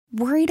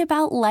Worried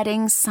about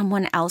letting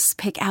someone else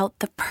pick out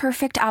the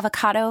perfect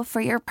avocado for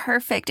your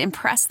perfect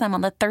impress them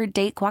on the third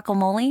date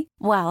guacamole?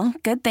 Well,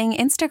 good thing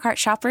Instacart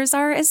shoppers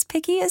are as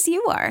picky as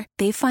you are.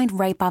 They find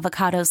ripe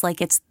avocados like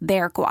it's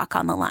their guac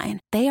on the line.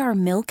 They are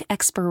milk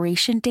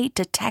expiration date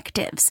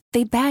detectives.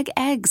 They bag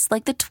eggs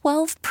like the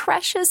 12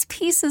 precious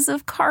pieces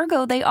of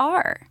cargo they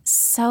are.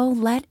 So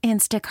let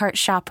Instacart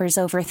shoppers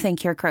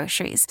overthink your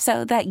groceries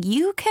so that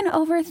you can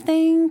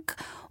overthink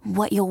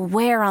what you'll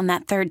wear on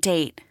that third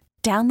date.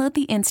 Download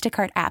the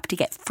Instacart app to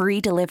get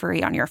free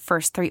delivery on your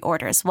first 3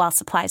 orders while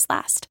supplies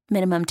last.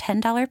 Minimum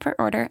 $10 per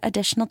order.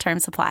 Additional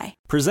terms apply.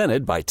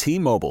 Presented by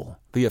T-Mobile,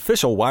 the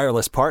official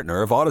wireless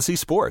partner of Odyssey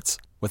Sports.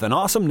 With an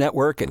awesome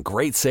network and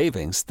great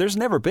savings, there's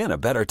never been a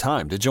better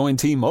time to join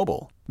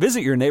T-Mobile. Visit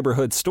your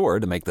neighborhood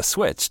store to make the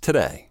switch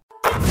today.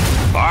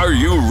 Are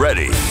you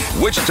ready?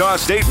 Wichita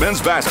State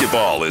men's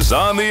basketball is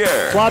on the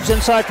air. Lobs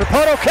inside for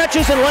Poto,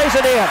 catches and lays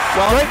it in.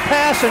 Great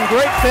pass and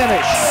great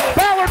finish.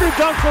 Ballard who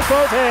dunked with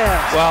both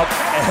hands. Well,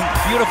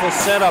 beautiful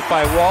setup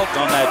by Walt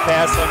on that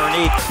pass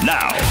underneath.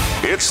 Now,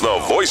 it's the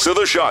voice of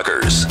the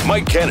Shockers,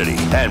 Mike Kennedy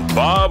and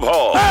Bob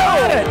Hall.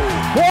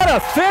 What a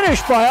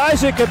finish by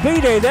Isaac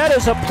Abide. That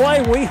is a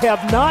play we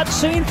have not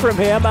seen from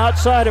him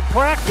outside of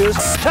practice.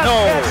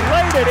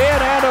 Laid it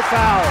in and a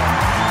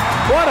foul.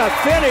 What a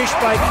finish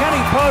by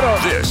Kenny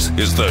Poto. This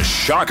is the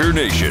Shocker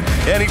Nation.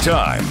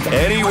 Anytime,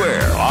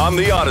 anywhere on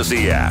the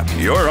Odyssey app.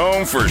 Your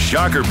home for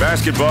Shocker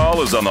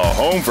basketball is on the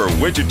home for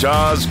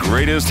Wichita's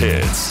greatest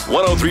hits.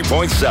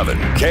 103.7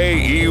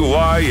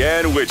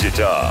 KEYN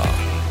Wichita.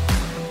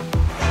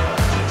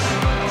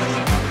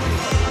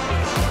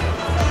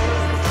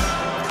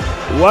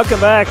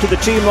 Welcome back to the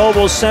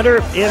T-Mobile Center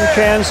in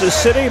Kansas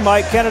City.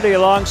 Mike Kennedy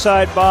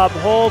alongside Bob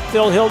Holt,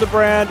 Phil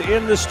Hildebrand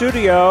in the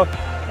studio.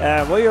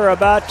 And we are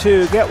about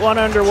to get one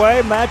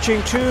underway,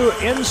 matching 2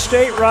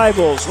 in-state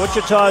rivals,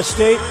 Wichita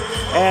State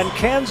and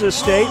Kansas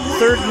State.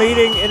 Third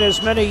meeting in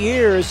as many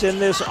years in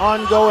this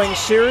ongoing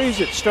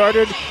series. It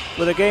started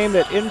with a game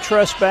at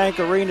Intrust Bank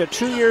Arena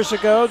 2 years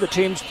ago. The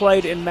teams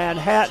played in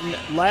Manhattan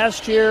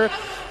last year,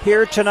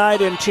 here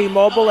tonight in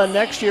T-Mobile, and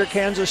next year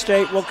Kansas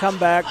State will come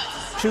back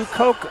to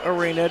Koch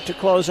Arena to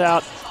close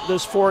out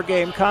this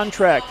 4-game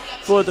contract.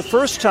 For the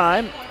first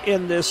time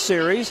in this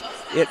series,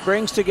 it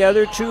brings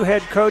together 2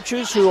 head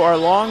coaches who are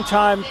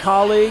longtime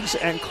colleagues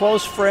and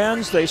close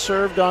friends. They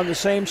served on the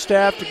same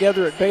staff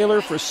together at Baylor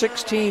for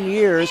 16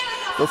 years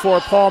before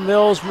Paul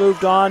Mills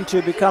moved on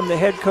to become the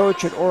head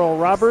coach at Oral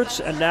Roberts,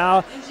 and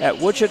now at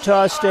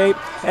Wichita State,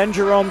 and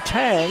Jerome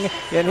Tang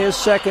in his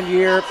second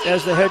year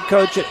as the head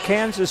coach at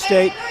Kansas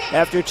State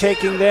after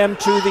taking them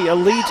to the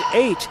Elite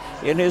 8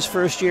 in his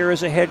first year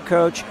as a head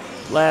coach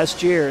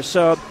last year.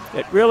 So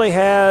it really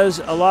has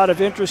a lot of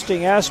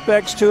interesting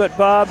aspects to it,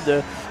 Bob.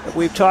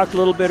 We've talked a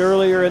little bit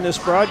earlier in this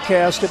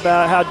broadcast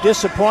about how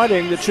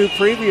disappointing the 2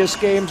 previous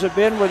games have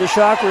been, where the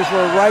Shockers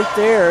were right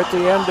there at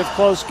the end of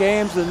close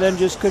games and then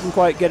just couldn't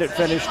quite get it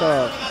finished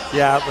off.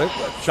 Yeah,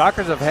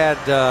 Shockers have had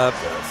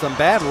some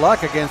bad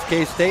luck against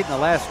K-State in the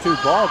last 2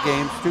 ball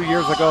games. 2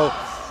 years ago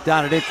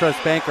down at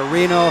Intrust Bank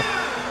Arena,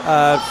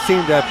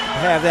 seemed to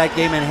have that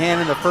game in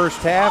hand in the first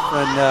half,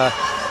 and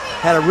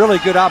had a really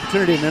good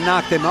opportunity to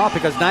knock them off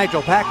because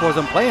Nigel Pack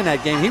wasn't playing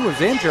that game. He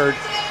was injured,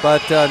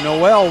 but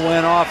Noel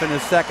went off in the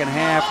second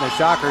half, and the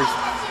Shockers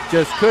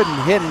just couldn't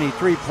hit any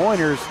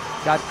 3-pointers,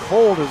 got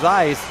cold as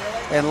ice,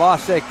 and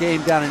lost that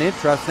game down in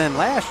Intrust. Then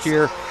last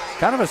year,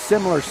 kind of a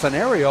similar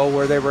scenario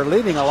where they were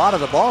leading a lot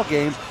of the ball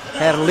game,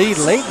 had a lead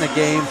late in the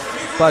game,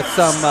 but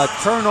some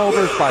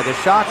turnovers by the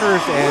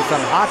Shockers and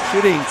some hot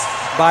shooting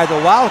by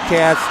the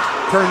Wildcats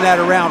turned that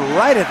around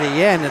right at the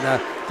end, and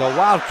the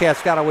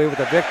Wildcats got away with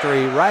a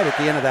victory right at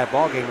the end of that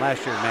ball game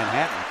last year in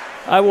Manhattan.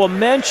 I will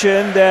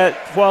mention that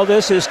while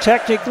this is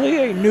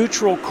technically a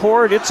neutral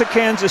court, it's a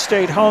Kansas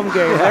State home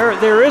game.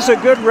 There is a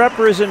good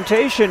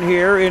representation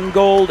here in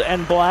gold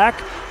and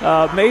black,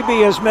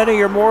 maybe as many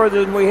or more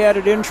than we had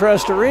at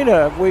Intrust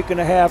Arena a week and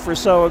a half or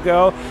so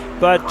ago,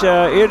 but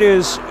it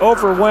is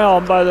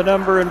overwhelmed by the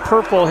number in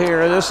purple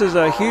here. This is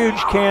a huge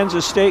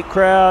Kansas State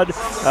crowd.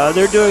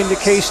 They're doing the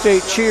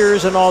K-State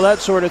cheers and all that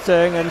sort of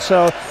thing, and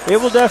so it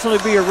will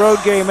definitely be a road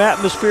game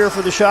atmosphere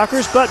for the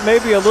Shockers, but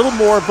maybe a little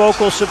more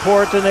vocal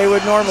support than they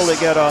would normally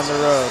get on the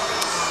road.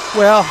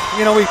 Well,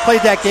 you know, we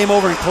played that game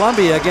over in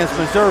Columbia against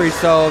Missouri,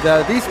 so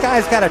these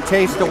guys got a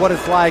taste of what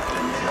it's like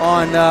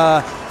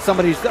on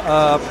somebody's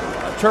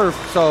turf.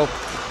 So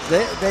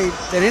they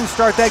didn't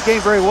start that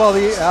game very well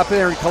up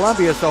there in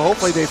Columbia, so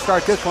hopefully they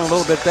start this one a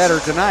little bit better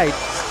tonight.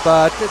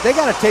 But they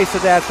got a taste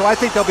of that, so I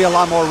think they'll be a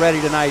lot more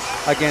ready tonight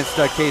against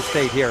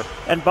K-State here.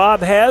 And Bob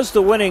has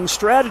the winning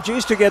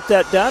strategies to get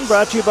that done,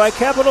 brought to you by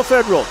Capital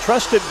Federal.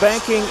 Trusted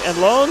banking and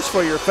loans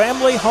for your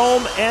family,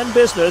 home, and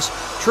business.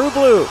 True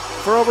Blue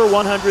for over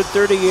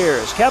 130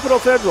 years. Capital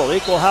Federal,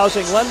 equal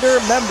housing lender,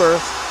 member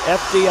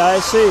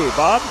FDIC.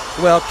 Bob?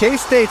 Well,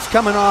 K-State's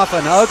coming off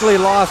an ugly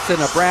loss to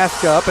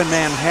Nebraska up in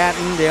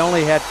Manhattan. They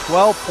only had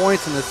 12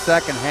 points in the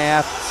second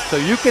half. So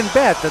you can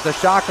bet that the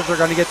Shockers are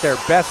going to get their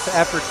best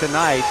effort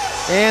tonight.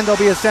 And there'll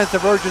be a sense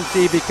of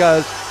urgency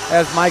because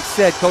as Mike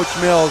said, Coach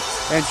Mills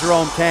and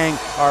Jerome Tang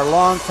are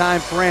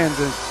longtime friends,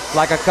 and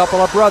like a couple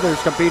of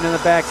brothers competing in the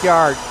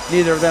backyard,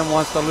 neither of them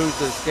wants to lose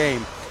this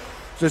game.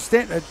 So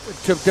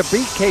to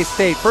beat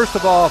K-State, first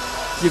of all,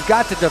 you've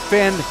got to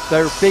defend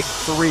their big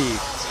three.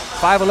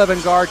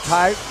 5'11" guard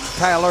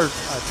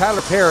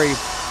Tyler Perry,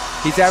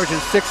 he's averaging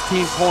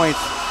 16 points.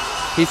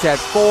 He's had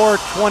 4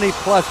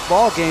 20-plus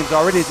ball games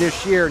already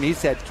this year, and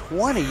he's had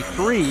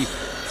 23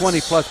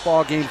 20-plus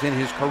ball games in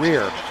his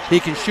career. He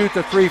can shoot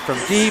the three from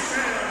deep.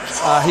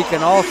 He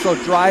can also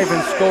drive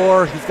and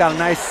score. He's got a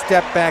nice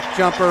step-back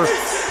jumper.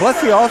 Plus,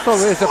 he also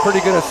is a pretty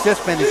good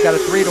assist man. He's got a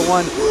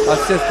 3-to-1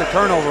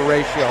 assist-to-turnover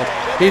ratio.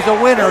 He's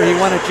a winner. He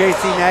won a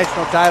JC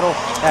national title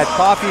at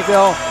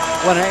Coffeyville,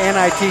 won an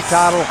NIT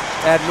title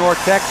at North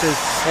Texas,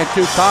 and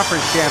 2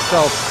 conference champs.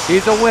 So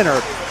he's a winner.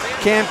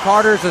 Cam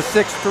Carter's a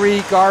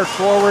 6'3" guard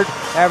forward,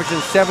 averaging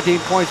 17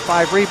 points,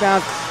 5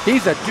 rebounds.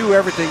 He's a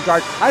do-everything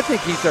guard. I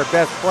think he's their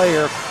best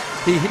player.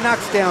 He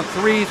knocks down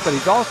threes, but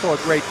he's also a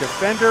great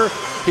defender.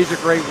 He's a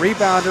great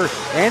rebounder,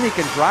 and he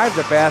can drive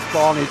the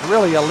basketball, and he's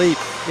really elite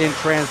in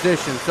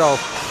transition. So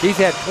he's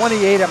had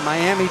 28 at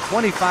Miami,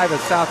 25 at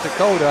South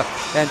Dakota,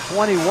 and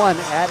 21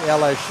 at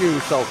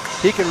LSU. So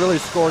he can really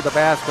score the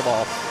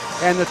basketball.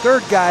 And the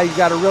third guy you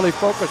got to really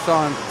focus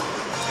on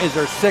is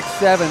their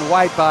 6'7"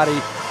 wide body,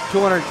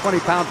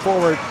 220-pound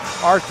forward,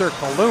 Arthur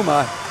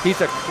Kaluma. He's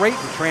a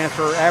Creighton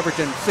transfer,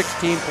 averaging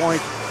 16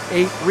 points,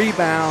 8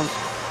 rebounds.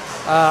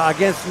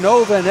 Against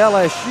Nova and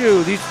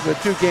LSU, these are the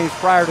 2 games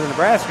prior to the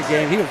Nebraska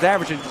game, he was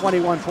averaging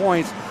 21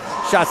 points,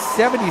 shot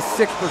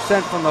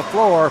 76% from the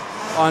floor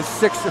on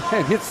 6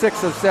 and hit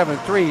 6 of 7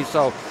 threes.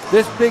 So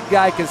this big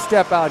guy can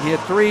step out, hit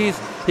threes.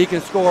 He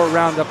can score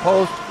around the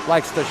post,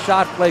 likes to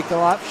shot fake a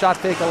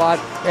lot,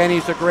 and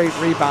he's a great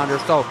rebounder.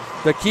 So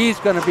the key is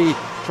going to be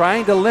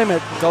trying to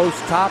limit those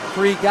top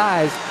 3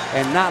 guys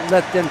and not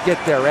let them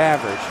get their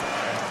average.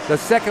 The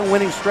second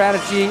winning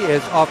strategy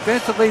is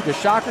offensively, the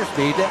Shockers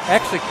need to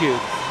execute.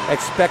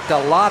 Expect a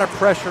lot of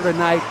pressure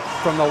tonight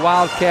from the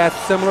Wildcats,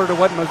 similar to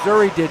what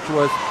Missouri did to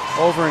us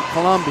over in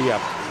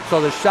Columbia.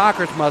 So the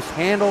Shockers must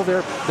handle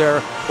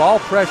their ball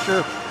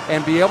pressure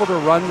and be able to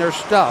run their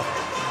stuff.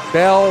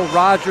 Bell,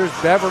 Rogers,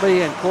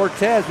 Beverly, and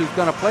Cortez, who's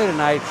going to play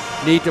tonight,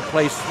 need to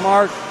play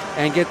smart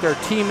and get their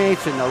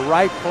teammates in the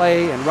right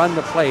play and run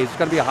the plays. It's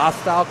going to be a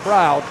hostile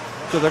crowd,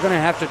 so they're going to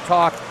have to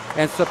talk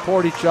and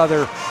support each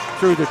other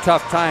through the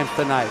tough times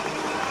tonight.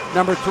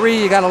 Number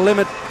 3, you got to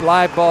limit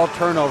live ball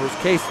turnovers.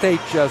 K-State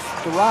just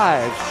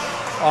thrives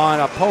on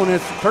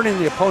opponents, turning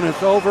the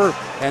opponents over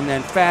and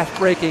then fast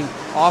breaking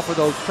off of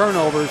those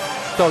turnovers.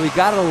 So you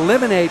got to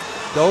eliminate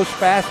those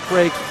fast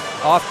breaks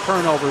off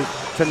turnovers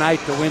tonight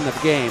to win the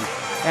game.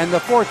 And the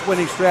fourth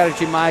winning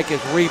strategy, Mike,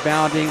 is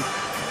rebounding.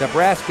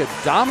 Nebraska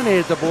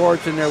dominated the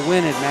boards in their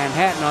win in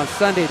Manhattan on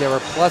Sunday. They were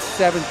plus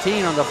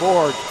 17 on the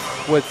boards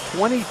with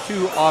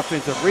 22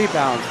 offensive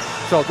rebounds.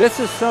 So this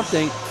is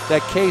something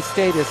that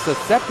K-State is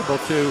susceptible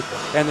to,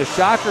 and the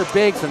Shocker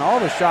bigs and all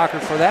the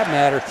Shockers for that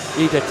matter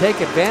need to take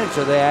advantage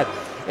of that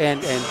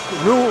and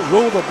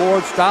rule the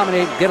boards,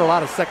 dominate, and get a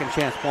lot of second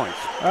chance points.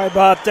 All right,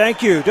 Bob,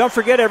 thank you. Don't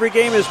forget, every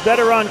game is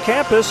better on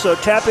campus, so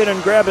tap in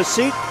and grab a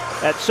seat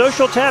at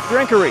Social Tap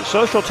Drinkery.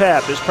 Social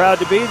Tap is proud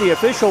to be the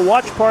official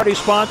watch party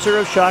sponsor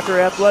of Shocker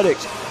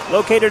Athletics.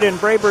 Located in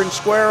Brayburn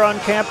Square on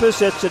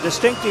campus, it's a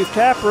distinctive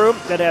tap room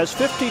that has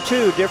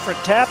 52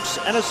 different taps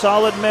and a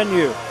solid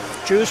menu.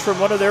 Choose from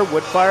one of their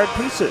wood-fired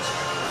pieces.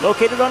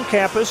 Located on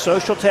campus,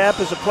 Social Tap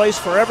is a place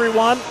for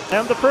everyone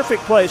and the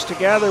perfect place to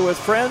gather with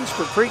friends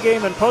for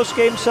pregame and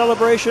postgame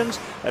celebrations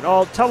and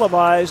all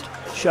televised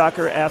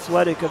Shocker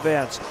athletic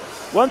events.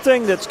 One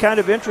thing that's kind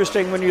of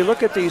interesting when you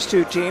look at these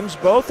two teams,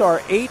 both are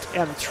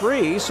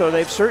 8-3, so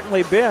they've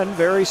certainly been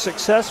very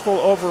successful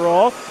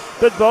overall,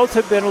 but both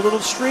have been a little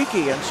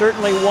streaky, and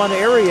certainly one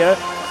area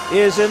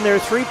is in their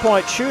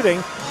three-point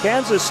shooting.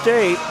 Kansas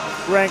State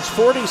ranks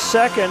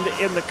 42nd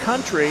in the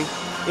country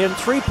in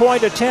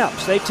three-point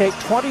attempts. They take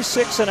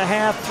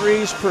 26.5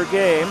 threes per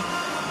game.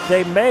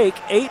 They make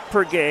 8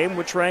 per game,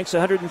 which ranks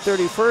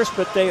 131st,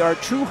 but they are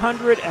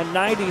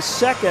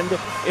 292nd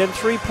in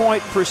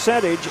three-point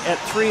percentage at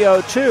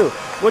 302.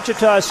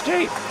 Wichita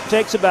State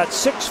takes about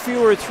 6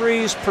 fewer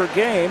threes per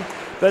game,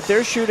 but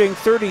they're shooting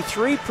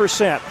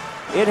 33%.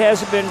 It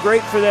hasn't been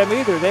great for them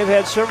either. They've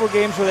had several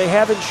games where they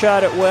haven't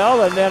shot it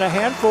well, and then a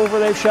handful where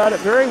they've shot it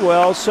very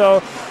well.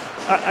 So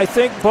I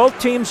think both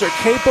teams are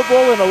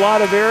capable in a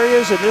lot of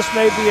areas, and this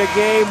may be a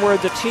game where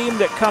the team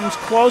that comes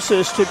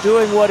closest to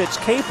doing what it's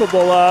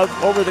capable of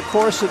over the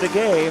course of the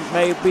game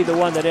may be the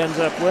one that ends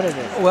up winning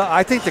it. Well,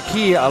 I think the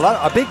key,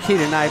 a big key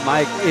tonight,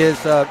 Mike,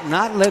 is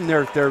not letting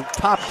their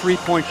top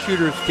three-point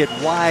shooters get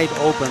wide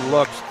open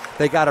looks.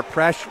 They got to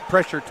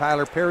pressure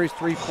Tyler Perry's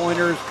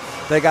three-pointers.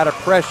 They got to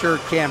pressure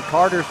Cam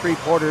Carter's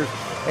three-pointers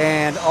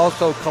and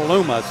also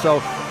Kaluma. So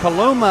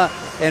Kaluma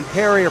and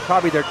Perry are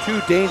probably their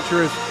 2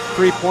 dangerous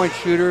three-point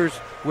shooters,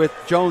 with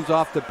Jones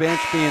off the bench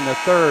being the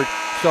third.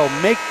 So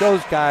make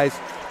those guys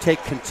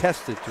take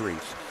contested threes.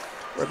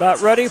 We're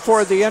about ready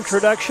for the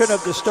introduction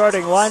of the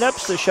starting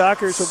lineups. The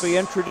Shockers will be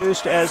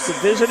introduced as the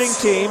visiting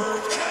team,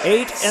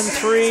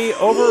 8-3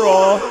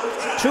 overall,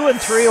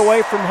 2-3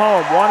 away from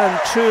home,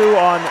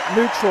 1-2 on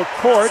neutral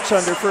courts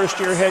under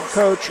first-year head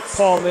coach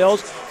Paul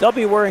Mills. They'll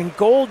be wearing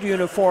gold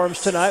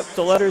uniforms tonight with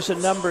the letters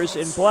and numbers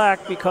in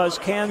black because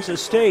Kansas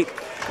State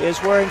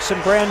is wearing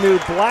some brand new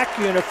black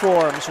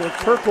uniforms with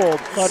purple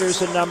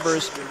letters and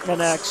numbers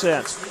and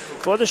accents.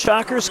 For the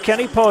Shockers,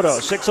 Kenny Poto,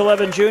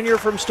 6'11 junior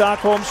from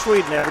Stockholm,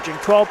 Sweden, averaging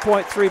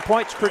 12.3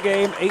 points per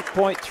game,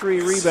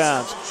 8.3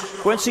 rebounds.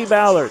 Quincy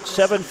Ballard,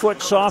 7-foot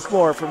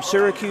sophomore from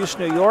Syracuse,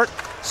 New York,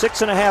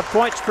 6.5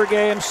 points per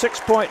game,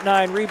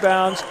 6.9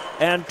 rebounds,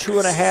 and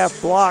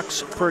 2.5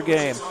 blocks per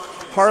game.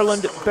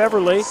 Harland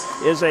Beverly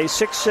is a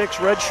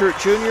 6'6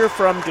 redshirt junior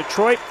from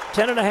Detroit,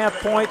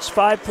 10.5 points,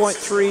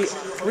 5.3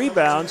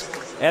 rebounds,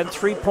 and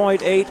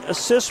 3.8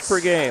 assists per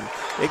game.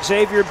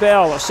 Xavier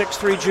Bell, a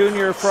 6'3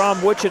 junior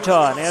from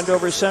Wichita and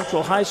Andover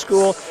Central High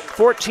School,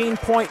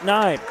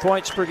 14.9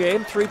 points per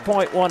game,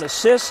 3.1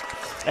 assists,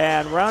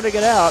 and rounding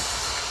it out,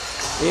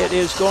 it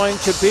is going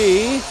to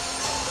be,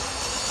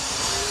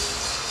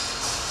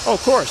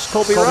 of course,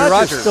 Colby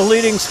Rogers, the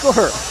leading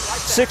scorer.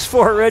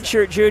 6'4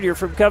 redshirt junior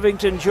from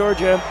Covington,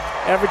 Georgia,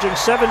 averaging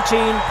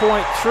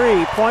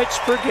 17.3 points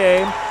per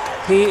game.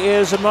 He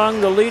is among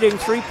the leading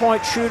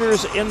three-point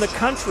shooters in the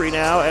country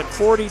now at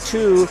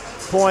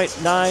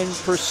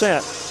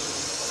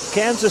 42.9%.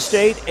 Kansas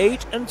State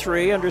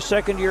 8-3 under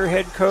second-year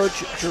head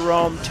coach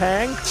Jerome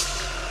Tang.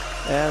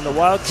 And the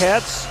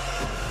Wildcats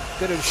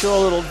going to show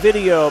a little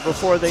video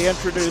before they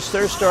introduce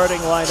their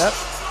starting lineup.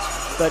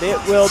 But it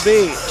will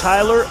be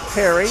Tyler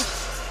Perry.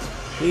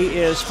 He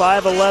is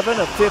 5'11",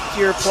 a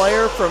fifth-year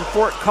player from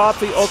Fort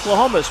Coffee,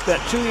 Oklahoma.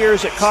 Spent 2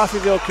 years at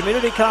Coffeyville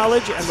Community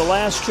College and the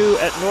last 2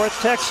 at North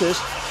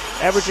Texas,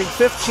 averaging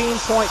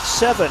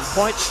 15.7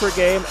 points per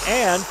game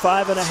and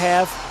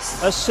 5.5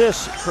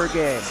 assists per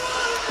game.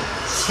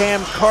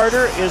 Cam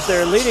Carter is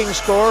their leading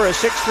scorer, a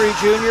 6'3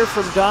 junior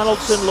from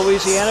Donaldson,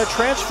 Louisiana,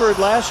 transferred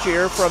last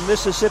year from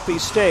Mississippi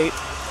State.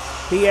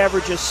 He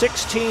averages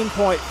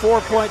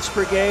 16.4 points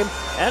per game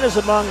and is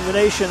among the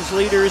nation's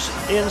leaders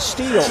in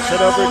steals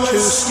at over 2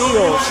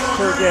 steals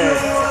per game.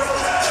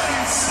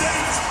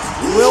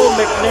 Will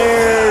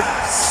McNair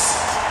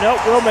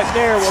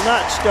will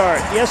not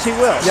start. Yes, he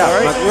will.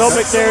 Sorry. Will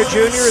McNair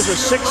Jr. is a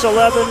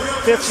 6'11",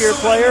 fifth-year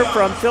player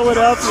from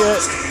Philadelphia,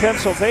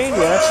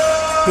 Pennsylvania.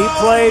 He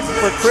played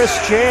for Chris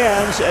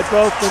Jans at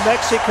both New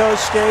Mexico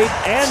State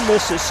and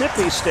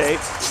Mississippi State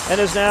and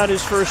is now in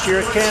his first year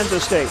at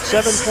Kansas State.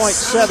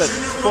 7.7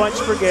 points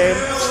per game,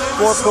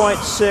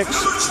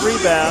 4.6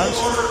 rebounds.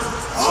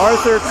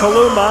 Arthur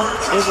Kaluma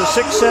is a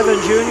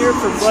 6'7 junior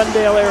from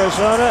Glendale,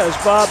 Arizona. As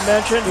Bob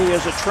mentioned, he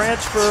is a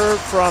transfer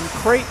from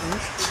Creighton,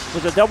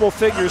 was a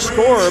double-figure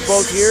scorer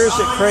both years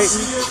at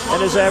Creighton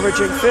and is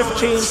averaging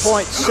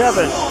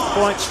 15.7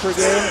 points per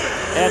game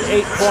and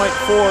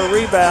 8.4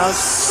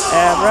 rebounds.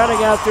 And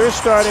rounding out their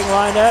starting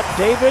lineup,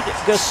 David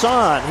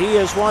Gasson. He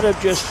is one of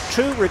just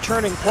 2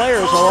 returning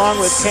players along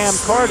with Cam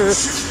Carter,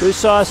 who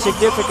saw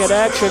significant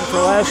action for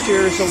last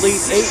year's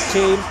Elite 8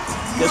 team.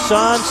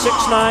 Gasson,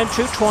 6'9",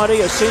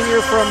 220, a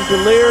senior from De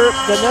Leer,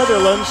 the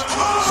Netherlands,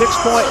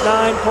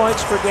 6.9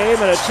 points per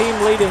game and a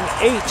team-leading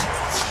 8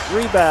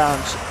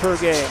 rebounds per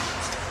game.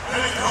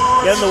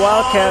 Again, the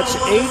Wildcats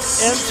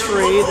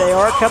 8-3. They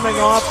are coming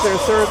off their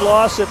third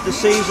loss of the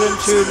season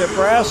to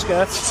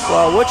Nebraska,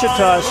 while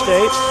Wichita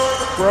State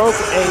broke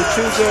a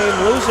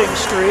 2-game losing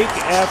streak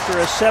after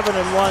a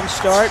 7-1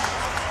 start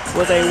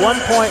with a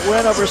 1-point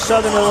win over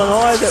Southern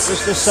Illinois that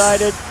was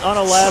decided on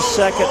a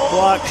last-second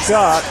block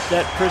shot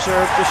that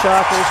preserved the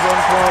Shockers'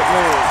 1-point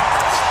lead.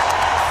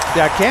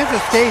 Yeah,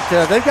 Kansas State,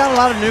 they've got a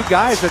lot of new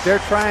guys that they're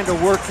trying to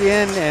work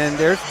in, and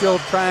they're still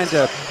trying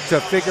to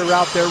figure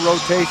out their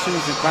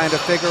rotations and trying to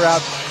figure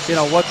out,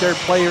 what their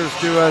players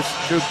do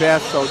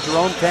best. So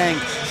Jerome Tang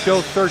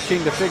still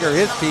searching to figure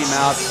his team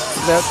out.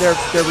 Their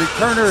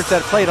returners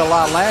that played a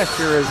lot last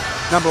year is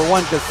number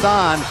 1,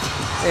 Gasson,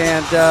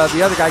 and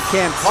the other guy,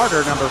 Cam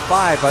Carter, number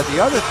 5. But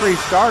the other 3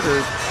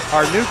 starters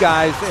are new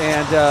guys,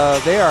 and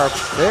they are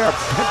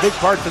big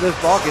parts of this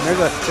ballgame.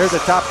 They're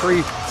the top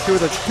 3. Two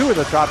of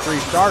the top 3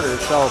 starters,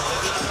 so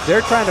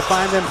they're trying to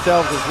find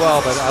themselves as well.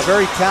 But a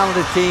very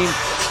talented team,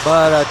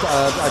 but a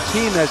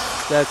team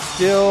that's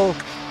still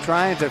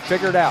trying to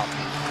figure it out.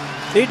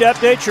 Need to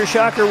update your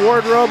Shocker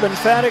wardrobe and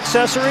fan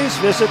accessories?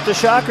 Visit the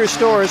Shocker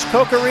Store's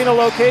Coke Arena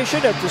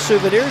location at the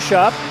Souvenir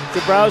Shop to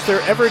browse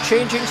their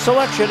ever-changing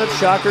selection of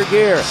Shocker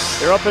gear.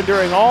 They're open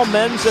during all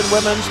men's and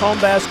women's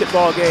home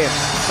basketball games.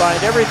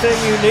 Find everything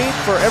you need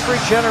for every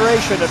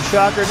generation of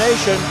Shocker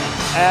Nation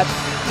at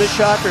the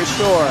Shocker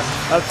Store.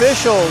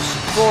 Officials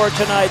for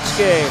tonight's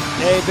game: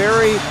 a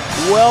very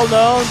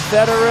well-known,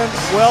 veteran,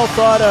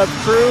 well-thought-of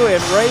crew in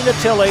Ray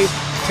Natili,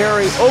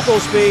 Terry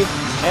Oglesby,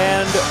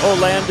 and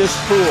Olandis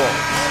Poole.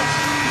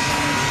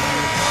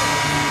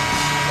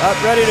 About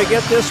ready to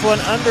get this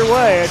one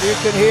underway, and you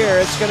can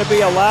hear it's going to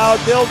be a loud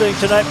building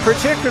tonight,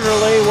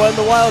 particularly when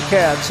the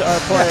Wildcats are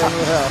playing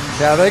well.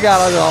 Yeah, they got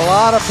a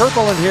lot of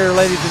purple in here,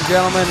 ladies and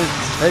gentlemen. And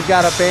they've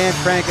got a band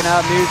cranking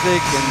out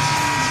music, and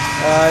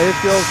it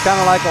feels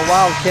kind of like a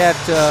Wildcat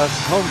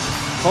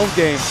home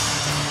game.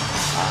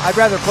 I'd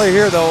rather play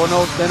here, though,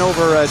 than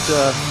over at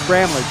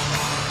Bramlage.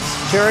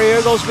 Terry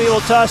Oglesby will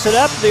toss it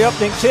up. The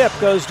opening tip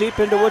goes deep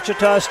into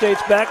Wichita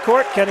State's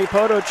backcourt. Kenny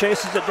Poto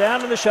chases it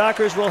down, and the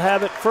Shockers will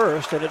have it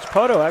first. And it's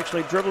Poto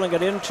actually dribbling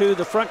it into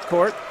the front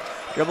court.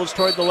 Dribbles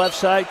toward the left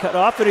side, cut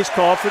off, and he's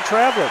called for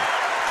traveling.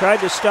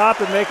 Tried to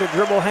stop and make a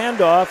dribble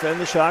handoff, and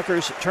the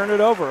Shockers turn it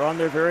over on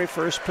their very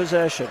first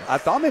possession. I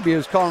thought maybe he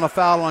was calling a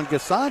foul on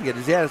Gasson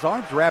because he had his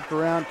arms wrapped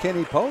around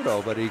Kenny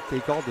Poto, but he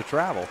called the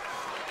travel.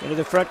 Into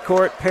the front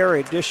court,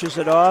 Perry dishes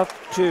it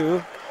off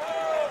to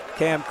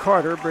Cam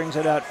Carter, brings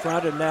it out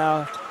front, and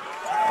now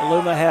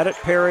Kaluma had it.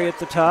 Perry at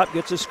the top,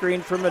 gets a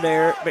screen from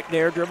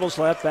McNair, dribbles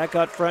left, back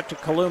out front to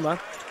Kaluma.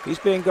 He's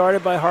being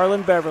guarded by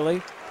Harlan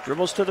Beverly.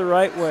 Dribbles to the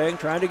right wing,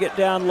 trying to get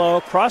down low.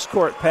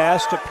 Cross-court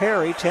pass to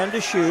Perry, 10 to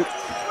shoot.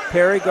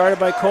 Perry guarded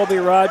by Colby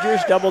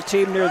Rogers, double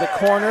team near the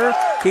corner.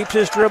 Keeps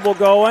his dribble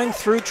going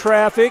through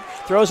traffic.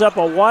 Throws up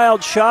a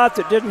wild shot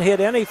that didn't hit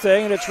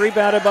anything, and it's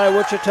rebounded by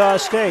Wichita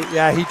State.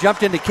 Yeah, he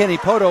jumped into Kenny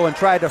Poto and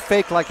tried to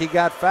fake like he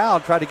got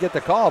fouled, tried to get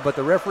the call, but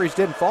the referees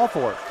didn't fall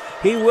for it.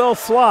 He will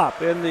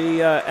flop in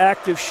the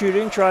act of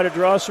shooting, try to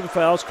draw some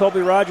fouls.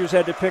 Colby Rogers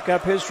had to pick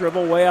up his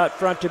dribble way out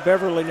front to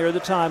Beverly near the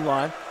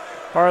timeline.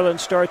 Harlan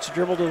starts to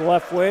dribble to the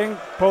left wing.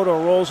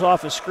 Poto rolls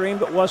off a screen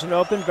but wasn't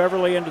open.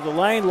 Beverly into the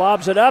lane,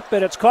 lobs it up,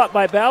 and it's caught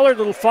by Ballard.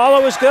 Little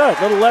follow is good.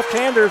 Little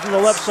left-hander from the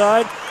left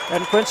side,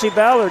 and Quincy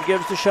Ballard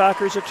gives the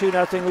Shockers a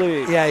 2-0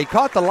 lead. Yeah, he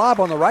caught the lob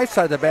on the right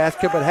side of the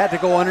basket but had to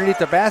go underneath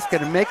the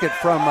basket and make the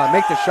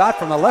shot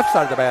from the left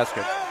side of the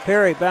basket.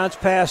 Perry bounced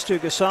pass to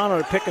Gasson on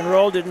a pick and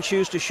roll, didn't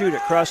choose to shoot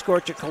it. Cross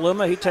court to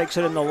Kaluma. He takes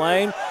it in the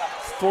lane,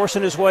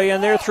 forcing his way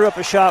in there, threw up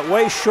a shot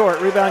way short.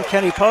 Rebound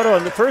Kenny Poto,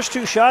 and the first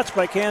two shots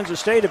by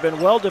Kansas State have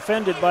been well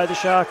defended by the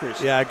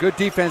Shockers. Yeah, good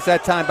defense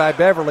that time by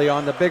Beverly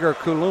on the bigger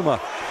Kaluma.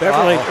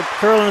 Beverly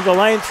curling into the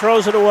lane,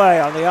 throws it away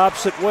on the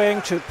opposite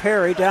wing to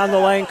Perry. Down the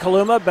lane,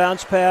 Kaluma,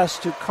 bounce pass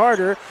to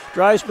Carter,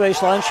 drives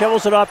baseline,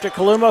 shovels it off to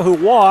Kaluma, who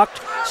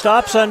walked,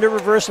 stops under,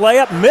 reverse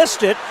layup,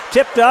 missed it,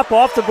 tipped up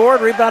off the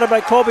board, rebounded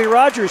by Colby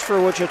Rogers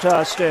for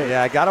Wichita State.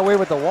 Yeah, got away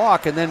with the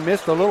walk and then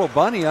missed a little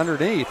bunny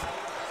underneath.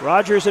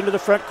 Rogers into the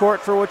front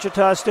court for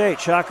Wichita State.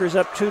 Shockers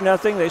up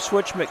 2-0. They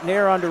switch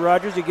McNair onto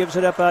Rogers. He gives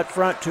it up out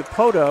front to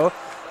Poto.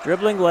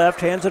 Dribbling left,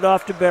 hands it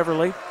off to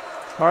Beverly.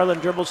 Harlan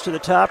dribbles to the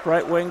top,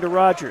 right wing to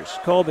Rogers.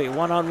 Colby,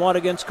 one-on-one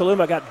against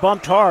Kaluma, got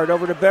bumped hard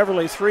over to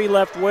Beverly. Three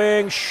left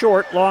wing,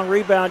 short, long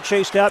rebound,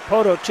 chased out.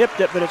 Poto tipped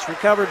it, but it's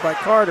recovered by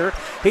Carter.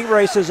 He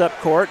races up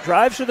court,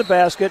 drives to the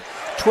basket,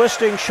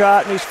 twisting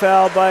shot, and he's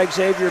fouled by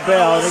Xavier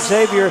Bell. And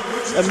Xavier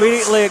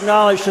immediately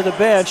acknowledged to the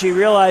bench he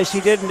realized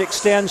he didn't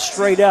extend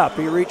straight up.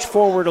 He reached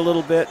forward a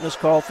little bit and is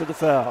called for the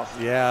foul.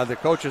 Yeah, the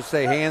coaches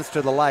say hands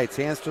to the lights,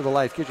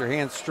 get your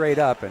hands straight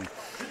up, and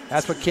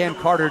that's what Cam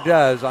Carter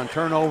does on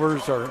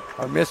turnovers or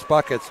missed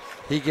buckets.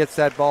 He gets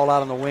that ball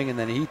out on the wing, and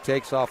then he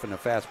takes off in a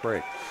fast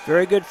break.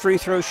 Very good free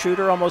throw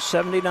shooter, almost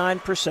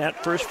 79%.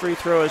 First free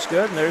throw is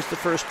good, and there's the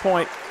first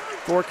point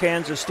for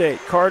Kansas State.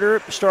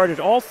 Carter started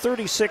all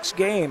 36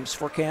 games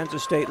for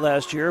Kansas State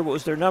last year,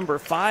 was their number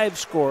 5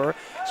 scorer.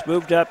 He's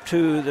moved up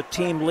to the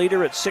team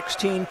leader at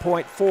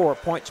 16.4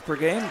 points per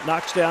game.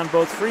 Knocks down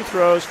both free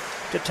throws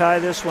to tie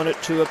this one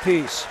at 2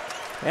 apiece.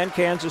 And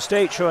Kansas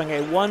State showing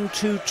a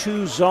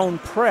 1-2-2 zone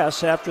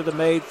press after the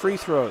made free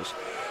throws.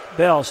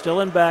 Bell still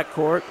in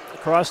backcourt,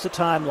 across the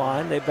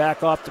timeline. They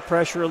back off the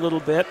pressure a little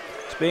bit.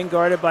 It's being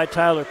guarded by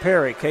Tyler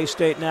Perry.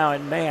 K-State now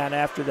in man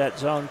after that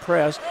zone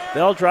press.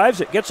 Bell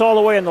drives it, gets all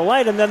the way in the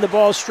lane, and then the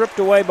ball is stripped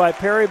away by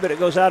Perry, but it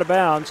goes out of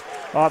bounds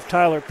off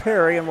Tyler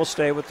Perry and will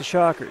stay with the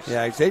Shockers.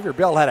 Yeah, Xavier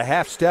Bell had a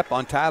half step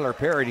on Tyler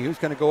Perry, and he was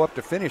going to go up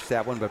to finish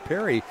that one, but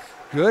Perry,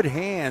 good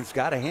hands,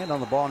 got a hand on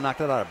the ball and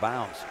knocked it out of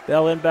bounds.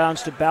 Bell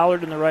inbounds to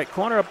Ballard in the right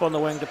corner, up on the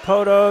wing to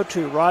Poto,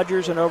 to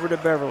Rogers, and over to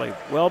Beverly.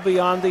 Well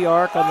beyond the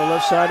arc on the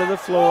left side of the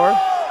floor.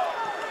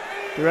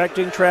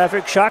 Directing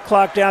traffic, shot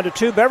clock down to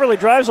 2. Beverly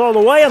drives all the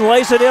way and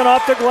lays it in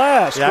off the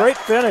glass. Yeah. Great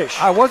finish.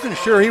 I wasn't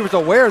sure he was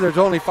aware there's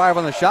only 5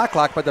 on the shot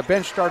clock, but the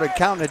bench started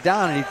counting it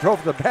down, and he drove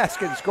to the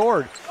basket and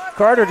scored.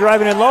 Carter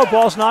driving in low,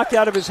 ball's knocked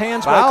out of his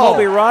hands by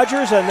Colby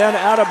Rogers, and then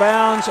out of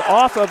bounds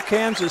off of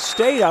Kansas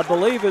State, I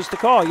believe is the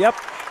call. Yep,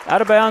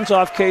 out of bounds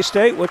off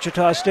K-State.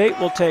 Wichita State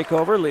will take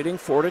over, leading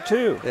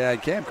 4-2. Yeah,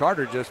 Cam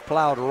Carter just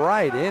plowed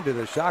right into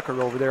the Shocker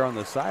over there on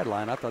the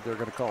sideline. I thought they were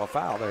going to call a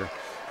foul there.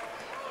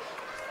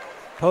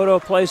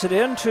 Poto plays it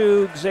in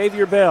to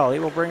Xavier Bell. He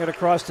will bring it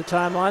across the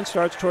timeline,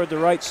 starts toward the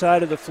right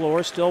side of the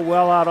floor, still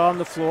well out on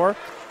the floor.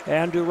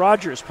 And to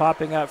Rogers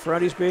popping out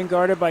front. He's being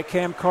guarded by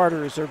Cam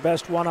Carter as their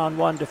best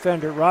one-on-one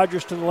defender.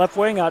 Rogers to the left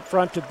wing out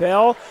front to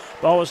Bell.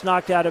 Ball was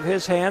knocked out of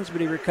his hands,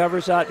 but he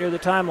recovers out near the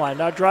timeline.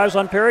 Now drives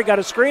on Perry, got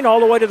a screen all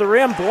the way to the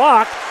rim,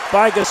 blocked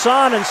by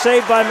Gasson and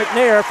saved by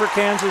McNair for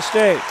Kansas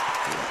State.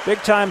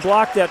 Big-time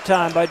block that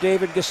time by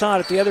David Gasson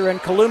at the other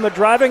end. Kaluma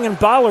driving, and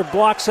Ballard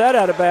blocks that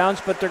out of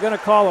bounds, but they're going to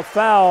call a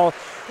foul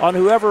on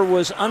whoever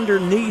was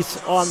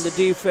underneath on the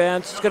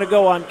defense. It's going to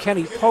go on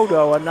Kenny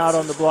Poto and not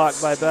on the block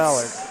by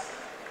Ballard.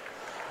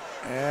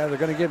 Yeah, they're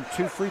going to give him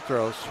 2 free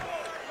throws.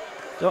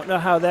 Don't know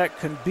how that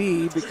can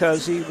be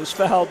because he was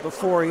fouled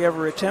before he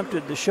ever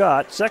attempted the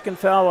shot. Second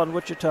foul on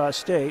Wichita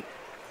State.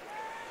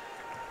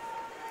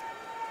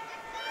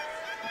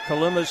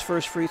 Kaluma's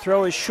first free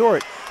throw is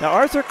short. Now,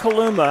 Arthur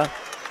Kaluma,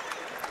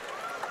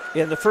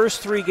 in the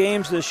first 3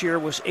 games this year,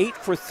 was 8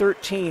 for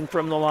 13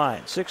 from the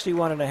line,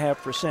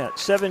 61.5%.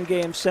 7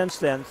 games since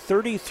then,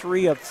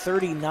 33 of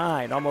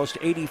 39, almost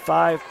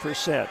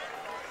 85%.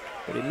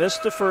 But he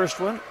missed the first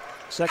one.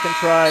 Second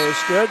try is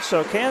good.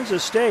 So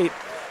Kansas State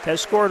has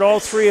scored all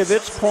 3 of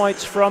its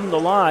points from the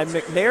line.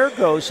 McNair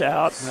goes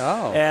out,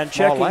 and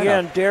checking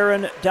in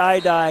Darren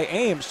Dai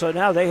Ames. So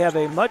now they have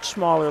a much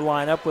smaller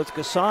lineup with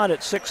Gasson at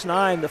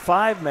 6'9", the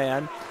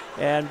 5-man,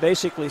 and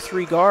basically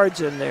 3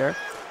 guards in there.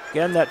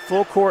 Again, that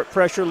full court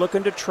pressure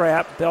looking to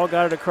trap. Bell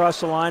got it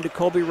across the line to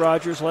Colby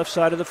Rogers, left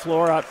side of the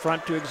floor, out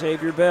front to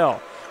Xavier Bell.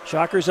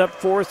 Shockers up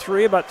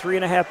 4-3, about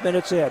 3.5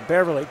 minutes in.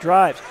 Beverly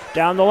drives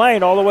down the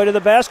lane all the way to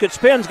the basket,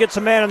 spins, gets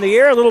a man in the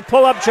air, a little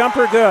pull-up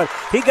jumper, good.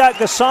 He got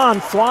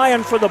Gasson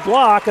flying for the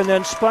block and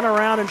then spun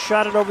around and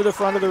shot it over the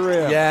front of the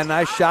rim. Yeah,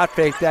 nice shot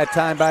fake that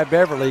time by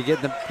Beverly,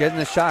 getting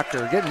the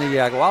Shocker, getting the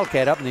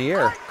Wildcat up in the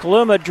air.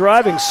 Kaluma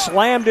driving,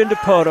 slammed into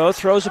Poto,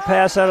 throws a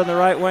pass out on the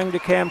right wing to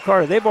Cam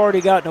Carter. They've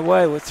already gotten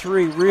away with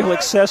 3 real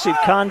excessive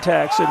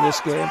contacts in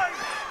this game.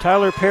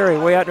 Tyler Perry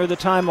way out near the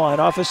timeline.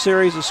 Off a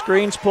series of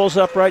screens, pulls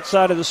up right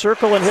side of the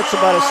circle and hits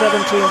about a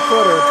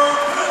 17-footer.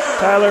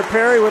 Tyler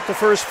Perry with the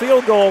first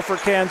field goal for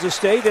Kansas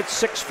State.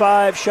 It's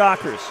 6-5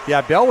 Shockers.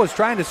 Yeah, Bell was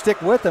trying to stick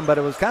with him, but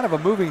it was kind of a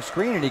moving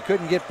screen, and he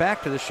couldn't get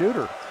back to the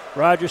shooter.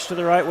 Rogers to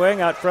the right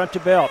wing, out front to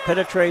Bell.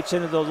 Penetrates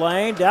into the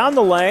lane, down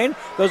the lane,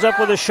 goes up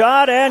with a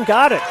shot and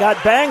got it.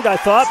 Got banged, I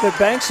thought, but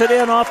banks it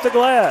in off the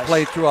glass.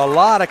 Played through a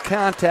lot of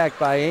contact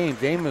by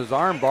Ames. Ames was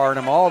arm barring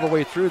him all the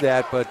way through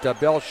that, but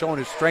Bell showing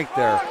his strength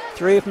there.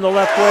 3 from the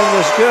left wing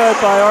is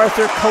good by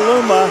Arthur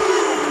Kaluma.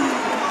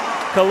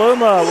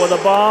 Kaluma with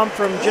a bomb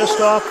from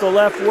just off the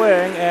left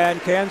wing, and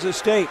Kansas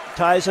State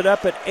ties it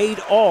up at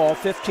 8-all,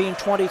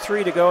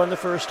 15:23 to go in the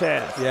first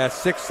half. Yeah,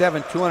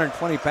 6'7",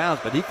 220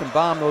 pounds, but he can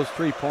bomb those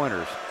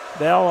 3-pointers.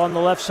 Bell on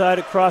the left side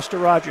across to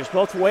Rogers,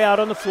 both way out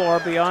on the floor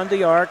beyond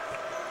the arc.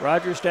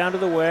 Rogers down to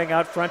the wing,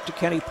 out front to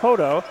Kenny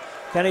Poto.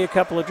 Kenny a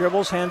couple of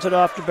dribbles, hands it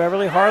off to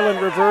Beverly.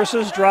 Harlan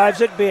reverses, drives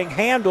it, being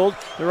handled.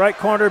 The right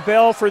corner,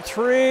 Bell for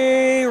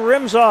 3,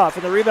 rims off,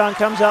 and the rebound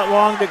comes out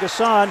long to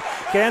Gasson.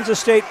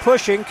 Kansas State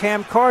pushing.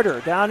 Cam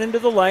Carter down into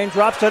the lane,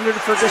 drops under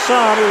for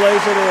Gasson, who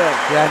lays it in.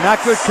 Yeah,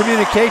 not good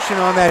communication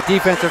on that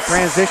defensive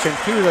transition.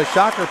 2 of the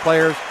Shocker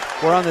players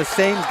were on the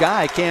same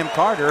guy, Cam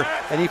Carter,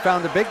 and he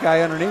found the big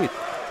guy underneath.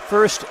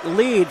 First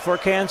lead for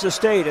Kansas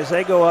State as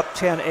they go up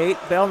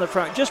 10-8. Bell in the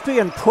front, just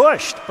being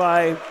pushed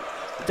by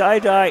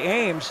Dai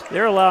Ames.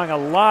 They're allowing a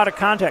lot of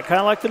contact, kind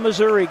of like the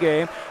Missouri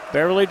game.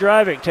 Beverly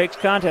driving, takes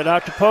contact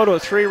out to Poto,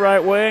 3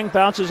 right wing,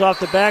 bounces off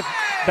the back.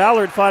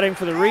 Ballard fighting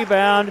for the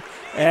rebound,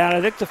 and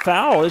I think the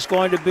foul is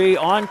going to be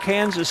on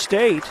Kansas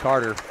State.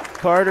 Carter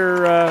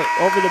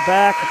over the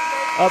back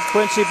of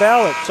Quincy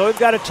Ballard. So we've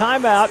got a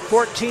timeout,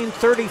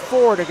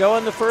 14:34 to go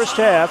in the first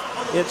half.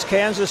 It's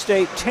Kansas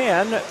State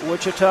 10,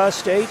 Wichita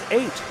State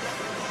 8.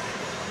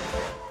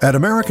 At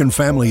American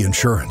Family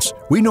Insurance,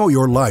 we know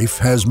your life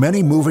has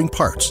many moving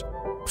parts,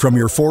 from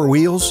your 4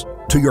 wheels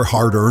to your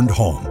hard-earned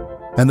home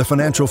and the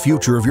financial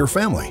future of your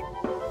family.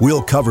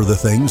 We'll cover the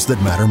things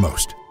that matter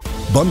most.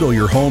 Bundle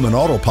your home and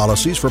auto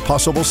policies for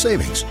possible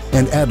savings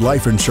and add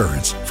life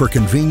insurance for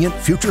convenient,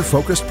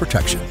 future-focused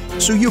protection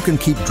so you can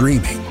keep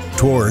dreaming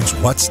towards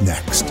what's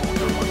next.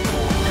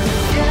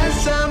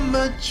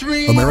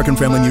 American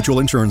Family Mutual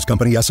Insurance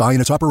Company, SI, and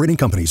its operating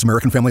companies.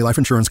 American Family Life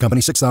Insurance Company,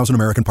 6000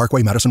 American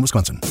Parkway, Madison,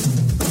 Wisconsin.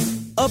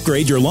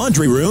 Upgrade your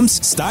laundry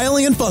room's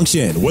styling and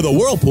function with a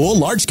Whirlpool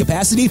large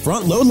capacity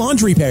front load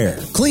laundry pair.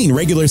 Clean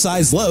regular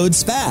size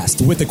loads fast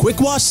with a quick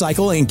wash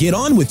cycle and get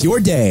on with your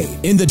day.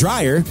 In the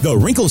dryer, the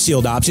Wrinkle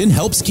Shield option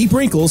helps keep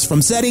wrinkles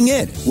from setting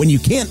in when you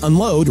can't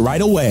unload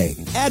right away.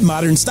 Add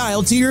modern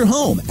style to your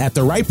home at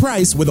the right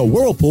price with a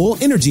Whirlpool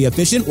energy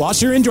efficient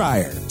washer and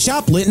dryer.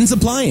 Shop Litton's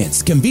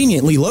Appliance,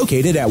 conveniently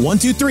located at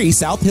 123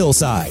 South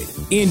Hillside.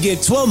 And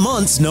get 12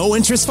 months no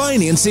interest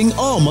financing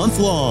all month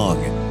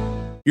long.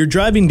 You're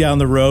driving down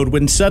the road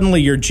when suddenly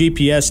your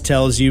GPS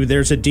tells you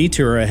there's a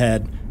detour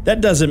ahead.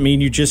 That doesn't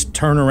mean you just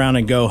turn around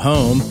and go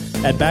home.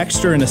 At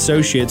Baxter &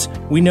 Associates,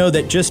 we know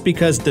that just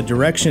because the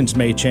directions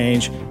may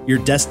change, your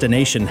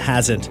destination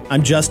hasn't.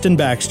 I'm Justin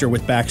Baxter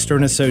with Baxter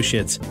 &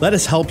 Associates. Let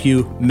us help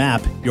you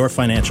map your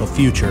financial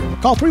future.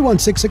 Call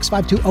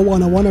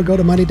 316-652-0101 or go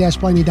to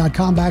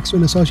money-planning.com. Baxter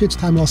 & Associates,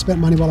 time well spent,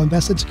 money well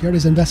invested.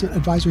 Securities investment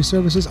advisory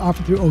services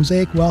offered through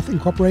Osaic Wealth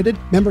Incorporated.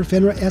 Member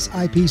FINRA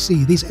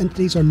SIPC. These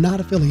entities are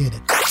not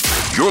affiliated.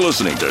 You're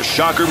listening to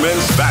Shocker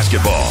Men's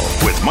Basketball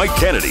with Mike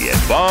Kennedy and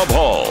Bob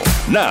Hall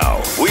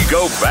Now, we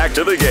go back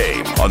to the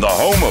game on the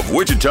home of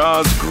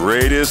Wichita's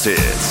greatest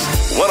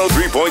hits.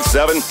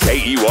 103.7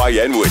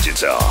 KEYN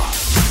Wichita.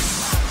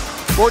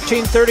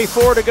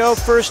 14:34 to go,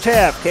 first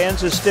half.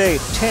 Kansas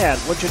State 10,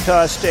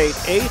 Wichita State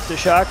 8. The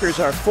Shockers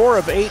are 4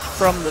 of 8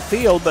 from the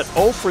field, but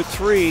 0 for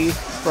 3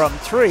 from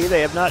 3.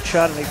 They have not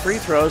shot any free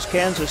throws.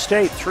 Kansas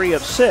State 3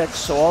 of 6,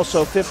 so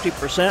also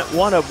 50%.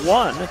 1 of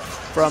 1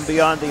 from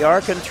beyond the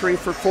arc, and 3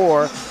 for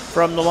 4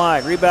 from the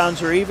line.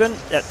 Rebounds are even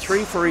at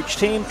 3 for each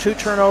team. 2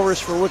 turnovers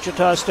for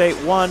Wichita State,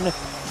 1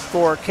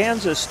 for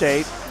Kansas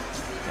State.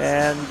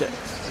 And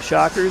the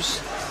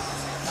Shockers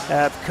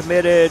have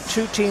committed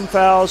 2 team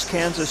fouls.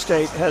 Kansas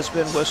State has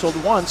been whistled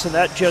once, and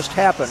that just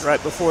happened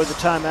right before the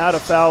timeout. A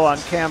foul on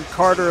Cam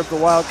Carter of the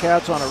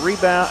Wildcats on a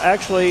rebound.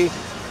 Actually,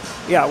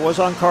 yeah, it was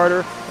on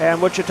Carter.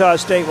 And Wichita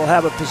State will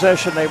have a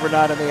possession. They were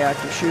not in the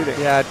act of shooting.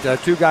 Yeah,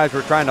 2 guys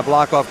were trying to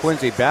block off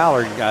Quincy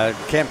Ballard.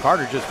 Cam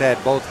Carter just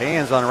had both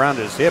hands on around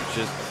his hips,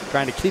 just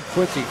trying to keep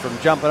Quincy from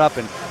jumping up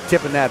and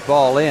tipping that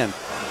ball in.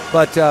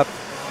 But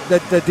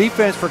the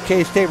defense for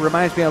K-State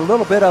reminds me a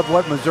little bit of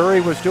what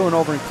Missouri was doing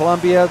over in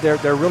Columbia.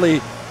 They're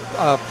really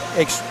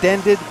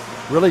extended,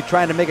 really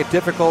trying to make it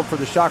difficult for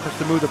the Shockers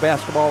to move the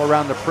basketball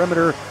around the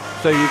perimeter.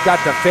 So you've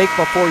got to fake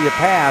before you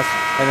pass,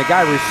 and the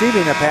guy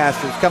receiving the pass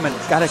is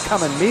got to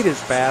come and meet his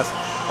pass.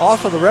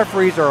 Also, the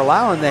referees are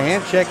allowing the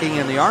hand checking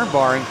and the arm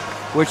barring,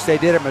 which they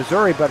did at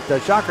Missouri, but the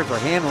Shockers are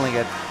handling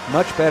it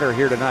much better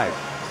here tonight.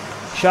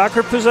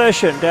 Shocker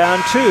possession,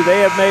 down 2.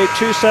 They have made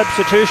 2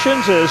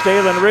 substitutions as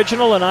Dalen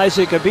Original and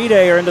Isaac Abide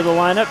are into the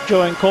lineup,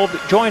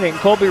 joining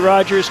Colby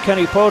Rogers,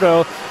 Kenny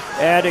Poto,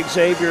 and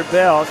Xavier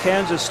Bell.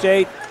 Kansas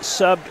State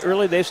subbed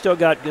early. They've still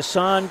got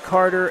Gasson,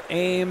 Carter,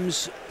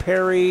 Ames,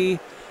 Perry,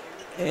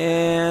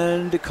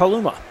 and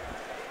Kaluma.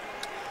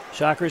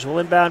 Shockers will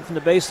inbound from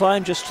the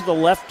baseline just to the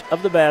left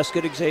of the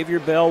basket. Xavier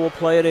Bell will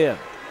play it in.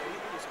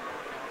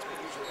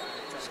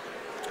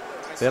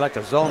 They like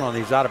to zone on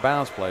these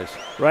out-of-bounds plays.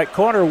 Right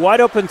corner,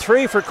 wide open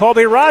 3 for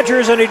Colby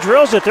Rogers, and he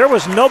drills it. There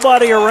was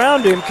nobody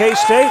around him.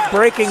 K-State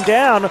breaking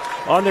down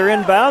on their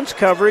inbounds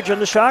coverage, and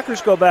the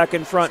Shockers go back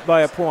in front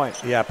by a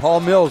point. Yeah,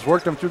 Paul Mills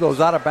worked them through those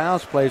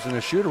out-of-bounds plays in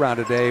the shoot-around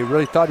today.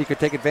 Really thought he could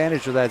take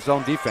advantage of that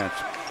zone defense.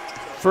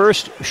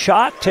 First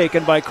shot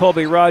taken by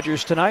Colby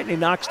Rogers tonight, and he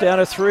knocks down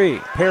a 3.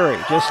 Perry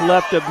just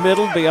left of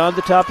middle beyond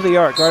the top of the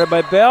arc. Guarded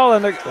by Bell,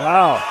 and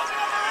wow.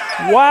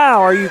 Wow,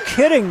 are you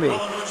kidding me?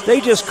 They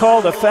just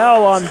called a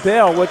foul on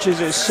Bell, which is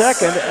his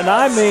second, and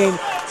I mean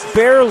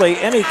barely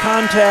any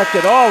contact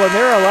at all, and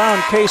they're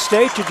allowing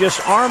K-State to just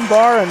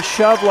armbar and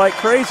shove like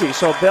crazy.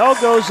 So Bell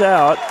goes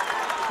out,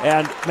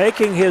 and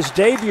making his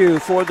debut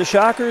for the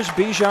Shockers,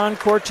 Bijan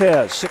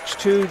Cortez,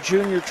 6'2"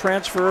 junior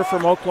transfer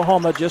from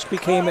Oklahoma, just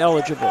became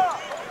eligible.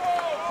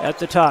 At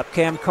the top,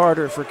 Cam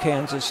Carter for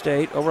Kansas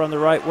State. Over on the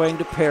right wing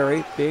to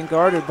Perry, being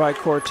guarded by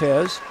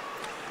Cortez.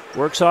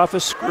 Works off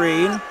a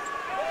screen.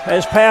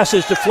 His pass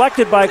is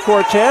deflected by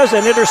Cortez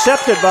and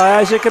intercepted by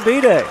Isaac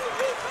Abide.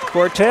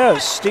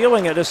 Cortez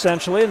stealing it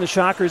essentially, and the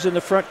Shockers in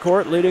the front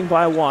court leading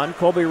by 1.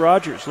 Colby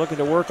Rogers looking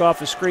to work off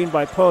a screen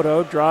by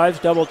Poto. Drives,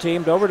 double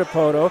teamed over to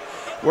Poto.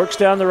 Works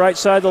down the right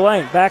side of the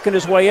lane. Backing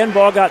his way in,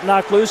 ball got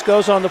knocked loose,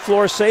 goes on the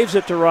floor, saves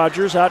it to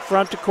Rogers. Out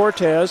front to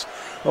Cortez.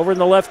 Over in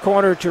the left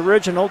corner to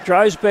Original.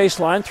 Drives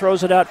baseline,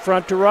 throws it out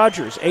front to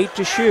Rogers. 8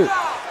 to shoot.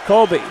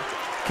 Colby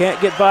can't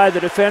get by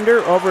the defender.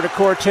 Over to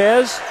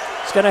Cortez.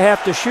 He's going to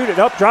have to shoot it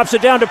up. Drops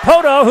it down to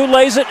Poto, who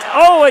lays it.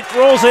 Oh, it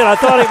rolls in. I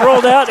thought it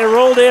rolled out. It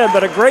rolled in,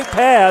 but a great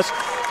pass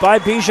by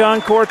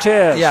Bijan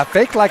Cortez. Yeah,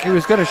 faked like he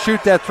was going to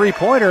shoot that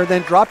three-pointer,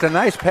 then dropped a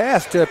nice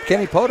pass to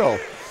Kenny Poto.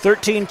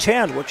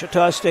 13-10,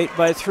 Wichita State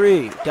by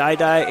 3.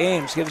 Dai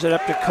Ames gives it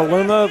up to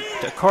Kaluma,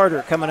 to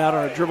Carter, coming out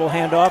on a dribble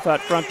handoff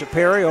out front to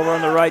Perry. Over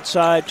on the right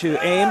side to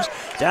Ames.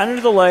 Down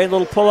into the lane,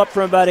 little pull-up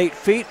from about 8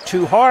 feet.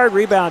 Too hard,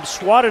 rebound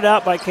swatted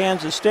out by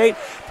Kansas State.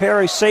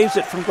 Perry saves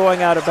it from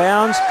going out of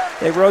bounds.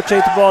 They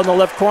rotate the ball in the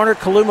left corner.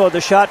 Kaluma,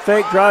 the shot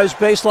fake, drives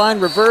baseline,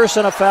 reverse,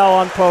 and a foul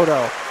on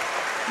Poto.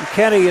 And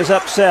Kenny is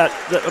upset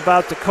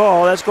about the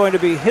call. That's going to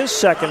be his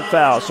second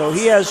foul. So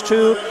he has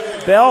 2.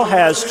 Bell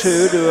has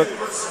 2 to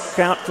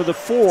account for the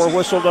 4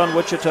 whistled on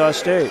Wichita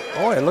State.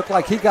 Oh, it looked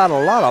like he got a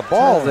lot of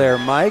ball there,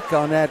 Mike,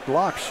 on that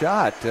block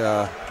shot.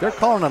 They're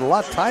calling it a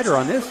lot tighter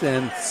on this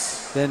end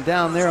than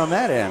down there on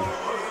that end,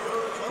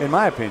 in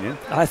my opinion.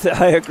 I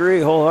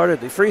agree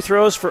wholeheartedly. Free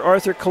throws for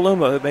Arthur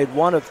Kaluma, who made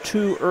 1 of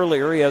 2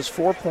 earlier. He has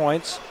 4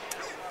 points.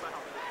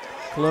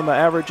 Kaluma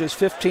averages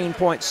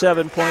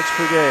 15.7 points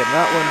per game.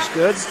 That one's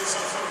good.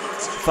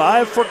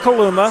 5 for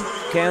Kaluma.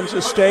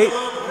 Kansas State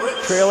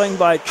trailing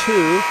by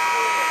 2.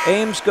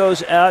 Ames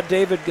goes out.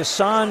 David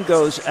Gasson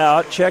goes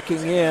out.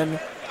 Checking in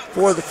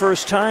for the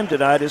first time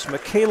tonight is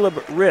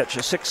McCaleb Rich,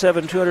 a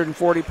 6'7",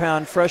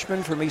 240-pound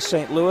freshman from East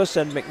St. Louis,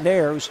 and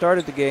McNair, who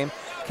started the game,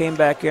 came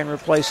back in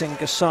replacing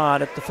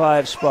Gasson at the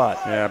 5 spot.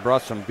 Yeah,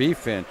 brought some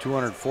beef in,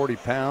 240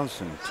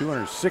 pounds and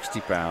 260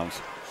 pounds.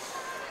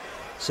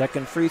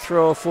 Second free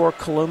throw for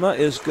Kaluma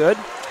is good.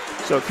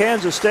 So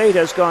Kansas State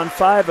has gone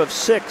 5 of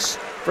 6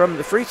 from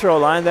the free throw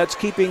line. That's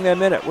keeping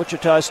them in it.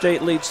 Wichita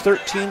State leads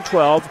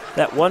 13-12.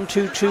 That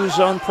 1-2-2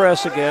 zone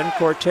press again.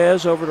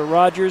 Cortez over to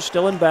Rogers,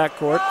 still in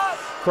backcourt.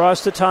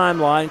 Across the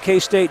timeline.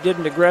 K-State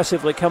didn't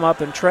aggressively come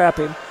up and trap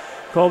him.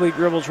 Colby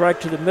dribbles right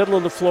to the middle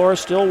of the floor,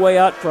 still way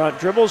out front.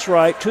 Dribbles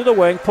right to the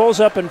wing, pulls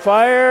up and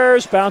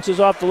fires.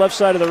 Bounces off the left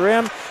side of the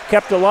rim.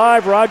 Kept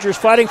alive. Rogers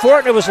fighting for it,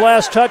 and it was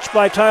last touched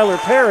by Tyler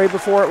Perry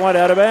before it went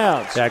out of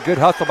bounds. Yeah, good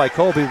hustle by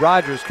Colby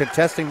Rogers,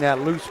 contesting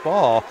that loose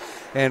ball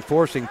and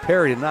forcing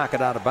Perry to knock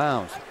it out of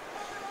bounds.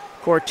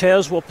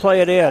 Cortez will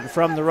play it in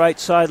from the right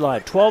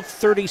sideline.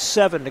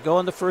 12:37 to go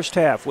in the first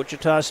half.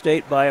 Wichita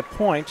State by a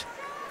point.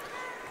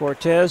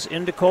 Cortez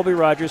into Colby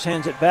Rogers,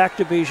 hands it back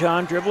to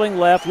Bijan, dribbling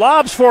left,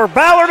 lobs for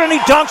Ballard, and he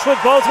dunks with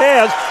both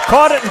hands.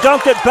 Caught it and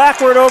dunked it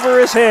backward over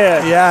his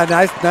head. Yeah,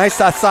 nice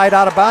side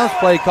out of bounds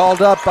play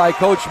called up by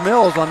Coach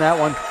Mills on that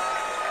one.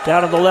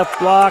 Down on the left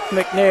block,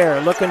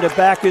 McNair looking to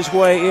back his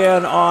way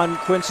in on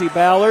Quincy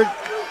Ballard.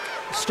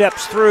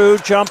 Steps through,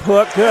 jump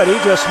hook, good. He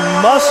just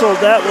muscled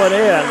that one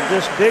in.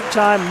 This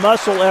big-time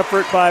muscle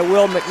effort by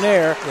Will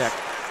McNair. Yeah,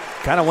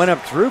 kind of went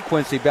up through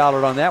Quincy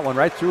Ballard on that one,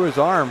 right through his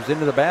arms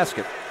into the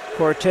basket.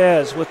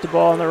 Cortez with the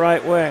ball on the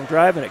right wing,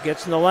 driving it,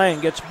 gets in the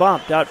lane, gets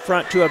bumped out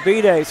front to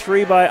Abide.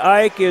 Three by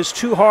Ike is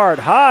too hard.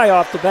 High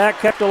off the back,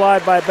 kept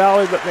alive by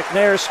Ballard, but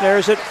McNair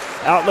snares it.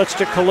 Outlets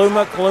to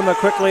Kaluma. Kaluma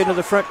quickly into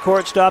the front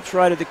court, stops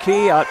right at the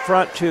key. Out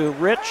front to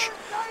Rich,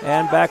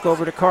 and back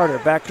over to Carter.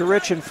 Back to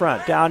Rich in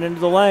front, down into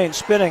the lane,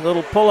 spinning,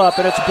 little pull-up,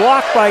 and it's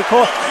blocked by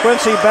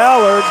Quincy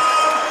Ballard.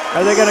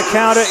 Are they going to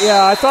count it?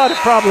 Yeah, I thought it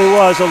probably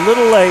was a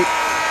little late.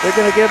 They're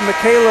going to give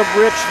Caleb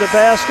Rich the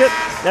basket.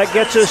 That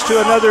gets us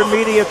to another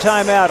media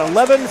timeout.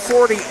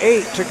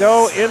 11:48 to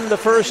go in the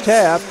first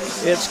half.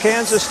 It's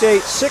Kansas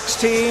State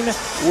 16,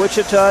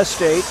 Wichita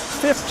State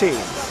 15.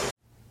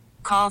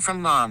 Call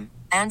from mom.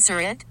 Answer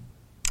it.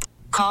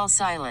 Call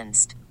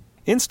silenced.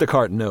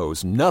 Instacart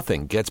knows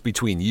nothing gets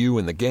between you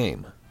and the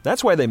game.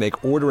 That's why they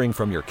make ordering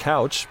from your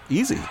couch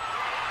easy.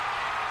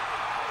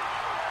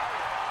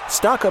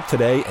 Stock up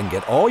today and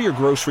get all your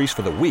groceries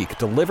for the week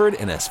delivered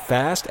in as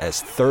fast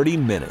as 30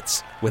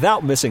 minutes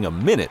without missing a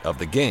minute of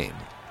the game.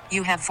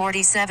 You have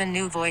 47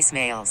 new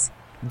voicemails.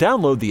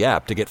 Download the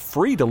app to get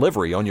free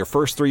delivery on your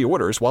first 3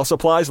 orders while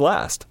supplies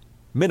last.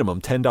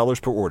 Minimum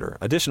 $10 per order.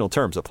 Additional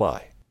terms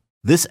apply.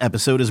 This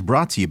episode is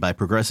brought to you by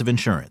Progressive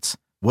Insurance.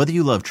 Whether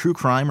you love true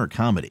crime or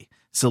comedy,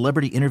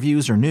 celebrity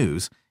interviews or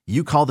news,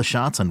 you call the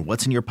shots on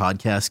what's in your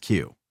podcast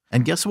queue.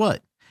 And guess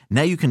what?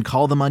 Now you can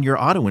call them on your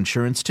auto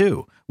insurance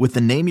too with the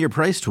Name Your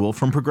Price tool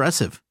from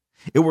Progressive.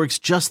 It works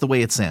just the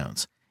way it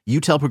sounds. You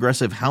tell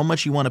Progressive how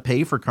much you want to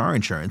pay for car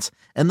insurance,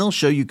 and they'll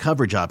show you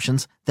coverage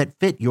options that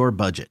fit your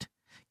budget.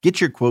 Get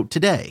your quote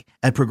today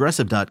at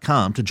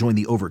Progressive.com to join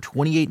the over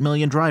 28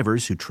 million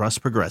drivers who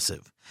trust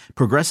Progressive.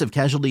 Progressive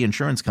Casualty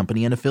Insurance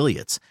Company and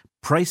Affiliates.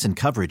 Price and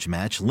coverage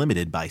match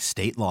limited by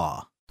state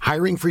law.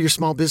 Hiring for your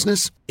small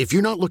business? If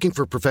you're not looking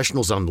for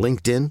professionals on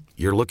LinkedIn,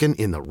 you're looking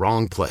in the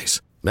wrong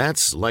place.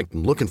 That's like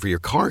looking for your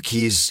car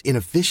keys in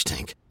a fish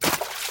tank.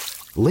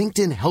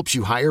 LinkedIn helps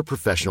you hire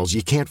professionals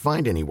you can't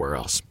find anywhere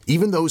else,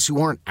 even those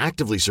who aren't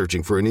actively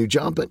searching for a new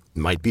job but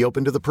might be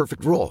open to the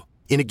perfect role.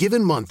 In a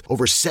given month,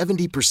 over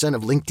 70%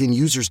 of LinkedIn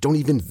users don't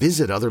even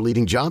visit other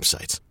leading job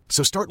sites.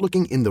 So start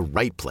looking in the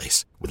right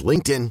place. With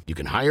LinkedIn, you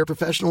can hire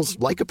professionals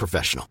like a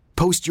professional.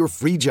 Post your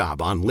free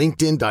job on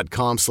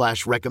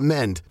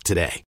linkedin.com/recommend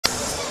today.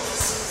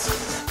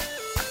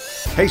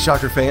 Hey,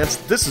 Shocker fans,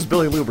 this is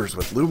Billy Lubers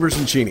with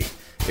Lubers & Cheney.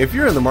 If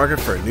you're in the market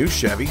for a new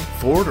Chevy,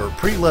 Ford, or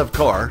pre-loved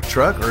car,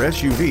 truck, or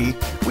SUV,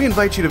 we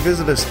invite you to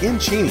visit us in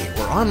Cheney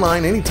or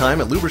online anytime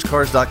at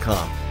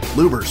luberscars.com.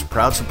 Lubers,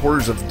 proud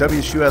supporters of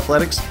WSU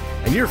Athletics,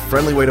 and your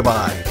friendly way to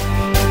buy.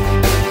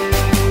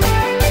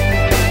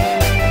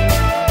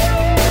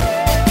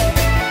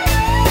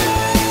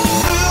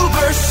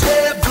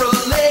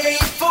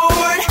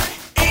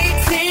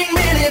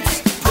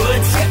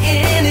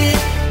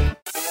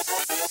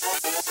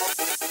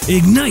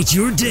 Ignite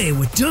your day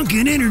with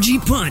Dunkin' Energy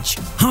Punch.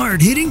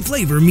 Hard-hitting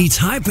flavor meets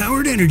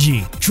high-powered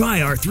energy.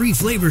 Try our 3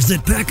 flavors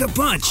that pack a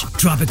punch.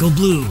 Tropical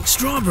Blue,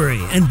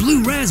 Strawberry, and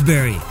Blue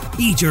Raspberry.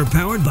 Each are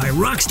powered by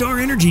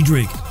Rockstar Energy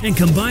Drink and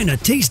combine a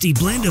tasty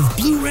blend of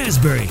Blue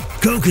Raspberry,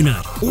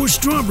 Coconut, or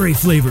Strawberry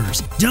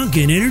flavors.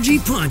 Dunkin' Energy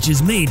Punch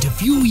is made to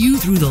fuel you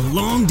through the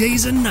long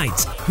days and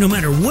nights. No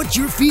matter what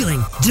you're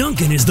feeling,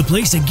 Dunkin' is the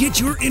place to get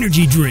your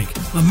energy drink.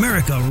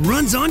 America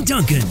runs on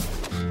Dunkin'.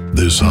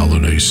 This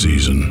holiday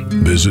season,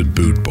 visit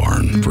Boot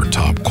Barn for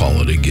top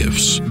quality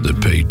gifts that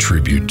pay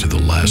tribute to the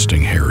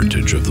lasting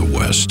heritage of the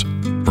West.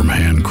 From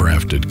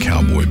handcrafted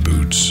cowboy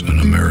boots and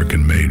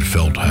American-made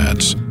felt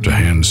hats to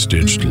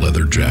hand-stitched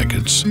leather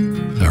jackets,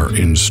 our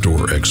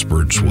in-store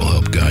experts will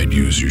help guide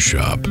you as you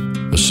shop,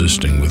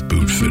 assisting with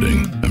boot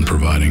fitting and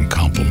providing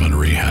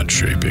complimentary hat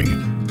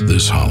shaping.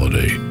 This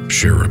holiday,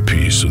 share a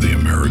piece of the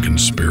American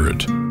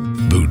spirit.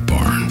 Boot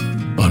Barn.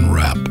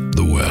 Unwrap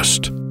the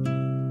West.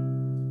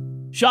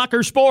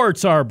 Shocker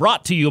Sports are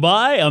brought to you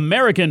by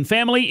American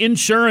Family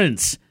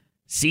Insurance.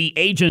 See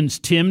agents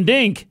Tim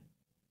Dink,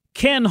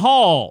 Ken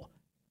Hall,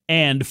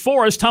 and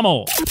Forrest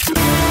Hummel.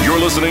 You're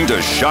listening to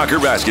Shocker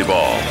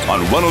Basketball on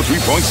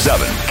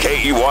 103.7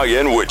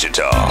 KEYN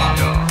Wichita.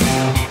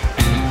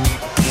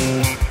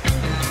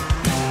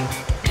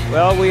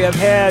 Well, we have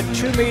had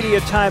 2 media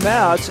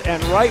timeouts,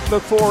 and right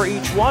before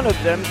each one of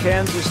them,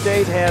 Kansas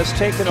State has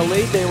taken a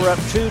lead. They were up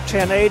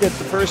 10-8 at the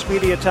first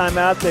media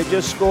timeout. They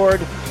just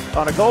scored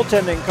on a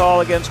goaltending call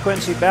against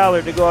Quincy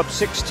Ballard to go up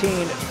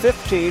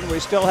 16-15.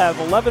 We still have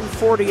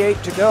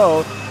 11:48 to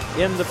go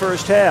in the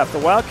first half. The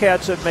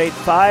Wildcats have made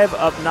 5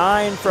 of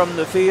 9 from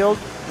the field,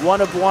 1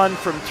 of 1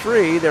 from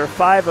 3. They're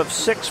 5 of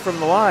 6 from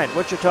the line.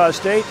 Wichita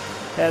State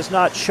has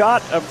not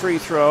shot a free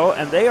throw,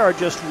 and they are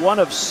just 1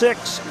 of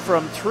 6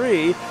 from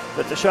 3.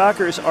 But the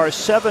Shockers are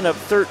 7 of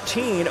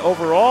 13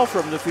 overall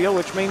from the field,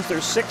 which means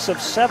they're 6 of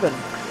 7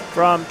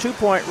 from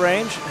two-point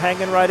range,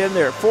 hanging right in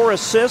there. 4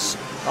 assists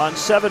on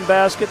 7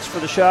 baskets for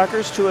the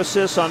Shockers, 2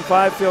 assists on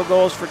 5 field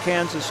goals for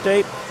Kansas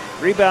State.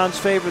 Rebounds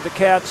favor the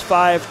Cats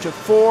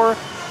 5-4,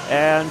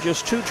 and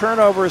just 2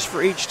 turnovers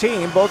for each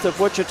team. Both of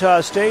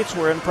Wichita State's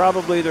were in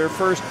probably their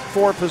first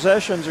 4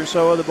 possessions or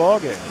so of the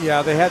ballgame.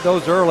 Yeah, they had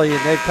those early,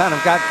 and they've kind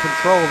of got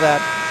control of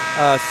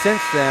that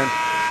since then.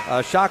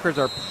 Shockers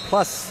are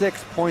plus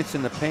 6 points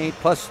in the paint,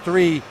 plus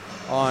 3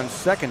 on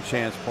second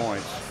chance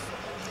points.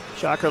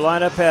 Shocker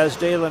lineup has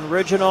Dalen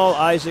Riginal,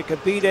 Isaac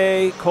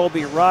Abide,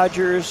 Colby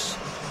Rogers,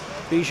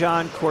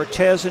 Bijan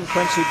Cortez, and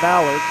Quincy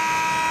Ballard.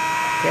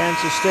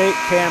 Kansas State,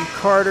 Cam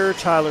Carter,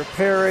 Tyler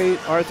Perry,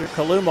 Arthur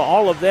Kaluma,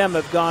 all of them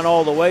have gone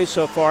all the way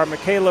so far.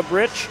 Michaela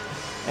Britch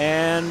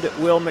and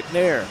Will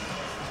McNair.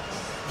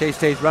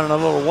 K-State's running a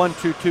little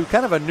 1-2-2,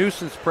 kind of a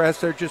nuisance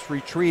press. They're just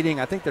retreating.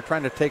 I think they're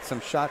trying to take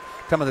some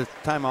of the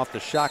time off the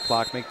shot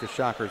clock, make the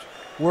Shockers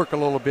work a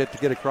little bit to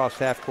get across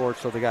half court,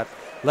 so they got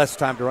less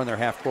time to run their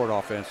half court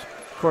offense.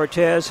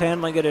 Cortez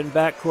handling it in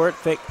backcourt,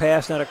 fake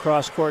pass, not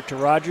across court to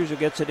Rogers, who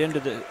gets it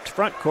into the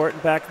front court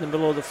and back in the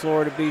middle of the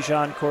floor to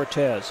Bijan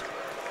Cortez.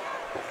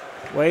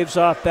 Waves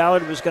off.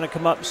 Ballard was going to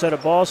come up and set a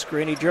ball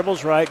screen. He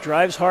dribbles right,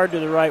 drives hard to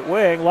the right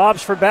wing,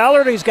 lobs for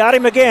Ballard. He's got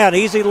him again.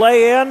 Easy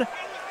lay in.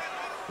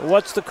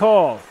 What's the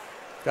call?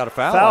 Got a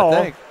foul,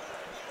 I think.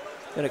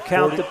 Going to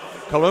count the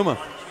Kaluma.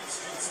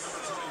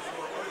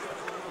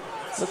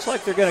 Looks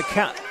like they're going to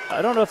count.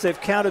 I don't know if they've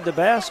counted the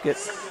basket.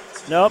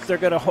 Nope, they're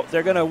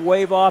going to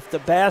wave off the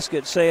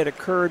basket, say it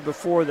occurred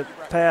before the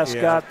pass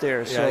got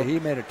there. So yeah, he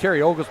made it.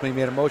 Terry Oglesby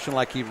made a motion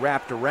like he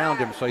wrapped around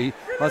him, so he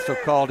must have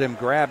called him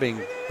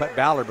grabbing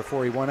Ballard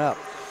before he went up.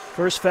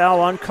 First foul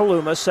on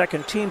Kaluma,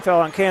 second team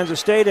foul on Kansas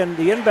State, and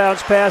the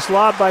inbounds pass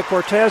lobbed by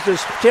Cortez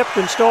is tipped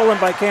and stolen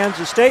by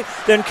Kansas State.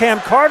 Then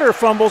Cam Carter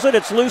fumbles it.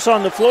 It's loose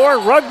on the floor.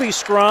 Rugby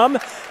scrum,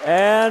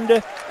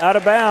 and out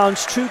of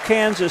bounds to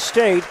Kansas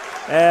State.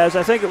 As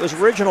I think it was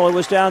Original who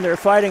was down there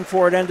fighting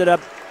for it, ended up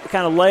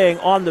kind of laying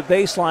on the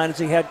baseline as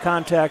he had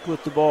contact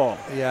with the ball.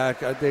 Yeah,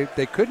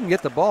 they couldn't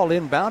get the ball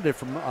inbounded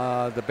from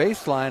the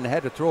baseline. They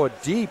had to throw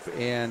it deep,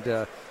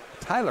 and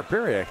Tyler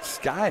Perry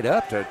skied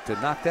up to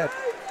knock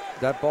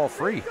that ball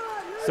free.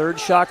 Third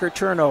Shocker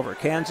turnover.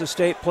 Kansas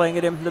State playing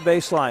it in from the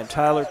baseline.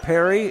 Tyler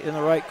Perry in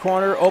the right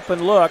corner,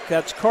 open look.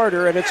 That's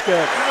Carter, and it's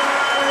good.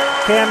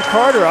 Cam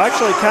Carter,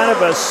 actually kind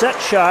of a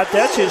set shot.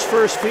 That's his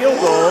first field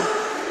goal.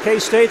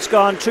 K-State's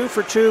gone 2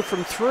 for 2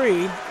 from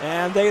 3,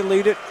 and they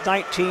lead it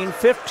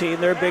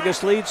 19-15, their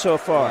biggest lead so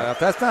far. If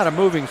that's not a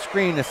moving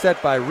screen that's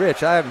set by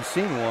Rich, I haven't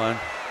seen one.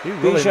 He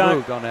really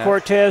moved on that.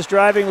 Cortez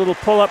driving, little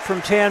pull-up from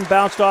 10,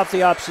 bounced off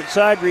the opposite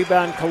side.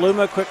 Rebound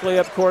Kaluma, quickly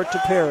up court to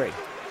Perry.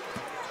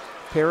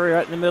 Perry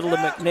right in the middle of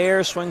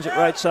McNair, swings it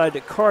right side to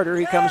Carter.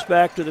 He comes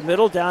back to the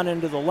middle, down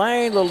into the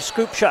lane. Little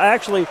scoop shot.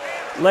 Actually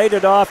laid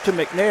it off to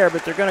McNair,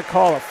 but they're going to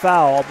call a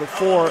foul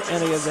before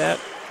any of that.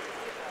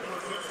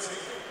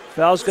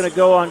 Foul's going to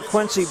go on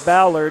Quincy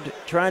Ballard,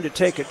 trying to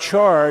take a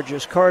charge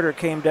as Carter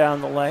came down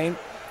the lane.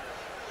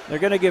 They're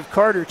going to give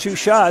Carter 2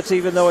 shots,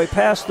 even though he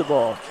passed the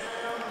ball.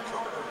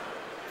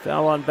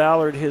 Foul on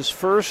Ballard, his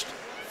first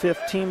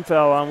 5th team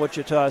foul on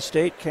Wichita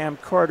State. Cam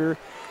Carter,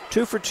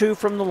 2 for 2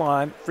 from the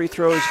line. Free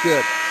throw is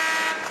good.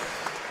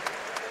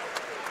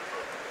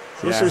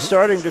 This is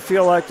starting to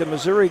feel like the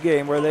Missouri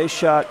game where they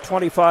shot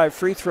 25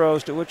 free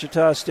throws to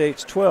Wichita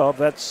State's 12.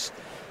 That's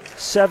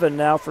 7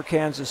 now for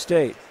Kansas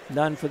State.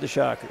 None for the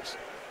Shockers.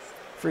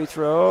 Free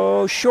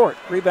throw short.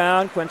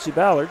 Rebound, Quincy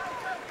Ballard.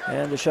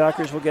 And the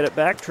Shockers will get it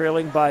back,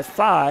 trailing by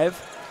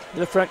 5. In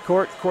the front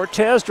court,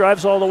 Cortez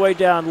drives all the way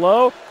down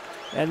low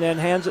and then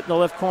hands it in the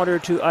left corner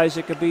to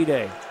Isaac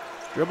Abide.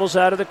 Dribbles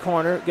out of the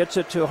corner, gets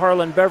it to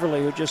Harlan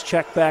Beverly, who just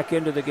checked back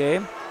into the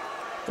game.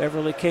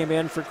 Beverly came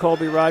in for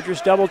Colby Rogers.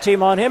 Double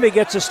team on him. He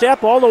gets a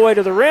step all the way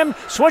to the rim,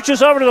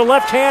 switches over to the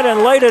left hand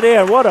and laid it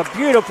in. What a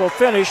beautiful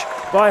finish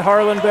by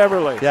Harlan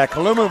Beverly. Yeah,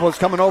 Kaluma was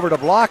coming over to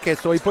block it,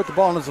 so he put the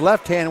ball in his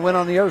left hand and went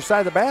on the other side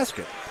of the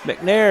basket.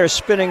 McNair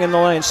spinning in the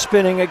lane,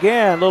 spinning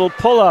again. Little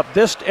pull-up,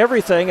 missed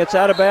everything. It's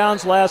out of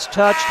bounds, last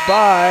touched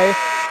by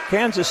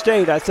Kansas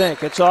State, I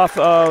think. It's off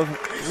of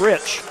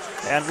Rich,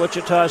 and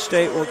Wichita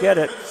State will get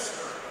it.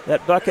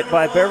 That bucket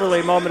by Beverly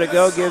a moment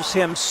ago gives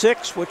him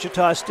 6.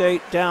 Wichita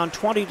State down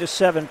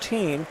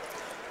 20-17.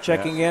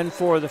 Checking in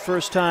for the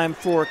first time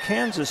for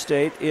Kansas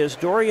State is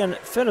Dorian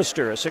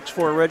Finister, a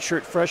 6'4"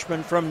 redshirt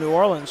freshman from New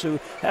Orleans who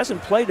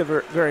hasn't played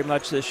very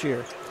much this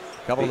year.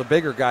 A couple of the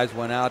bigger guys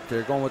went out.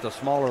 They're going with a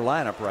smaller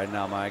lineup right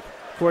now, Mike.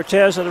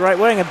 Cortez on the right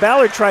wing, and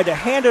Ballard tried to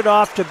hand it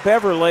off to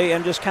Beverly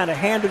and just kind of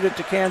handed it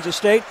to Kansas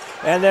State.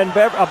 And then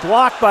a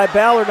block by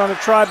Ballard on a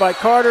try by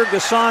Carter.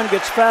 Gasson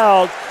gets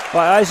fouled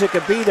by Isaac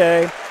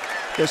Abide.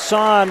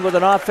 Gasson with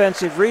an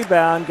offensive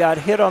rebound got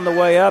hit on the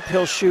way up.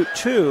 He'll shoot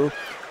 2.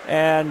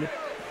 And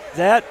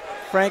that,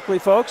 frankly,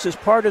 folks, is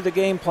part of the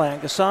game plan.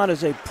 Gasson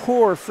is a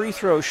poor free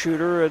throw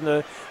shooter, and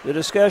the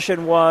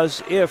discussion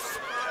was if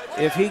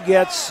he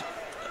gets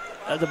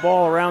the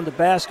ball around the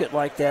basket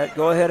like that,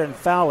 go ahead and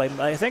foul him.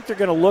 I think they're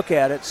going to look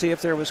at it, see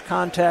if there was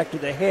contact to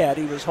the head.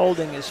 He was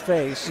holding his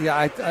face.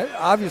 Yeah,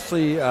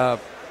 obviously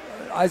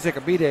Isaac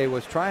Abide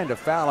was trying to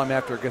foul him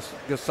after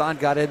Gasson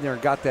got in there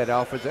and got that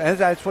offense. And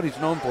that's what he's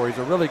known for. He's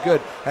really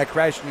good at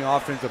crashing the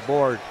offensive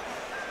board.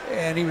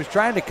 And he was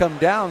trying to come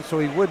down so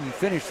he wouldn't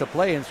finish the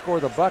play and score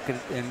the bucket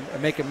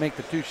and make him make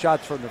the 2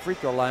 shots from the free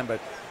throw line. But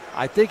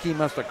I think he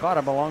must have caught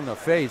him along the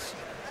face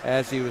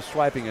as he was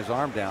swiping his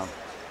arm down.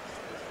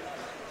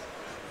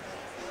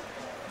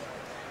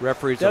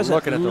 Referees are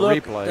looking at the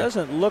replay.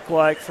 Doesn't look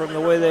like, from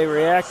the way they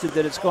reacted,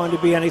 that it's going to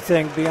be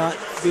anything beyond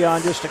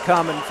just a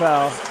common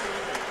foul.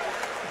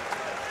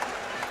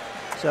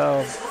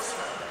 So,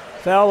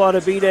 foul on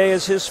Abide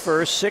is his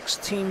first,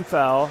 6th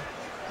foul.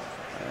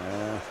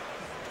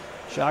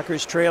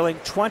 Shockers trailing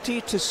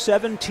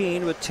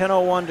 20-17 with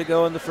 10:01 to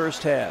go in the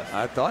first half.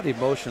 I thought he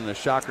motioned the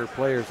Shocker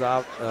players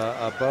out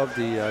above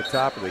the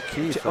top of the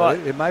key, so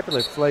it might be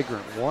a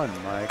flagrant 1,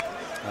 Mike.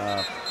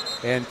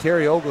 And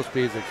Terry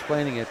Oglesby is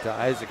explaining it to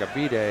Isaac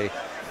Abide,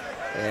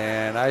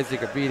 and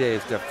Isaac Abide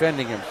is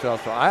defending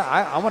himself. So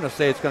I want to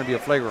say it's going to be a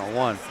flagrant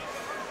 1.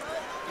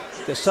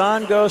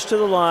 Gasson goes to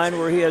the line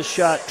where he has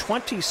shot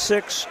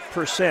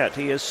 26%.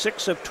 He is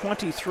 6 of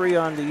 23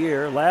 on the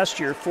year. Last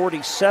year,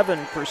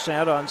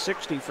 47% on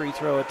 60 free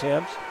throw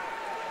attempts.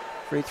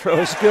 Free throw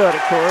is good,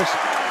 of course.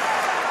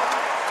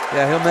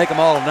 Yeah, he'll make them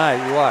all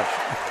tonight. You watch.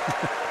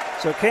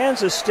 So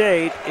Kansas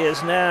State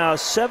is now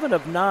 7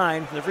 of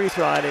 9 from the free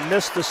throw line. They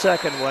missed the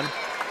second one,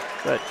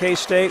 but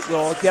K-State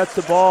will get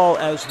the ball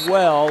as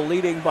well,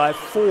 leading by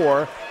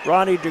 4.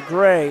 Ronnie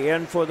DeGray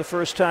in for the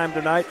first time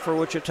tonight for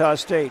Wichita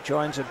State.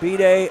 Joins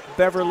Abide,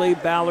 Beverly,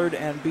 Ballard,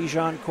 and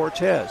Bijan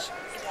Cortez.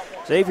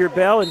 Xavier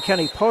Bell and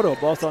Kenny Poto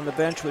both on the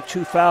bench with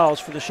 2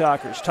 fouls for the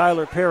Shockers.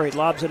 Tyler Perry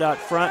lobs it out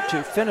front to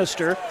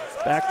Finister.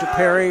 Back to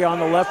Perry on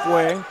the left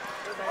wing.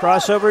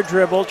 Crossover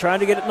dribble, trying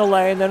to get it in the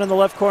lane, then in the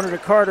left corner to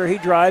Carter. He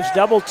drives,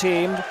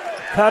 double-teamed,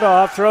 cut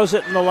off, throws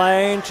it in the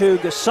lane to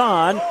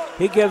Gasson.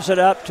 He gives it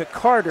up to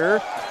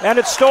Carter, and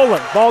it's stolen.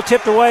 Ball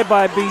tipped away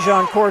by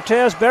Bijan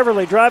Cortez.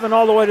 Beverly driving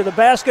all the way to the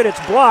basket. It's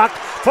blocked,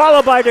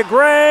 followed by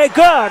DeGray.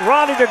 Good.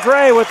 Ronnie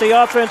DeGray with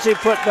the offensive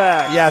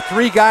putback. Yeah,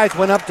 3 guys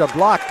went up to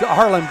block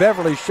Harlan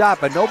Beverly's shot,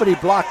 but nobody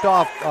blocked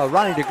off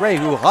Ronnie DeGray,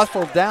 who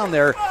hustled down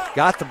there,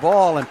 got the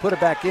ball, and put it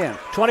back in.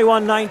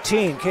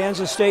 21-19,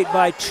 Kansas State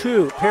by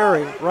 2.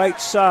 Perry, right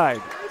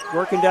side.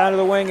 Working down to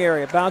the wing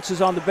area.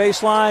 Bounces on the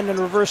baseline, and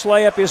reverse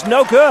layup is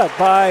no good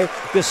by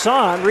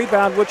Gasson.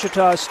 Rebound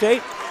Wichita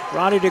State.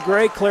 Ronnie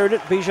DeGray cleared it.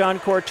 Bijan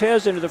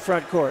Cortez into the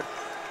front court.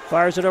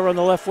 Fires it over on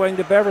the left wing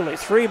to Beverly.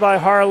 3 by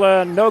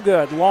Harlan, no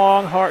good.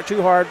 Long, hard,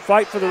 too hard.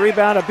 Fight for the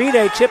rebound.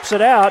 Abide tips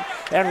it out,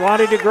 and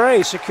Ronnie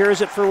DeGray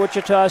secures it for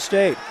Wichita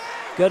State.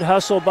 Good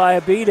hustle by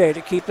Abide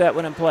to keep that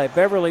one in play.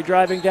 Beverly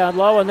driving down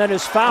low, and then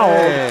is fouled.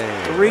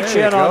 Hey, reach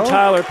in on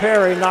Tyler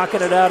Perry,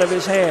 knocking it out of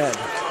his hand.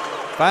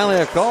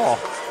 Finally a call.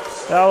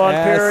 Foul on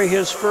Perry,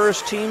 his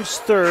first, team's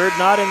third,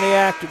 not in the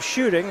act of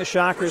shooting. The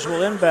Shockers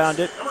will inbound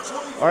it.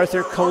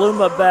 Arthur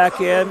Kaluma back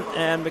in,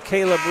 and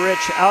Caleb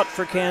Rich out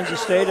for Kansas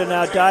State, and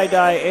now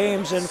Dai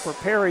Ames in for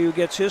Perry, who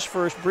gets his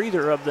first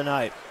breather of the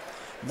night.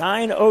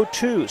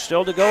 9:02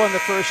 still to go in the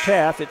first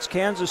half. It's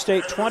Kansas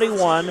State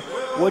 21,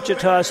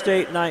 Wichita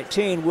State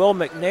 19. Will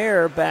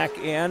McNair back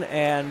in,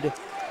 and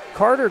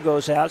Carter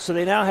goes out, so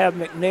they now have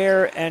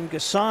McNair and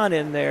Gasson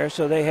in there,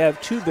 so they have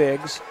 2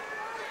 bigs.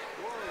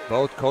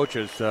 Both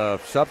coaches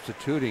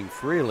substituting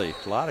freely.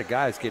 A lot of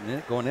guys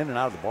going in and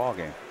out of the ball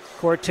game.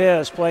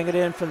 Cortez playing it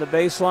in from the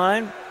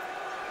baseline.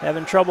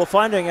 Having trouble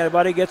finding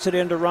anybody. Gets it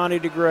into Ronnie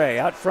DeGray.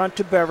 Out front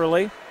to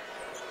Beverly.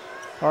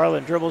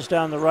 Harlan dribbles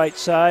down the right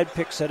side.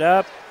 Picks it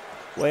up.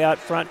 Way out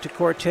front to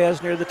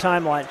Cortez near the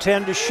timeline.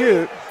 10 to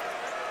shoot.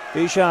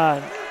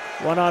 Bijan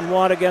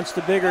one-on-one against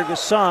the bigger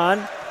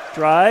Gasson.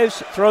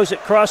 Drives. Throws it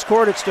cross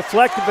court. It's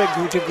deflected.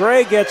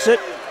 DeGray gets it.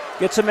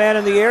 Gets a man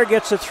in the air,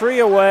 gets a 3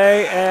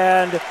 away,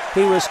 and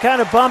he was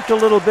kind of bumped a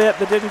little bit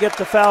but didn't get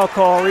the foul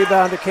call.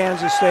 Rebound to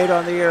Kansas State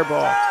on the air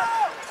ball.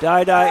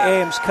 Dai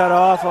Ames cut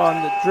off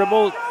on the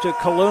dribble to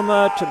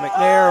Kaluma, to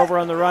McNair over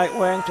on the right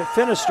wing, to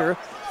Finister.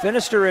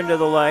 Finister into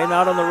the lane,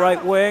 out on the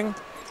right wing,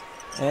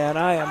 and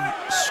I am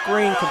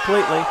screened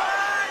completely.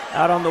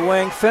 Out on the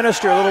wing,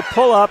 Finister, a little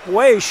pull-up,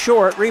 way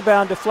short.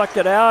 Rebound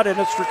deflected out, and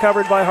it's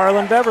recovered by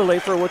Harlan Beverly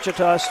for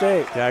Wichita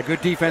State. Yeah,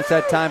 good defense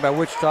that time by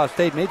Wichita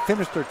State. Made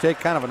Finister take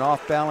kind of an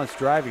off-balance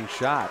driving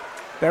shot.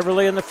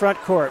 Beverly in the front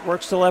court,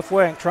 works the left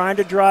wing, trying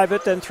to drive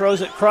it, then throws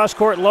it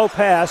cross-court, low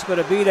pass, but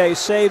Abide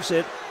saves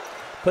it,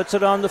 puts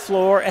it on the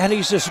floor, and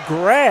he's just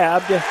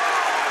grabbed. What?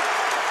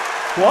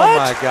 Oh,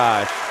 my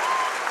gosh.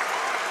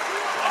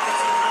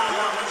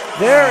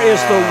 There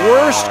is the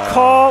worst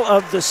call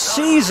of the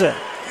season.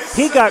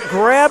 He got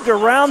grabbed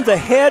around the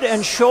head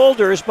and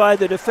shoulders by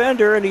the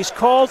defender, and he's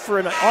called for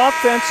an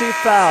offensive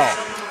foul.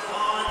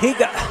 He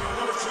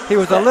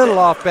was a little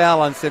off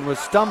balance and was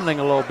stumbling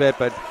a little bit,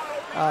 but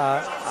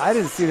I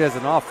didn't see it as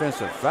an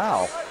offensive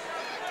foul.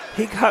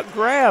 He got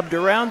grabbed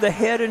around the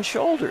head and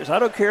shoulders. I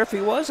don't care if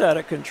he was out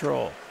of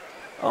control.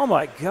 Oh,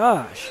 my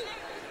gosh.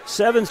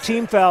 7th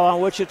team foul on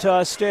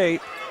Wichita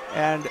State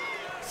and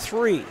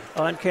 3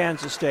 on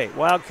Kansas State.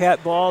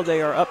 Wildcat ball,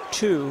 they are up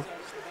 2.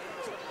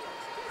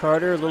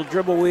 Carter, a little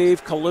dribble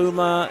weave.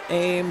 Kaluma,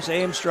 Ames.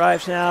 Ames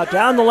drives now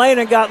down the lane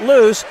and got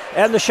loose,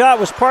 and the shot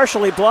was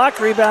partially blocked,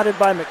 rebounded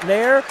by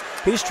McNair.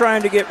 He's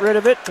trying to get rid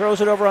of it,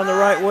 throws it over on the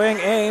right wing.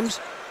 Ames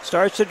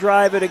starts to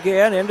drive it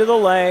again into the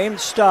lane,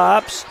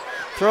 stops,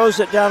 throws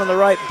it down on the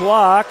right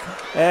block,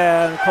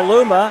 and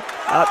Kaluma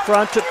out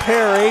front to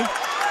Perry.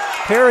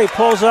 Perry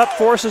pulls up,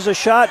 forces a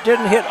shot,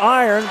 didn't hit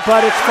iron,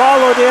 but it's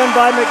followed in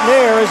by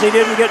McNair as he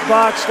didn't get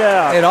boxed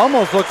out. It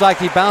almost looked like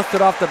he bounced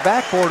it off the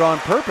backboard on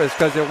purpose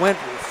because it went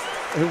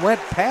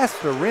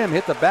past the rim,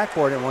 hit the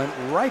backboard, and went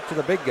right to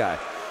the big guy.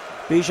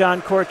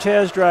 Bijan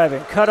Cortez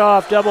driving, cut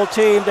off, double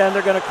teamed, and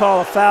they're going to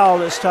call a foul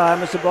this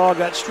time as the ball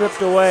got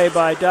stripped away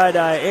by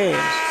Dai Ames.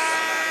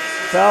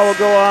 Foul will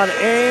go on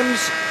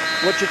Ames.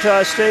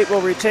 Wichita State will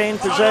retain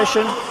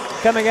possession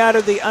coming out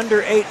of the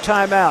under 8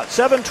 timeout.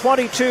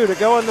 7:22 to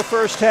go in the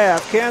first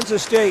half.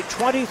 Kansas State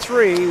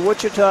 23,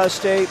 Wichita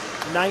State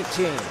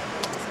 19.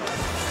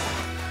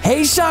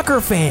 Hey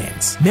Shocker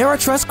fans!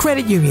 Ameritrust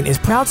Credit Union is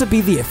proud to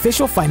be the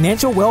official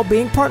financial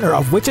well-being partner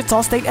of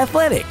Wichita State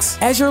Athletics.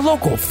 As your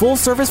local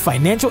full-service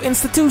financial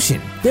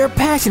institution, they're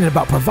passionate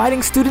about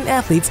providing student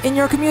athletes in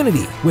your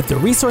community with the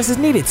resources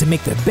needed to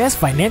make the best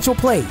financial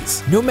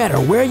plays. No matter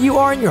where you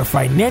are in your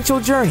financial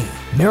journey,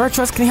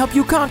 Ameritrust can help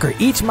you conquer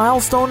each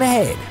milestone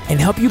ahead and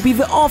help you be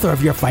the author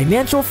of your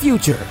financial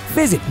future.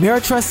 Visit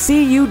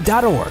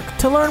ameritrustcu.org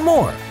to learn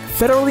more.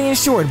 Federally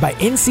insured by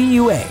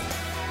NCUA.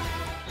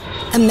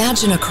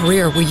 Imagine a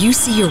career where you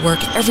see your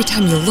work every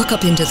time you look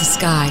up into the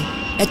sky.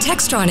 At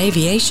Textron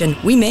Aviation,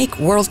 we make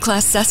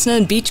world-class Cessna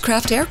and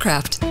Beechcraft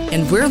aircraft,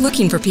 and we're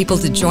looking for people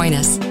to join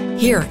us.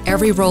 Here,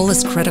 every role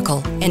is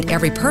critical and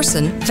every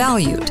person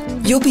valued.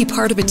 You'll be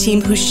part of a team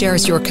who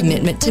shares your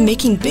commitment to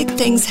making big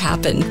things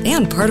happen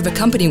and part of a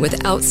company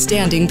with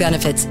outstanding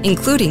benefits,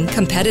 including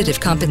competitive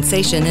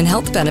compensation and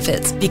health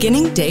benefits,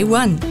 beginning day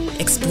one.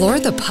 Explore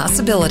the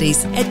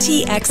possibilities at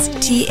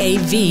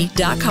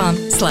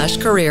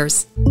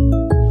txtav.com/careers.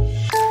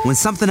 When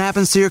something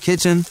happens to your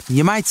kitchen,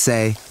 you might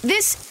say,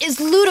 "This is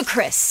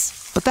ludicrous."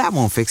 But that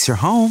won't fix your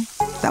home.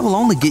 That will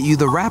only get you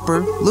the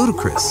rapper,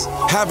 Ludacris.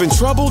 Having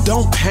trouble?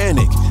 Don't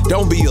panic.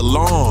 Don't be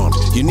alarmed.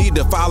 You need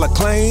to file a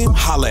claim?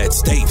 Holla at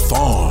State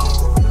Farm.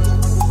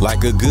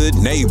 Like a good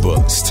neighbor,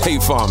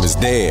 State Farm is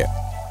there.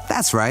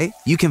 That's right.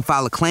 You can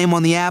file a claim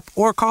on the app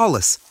or call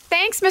us.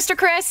 Thanks, Mr.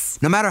 Chris.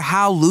 No matter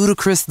how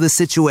ludicrous the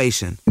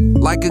situation,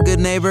 like a good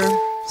neighbor,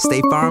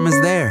 State Farm is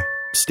there.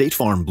 State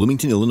Farm,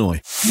 Bloomington, Illinois.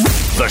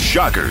 The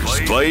Shockers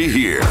play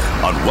here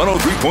on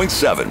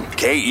 103.7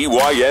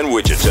 KEYN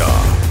Wichita.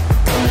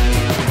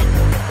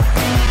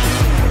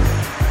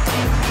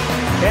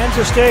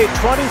 Kansas State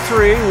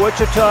 23,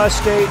 Wichita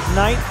State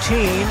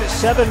 19,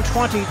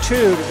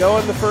 7:22 to go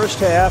in the first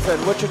half,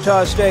 and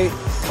Wichita State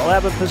will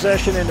have a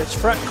possession in its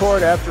front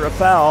court after a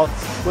foul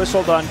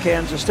whistled on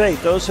Kansas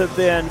State. Those have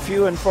been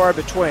few and far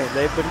between.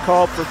 They've been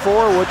called for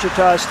 4,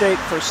 Wichita State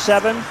for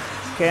 7.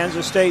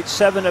 Kansas State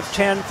 7 of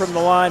 10 from the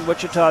line.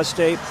 Wichita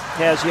State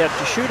has yet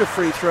to shoot a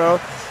free throw.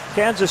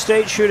 Kansas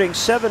State shooting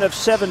 7 of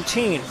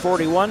 17,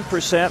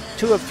 41%,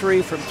 2 of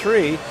 3 from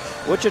 3.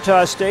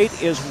 Wichita State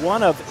is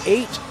 1 of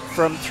 8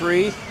 from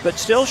 3, but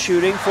still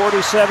shooting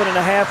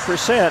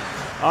 47.5%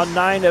 on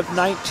 9 of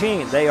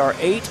 19. They are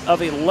 8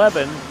 of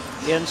 11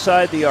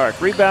 inside the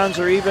arc. Rebounds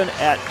are even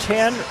at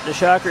 10. The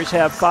Shockers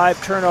have 5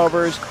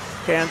 turnovers.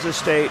 Kansas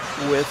State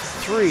with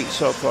 3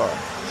 so far.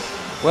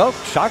 Well,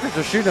 Shockers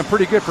are shooting a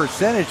pretty good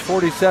percentage,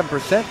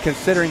 47%,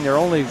 considering they're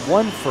only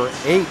 1 for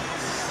 8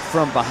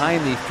 from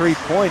behind the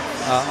three-point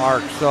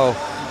arc. So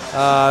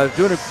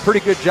doing a pretty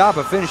good job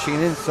of finishing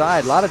it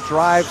inside. A lot of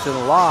drives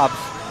and lobs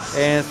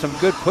and some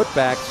good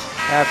putbacks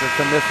after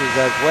some misses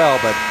as well.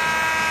 But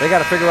they got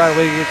to figure out a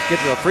way to get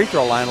to the free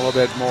throw line a little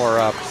bit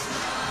more.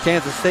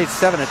 Kansas State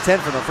 7 of 10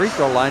 from the free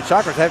throw line.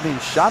 Shockers haven't even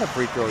shot a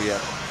free throw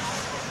yet.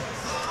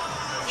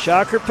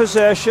 Shocker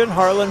possession.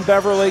 Harlan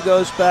Beverly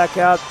goes back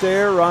out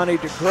there. Ronnie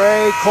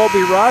DeGray.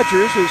 Colby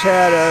Rogers, who's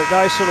had a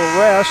nice little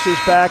rest, is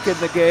back in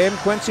the game.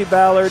 Quincy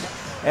Ballard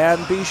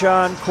and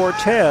Bijan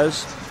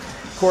Cortez.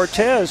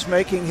 Cortez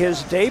making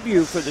his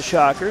debut for the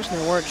Shockers.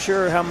 They weren't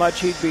sure how much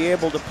he'd be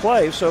able to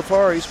play. So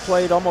far, he's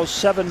played almost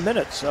 7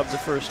 minutes of the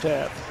first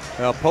half.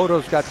 Well,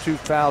 Poto's got 2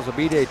 fouls.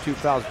 Abide 2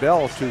 fouls.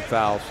 Bell 2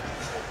 fouls.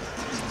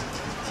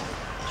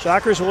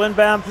 Shockers will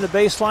inbound from the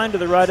baseline to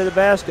the right of the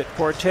basket.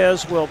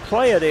 Cortez will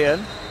play it in.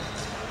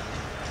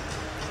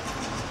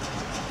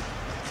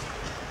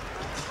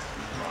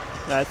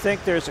 And I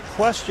think there's a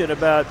question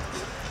about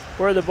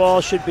where the ball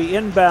should be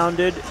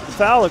inbounded. The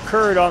foul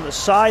occurred on the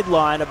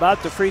sideline,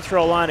 about the free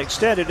throw line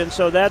extended, and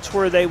so that's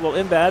where they will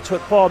inbound. That's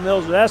what Paul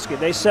Mills was asking.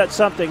 They set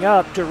something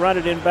up to run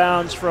it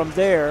inbounds from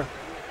there.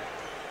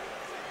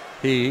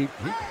 They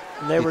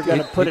were going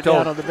to put it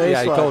down on the baseline.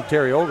 Yeah, he told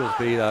Terry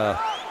Oglesby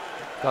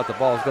thought the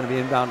ball was going to be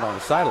inbound on the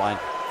sideline.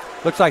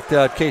 Looks like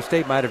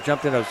K-State might have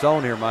jumped in a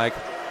zone here, Mike.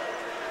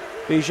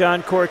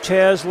 Bijan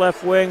Cortez,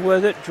 left wing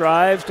with it,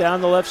 drives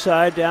down the left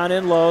side, down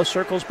in low,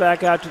 circles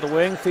back out to the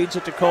wing, feeds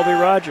it to Colby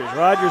Rogers.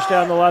 Rogers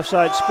down the left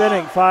side,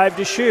 spinning, 5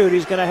 to shoot.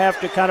 He's going to have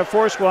to kind of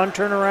force one,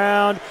 turn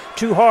around,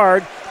 too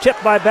hard.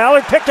 Tipped by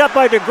Ballard, picked up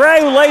by DeGray,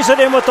 who lays it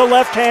in with the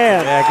left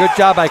hand. Yeah, good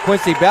job by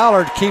Quincy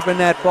Ballard keeping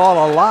that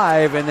ball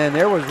alive, and then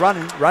there was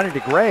Ronnie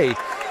DeGray.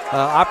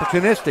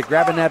 Opportunistic,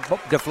 grabbing that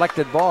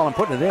deflected ball and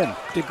putting it in.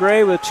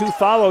 DeGray with 2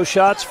 follow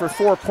shots for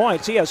 4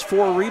 points. He has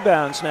 4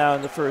 rebounds now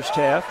in the first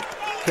half.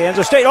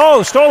 Kansas State,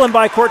 stolen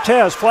by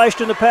Cortez,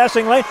 flashed in the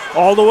passing lane,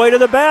 all the way to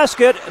the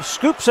basket,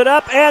 scoops it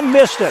up and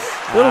missed it.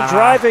 Little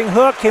driving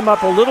hook, came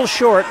up a little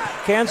short.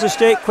 Kansas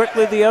State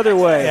quickly the other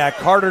way. Yeah,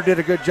 Carter did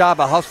a good job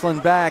of hustling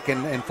back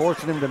and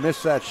forcing him to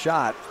miss that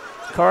shot.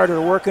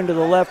 Carter working to the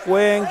left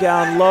wing,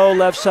 down low,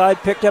 left side,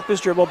 picked up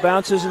his dribble,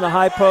 bounces in the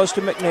high post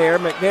to McNair.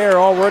 McNair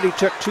already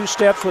took 2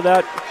 steps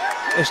without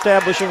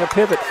establishing a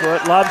pivot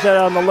foot, lobs that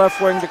on the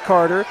left wing to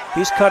Carter.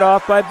 He's cut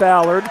off by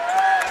Ballard,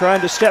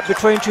 trying to step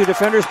between 2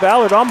 defenders.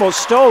 Ballard almost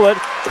stole it.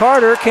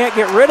 Carter can't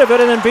get rid of it,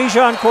 and then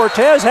Bijan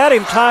Cortez had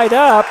him tied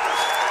up.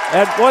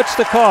 And what's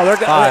the call? They're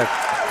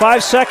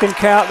 5-second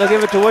count. They'll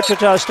give it to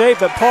Wichita State,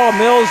 but Paul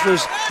Mills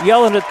was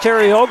yelling at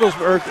Terry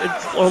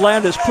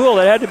Orlando's Pool.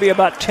 It had to be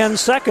about 10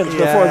 seconds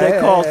before they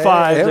called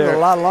 5 there. It there. was a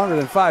lot longer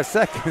than 5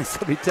 seconds,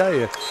 let me tell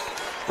you.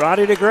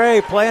 Ronnie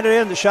DeGray playing it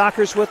in. The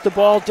Shockers with the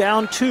ball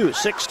down 2.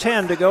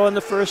 6:10 to go in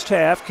the first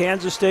half.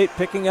 Kansas State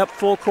picking up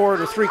full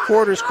court or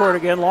 3/4 court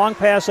again. Long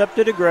pass up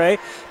to DeGray.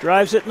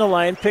 Drives it in the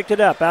lane. Picked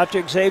it up. Out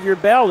to Xavier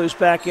Bell, who's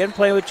back in,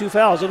 playing with 2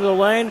 fouls. Into the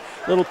lane.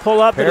 Little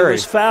pull up, but it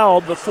was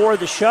fouled before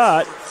the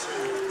shot.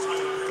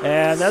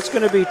 And that's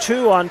going to be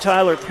 2 on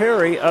Tyler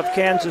Perry of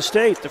Kansas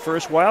State, the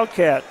first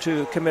Wildcat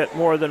to commit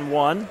more than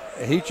 1.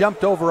 He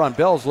jumped over on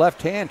Bell's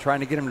left hand,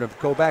 trying to get him to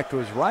go back to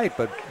his right,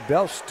 but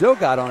Bell still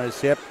got on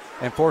his hip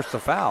and forced the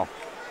foul.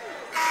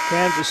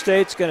 Kansas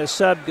State's going to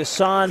sub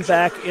Gasson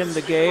back in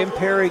the game.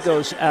 Perry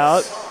goes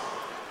out.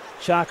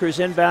 Shockers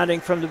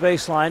inbounding from the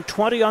baseline.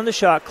 20 on the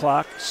shot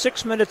clock.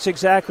 6 minutes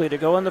exactly to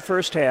go in the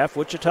first half.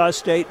 Wichita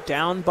State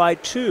down by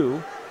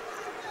 2.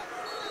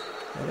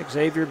 And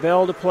Xavier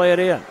Bell to play it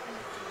in.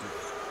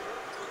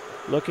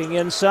 Looking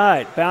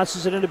inside.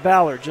 Bounces it into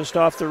Ballard just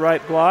off the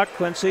right block.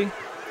 Quincy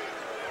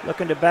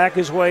looking to back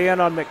his way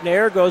in on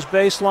McNair. Goes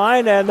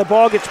baseline, and the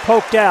ball gets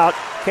poked out.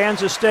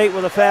 Kansas State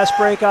with a fast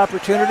break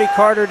opportunity.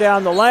 Carter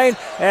down the lane,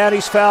 and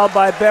he's fouled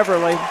by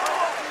Beverly.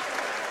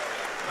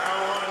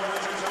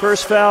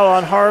 First foul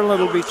on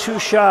Harlan. It'll be 2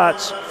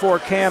 shots for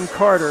Cam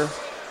Carter.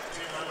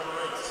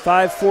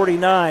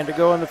 5:49 to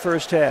go in the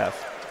first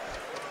half.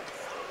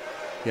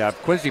 Yeah,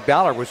 Quincy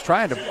Ballard was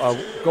trying to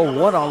go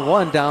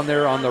one-on-one down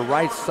there on the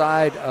right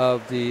side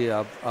of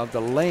the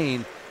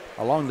lane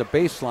along the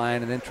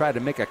baseline, and then tried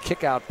to make a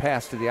kick-out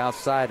pass to the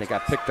outside, and it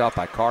got picked up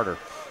by Carter.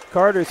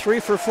 Carter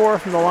 3 for 4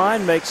 from the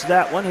line, makes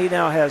that one. He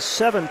now has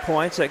 7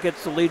 points. That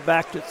gets the lead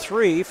back to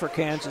 3 for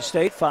Kansas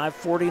State.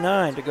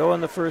 5:49 to go in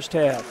the first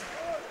half.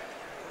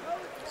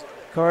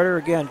 Carter,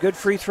 again, good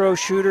free throw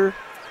shooter,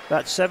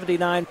 about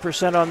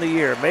 79% on the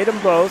year. Made them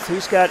both.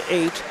 He's got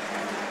 8.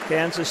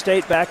 Kansas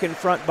State back in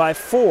front by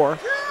 4.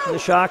 The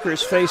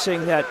Shockers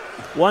facing that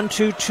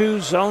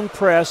 1-2-2 zone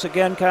press.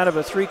 Again, kind of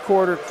a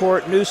 3/4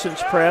 court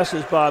nuisance press,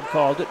 as Bob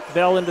called it.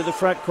 Bell into the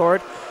front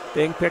court,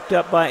 being picked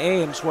up by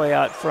Ames way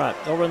out front.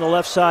 Over on the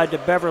left side to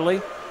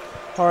Beverly.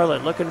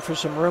 Harlan looking for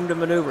some room to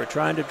maneuver,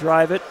 trying to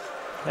drive it.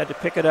 Had to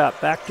pick it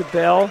up. Back to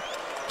Bell.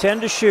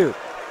 10 to shoot.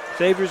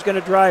 Xavier's going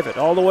to drive it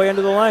all the way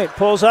into the lane.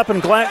 Pulls up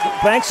and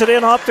banks it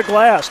in off the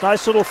glass.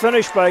 Nice little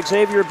finish by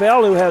Xavier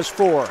Bell, who has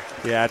 4.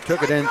 Yeah,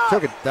 took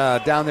it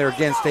down there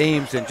against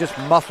Ames and just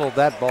muscled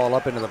that ball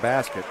up into the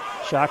basket.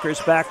 Shockers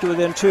back to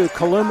within 2.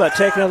 Kaluma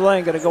taking the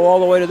lane, going to go all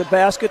the way to the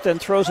basket, then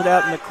throws it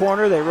out in the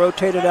corner. They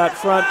rotate it out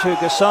front to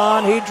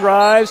Gasson. He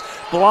drives,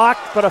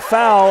 blocked, but a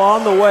foul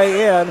on the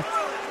way in.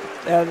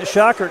 And the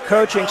Shocker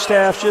coaching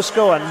staff just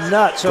going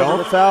nuts over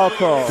the foul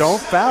call.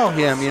 Don't foul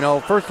him. You know,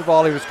 first of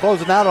all, he was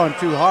closing out on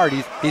too hard.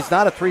 He's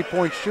not a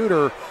three-point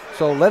shooter,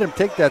 so let him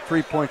take that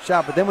three-point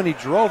shot. But then when he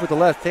drove with the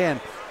left hand,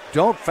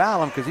 don't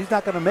foul him because he's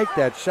not going to make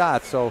that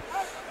shot. So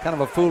kind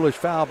of a foolish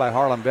foul by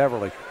Harlan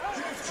Beverly.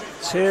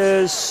 It's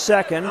his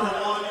second.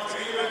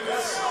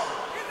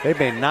 They've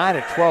made 9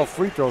 of 12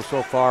 free throws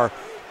so far.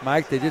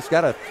 Mike, they just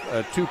got a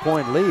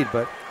 2-point lead,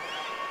 but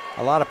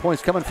a lot of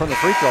points coming from the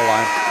free throw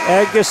line.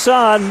 And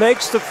Gasson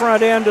makes the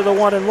front end of the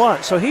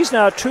 1-and-1. So he's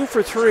now 2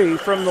 for 3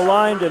 from the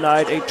line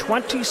tonight, a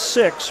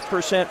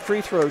 26%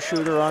 free throw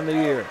shooter on the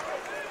year.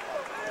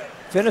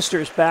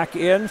 Finister's back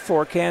in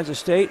for Kansas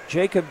State.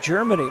 Jacob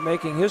Germany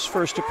making his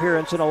first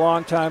appearance in a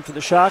long time for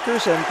the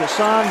Shockers, and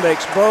Gasson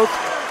makes both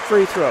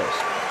free throws.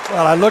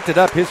 Well, I looked it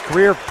up. His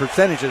career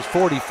percentage is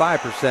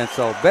 45%,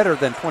 so better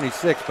than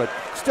 26, but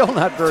still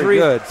not very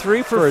good.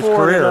 3 for his 4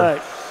 career.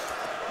 tonight.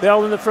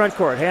 Bell in the front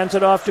court, hands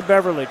it off to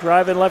Beverly,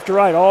 driving left to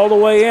right, all the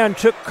way in,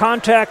 took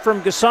contact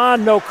from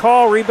Gasson, no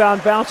call,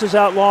 rebound bounces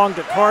out long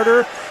to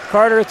Carter.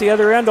 Carter at the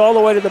other end, all the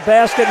way to the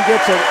basket, and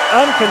gets an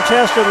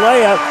uncontested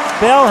layup.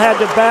 Bell had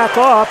to back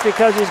off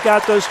because he's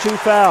got those 2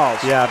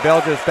 fouls. Yeah,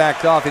 Bell just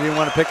backed off. He didn't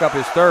want to pick up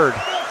his third.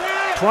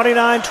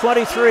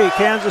 29-23,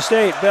 Kansas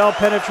State. Bell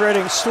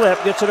penetrating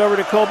slip, gets it over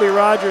to Colby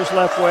Rogers,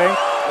 left wing.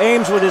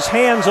 Ames with his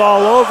hands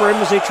all over him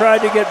as he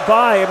tried to get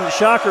by him. The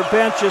Shocker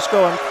bench just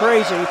going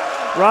crazy.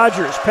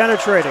 Rogers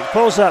penetrating,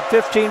 pulls up,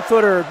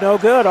 15-footer, no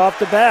good, off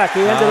the back.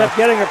 He ended up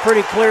getting a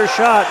pretty clear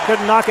shot,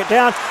 couldn't knock it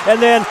down.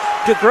 And then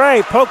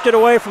DeGray poked it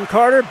away from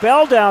Carter.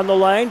 Bell down the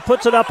lane,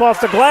 puts it up off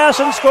the glass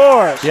and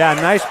scores. Yeah,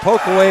 nice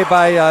poke away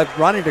by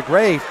Ronnie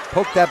DeGray.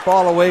 Poked that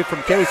ball away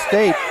from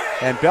K-State.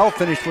 And Bell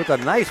finished with a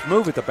nice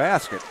move at the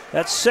basket.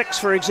 That's 6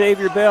 for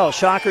Xavier Bell.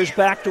 Shockers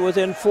back to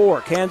within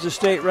 4. Kansas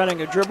State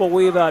running a dribble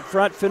weave out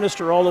front.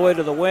 Finister all the way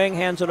to the wing.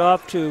 Hands it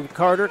off to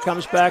Carter.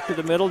 Comes back to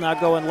the middle. Now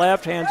going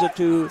left. Hands it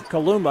to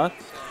Kaluma.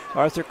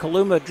 Arthur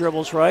Kaluma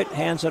dribbles right.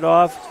 Hands it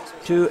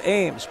off to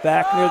Ames.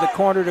 Back near the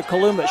corner to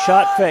Kaluma.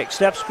 Shot fake.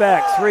 Steps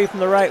back. 3 from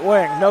the right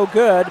wing. No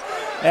good.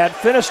 And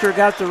Finister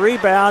got the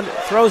rebound.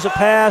 Throws a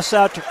pass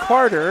out to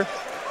Carter.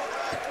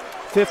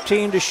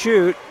 15 to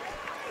shoot.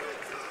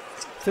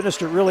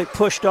 Finister really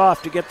pushed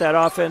off to get that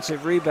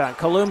offensive rebound.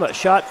 Kaluma,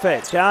 shot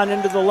fake, down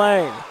into the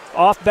lane.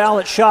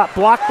 Off-balance shot,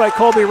 blocked by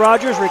Colby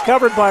Rogers,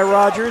 recovered by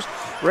Rogers.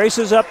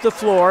 Races up the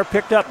floor,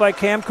 picked up by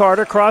Cam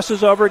Carter,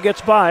 crosses over,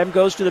 gets by him,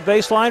 goes to the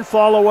baseline,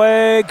 fall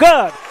away,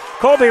 good!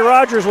 Colby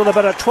Rogers with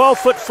about a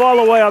 12-foot fall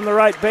away on the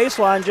right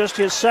baseline, just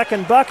his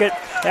second bucket,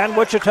 and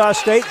Wichita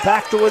State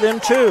back to within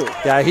 2.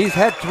 Yeah, he's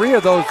had 3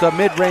 of those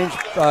mid-range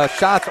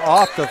shots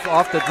off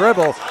the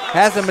dribble.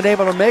 Hasn't been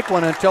able to make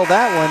one until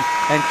that one,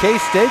 and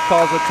K-State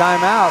calls a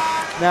timeout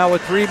now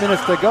with 3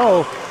 minutes to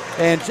go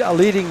and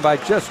leading by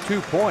just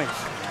 2 points.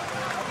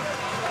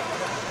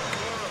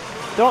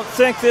 Don't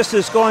think this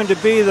is going to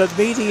be the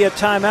media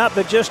timeout,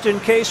 but just in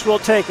case, we'll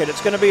take it.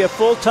 It's going to be a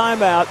full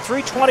timeout.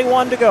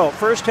 3:21 to go,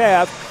 first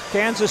half.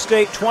 Kansas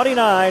State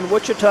 29,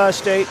 Wichita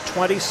State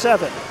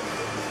 27.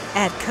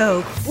 At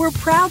Coke, we're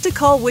proud to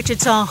call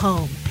Wichita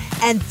home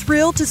and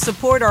thrilled to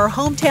support our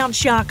hometown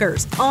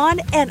Shockers on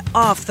and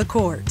off the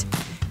court.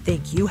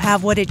 Think you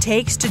have what it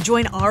takes to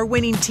join our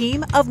winning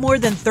team of more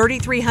than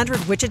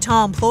 3,300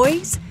 Wichita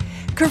employees?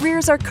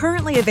 Careers are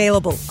currently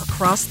available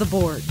across the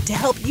board to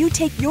help you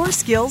take your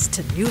skills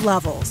to new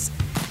levels.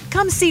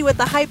 Come see what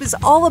the hype is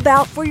all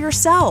about for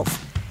yourself.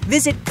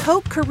 Visit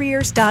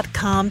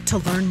CokeCareers.com to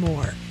learn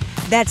more.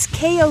 That's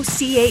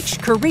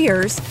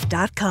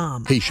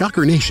KOCHcareers.com. Hey,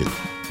 Shocker Nation,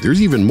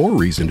 there's even more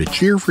reason to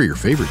cheer for your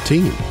favorite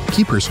team.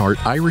 Keeper's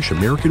Heart Irish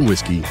American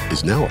Whiskey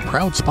is now a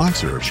proud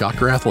sponsor of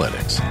Shocker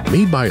Athletics.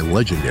 Made by a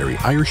legendary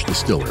Irish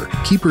distiller,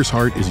 Keeper's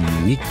Heart is a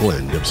unique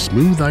blend of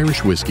smooth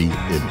Irish whiskey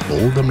and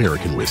bold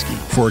American whiskey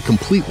for a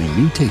completely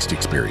new taste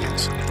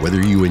experience.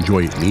 Whether you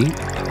enjoy it neat,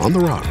 on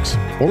the rocks,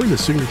 or in a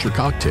signature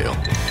cocktail,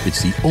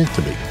 it's the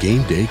ultimate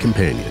game day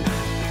companion.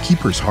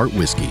 Keeper's Heart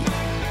Whiskey,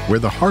 where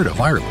the heart of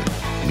Ireland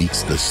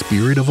meets the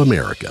spirit of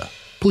America.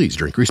 Please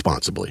drink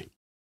responsibly.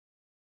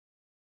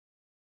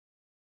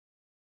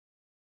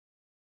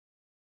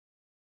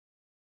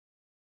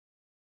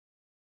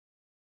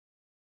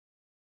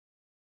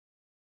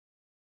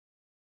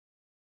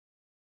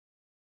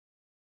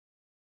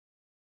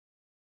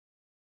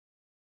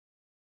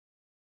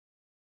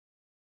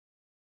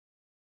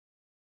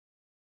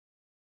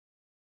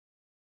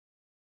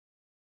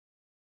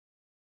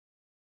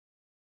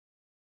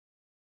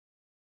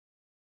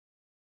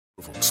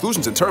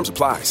 Exclusions and terms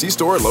apply. See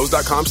store at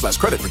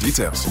Lowe's.com/credit for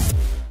details.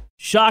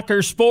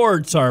 Shocker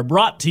Sports are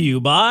brought to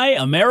you by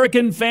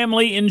American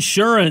Family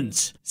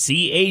Insurance.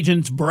 See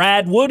agents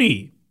Brad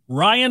Woody,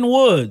 Ryan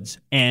Woods,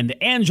 and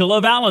Angela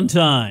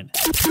Valentine.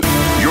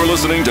 You're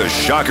listening to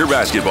Shocker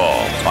Basketball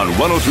on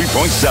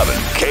 103.7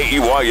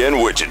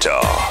 KEYN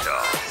Wichita.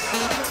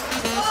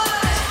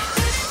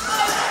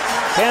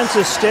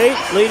 Kansas State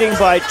leading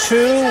by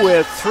 2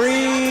 with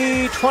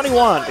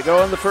 3:21 to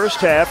go in the first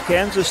half.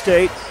 Kansas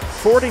State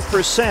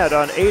 40%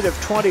 on 8 of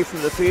 20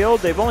 from the field.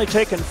 They've only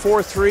taken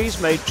 4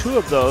 threes, made 2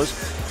 of those.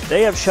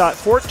 They have shot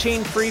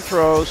 14 free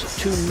throws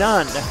to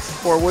none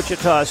for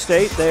Wichita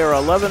State. They are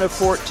 11 of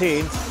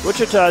 14.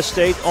 Wichita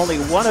State only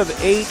 1 of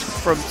 8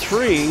 from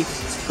 3,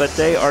 but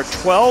they are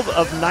 12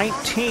 of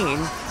 19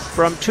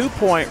 from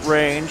 2-point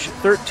range,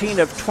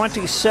 13 of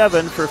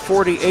 27 for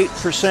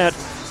 48%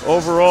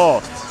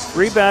 overall.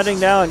 Rebounding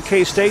now in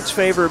K-State's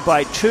favor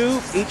by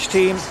 2. Each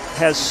team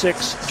has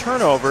 6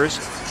 turnovers.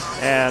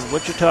 And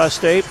Wichita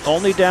State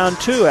only down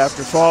 2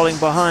 after falling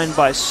behind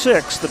by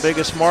 6, the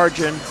biggest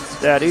margin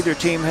that either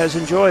team has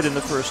enjoyed in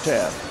the first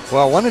half.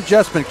 Well, one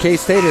adjustment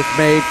K-State has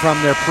made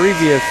from their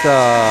previous,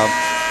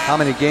 how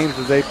many games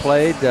have they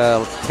played?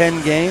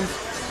 10 games.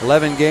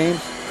 11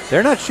 games.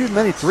 They're not shooting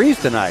many threes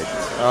tonight.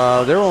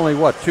 They're only,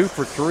 2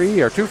 for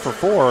 3 or 2 for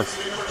 4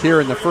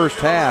 here in the first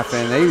half,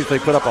 and they usually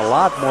put up a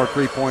lot more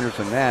three-pointers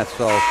than that.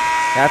 So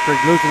after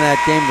losing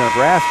that game to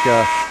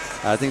Nebraska,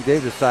 I think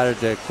they've decided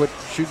to quit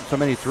shooting so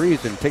many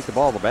threes and take the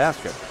ball to the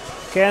basket.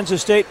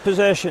 Kansas State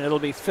possession. It'll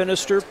be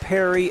Finister,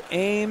 Perry,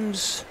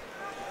 Ames.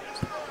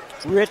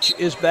 Rich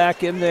is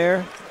back in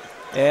there.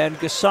 And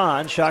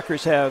Gasson.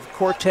 Shockers have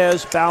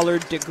Cortez,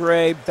 Ballard,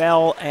 DeGray,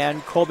 Bell,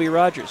 and Colby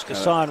Rogers.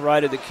 Gasson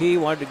right of the key.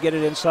 Wanted to get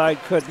it inside,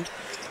 couldn't.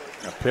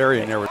 Perry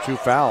in there with 2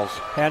 fouls.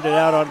 Handed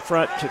out on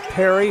front to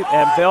Perry,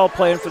 and Bell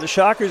playing for the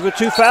Shockers with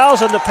 2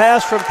 fouls. And the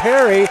pass from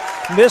Perry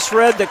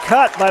misread the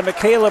cut by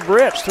Michaela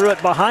Rich. Threw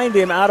it behind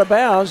him out of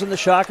bounds, and the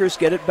Shockers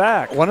get it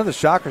back. One of the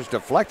Shockers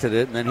deflected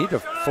it, and then he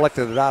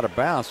deflected it out of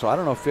bounds. So I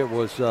don't know if it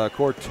was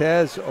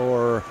Cortez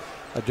or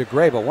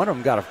DeGray, but one of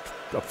them got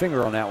a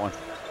finger on that one.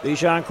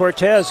 Bijan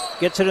Cortez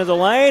gets into the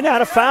lane,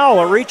 out of foul,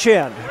 a reach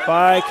in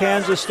by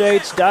Kansas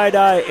State's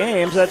Dai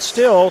Ames. That's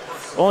still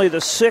only the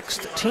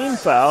 6th team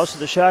foul, so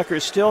the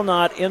Shockers still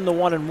not in the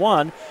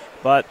 1-and-1,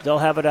 but they'll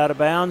have it out of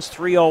bounds.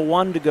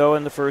 3:01 to go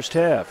in the first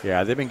half.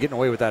 Yeah, they've been getting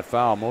away with that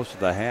foul most of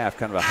the half,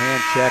 kind of a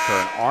hand check or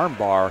an arm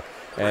bar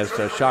as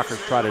the Shockers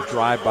try to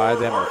drive by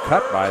them or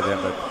cut by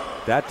them, but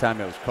that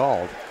time it was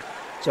called.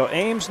 So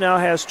Ames now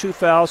has 2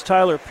 fouls,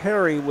 Tyler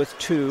Perry with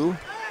 2.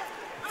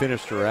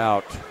 Finished her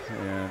out,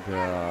 and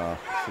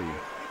let's see,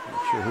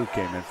 not sure who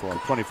came in for him.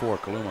 24,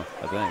 Kaluma,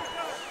 I think.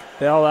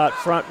 Bell out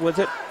front with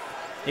it.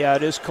 Yeah,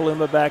 it is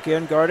Kaluma back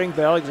in, guarding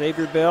Bell.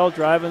 Xavier Bell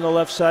driving the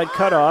left side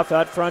cutoff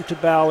out front to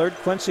Ballard.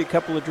 Quincy, a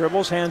couple of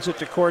dribbles, hands it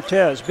to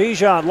Cortez.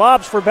 Bijan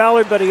lobs for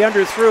Ballard, but he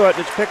underthrew it.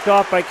 It's picked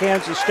off by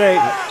Kansas State.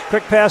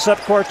 Quick pass up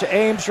court to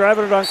Ames,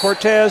 driving it on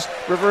Cortez.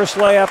 Reverse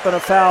layup and a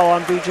foul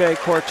on B.J.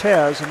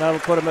 Cortez, and that'll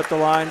put him at the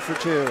line for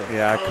 2.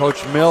 Yeah,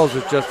 Coach Mills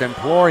is just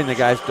imploring the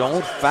guys,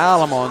 don't foul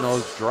them on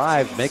those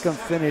drives. Make them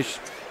finish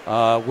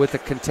with a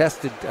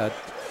contested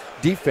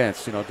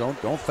defense.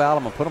 Don't foul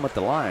them and put them at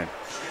the line.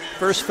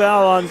 First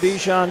foul on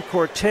Bijan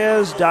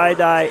Cortez.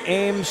 Dai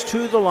Ames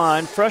to the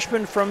line.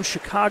 Freshman from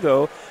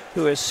Chicago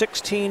who is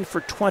 16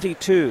 for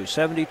 22,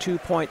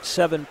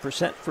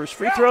 72.7%. First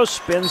free throw,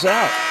 spins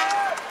out.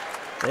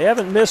 They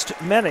haven't missed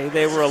many.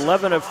 They were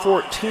 11 of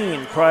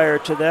 14 prior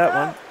to that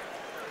one.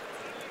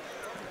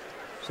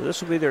 So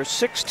this will be their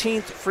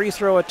 16th free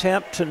throw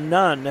attempt to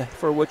none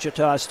for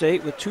Wichita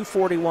State with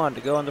 2:41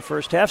 to go in the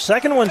first half.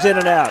 Second one's in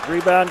and out.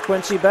 Rebound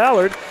Quincy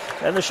Ballard.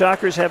 And the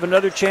Shockers have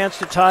another chance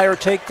to tie or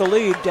take the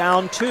lead,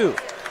 down 2.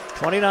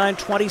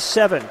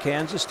 29-27,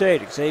 Kansas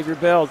State. Xavier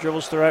Bell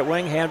dribbles to the right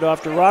wing,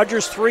 handoff to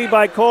Rogers. 3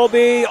 by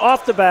Colby,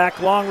 off the back,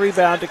 long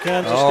rebound to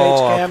Kansas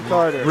State's Cam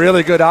Carter.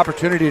 Really good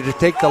opportunity to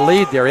take the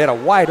lead there. He had a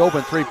wide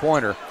open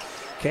three-pointer.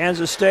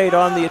 Kansas State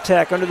on the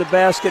attack, under the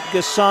basket.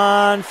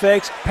 Gasson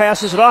fakes,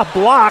 passes it off,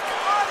 block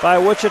by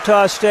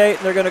Wichita State,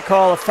 and they're going to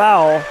call a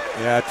foul.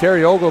 Yeah,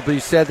 Terry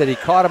Ogilvie said that he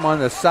caught him on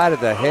the side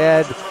of the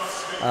head.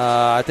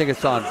 I think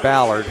it's on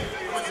Ballard.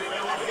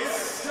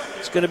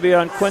 It's going to be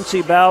on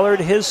Quincy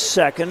Ballard, his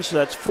second, so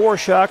that's 4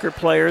 Shocker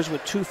players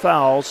with 2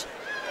 fouls.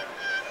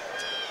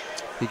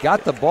 He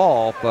got the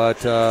ball,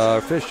 but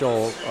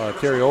official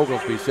Terry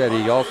Ogilvie said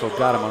he also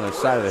got him on the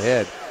side of the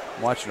head.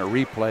 I'm watching a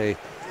replay.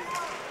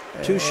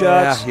 2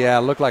 shots. Yeah,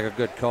 it looked like a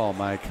good call,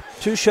 Mike.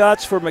 2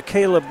 shots for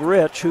Michaela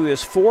Rich, who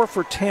is 4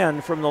 for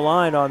 10 from the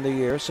line on the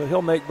year, so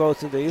he'll make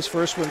both of these.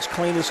 First one's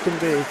clean as can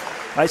be.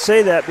 I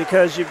say that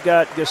because you've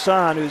got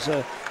Gasson, who's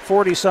a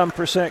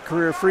 40-some%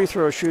 career free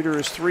throw shooter,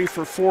 is 3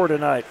 for 4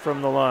 tonight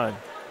from the line.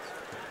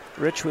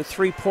 Rich with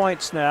 3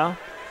 points now.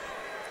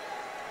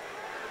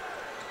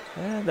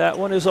 And that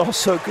one is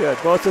also good.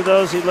 Both of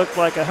those, he looked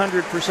like a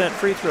 100%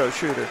 free throw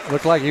shooter.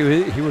 Looked like he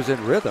was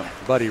in rhythm,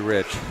 Buddy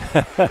Rich.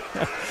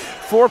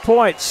 4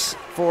 points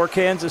for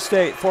Kansas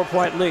State,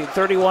 4-point lead,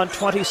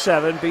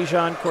 31-27.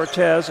 Bijan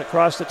Cortez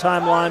across the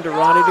timeline to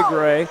Ronnie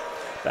DeGray.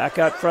 Back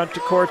out front to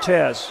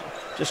Cortez.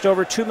 Just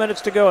over 2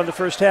 minutes to go in the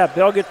first half.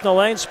 Bell gets in the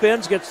lane,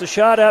 spins, gets the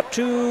shot up,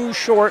 too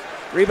short.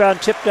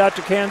 Rebound tipped out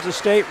to Kansas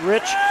State.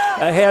 Rich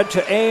ahead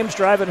to Ames,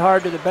 driving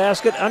hard to the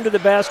basket. Under the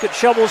basket,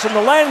 shovels in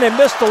the lane. They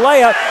missed the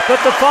layup,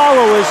 but the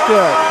follow is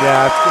good.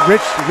 Yeah,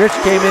 Rich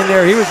came in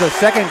there. He was the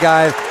second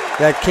guy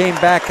that came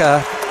back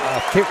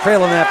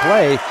trailing that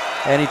play,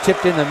 and he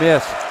tipped in the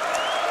miss.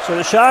 So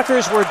the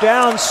Shockers were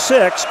down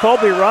 6.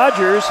 Colby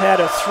Rogers had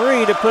a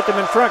 3 to put them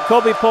in front.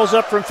 Colby pulls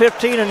up from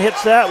 15 and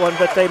hits that one,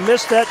 but they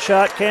missed that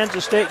shot.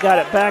 Kansas State got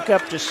it back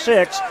up to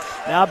 6.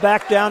 Now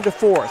back down to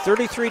 4.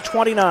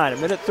 33-29,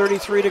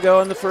 1:33 to go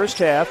in the first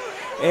half.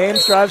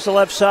 Ames drives the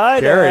left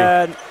side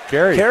and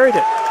carried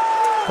it.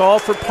 Call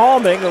for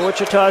palming, and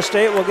Wichita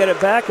State will get it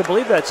back. I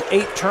believe that's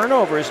 8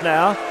 turnovers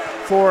now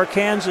for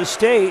Kansas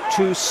State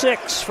to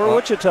 6 for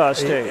Wichita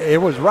State. It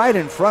was right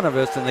in front of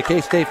us, and the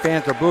K-State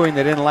fans are booing.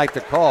 They didn't like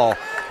the call.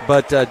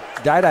 But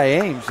Dai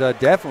Ames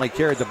definitely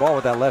carried the ball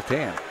with that left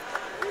hand.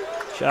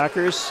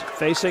 Shockers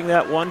facing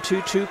that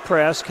 1-2-2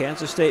 press.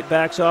 Kansas State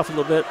backs off a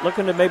little bit,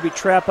 looking to maybe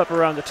trap up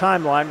around the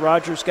timeline.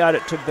 Rogers got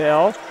it to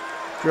Bell.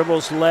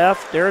 Dribbles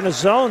left. They're in a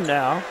zone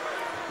now.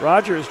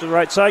 Rogers to the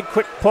right side,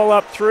 quick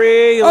pull-up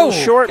three, a little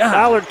short. God.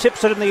 Ballard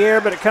tips it in the air,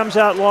 but it comes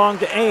out long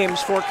to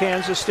Ames for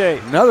Kansas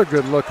State. Another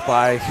good look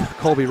by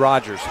Colby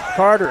Rogers.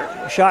 Carter,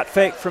 shot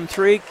fake from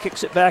three,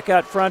 kicks it back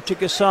out front to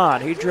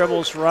Gasson. He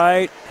dribbles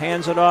right,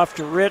 hands it off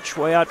to Rich,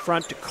 way out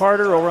front to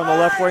Carter, over on the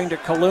left wing to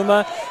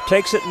Kaluma.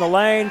 Takes it in the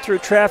lane through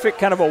traffic,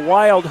 kind of a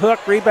wild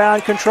hook.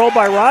 Rebound controlled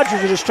by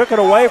Rogers, who just took it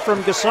away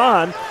from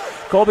Gasson.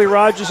 Colby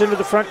Rogers into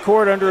the front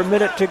court under a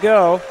minute to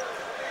go.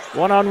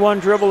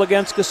 One-on-one dribble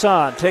against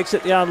Gasson. Takes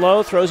it down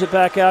low, throws it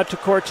back out to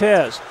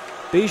Cortez.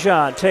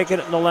 Bijan taking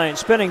it in the lane.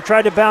 Spinning,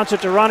 tried to bounce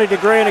it to Ronnie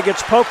DeGray, and it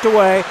gets poked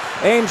away.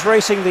 Ames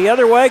racing the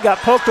other way, got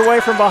poked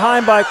away from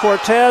behind by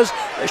Cortez.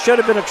 It should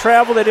have been a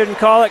travel, they didn't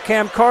call it.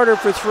 Cam Carter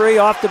for three,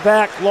 off the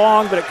back,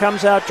 long, but it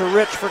comes out to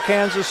Rich for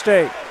Kansas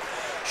State.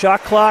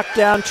 Shot clock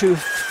down to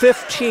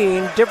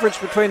 15. Difference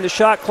between the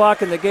shot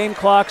clock and the game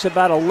clock's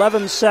about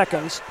 11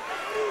 seconds.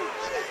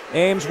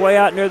 Ames way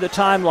out near the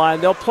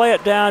timeline. They'll play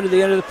it down to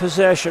the end of the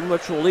possession,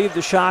 which will leave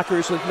the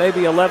Shockers with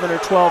maybe 11 or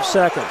 12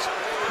 seconds.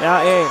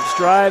 Now Ames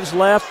drives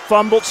left,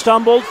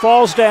 stumbled,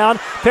 falls down,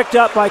 picked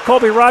up by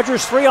Colby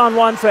Rogers.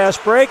 3-on-1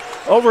 fast break.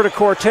 Over to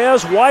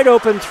Cortez, wide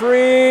open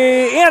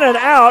three, in and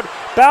out.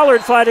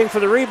 Ballard fighting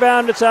for the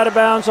rebound. It's out of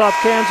bounds off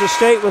Kansas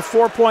State with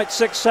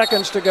 4.6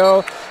 seconds to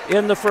go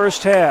in the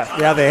first half.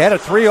 Yeah, they had a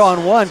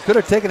 3-on-1, could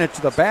have taken it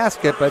to the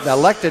basket, but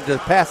elected to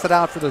pass it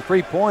out for the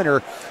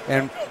three-pointer,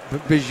 and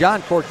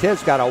Bijan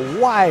Cortez got a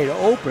wide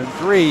open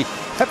three.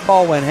 That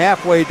ball went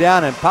halfway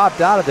down and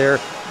popped out of there.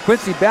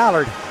 Quincy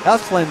Ballard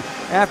hustling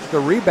after the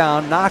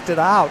rebound, knocked it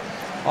out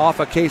off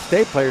a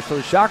K-State player. So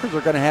the Shockers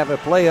are going to have a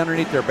play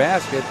underneath their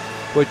basket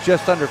with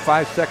just under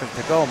 5 seconds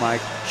to go,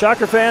 Mike.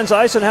 Shocker fans,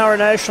 Eisenhower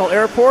National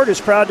Airport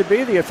is proud to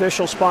be the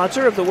official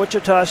sponsor of the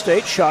Wichita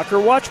State Shocker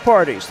Watch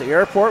Parties. The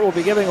airport will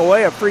be giving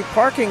away a free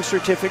parking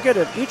certificate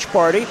at each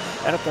party,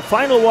 and at the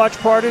final watch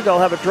party, they'll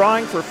have a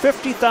drawing for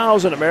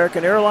 50,000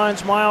 American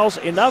Airlines miles,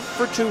 enough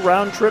for 2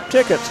 round-trip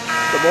tickets.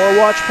 The more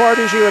watch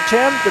parties you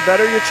attend, the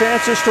better your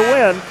chances to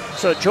win.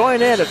 So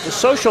join in at the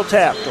Social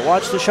Tap to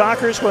watch the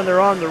Shockers when they're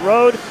on the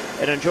road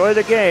and enjoy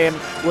the game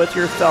with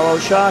your fellow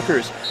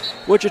Shockers.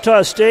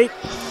 Wichita State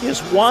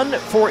is 1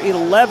 for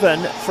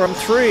 11 from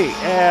 3,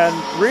 and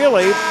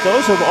really,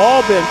 those have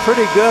all been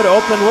pretty good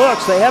open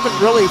looks. They haven't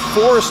really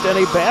forced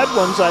any bad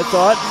ones, I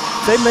thought.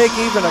 If they make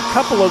even a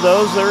couple of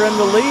those, they're in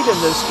the lead in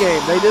this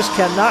game. They just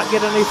cannot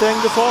get anything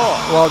to fall.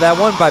 Well, that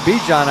one by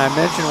Bijan I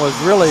mentioned was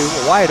really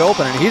wide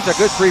open, and he's a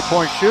good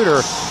three-point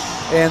shooter.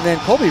 And then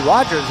Colby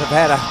Rogers have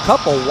had a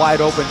couple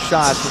wide open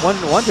shots,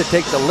 one to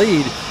take the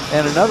lead,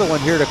 and another one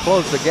here to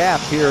close the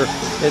gap here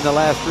in the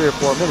last 3 or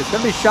 4 minutes. It's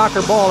going to be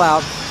Shocker ball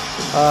out,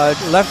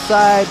 left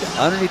side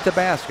underneath the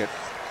basket.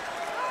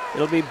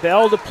 It'll be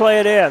Bell to play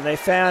it in. They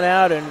fan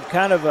out and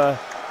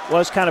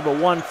was kind of a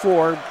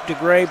 1-4.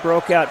 DeGray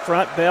broke out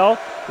front. Bell,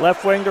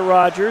 left wing to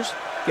Rogers.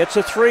 Gets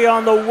a three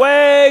on the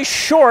way,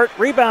 short.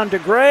 Rebound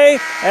DeGray.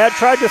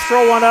 Tried to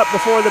throw one up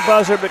before the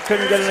buzzer, but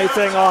couldn't get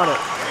anything on it.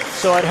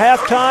 So at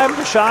halftime,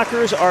 the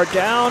Shockers are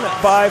down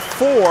by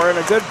 4 in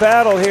a good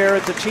battle here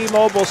at the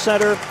T-Mobile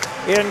Center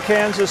in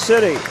Kansas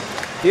City.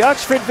 The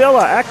Oxford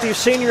Villa Active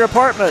Senior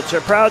Apartments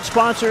are proud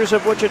sponsors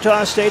of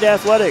Wichita State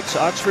Athletics.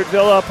 Oxford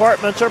Villa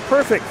Apartments are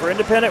perfect for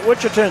independent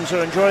Wichitans who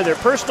enjoy their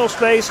personal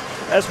space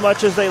as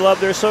much as they love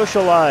their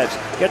social lives.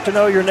 Get to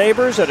know your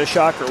neighbors at a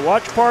Shocker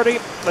watch party,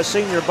 a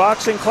senior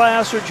boxing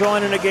class, or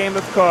join in a game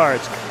of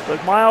cards.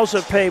 With miles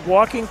of paved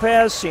walking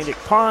paths, scenic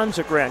ponds,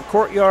 a grand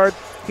courtyard,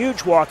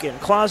 huge walk-in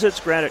closets,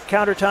 granite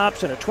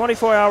countertops, and a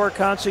 24-hour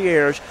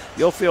concierge,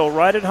 you'll feel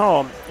right at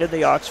home in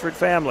the Oxford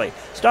family.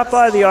 Stop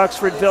by the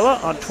Oxford Villa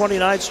on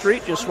 29th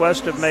Street, just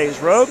west of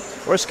Mays Road,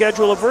 or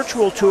schedule a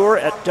virtual tour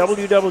at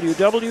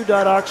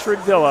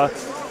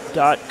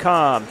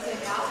www.oxfordvilla.com.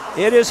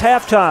 It is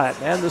halftime,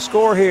 and the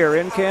score here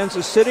in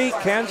Kansas City,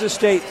 Kansas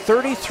State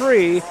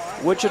 33,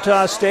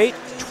 Wichita State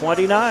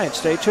 29.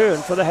 Stay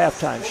tuned for the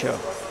halftime show.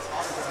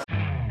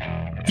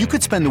 You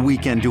could spend the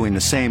weekend doing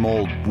the same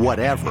old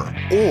whatever,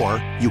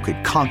 or you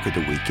could conquer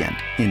the weekend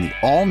in the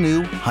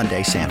all-new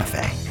Hyundai Santa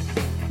Fe.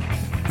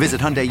 Visit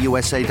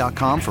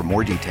HyundaiUSA.com for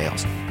more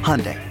details.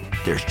 Hyundai,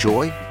 there's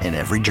joy in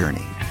every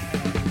journey.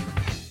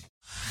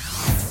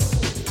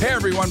 Hey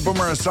everyone,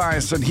 Boomer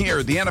Esiason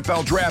here. The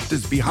NFL Draft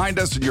is behind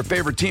us and your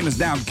favorite team is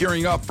now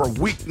gearing up for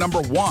week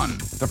number 1.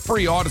 The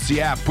free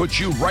Odyssey app puts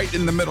you right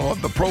in the middle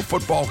of the pro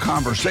football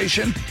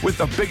conversation with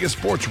the biggest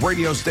sports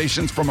radio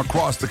stations from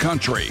across the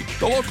country.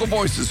 The local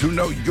voices who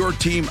know your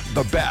team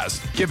the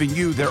best, giving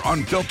you their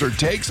unfiltered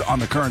takes on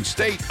the current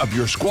state of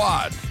your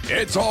squad.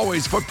 It's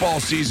always football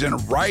season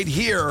right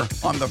here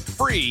on the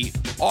free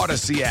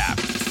Odyssey app.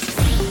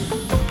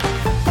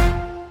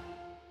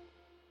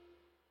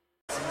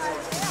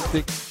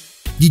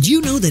 Did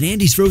you know that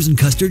Andy's Frozen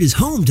Custard is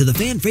home to the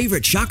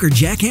fan-favorite Shocker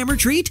Jackhammer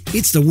treat?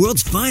 It's the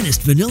world's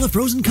finest vanilla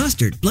frozen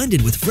custard,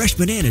 blended with fresh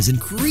bananas and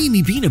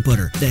creamy peanut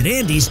butter that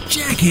Andy's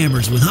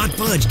jackhammers with hot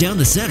fudge down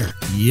the center.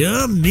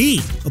 Yummy!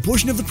 A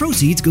portion of the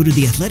proceeds go to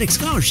the Athletic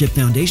Scholarship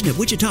Foundation at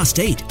Wichita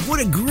State. What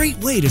a great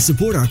way to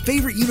support our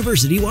favorite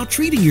university while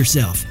treating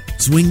yourself.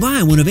 Swing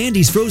by one of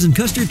Andy's Frozen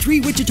Custard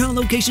 3 Wichita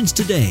locations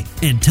today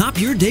and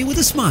top your day with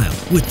a smile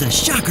with the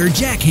Shocker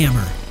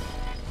Jackhammer.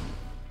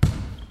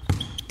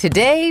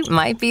 Today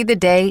might be the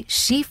day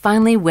she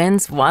finally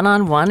wins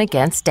one-on-one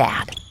against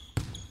Dad.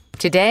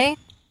 Today,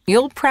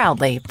 you'll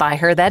proudly buy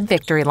her that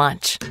victory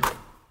lunch.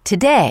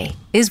 Today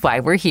is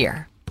why we're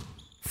here.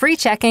 Free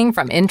checking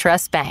from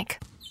Intrust Bank.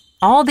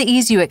 All the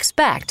ease you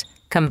expect,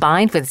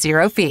 combined with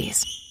zero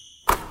fees.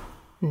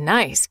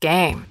 Nice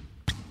game.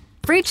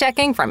 Free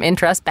checking from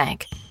Intrust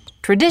Bank.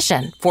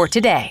 Tradition for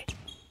today.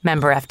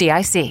 Member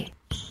FDIC.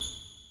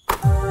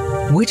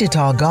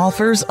 Wichita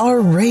golfers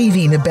are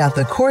raving about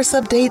the course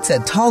updates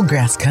at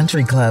Tallgrass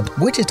Country Club,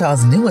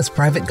 Wichita's newest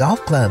private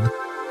golf club.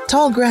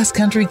 Tallgrass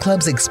Country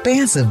Club's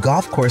expansive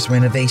golf course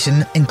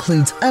renovation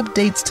includes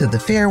updates to the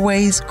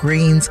fairways,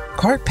 greens,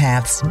 cart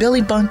paths,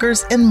 billy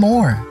bunkers, and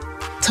more.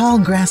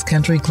 Tallgrass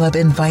Country Club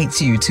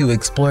invites you to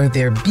explore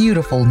their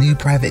beautiful new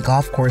private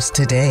golf course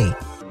today.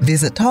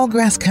 Visit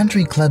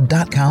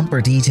tallgrasscountryclub.com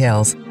for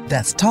details.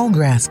 That's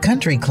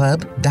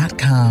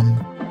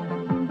tallgrasscountryclub.com.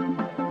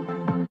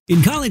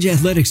 In college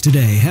athletics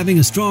today, having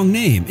a strong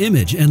name,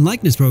 image, and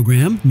likeness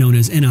program, known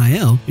as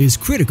NIL, is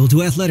critical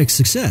to athletics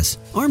success.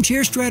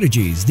 Armchair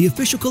Strategies, the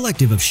official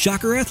collective of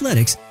Shocker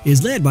Athletics,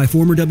 is led by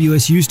former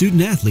WSU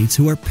student athletes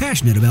who are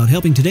passionate about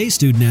helping today's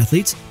student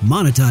athletes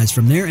monetize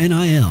from their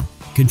NIL.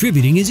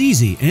 Contributing is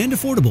easy and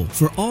affordable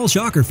for all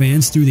Shocker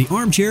fans through the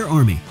Armchair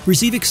Army.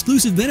 Receive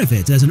exclusive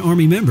benefits as an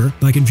Army member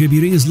by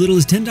contributing as little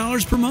as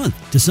 $10 per month.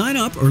 To sign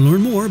up or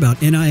learn more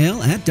about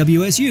NIL at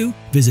WSU,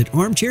 visit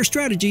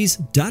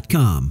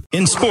armchairstrategies.com.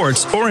 In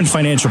sports or in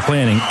financial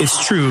planning,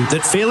 it's true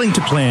that failing to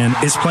plan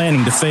is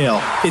planning to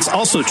fail. It's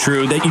also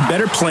true that you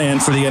better plan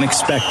for the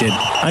unexpected.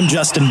 I'm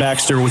Justin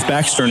Baxter with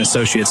Baxter &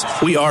 Associates.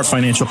 We are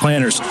financial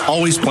planners,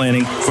 always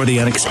planning for the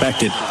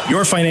unexpected.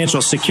 Your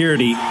financial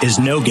security is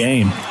no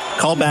game.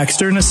 Call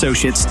Baxter &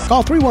 Associates.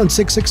 Call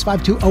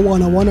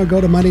 316-652-0101 or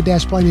go to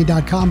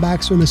money-planning.com.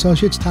 Baxter &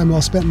 Associates. Time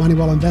well spent, money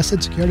well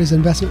invested. Securities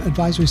investment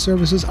advisory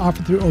services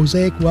offered through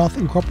Osaic Wealth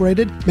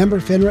Incorporated. Member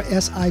FINRA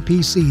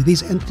SIPC.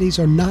 These entities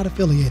are not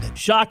affiliated.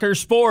 Shocker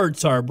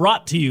Sports are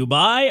brought to you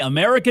by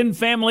American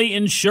Family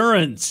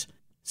Insurance.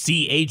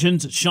 See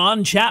agents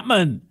Sean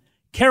Chapman,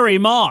 Kerry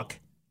Mock,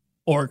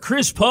 or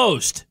Chris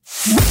Post.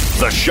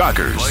 The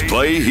Shockers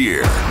play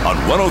here on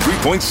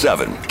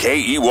 103.7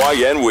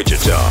 KEYN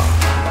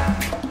Wichita.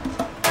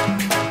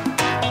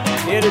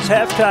 It is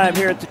halftime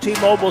here at the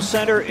T-Mobile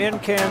Center in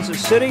Kansas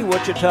City.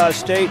 Wichita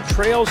State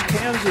trails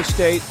Kansas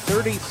State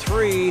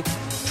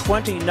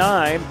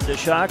 33-29. The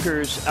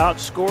Shockers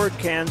outscored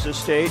Kansas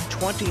State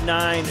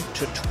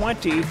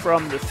 29-20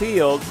 from the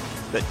field,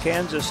 but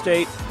Kansas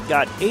State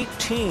got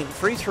 18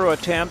 free throw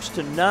attempts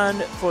to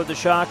none for the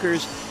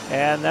Shockers,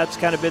 and that's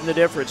kind of been the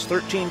difference.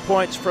 13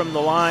 points from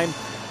the line,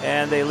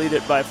 and they lead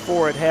it by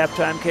 4 at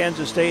halftime.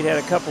 Kansas State had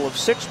a couple of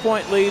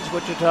 6-point leads.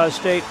 Wichita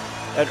State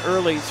an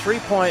early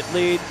 3-point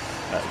lead.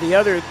 The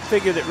other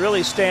figure that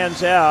really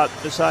stands out,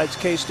 besides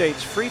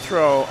K-State's free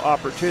throw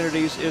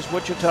opportunities, is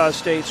Wichita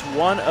State's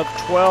 1 of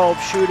 12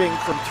 shooting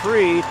from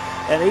 3,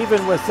 and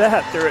even with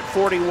that, they're at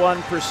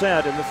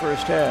 41% in the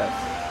first half.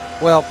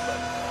 Well,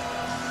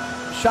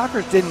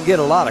 Shockers didn't get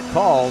a lot of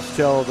calls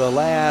till the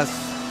last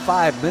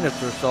 5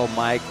 minutes or so,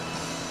 Mike,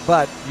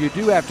 but you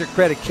do have to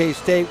credit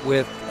K-State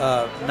with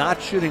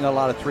not shooting a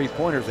lot of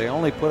three-pointers. They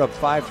only put up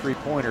 5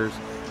 three-pointers,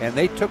 and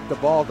they took the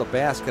ball to the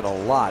basket a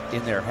lot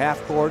in their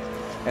half court,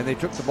 and they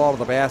took the ball to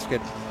the basket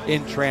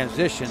in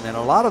transition. And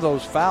a lot of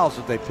those fouls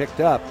that they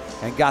picked up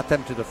and got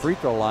them to the free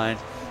throw line,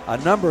 a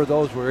number of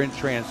those were in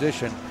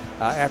transition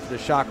after the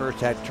Shockers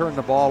had turned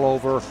the ball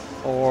over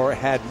or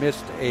had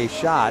missed a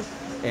shot,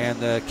 and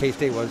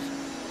K-State was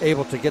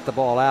able to get the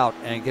ball out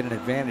and get an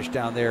advantage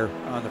down there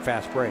on the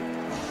fast break.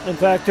 In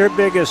fact, their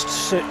biggest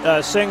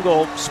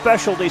single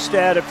specialty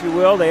stat, if you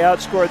will, they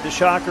outscored the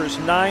Shockers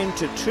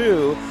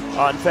 9-2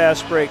 on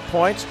fast break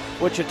points.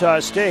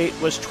 Wichita State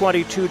was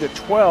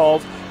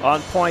 22-12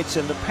 on points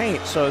in the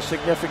paint, so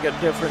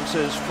significant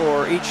differences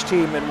for each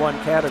team in one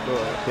category.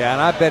 Yeah,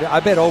 and I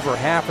bet over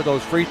half of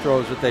those free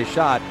throws that they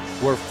shot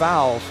were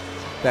fouls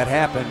that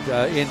happened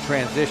in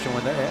transition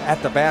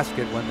at the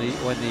basket when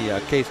the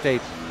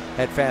K-State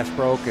had fast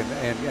broke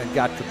and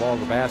got the ball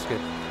to the basket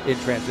in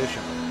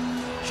transition.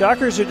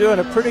 Shockers are doing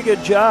a pretty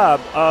good job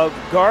of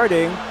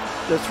guarding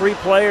the 3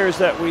 players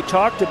that we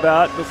talked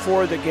about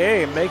before the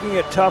game, making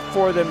it tough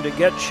for them to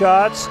get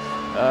shots.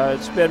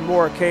 It's been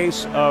more a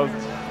case of,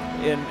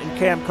 in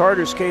Cam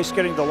Carter's case,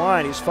 getting the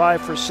line. He's 5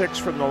 for 6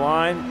 from the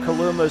line.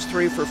 Kaluma's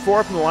 3 for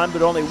 4 from the line,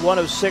 but only 1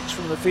 of 6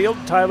 from the field.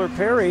 Tyler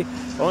Perry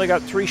only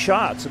got 3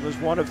 shots and was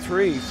 1 of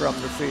 3 from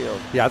the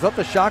field. Yeah, I thought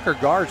the Shocker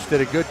guards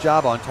did a good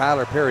job on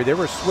Tyler Perry. They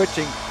were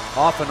switching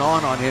off and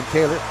on him.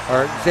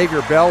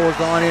 Xavier Bell was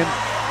on him.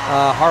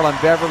 Harlan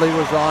Beverly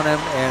was on him,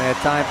 and at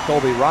times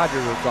Colby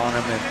Rogers was on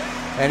him,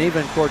 and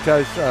even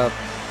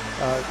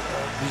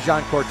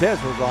Dijon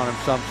Cortez was on him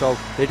some. So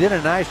they did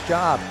a nice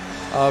job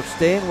of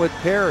staying with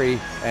Perry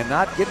and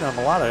not getting him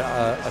a lot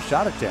of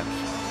shot attempts.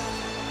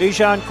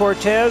 Bijan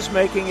Cortez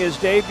making his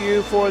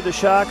debut for the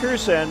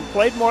Shockers and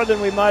played more than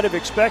we might have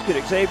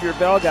expected. Xavier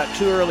Bell got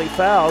 2 early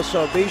fouls,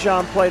 so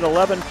Bijan played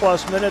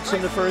 11-plus minutes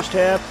in the first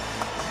half.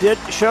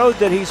 Showed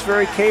that he's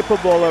very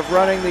capable of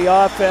running the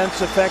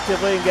offense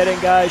effectively and getting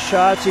guys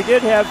shots. He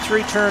did have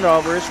 3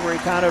 turnovers where he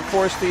kind of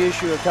forced the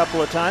issue a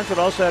couple of times, but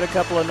also had a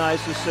couple of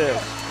nice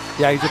assists.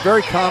 Yeah, he's a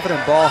very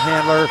confident ball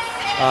handler.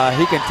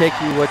 He can take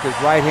you with his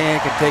right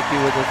hand, can take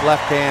you with his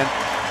left hand,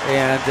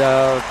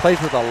 and plays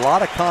with a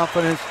lot of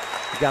confidence.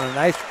 He got a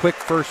nice quick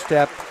first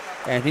step,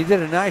 and he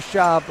did a nice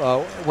job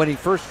when he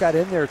first got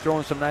in there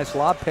throwing some nice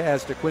lob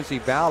pass to Quincy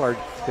Ballard.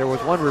 There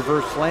was one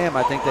reverse slam,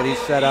 I think, that he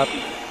set up.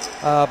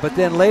 But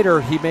then later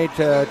he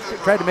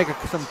tried to make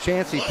some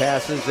chancy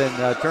passes and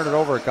turn it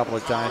over a couple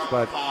of times.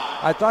 But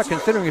I thought,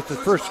 considering it's the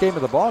first game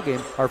of the ball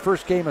game, our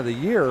first game of the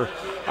year,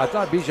 I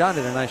thought Bijan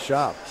did a nice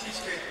job.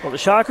 Well, the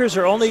Shockers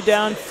are only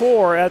down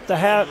 4 at the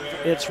half.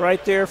 It's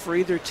right there for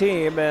either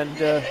team,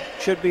 and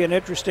should be an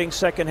interesting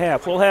second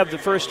half. We'll have the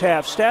first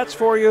half stats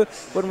for you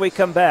when we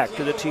come back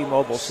to the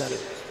T-Mobile Center.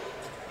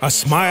 A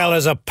smile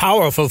is a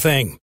powerful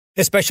thing,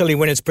 especially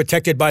when it's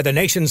protected by the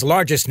nation's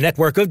largest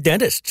network of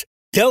dentists.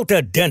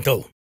 Delta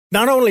Dental.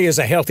 Not only is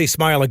a healthy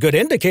smile a good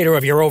indicator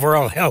of your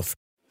overall health,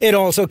 it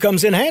also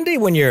comes in handy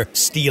when you're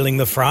stealing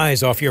the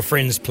fries off your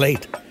friend's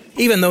plate,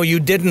 even though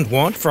you didn't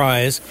want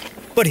fries.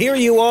 But here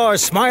you are,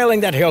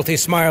 smiling that healthy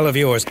smile of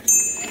yours,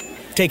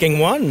 taking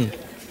one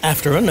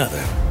after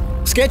another.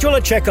 Schedule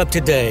a checkup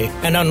today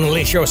and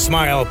unleash your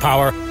smile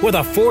power with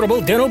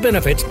affordable dental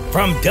benefits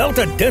from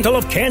Delta Dental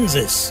of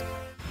Kansas.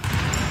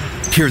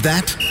 Hear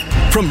that?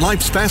 From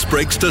life's fast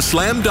breaks to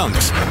slam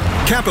dunks,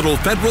 Capital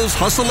Federal's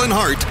hustle and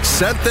heart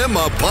set them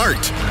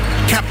apart.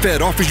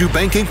 CapFed offers you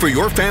banking for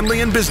your family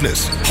and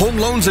business, home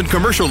loans and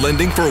commercial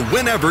lending for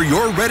whenever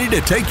you're ready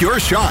to take your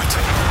shot.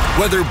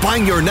 Whether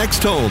buying your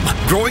next home,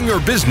 growing your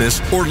business,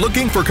 or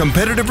looking for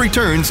competitive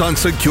returns on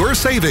secure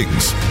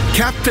savings,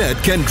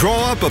 CapFed can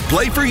draw up a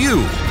play for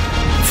you.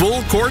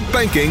 Full court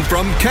banking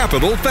from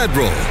Capital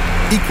Federal.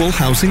 Equal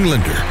housing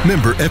lender.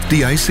 Member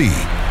FDIC.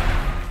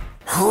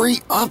 Hurry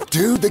up,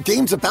 dude. The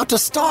game's about to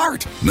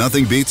start.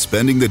 Nothing beats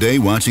spending the day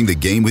watching the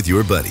game with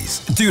your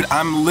buddies. Dude,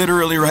 I'm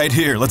literally right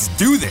here. Let's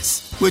do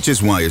this. Which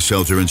is why a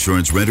shelter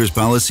insurance renter's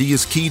policy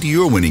is key to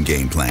your winning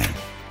game plan.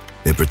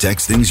 It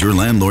protects things your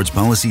landlord's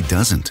policy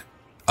doesn't.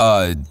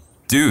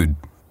 Dude,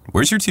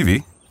 where's your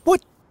TV?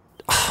 What?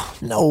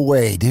 No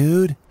way,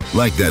 dude.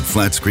 Like that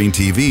flat screen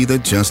TV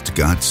that just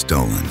got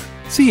stolen.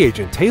 See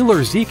Agent Taylor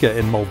Zika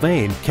in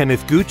Mulvane,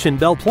 Kenneth Gooch in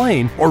Belle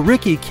Plaine, or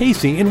Ricky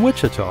Casey in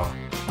Wichita.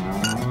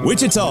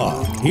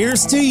 Wichita,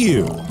 here's to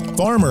you.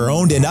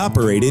 Farmer-owned and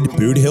operated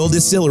Boot Hill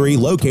Distillery,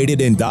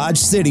 located in Dodge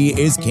City,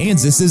 is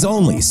Kansas's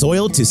only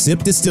soil-to-sip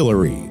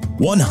distillery.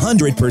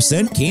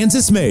 100%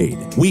 Kansas-made.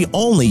 We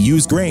only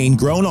use grain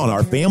grown on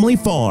our family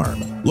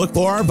farm. Look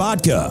for our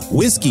vodka,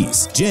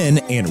 whiskeys, gin,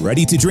 and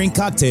ready-to-drink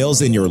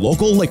cocktails in your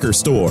local liquor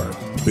store.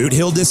 Boot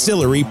Hill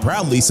Distillery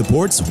proudly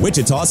supports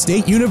Wichita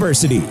State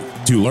University.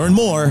 To learn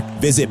more,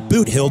 visit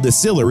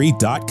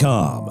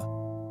boothilldistillery.com.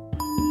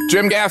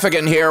 Jim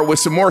Gaffigan here with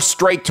some more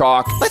Straight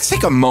Talk. Let's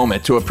take a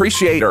moment to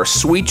appreciate our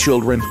sweet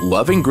children,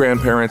 loving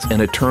grandparents,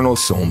 and eternal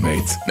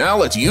soulmates. Now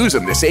let's use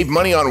them to save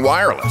money on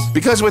wireless.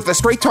 Because with the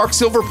Straight Talk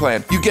Silver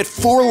Plan, you get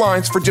 4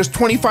 lines for just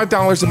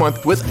 $25 a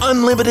month with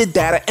unlimited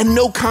data and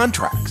no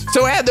contracts.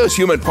 So add those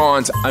human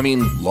pawns,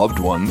 loved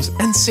ones,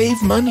 and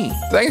save money.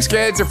 Thanks,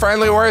 kids. They're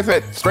finally worth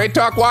it. Straight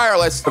Talk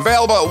Wireless,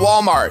 available at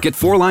Walmart. Get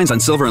 4 lines on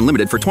Silver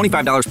Unlimited for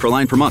 $25 per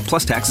line per month,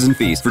 plus taxes and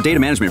fees. For data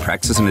management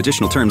practices and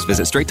additional terms,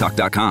 visit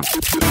straighttalk.com.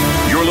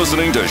 You're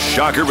listening to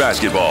Shocker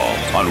Basketball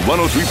on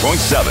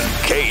 103.7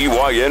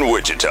 KEYN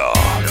Wichita.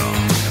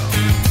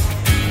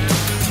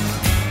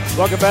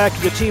 Welcome back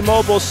to the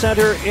T-Mobile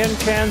Center in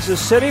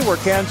Kansas City, where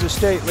Kansas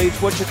State leads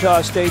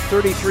Wichita State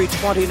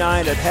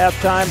 33-29 at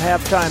halftime.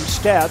 Halftime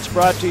stats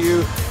brought to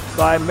you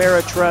by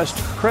Ameritrust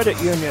Credit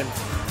Union.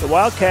 The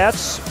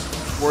Wildcats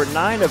were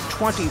 9 of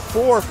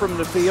 24 from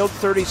the field,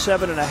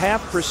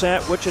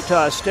 37.5%.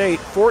 Wichita State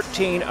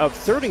 14 of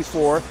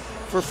 34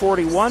 for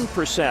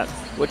 41%.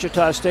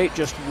 Wichita State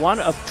just 1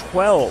 of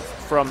 12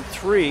 from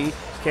 3.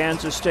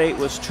 Kansas State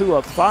was 2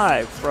 of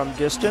 5 from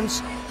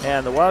distance.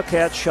 And the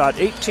Wildcats shot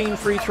 18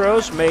 free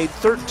throws, made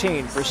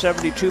 13 for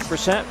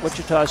 72%.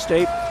 Wichita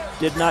State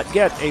did not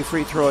get a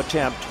free throw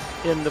attempt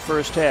in the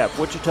first half.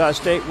 Wichita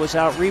State was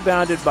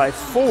out-rebounded by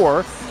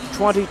 4,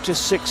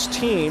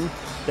 20-16.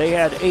 They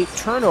had 8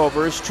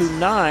 turnovers to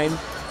 9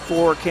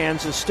 for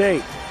Kansas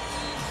State.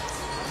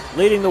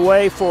 Leading the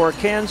way for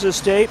Kansas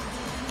State,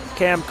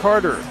 Cam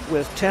Carter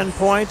with 10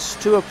 points,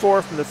 2 of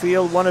 4 from the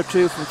field, 1 of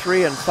 2 from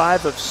 3, and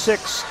 5 of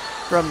 6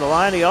 from the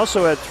line. He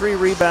also had 3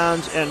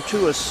 rebounds and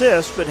 2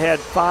 assists, but had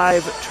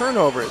 5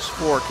 turnovers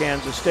for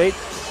Kansas State.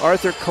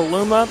 Arthur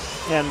Kaluma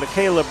and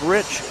Caleb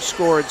Rich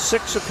scored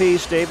 6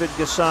 apiece. David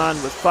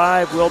Gasson with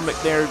 5, Will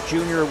McNair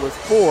Jr. with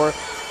 4,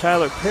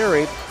 Tyler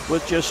Perry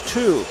with just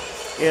 2.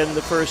 in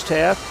the first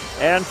half.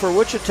 And for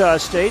Wichita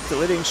State, the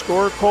leading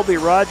scorer, Colby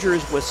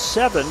Rogers, with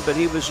 7, but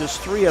he was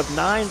just 3 of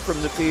 9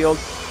 from the field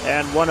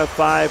and 1 of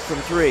 5 from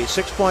 3.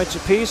 6 points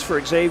apiece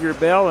for Xavier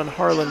Bell and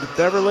Harland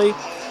Beverly.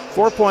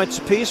 4 points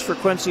apiece for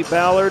Quincy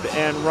Ballard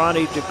and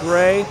Ronnie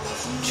DeGray.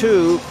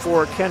 2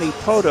 for Kenny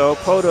Poto.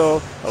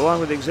 Poto, along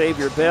with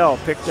Xavier Bell,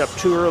 picked up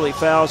 2 early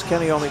fouls.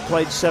 Kenny only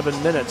played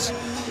 7 minutes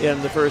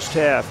in the first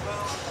half.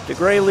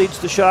 DeGray leads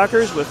the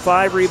Shockers with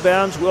 5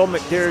 rebounds. Will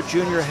McNair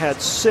Jr.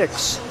 had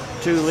 6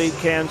 to lead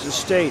Kansas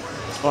State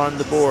on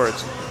the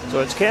boards. So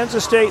it's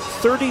Kansas State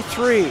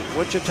 33,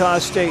 Wichita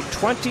State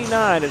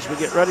 29 as we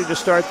get ready to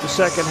start the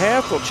second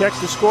half. We'll check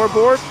the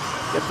scoreboard,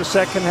 get the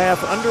second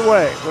half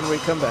underway when we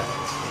come back.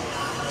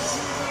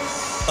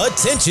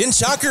 Attention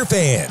Shocker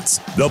fans!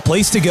 The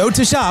place to go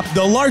to shop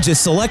the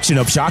largest selection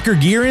of Shocker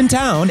gear in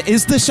town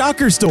is the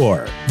Shocker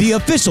Store, the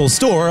official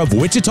store of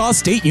Wichita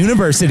State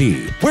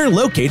University. We're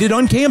located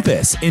on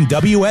campus in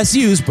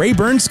WSU's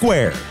Brayburn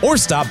Square, or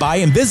stop by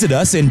and visit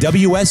us in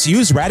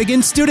WSU's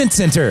Radigan Student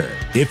Center.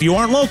 If you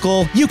aren't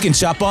local, you can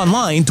shop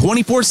online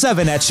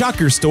 24/7 at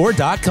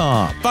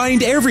shockerstore.com.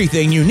 Find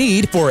everything you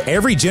need for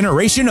every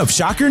generation of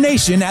Shocker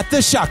Nation at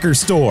the Shocker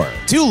Store.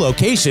 2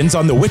 locations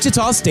on the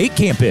Wichita State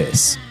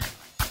campus.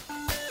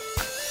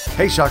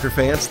 Hey Shocker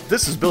fans,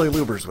 this is Billy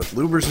Lubers with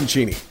Lubers &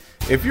 Cheney.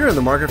 If you're in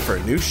the market for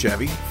a new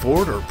Chevy,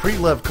 Ford, or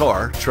pre-loved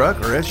car, truck,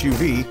 or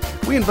SUV,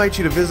 we invite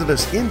you to visit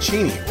us in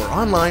Cheney or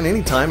online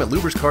anytime at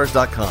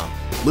luberscars.com.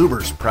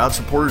 Lubers, proud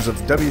supporters of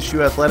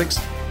WSU Athletics,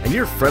 and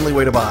your friendly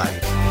way to buy.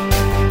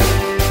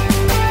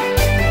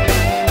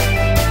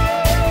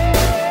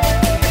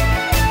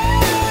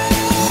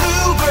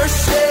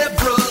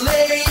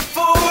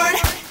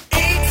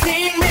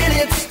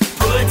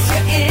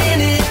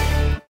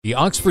 The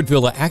Oxford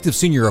Villa Active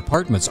Senior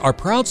Apartments are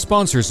proud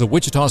sponsors of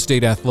Wichita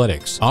State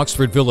Athletics.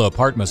 Oxford Villa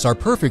Apartments are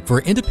perfect for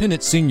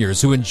independent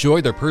seniors who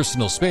enjoy their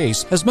personal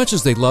space as much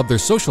as they love their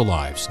social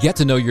lives. Get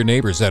to know your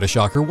neighbors at a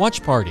Shocker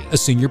watch party, a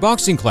senior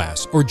boxing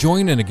class, or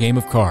join in a game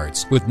of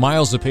cards. With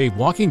miles of paved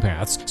walking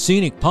paths,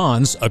 scenic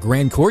ponds, a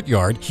grand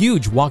courtyard,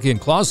 huge walk-in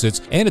closets,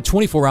 and a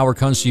 24-hour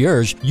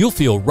concierge, you'll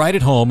feel right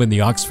at home in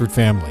the Oxford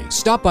family.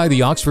 Stop by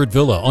the Oxford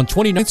Villa on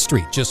 29th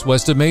Street, just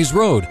west of Mays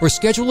Road, or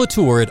schedule a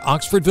tour at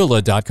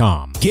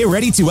oxfordvilla.com. Get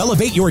ready to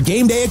elevate your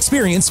game day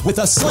experience with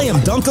a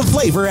slam dunk of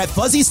flavor at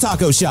Fuzzy's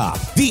Taco Shop,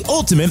 the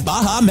ultimate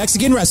Baja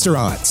Mexican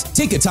restaurant.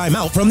 Take a time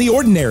out from the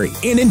ordinary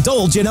and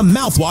indulge in a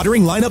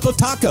mouth-watering lineup of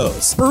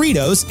tacos,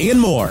 burritos, and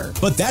more.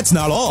 But that's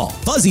not all.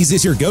 Fuzzy's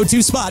is your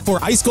go-to spot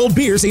for ice-cold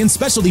beers and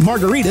specialty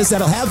margaritas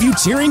that'll have you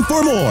cheering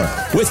for more.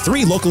 With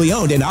 3 locally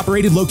owned and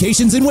operated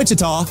locations in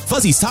Wichita,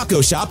 Fuzzy's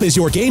Taco Shop is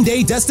your game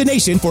day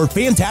destination for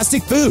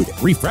fantastic food,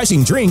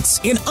 refreshing drinks,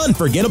 and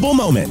unforgettable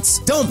moments.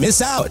 Don't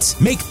miss out.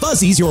 Make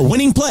Fuzzy's your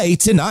winning play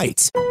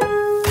tonight.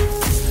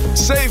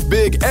 Save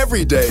big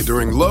every day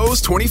during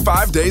Lowe's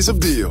 25 Days of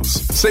Deals.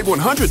 Save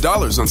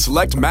 $100 on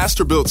select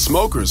Masterbuilt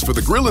smokers for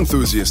the grill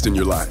enthusiast in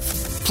your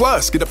life.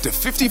 Plus, get up to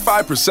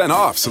 55%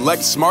 off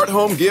select smart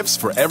home gifts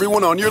for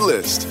everyone on your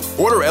list.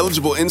 Order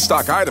eligible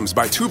in-stock items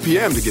by 2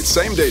 p.m. to get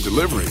same-day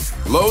delivery.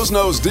 Lowe's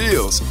knows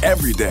deals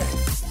every day.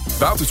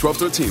 Valid through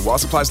 12/13 while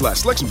supplies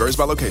last. Selection varies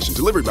by location.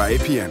 Delivery by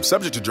 8 p.m.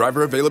 Subject to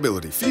driver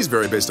availability. Fees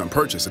vary based on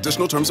purchase.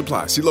 Additional terms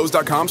apply. See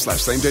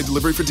Lowe's.com/same-day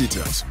delivery for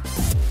details.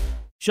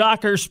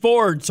 Shocker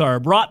Sports are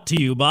brought to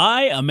you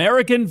by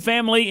American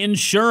Family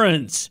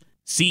Insurance.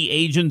 See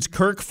agents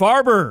Kirk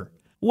Farber,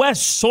 Wes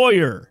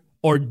Sawyer,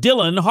 or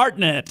Dylan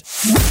Hartnett.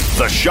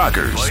 The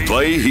Shockers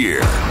play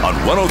here on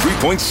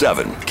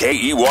 103.7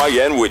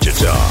 KEYN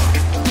Wichita.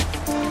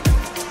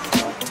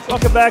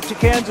 Welcome back to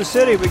Kansas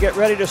City. We get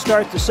ready to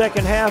start the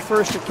second half.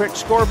 First, a quick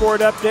scoreboard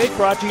update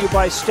brought to you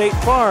by State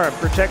Farm.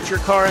 Protect your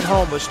car and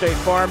home with State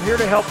Farm. Here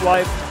to help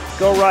life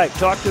go right.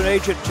 Talk to an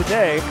agent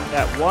today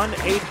at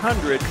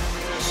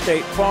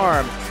 1-800-STATE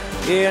FARM.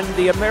 In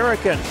the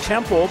American,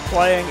 Temple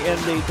playing in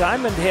the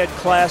Diamond Head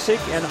Classic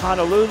in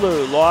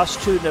Honolulu.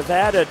 Lost to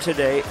Nevada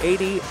today,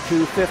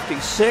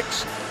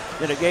 80-56.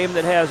 In a game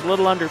that has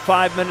little under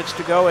 5 minutes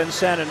to go in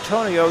San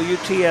Antonio,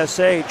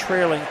 UTSA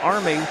trailing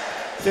Army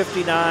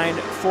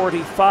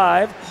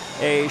 59-45.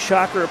 A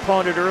shocker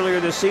opponent earlier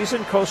this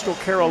season, Coastal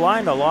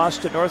Carolina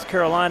lost to North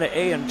Carolina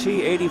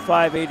A&T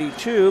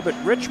 85-82, but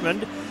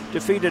Richmond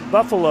defeated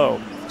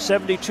Buffalo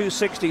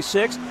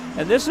 72-66.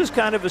 And this is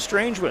kind of a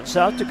strange one.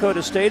 South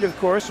Dakota State, of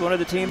course, one of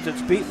the teams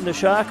that's beaten the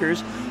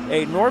Shockers.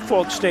 A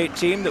Norfolk State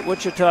team that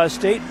Wichita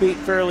State beat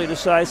fairly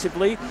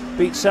decisively,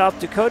 beat South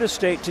Dakota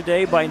State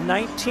today by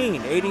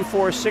 19,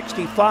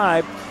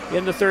 84-65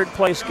 in the third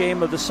place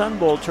game of the Sun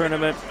Bowl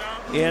tournament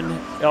in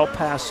El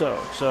Paso.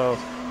 So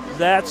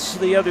that's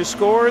the other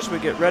scores. We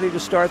get ready to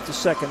start the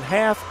second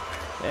half.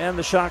 And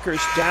the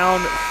Shockers down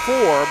 4,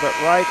 but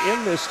right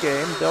in this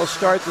game. They'll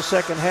start the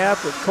second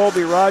half with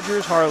Colby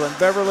Rogers, Harlan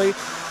Beverly,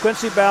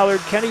 Quincy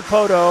Ballard, Kenny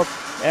Poto,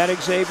 and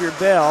Xavier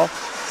Bell.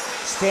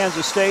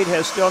 Kansas State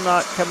has still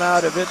not come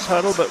out of its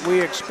huddle, but we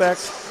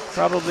expect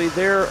probably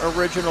their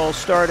original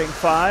starting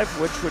 5,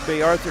 which would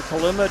be Arthur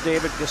Kaluma,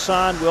 David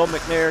Gasson, Will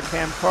McNair,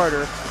 Cam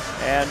Carter,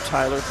 and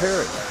Tyler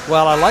Perry.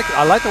 Well, I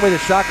like the way the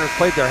Shockers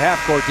played their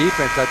half-court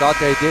defense. I thought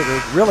they did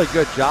a really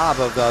good job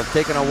of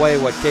taking away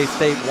what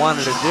K-State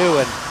wanted to do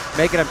and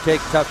making them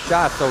take tough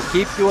shots. So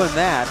keep doing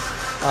that.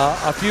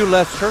 A few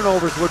less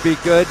turnovers would be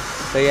good.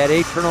 They had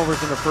 8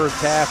 turnovers in the first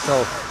half,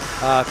 so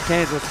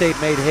Kansas State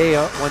made hay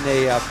when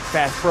they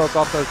fast broke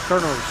off those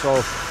turnovers.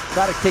 So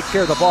try to take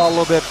care of the ball a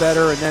little bit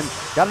better, and then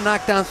got to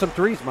knock down some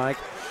threes, Mike.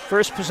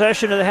 First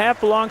possession of the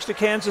half belongs to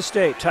Kansas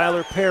State.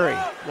 Tyler Perry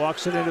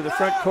walks it into the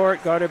front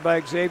court, guarded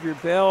by Xavier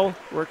Bell,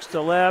 works to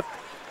left,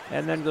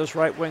 and then goes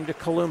right wing to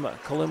Kaluma.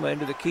 Kaluma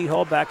into the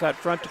keyhole, back out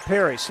front to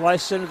Perry.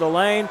 Slices into the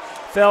lane,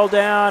 fell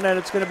down, and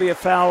it's going to be a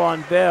foul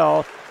on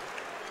Bell.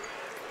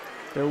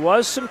 There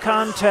was some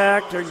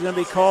contact. They're going to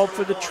be called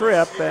for the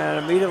trip,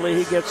 and immediately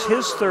he gets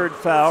his third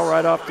foul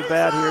right off the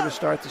bat here to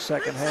start the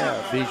second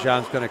half.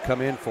 Bijan's going to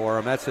come in for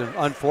him. That's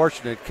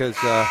unfortunate because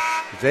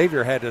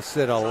Xavier had to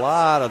sit a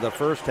lot of the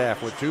first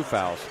half with 2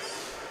 fouls.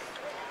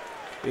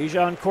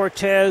 Bijan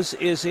Cortez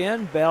is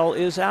in. Bell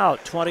is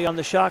out. 20 on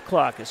the shot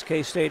clock as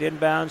K-State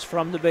inbounds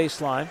from the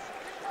baseline.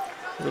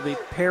 It'll be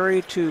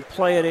Perry to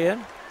play it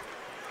in.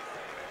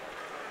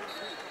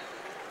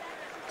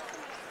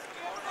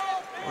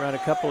 Run a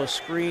couple of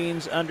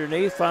screens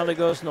underneath. Finally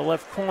goes in the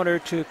left corner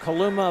to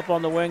Kaluma, up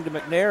on the wing to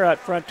McNair, out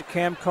front to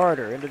Cam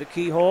Carter. Into the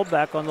keyhole,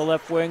 back on the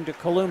left wing to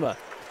Kaluma.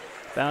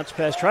 Bounce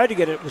pass, tried to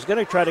get it, was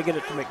going to try to get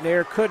it to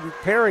McNair, couldn't.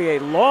 Perry, a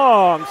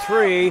long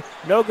 3,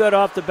 no good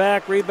off the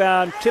back.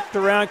 Rebound tipped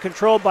around,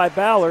 controlled by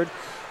Ballard.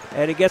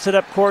 And he gets it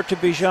up court to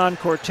Bijan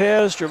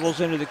Cortez,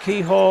 dribbles into the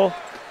keyhole,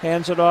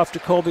 hands it off to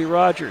Colby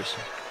Rogers.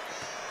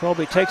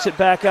 Colby takes it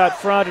back out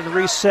front and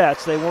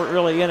resets. They weren't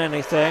really in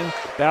anything.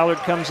 Ballard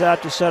comes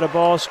out to set a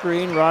ball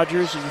screen.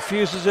 Rogers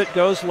refuses it,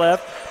 goes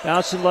left.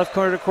 Bounces left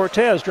corner to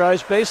Cortez.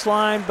 Drives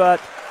baseline,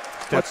 but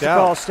what's the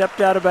call? Stepped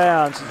out of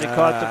bounds as he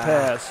caught the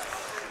pass.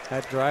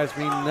 That drives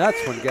me nuts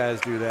when guys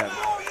do that.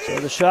 So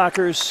the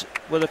Shockers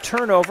with a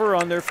turnover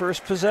on their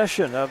first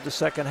possession of the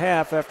second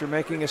half after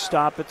making a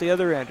stop at the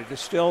other end. It is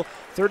still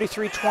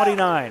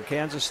 33-29,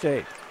 Kansas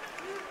State.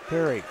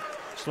 Perry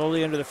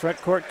slowly into the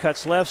front court,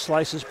 cuts left,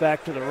 slices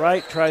back to the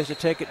right, tries to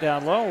take it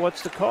down low.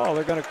 What's the call?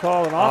 They're going to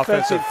call an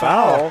offensive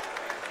foul.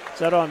 Is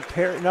that on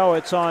Perry? No,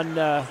 it's on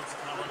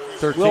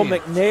 13. Will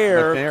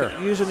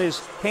McNair using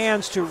his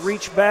hands to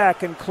reach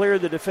back and clear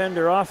the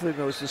defender off of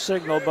him. It was the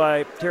signal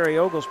by Terry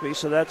Oglesby,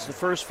 so that's the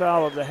first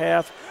foul of the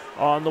half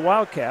on the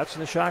Wildcats,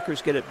 and the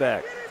Shockers get it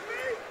back.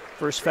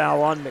 First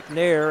foul on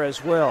McNair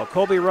as well.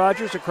 Colby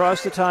Rogers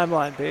across the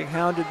timeline, being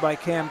hounded by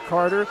Cam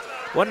Carter.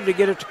 Wanted to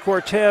get it to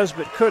Cortez,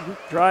 but couldn't.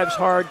 Drives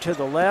hard to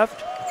the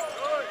left,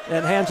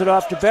 and hands it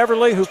off to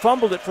Beverly, who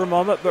fumbled it for a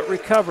moment, but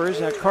recovers.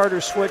 Now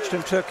Carter switched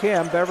and took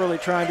him. Beverly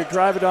trying to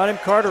drive it on him.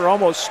 Carter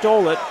almost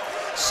stole it.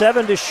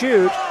 7 to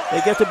shoot.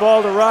 They get the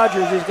ball to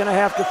Rogers. He's going to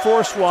have to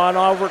force one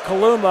over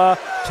Kaluma.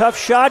 Tough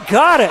shot.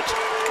 Got it.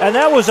 And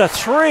that was a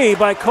 3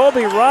 by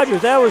Colby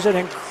Rogers. That was an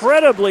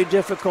incredibly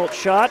difficult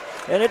shot,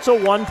 and it's a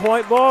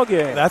 1-point ball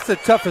game. That's the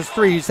toughest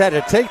 3 he's had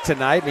to take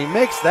tonight, and he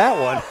makes that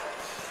one.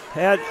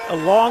 Had a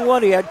long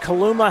one. He had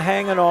Kaluma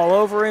hanging all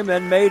over him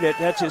and made it.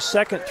 That's his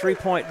second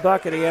 3-point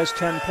bucket. He has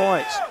 10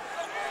 points.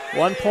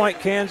 1 point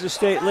Kansas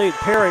State lead.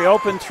 Perry,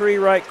 open 3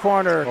 right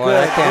corner. Boy,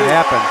 that can't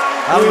happen.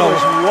 He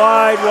was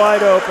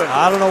wide open.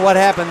 I don't know what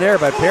happened there,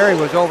 but Perry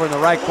was over in the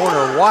right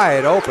corner,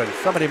 wide open.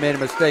 Somebody made a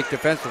mistake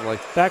defensively.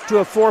 Back to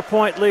a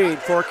 4-point lead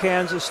for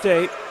Kansas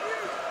State.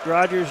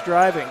 Rogers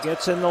driving,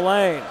 gets in the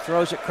lane,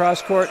 throws it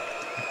cross court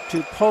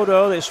to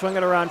Poto. They swing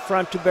it around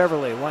front to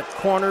Beverly. Went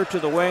corner to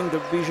the wing to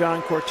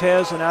Bijan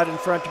Cortez and out in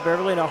front to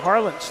Beverly. Now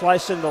Harlan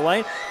sliced in the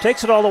lane,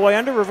 takes it all the way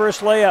under,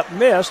 reverse layup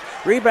missed.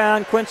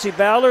 Rebound Quincy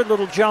Ballard,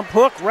 little jump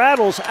hook,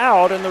 rattles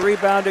out, and the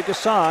rebound to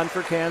Gasson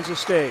for Kansas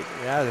State.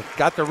 Yeah,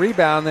 got the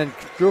rebound, then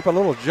drew up a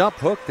little jump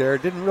hook there.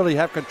 Didn't really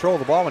have control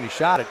of the ball when he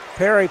shot it.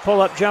 Perry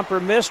pull-up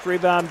jumper missed,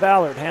 rebound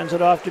Ballard. Hands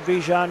it off to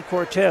Bijan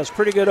Cortez.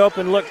 Pretty good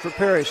open look for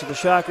Perry, so the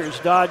Shockers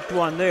dodged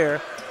one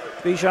there.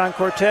 Bijan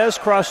Cortez,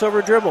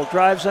 crossover dribble,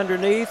 drives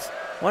underneath.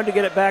 Wanted to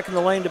get it back in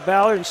the lane to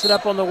Ballard and sit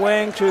up on the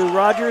wing to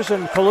Rogers,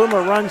 and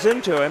Kaluma runs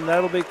into him.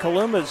 That'll be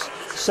Kaluma's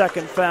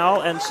second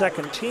foul and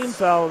second team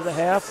foul of the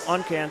half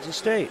on Kansas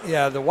State.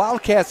 Yeah, the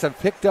Wildcats have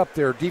picked up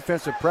their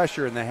defensive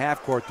pressure in the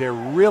half court. They're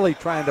really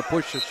trying to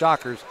push the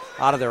Shockers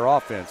out of their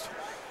offense.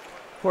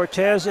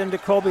 Cortez into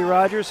Colby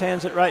Rogers,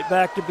 hands it right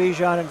back to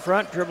Bijan in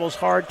front, dribbles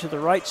hard to the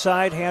right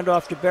side,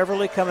 handoff to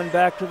Beverly, coming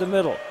back to the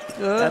middle.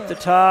 At the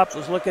top,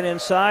 was looking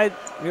inside,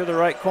 near the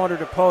right corner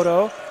to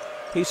Poto.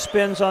 He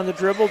spins on the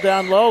dribble,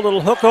 down low, little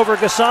hook over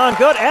Gasson,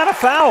 good, and a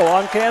foul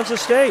on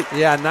Kansas State.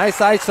 Yeah,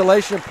 nice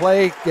isolation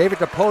play, gave it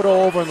to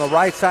Poto over on the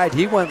right side.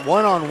 He went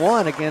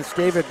one-on-one against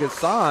David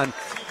Gasson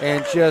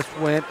and just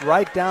went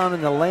right down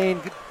in the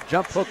lane,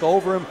 jump hook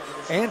over him,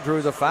 and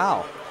drew the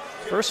foul.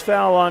 First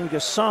foul on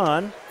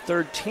Gasson.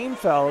 Third team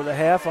foul of the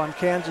half on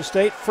Kansas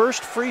State.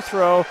 First free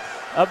throw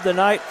of the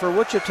night for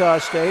Wichita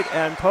State,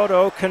 and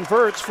Poto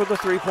converts for the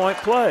 3-point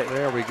play.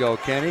 There we go,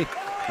 Kenny.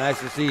 Nice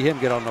to see him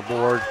get on the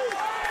board.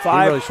 He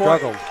 5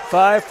 struggled.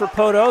 5 for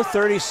Poto,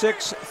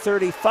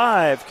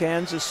 36-35,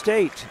 Kansas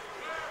State.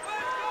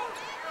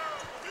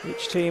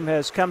 Each team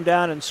has come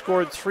down and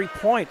scored 3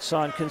 points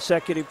on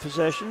consecutive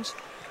possessions.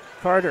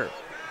 Carter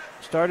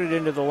started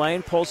into the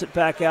lane, pulls it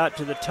back out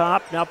to the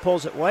top, now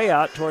pulls it way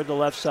out toward the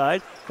left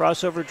side.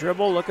 Crossover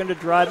dribble, looking to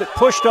drive it,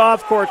 pushed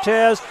off.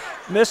 Cortez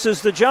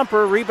misses the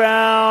jumper,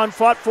 rebound,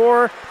 fought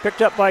for,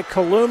 picked up by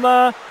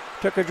Kaluma,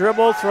 took a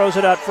dribble, throws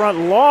it out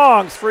front,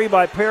 long three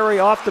by Perry,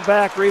 off the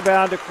back,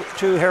 rebound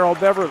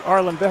to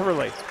Arlen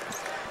Beverly.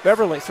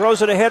 Beverly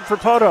throws it ahead for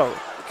Poto,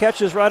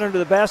 catches right under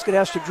the basket,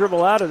 has to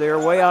dribble out of there,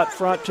 way out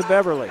front to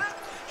Beverly.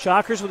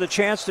 Shockers with a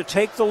chance to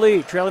take the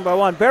lead, trailing by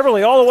one.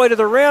 Beverly all the way to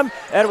the rim,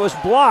 and it was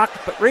blocked,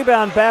 but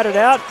rebound batted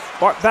out.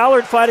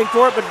 Ballard fighting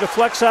for it, but it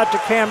deflects out to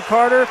Cam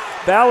Carter.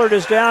 Ballard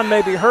is down,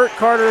 maybe hurt.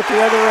 Carter at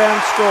the other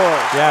end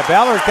scores. Yeah,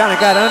 Ballard kind of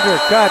got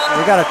undercut.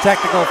 We got a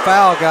technical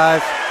foul,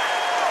 guys.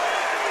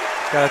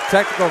 Got a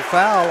technical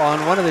foul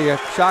on one of the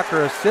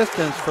Shocker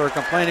assistants for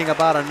complaining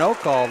about a no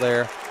call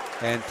there.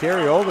 And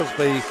Terry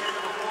Oglesby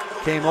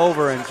came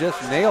over and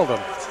just nailed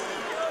him.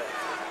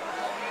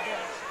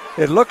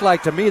 It looked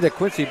like to me that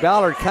Quincy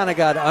Ballard kind of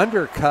got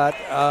undercut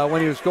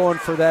when he was going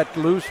for that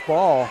loose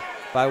ball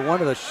by one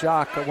of the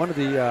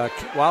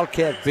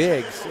Wildcat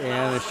bigs,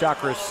 and the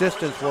Shocker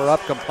assistants were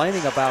up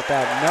complaining about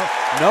that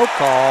no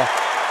call,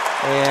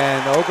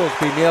 and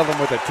Oglesby nailed him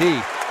with a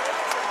tee.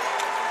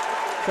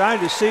 Trying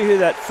to see who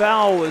that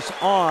foul was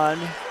on.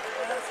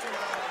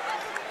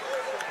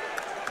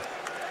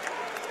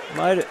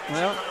 I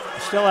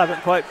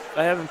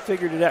haven't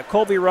figured it out.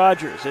 Colby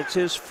Rogers, it's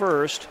his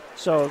first,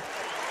 so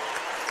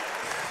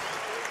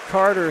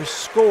Carter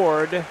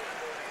scored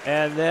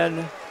and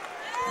then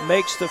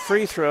makes the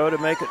free throw to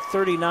make it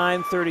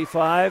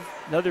 39-35.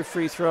 Another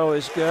free throw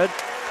is good.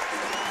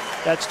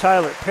 That's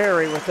Tyler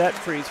Perry with that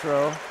free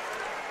throw.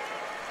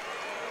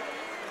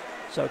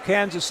 So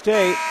Kansas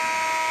State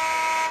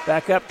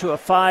back up to a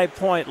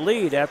 5-point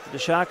lead after the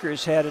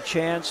Shockers had a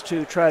chance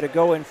to try to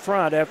go in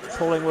front after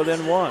pulling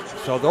within one.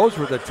 So those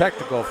were the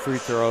technical free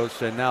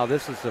throws, and now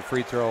this is the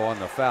free throw on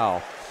the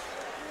foul.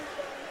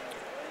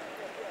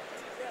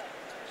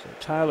 So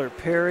Tyler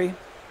Perry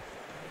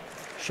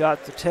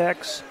shot the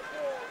Tex.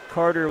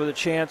 Carter with a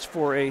chance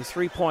for a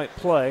 3-point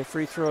play.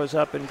 Free throw is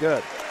up and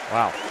good.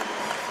 Wow.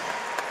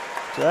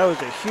 So that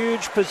was a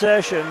huge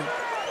possession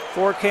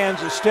for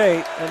Kansas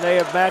State, and they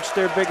have matched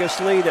their biggest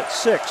lead at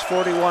 6,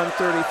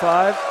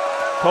 41-35.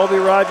 Colby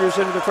Rogers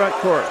into the front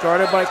court,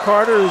 guarded by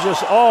Carter, who's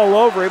just all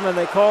over him, and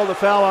they call the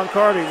foul on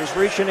Carter. He was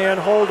reaching in,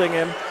 holding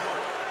him.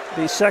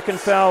 The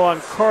second foul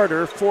on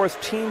Carter, fourth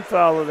team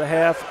foul of the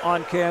half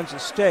on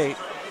Kansas State.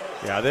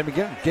 Yeah, they've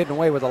been getting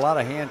away with a lot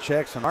of hand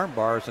checks and arm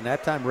bars, and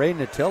that time Ray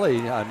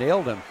Natili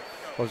nailed him.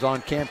 Was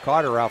on Cam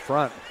Carter out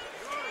front.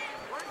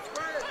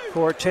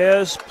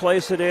 Cortez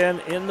plays it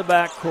in the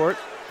backcourt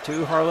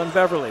to Harlan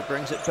Beverly.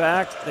 Brings it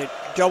back. They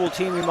double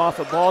team him off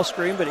a ball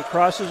screen, but he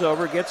crosses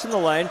over, gets in the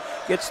lane,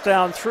 gets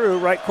down through.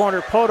 Right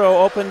corner, Poto,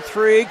 open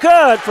three.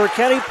 Good for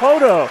Kenny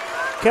Poto.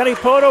 Kenny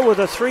Poto with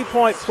a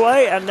 3-point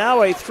play and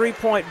now a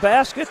 3-point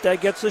basket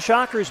that gets the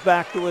Shockers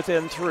back to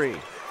within 3.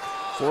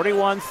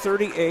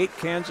 41-38,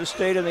 Kansas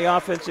State in the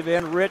offensive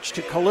end. Rich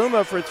to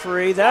Kaluma for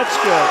 3. That's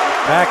good.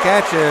 Back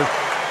at you.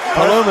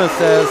 Kaluma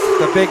says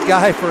the big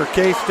guy for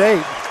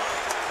K-State.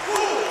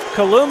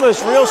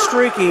 Kaluma's real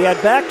streaky. He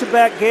had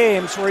back-to-back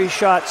games where he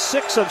shot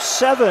 6 of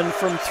 7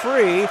 from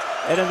 3,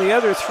 and in the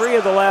other 3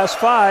 of the last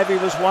 5, he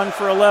was 1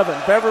 for 11.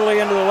 Beverly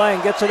into the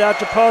lane, gets it out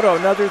to Poto.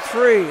 Another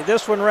 3.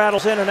 This one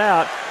rattles in and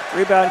out.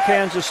 Rebound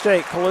Kansas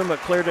State. Kaluma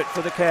cleared it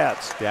for the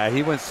Cats. Yeah,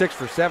 he went 6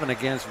 for 7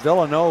 against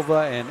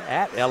Villanova and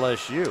at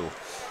LSU.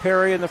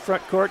 Perry in the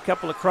front court,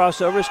 couple of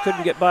crossovers,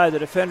 couldn't get by the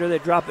defender. They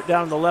drop it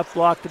down the left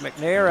block to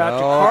McNair, out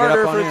to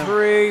Carter for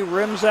 3,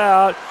 rims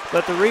out,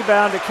 but the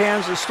rebound to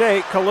Kansas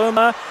State.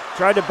 Kaluma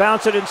tried to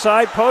bounce it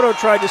inside. Poto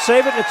tried to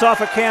save it, and it's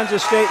off a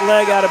Kansas State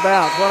leg out of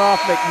bounds. Went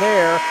off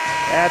McNair,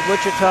 and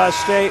Wichita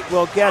State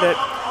will get it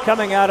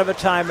coming out of a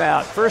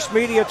timeout. First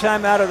media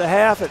timeout of the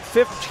half at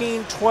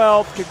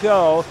 15:12 to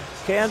go.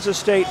 Kansas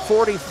State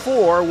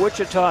 44,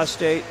 Wichita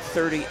State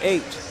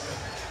 38.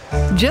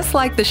 Just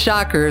like the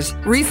Shockers,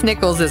 Reese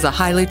Nichols is a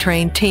highly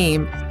trained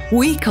team.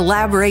 We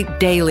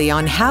collaborate daily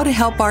on how to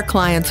help our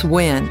clients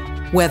win.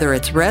 Whether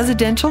it's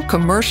residential,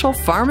 commercial,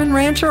 farm and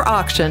ranch, or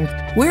auction,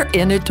 we're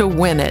in it to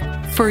win it.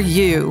 For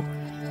you.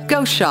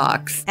 Go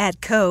Shocks.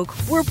 At Coke,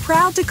 we're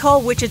proud to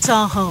call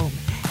Wichita home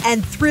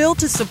and thrilled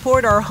to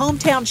support our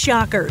hometown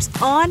Shockers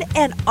on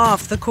and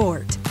off the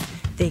court.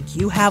 Think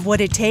you have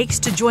what it takes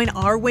to join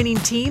our winning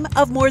team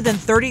of more than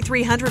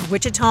 3,300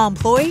 Wichita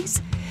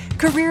employees?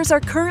 Careers are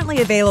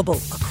currently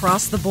available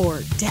across the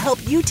board to help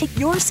you take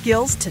your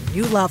skills to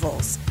new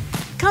levels.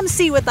 Come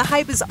see what the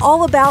hype is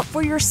all about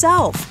for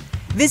yourself.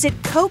 Visit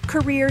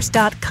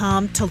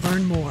CokeCareers.com to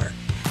learn more.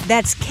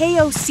 That's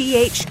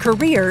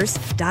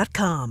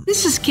KOCHcareers.com.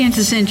 This is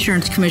Kansas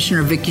Insurance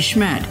Commissioner Vicki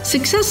Schmidt.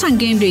 Success on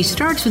game day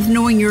starts with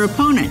knowing your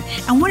opponent.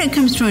 And when it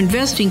comes to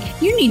investing,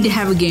 you need to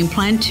have a game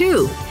plan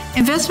too.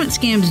 Investment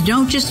scams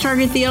don't just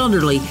target the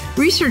elderly.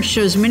 Research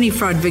shows many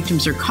fraud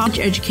victims are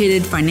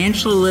college-educated,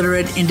 financially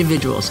literate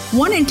individuals.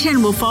 1 in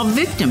 10 will fall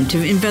victim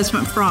to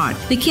investment fraud.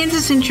 The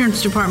Kansas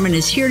Insurance Department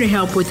is here to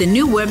help with a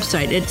new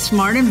website at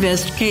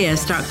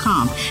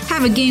smartinvestks.com.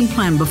 Have a game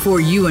plan before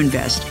you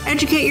invest.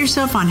 Educate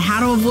yourself on how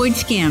to avoid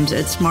scams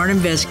at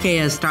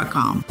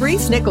smartinvestks.com.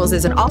 Reese Nichols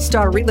is an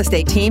all-star real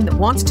estate team that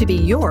wants to be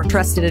your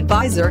trusted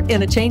advisor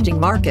in a changing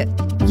market.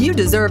 You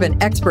deserve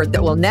an expert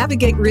that will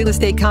navigate real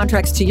estate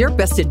contracts to your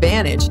best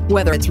advantage,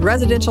 whether it's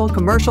residential,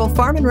 commercial,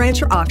 farm and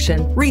ranch, or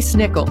auction. Reese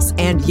Nichols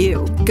and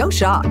you. Go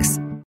Shocks.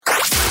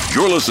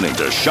 You're listening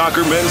to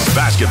Shocker Men's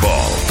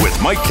Basketball with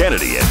Mike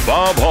Kennedy and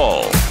Bob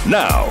Hall.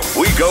 Now,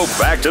 we go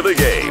back to the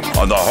game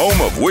on the home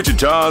of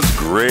Wichita's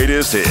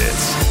greatest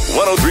hits.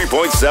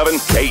 103.7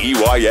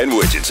 KEYN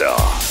Wichita.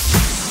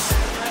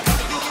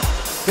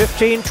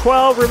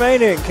 15-12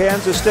 remaining.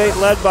 Kansas State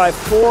led by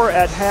 4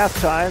 at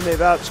halftime. They've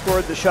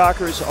outscored the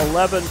Shockers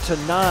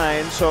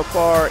 11-9 so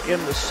far in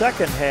the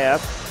second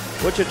half.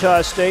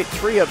 Wichita State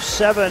 3 of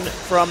 7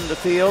 from the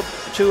field,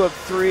 2 of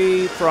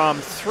 3 from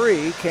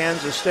 3.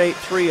 Kansas State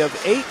 3 of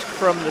 8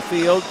 from the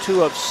field,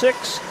 2 of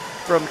 6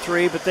 from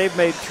 3, but they've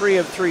made 3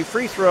 of 3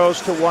 free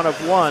throws to 1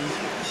 of 1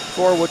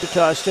 for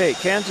Wichita State.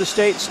 Kansas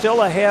State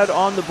still ahead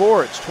on the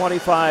boards,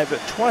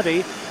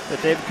 25-20,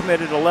 but they've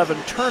committed 11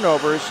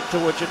 turnovers to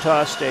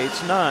Wichita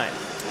State's 9.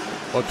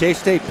 Well,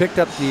 K-State picked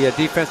up the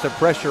defensive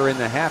pressure in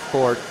the half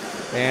court,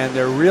 and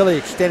they're really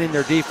extending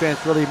their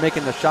defense, really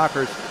making the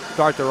Shockers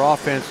start their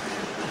offense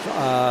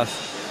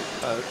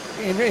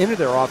into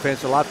their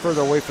offense a lot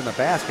further away from the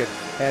basket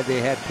had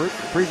they had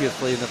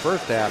previously in the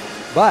first half.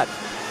 But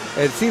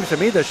it seems to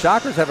me the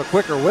Shockers have a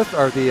quicker whistle,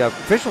 or the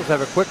officials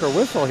have a quicker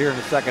whistle here in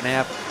the second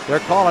half. They're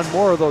calling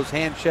more of those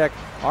hand check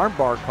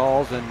armbar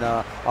calls and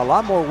a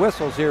lot more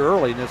whistles here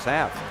early in this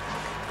half.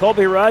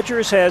 Colby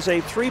Rogers has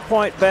a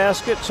 3-point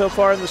basket so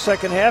far in the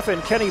second half,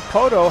 and Kenny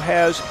Poto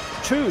has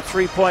 2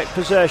 3-point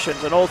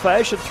possessions, an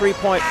old-fashioned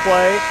 3-point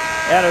play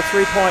and a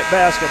 3-point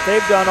basket.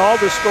 They've done all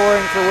the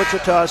scoring for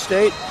Wichita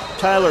State.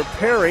 Tyler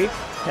Perry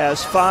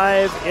has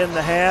 5 in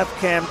the half.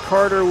 Cam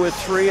Carter with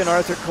 3, and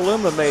Arthur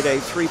Kaluma made a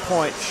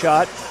 3-point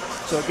shot.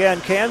 So again,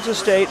 Kansas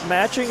State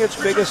matching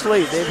its biggest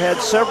lead. They've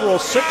had several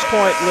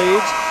 6-point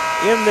leads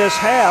in this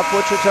half.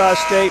 Wichita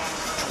State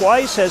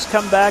twice has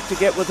come back to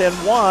get within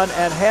 1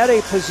 and had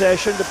a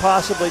possession to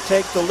possibly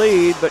take the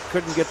lead, but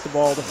couldn't get the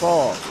ball to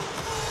fall.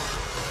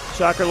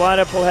 Shocker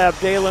lineup will have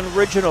Dalen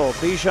Riginal,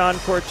 Bijan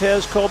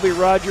Cortez, Colby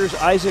Rogers,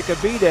 Isaac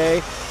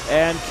Abide,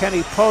 and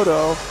Kenny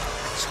Poto.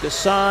 It's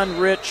Gasson,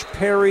 Rich,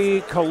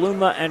 Perry,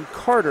 Kaluma, and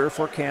Carter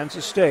for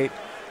Kansas State.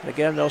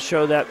 Again, they'll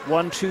show that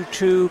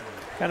 1-2-2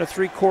 kind of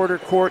 3-quarter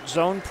court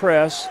zone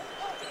press.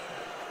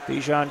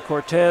 Bijan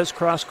Cortez,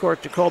 cross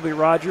court to Colby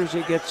Rogers.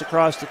 He gets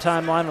across the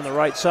timeline on the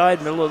right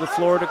side, middle of the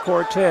floor to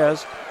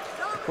Cortez.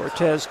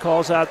 Cortez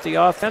calls out the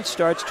offense,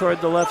 starts toward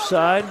the left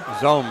side.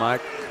 Zone,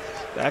 Mike.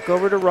 Back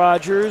over to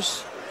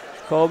Rogers.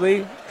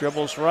 Colby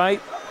dribbles right,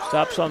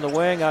 stops on the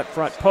wing, out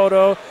front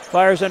Poto,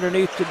 fires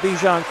underneath to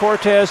Bijan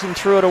Cortez and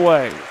threw it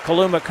away.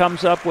 Kaluma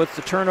comes up with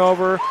the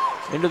turnover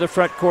into the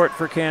front court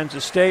for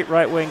Kansas State.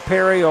 Right wing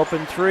Perry,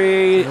 open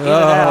 3, in and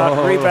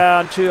out,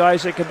 rebound to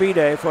Isaac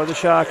Abide for the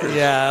Shockers.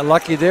 Yeah,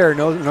 lucky there.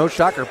 No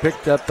Shocker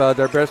picked up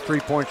their best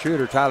 3-point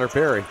shooter, Tyler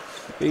Perry.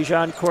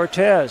 Bijan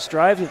Cortez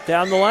drives it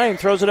down the lane,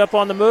 throws it up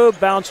on the move,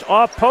 bounced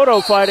off.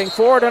 Poto fighting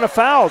for it, and a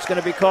foul is going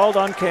to be called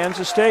on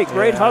Kansas State.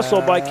 Great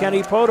hustle by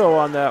Kenny Poto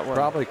on that one.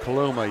 Probably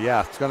Kaluma,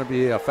 yeah. It's going to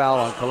be a foul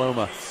on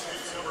Kaluma.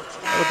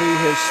 That'll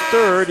be his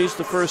 3rd. He's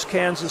the first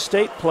Kansas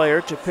State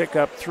player to pick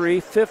up 3.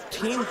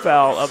 15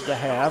 foul of the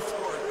half.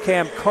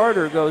 Cam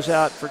Carter goes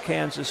out for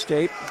Kansas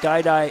State.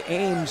 Dai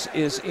Ames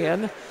is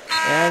in,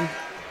 and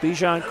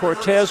Bijan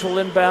Cortez will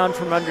inbound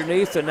from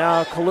underneath, and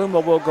now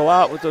Kaluma will go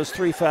out with those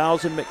 3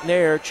 fouls, and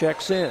McNair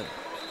checks in.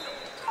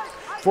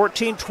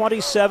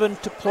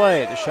 14:27 to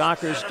play. The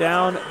Shockers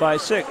down by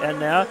 6, and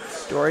now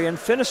Dorian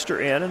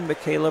Finister in, and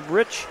Caleb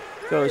Rich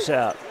goes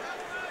out.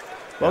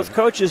 Both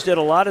coaches did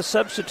a lot of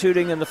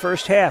substituting in the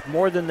first half,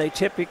 more than they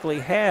typically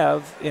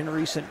have in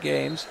recent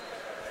games.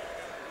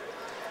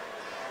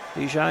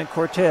 Bijan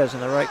Cortez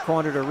in the right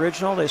corner to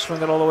Original. They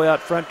swing it all the way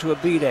out front to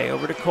Abide.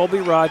 Over to Colby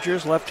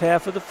Rogers, left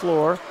half of the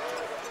floor.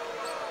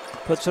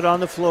 Puts it on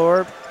the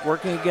floor,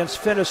 working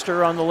against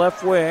Finister on the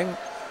left wing.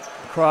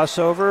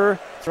 Crossover,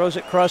 throws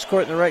it cross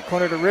court in the right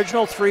corner to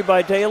Original. 3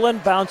 by Dalen,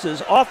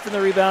 bounces off in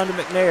the rebound to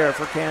McNair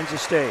for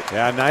Kansas State.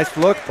 Yeah, nice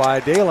look by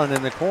Dalen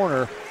in the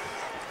corner.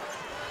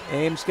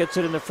 Ames gets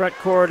it in the front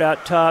court,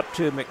 out top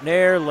to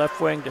McNair,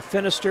 left wing to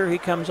Finister. He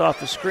comes off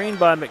the screen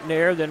by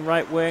McNair, then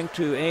right wing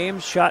to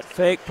Ames. Shot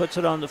fake, puts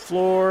it on the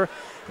floor,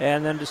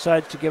 and then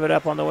decides to give it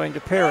up on the wing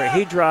to Perry.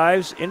 He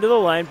drives into the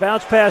lane,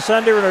 bounce pass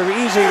under, and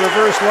an easy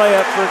reverse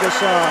layup for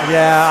Gasson.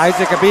 Yeah,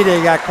 Isaac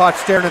Abide got caught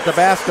staring at the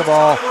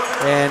basketball,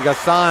 and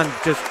Gasson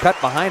just cut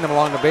behind him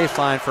along the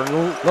baseline for a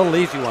little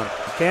easy one.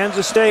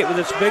 Kansas State with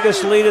its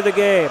biggest lead of the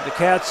game. The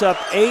Cats up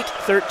 8,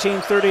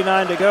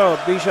 13:39 to go.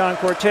 Bijan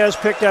Cortez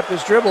picked up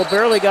his dribble,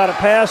 barely got a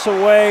pass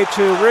away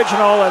to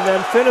Original, and then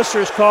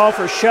Finister's call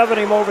for shoving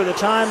him over the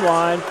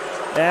timeline,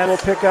 and will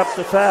pick up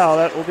the foul.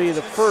 That will be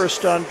the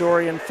first on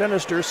Dorian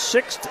Finister,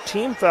 6th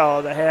team foul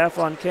of the half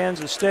on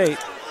Kansas State.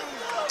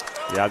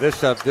 Yeah,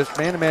 this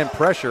man-to-man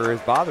pressure is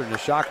bothering the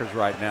Shockers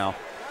right now.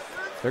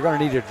 They're going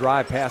to need to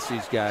drive past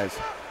these guys.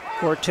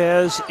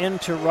 Cortez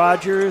into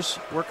Rogers,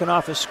 working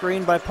off a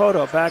screen by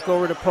Poto. Back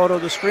over to Poto,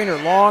 the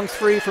screener. Long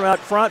three from out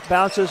front,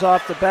 bounces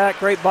off the back.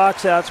 Great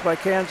box outs by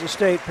Kansas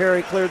State.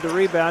 Perry cleared the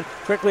rebound.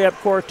 Quickly up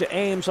court to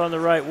Ames on the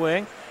right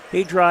wing.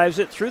 He drives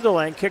it through the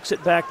lane, kicks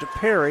it back to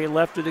Perry,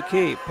 left of the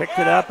key. Picked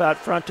it up out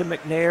front to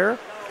McNair.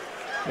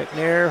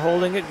 McNair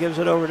holding it, gives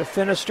it over to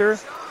Finister.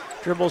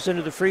 Dribbles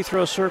into the free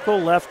throw circle,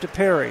 left to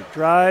Perry.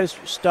 Drives,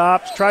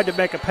 stops, tried to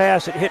make a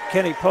pass. It hit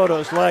Kenny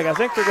Poto's leg. I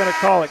think they're going to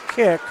call it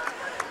kick.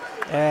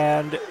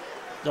 And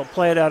they'll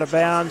play it out of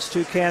bounds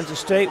to Kansas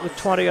State with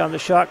 20 on the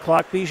shot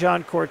clock.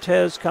 Bijan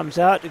Cortez comes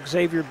out.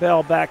 Xavier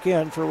Bell back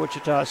in for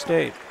Wichita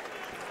State.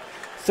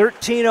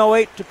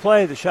 13:08 to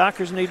play. The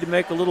Shockers need to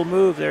make a little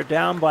move. They're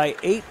down by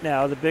 8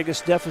 now, the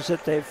biggest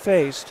deficit they've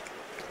faced.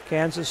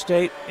 Kansas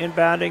State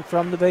inbounding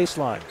from the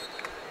baseline.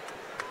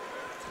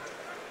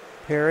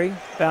 Perry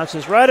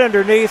bounces right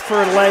underneath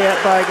for a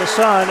layup by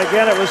Gasson.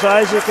 Again, it was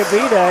Isaac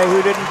Abide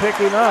who didn't pick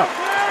him up.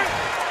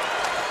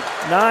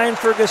 9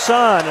 for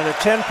Gasson and a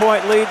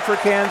 10-point lead for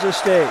Kansas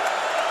State.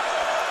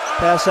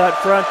 Pass out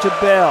front to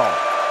Bell.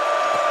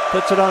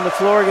 Puts it on the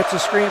floor, gets a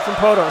screen from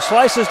Poto.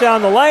 Slices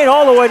down the lane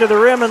all the way to the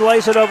rim and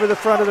lays it over the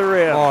front of the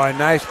rim. Oh, a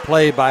nice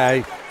play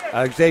by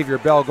Xavier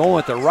Bell, going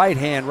with the right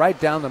hand right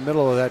down the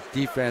middle of that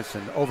defense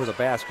and over the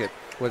basket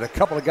with a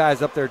couple of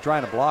guys up there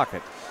trying to block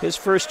it. His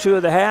first 2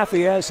 of the half,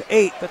 he has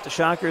 8, but the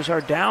Shockers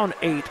are down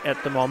 8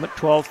 at the moment.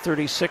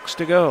 12:36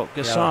 to go.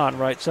 Gasson,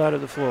 right side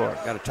of the floor.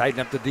 Got to tighten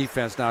up the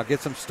defense now,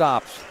 get some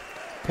stops.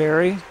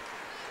 Perry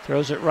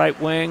throws it right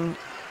wing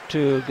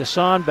to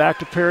Gasson, back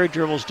to Perry,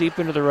 dribbles deep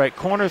into the right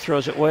corner,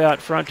 throws it way out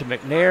front to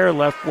McNair,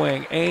 left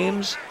wing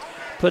Ames.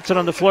 Puts it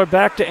on the floor,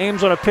 back to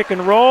Ames on a pick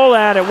and roll,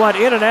 and it went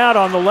in and out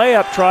on the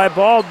layup try.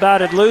 Ball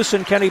batted loose,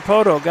 and Kenny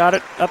Poto got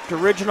it up to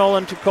Original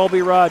and to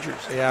Colby Rogers.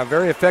 Yeah,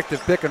 very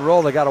effective pick and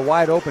roll. They got a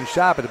wide open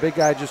shot, but the big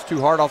guy just too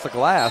hard off the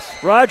glass.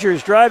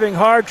 Rogers driving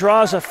hard,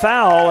 draws a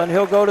foul, and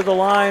he'll go to the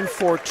line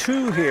for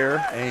 2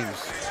 here. Ames.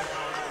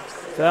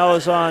 Foul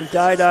is on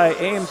Dai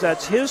Ames.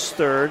 That's his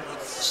 3rd.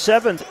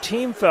 7th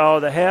team foul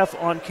of the half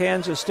on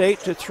Kansas State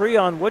to 3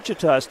 on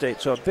Wichita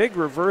State. So a big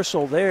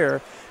reversal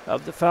there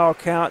of the foul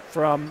count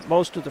from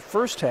most of the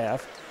first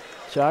half.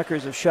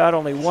 Shockers have shot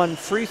only 1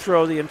 free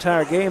throw the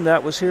entire game.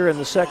 That was here in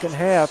the second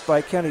half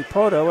by Kenny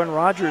Poto, and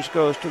Rogers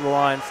goes to the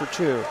line for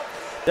 2.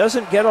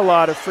 Doesn't get a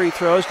lot of free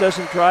throws,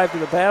 doesn't drive to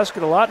the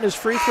basket a lot, and his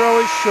free throw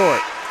is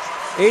short.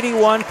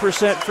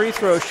 81% free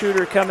throw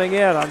shooter coming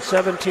in on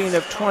 17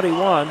 of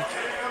 21.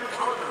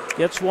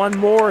 Gets 1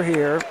 more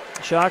here.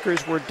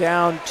 Shockers were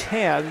down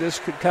 10. This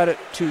could cut it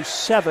to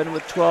 7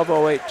 with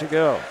 12:08 to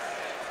go.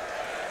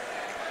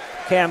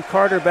 Cam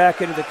Carter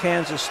back into the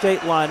Kansas State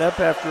lineup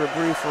after a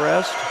brief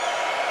rest.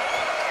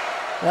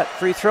 That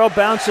free throw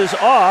bounces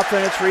off,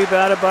 and it's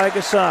rebounded by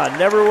Gasson.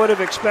 Never would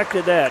have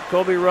expected that.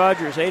 Colby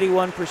Rogers,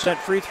 81%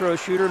 free throw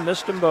shooter,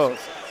 missed them both.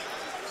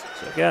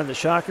 So again, the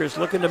Shockers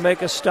looking to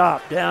make a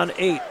stop. Down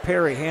 8.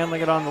 Perry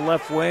handling it on the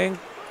left wing.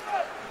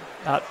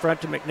 Out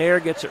front to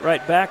McNair, gets it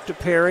right back to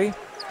Perry.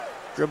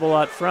 Dribble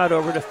out front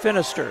over to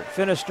Finister.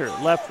 Finister,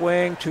 left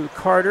wing to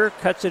Carter.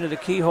 Cuts into the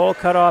keyhole,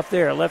 cut off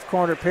there. Left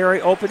corner,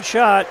 Perry, open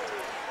shot.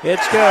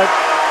 It's good.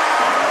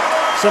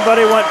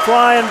 Somebody went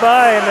flying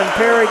by him, and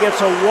Perry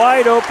gets a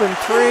wide open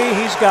 3.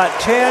 He's got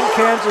 10.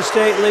 Kansas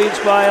State leads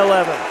by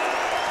 11.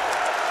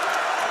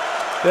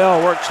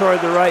 Bell works toward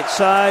the right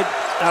side.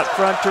 Out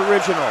front to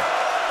Original.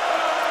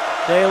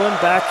 Dalen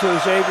back to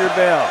Xavier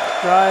Bell.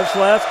 Drives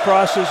left,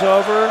 crosses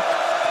over.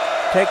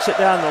 Takes it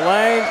down the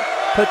lane.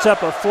 Puts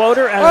up a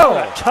floater and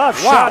a tough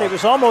shot. He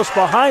was almost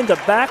behind the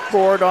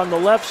backboard on the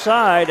left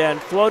side and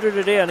floated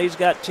it in. He's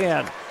got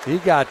 10. He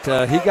got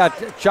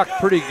chucked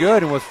pretty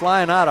good and was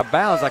flying out of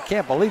bounds. I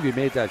can't believe he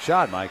made that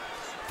shot, Mike.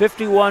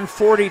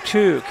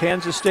 51-42,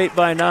 Kansas State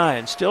by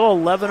 9. Still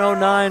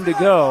 11:09 to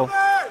go.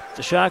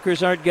 The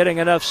Shockers aren't getting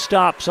enough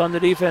stops on the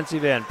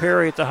defensive end.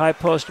 Perry at the high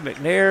post to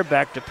McNair.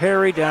 Back to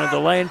Perry, down to the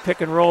lane,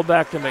 pick and roll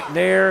back to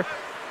McNair.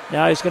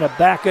 Now he's going to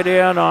back it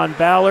in on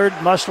Ballard,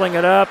 muscling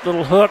it up.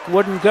 Little hook,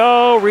 wouldn't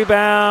go.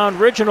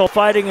 Rebound. Original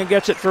fighting and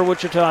gets it for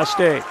Wichita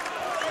State.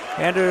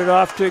 Handed it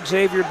off to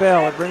Xavier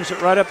Bell. It brings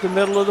it right up the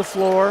middle of the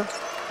floor.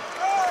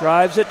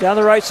 Drives it down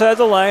the right side of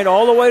the lane,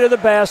 all the way to the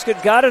basket.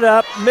 Got it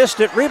up, missed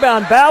it.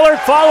 Rebound. Ballard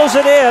follows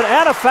it in,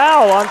 and a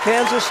foul on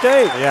Kansas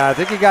State. Yeah, I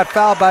think he got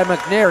fouled by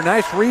McNair.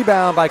 Nice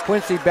rebound by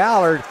Quincy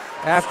Ballard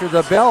after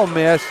the Bell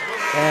miss,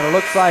 and it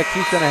looks like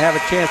he's going to have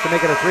a chance to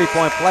make it a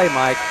three-point play,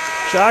 Mike.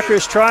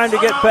 Shockers trying to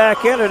get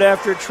back in it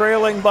after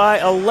trailing by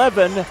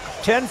 11.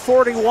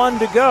 10:41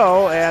 to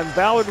go, and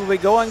Ballard will be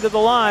going to the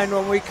line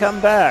when we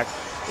come back.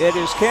 It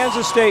is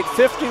Kansas State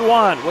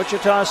 51,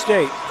 Wichita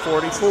State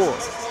 44.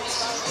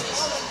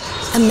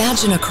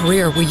 Imagine a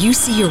career where you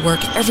see your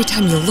work every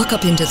time you look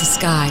up into the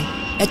sky.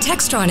 At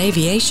Textron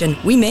Aviation,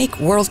 we make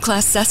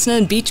world-class Cessna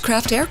and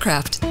Beechcraft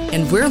aircraft,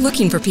 and we're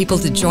looking for people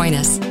to join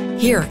us.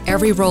 Here,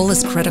 every role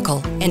is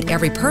critical and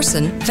every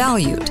person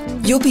valued.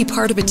 You'll be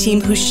part of a team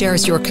who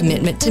shares your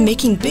commitment to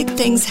making big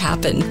things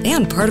happen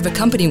and part of a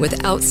company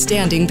with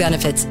outstanding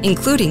benefits,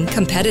 including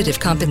competitive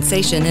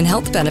compensation and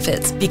health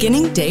benefits,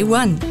 beginning day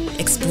one.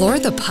 Explore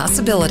the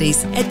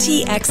possibilities at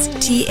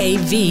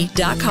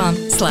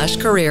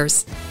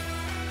txtav.com/careers.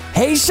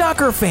 Hey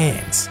Shocker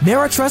fans!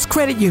 Meritrust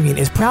Credit Union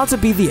is proud to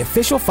be the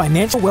official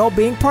financial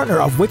well-being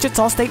partner of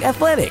Wichita State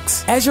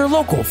Athletics. As your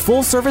local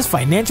full-service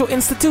financial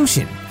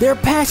institution, they're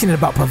passionate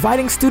about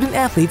providing student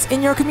athletes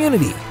in your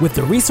community with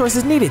the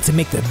resources needed to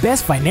make the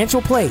best financial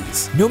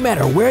plays. No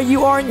matter where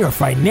you are in your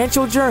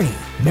financial journey,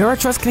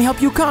 Meritrust can help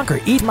you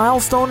conquer each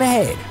milestone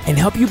ahead and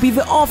help you be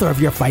the author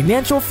of your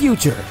financial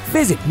future.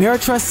 Visit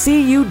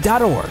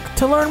meritrustcu.org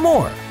to learn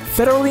more.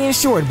 Federally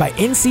insured by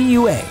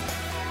NCUA.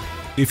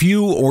 If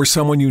you or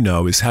someone you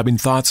know is having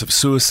thoughts of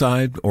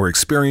suicide or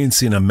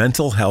experiencing a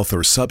mental health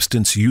or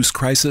substance use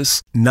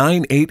crisis,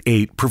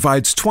 988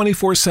 provides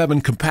 24/7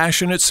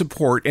 compassionate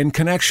support and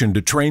connection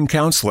to trained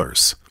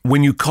counselors.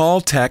 When you call,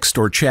 text,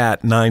 or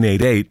chat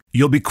 988,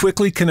 you'll be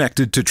quickly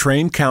connected to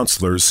trained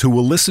counselors who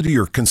will listen to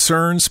your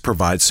concerns,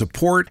 provide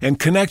support, and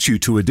connect you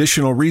to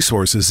additional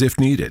resources if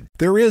needed.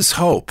 There is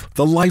hope.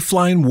 The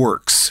Lifeline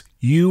works.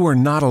 You are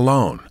not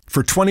alone.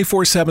 For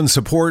 24/7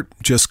 support,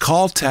 just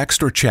call,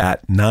 text, or chat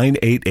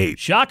 988.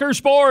 Shocker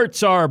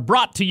Sports are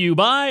brought to you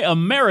by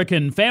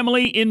American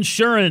Family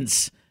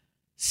Insurance.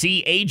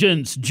 See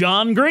agents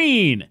John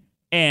Green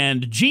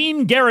and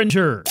Gene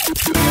Geringer.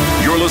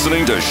 You're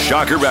listening to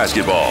Shocker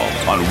Basketball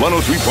on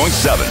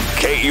 103.7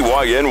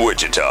 KEYN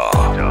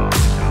Wichita.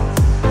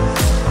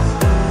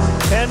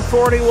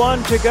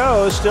 10:41 to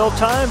go. Still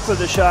time for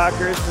the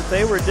Shockers, but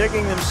they were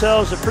digging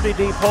themselves a pretty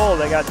deep hole.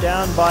 They got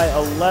down by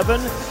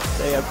 11.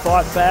 They have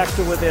fought back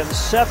to within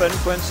 7.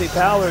 Quincy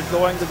Ballard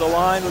going to the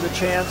line with a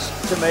chance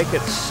to make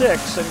it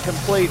 6 and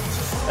complete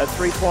a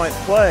three-point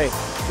play.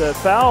 The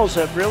fouls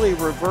have really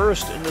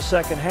reversed in the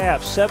second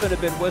half. 7 have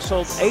been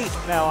whistled, 8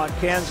 now on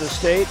Kansas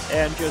State,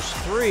 and just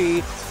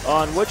 3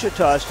 on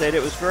Wichita State.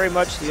 It was very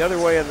much the other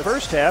way in the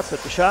first half,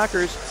 but the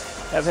Shockers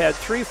have had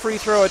 3 free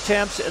throw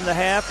attempts in the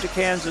half to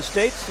Kansas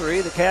State's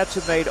 3. The Cats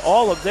have made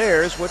all of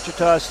theirs.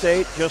 Wichita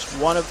State just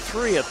 1 of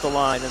 3 at the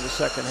line in the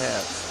second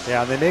half.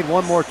 Yeah, they made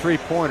one more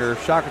three-pointer.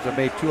 Shockers have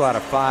made 2 out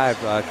of 5.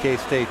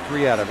 K-State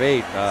 3 out of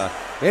 8.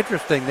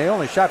 Interesting, they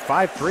only shot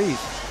 5 threes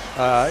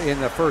in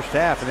the first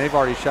half, and they've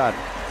already shot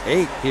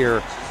 8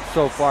 here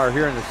so far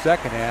here in the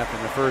second half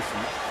in the first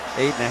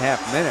 8.5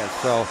 minutes.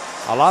 So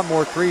a lot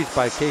more threes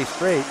by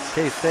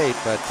K-State,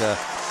 but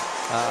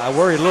I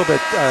worry a little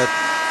bit.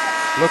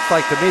 Looks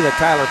like to me that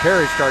Tyler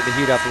Perry's starting to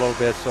heat up a little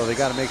bit, so they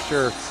got to make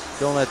sure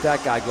don't let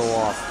that guy go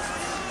off.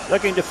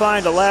 Looking to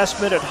find a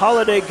last-minute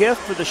holiday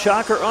gift for the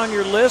Shocker on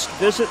your list?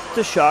 Visit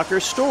the Shocker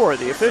Store,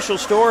 the official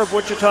store of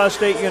Wichita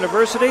State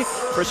University,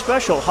 for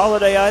special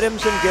holiday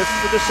items and gifts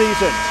for the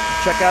season.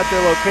 Check out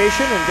their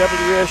location in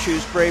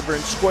WSU's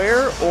Brayburn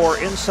Square or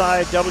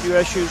inside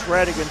WSU's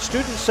Radigan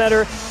Student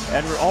Center.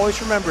 And always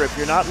remember, if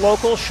you're not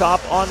local, shop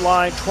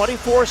online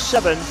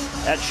 24/7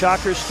 at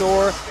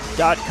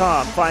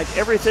shockerstore.com. Find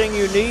everything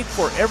you need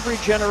for every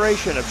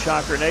generation of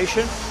Shocker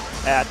Nation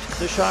at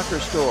the Shocker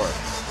Store.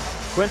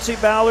 Quincy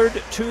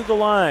Ballard to the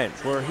line,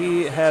 where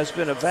he has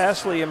been a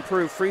vastly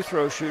improved free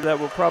throw shooter. That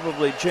will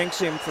probably jinx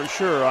him for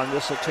sure on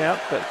this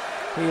attempt, but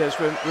he has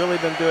really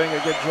been doing a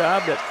good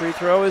job. That free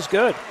throw is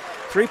good.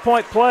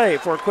 3-point play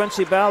for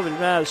Quincy Ballard.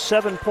 Now has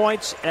 7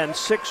 points and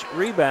 6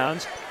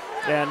 rebounds.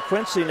 And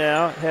Quincy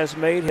now has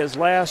made his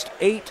last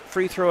 8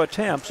 free throw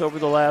attempts over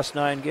the last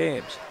 9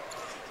 games.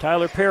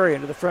 Tyler Perry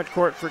into the front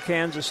court for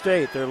Kansas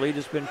State. Their lead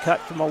has been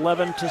cut from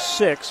 11 to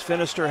 6.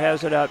 Finister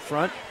has it out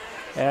front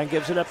and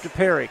gives it up to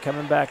Perry,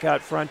 coming back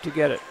out front to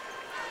get it.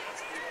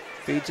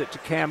 Feeds it to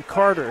Cam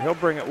Carter. He'll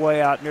bring it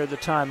way out near the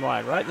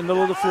timeline, right in the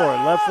middle of the floor.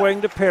 Left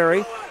wing to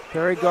Perry.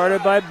 Perry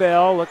guarded by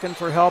Bell, looking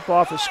for help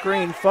off a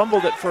screen.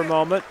 Fumbled it for a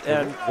moment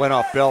and went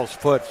off Bell's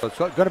foot. So it's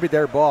going to be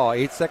their ball.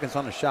 8 seconds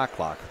on the shot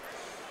clock.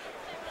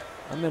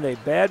 I'm in a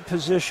bad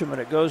position when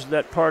it goes to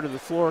that part of the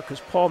floor because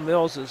Paul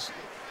Mills is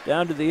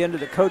down to the end of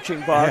the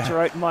coaching box,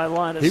 right in my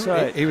line of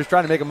sight. He was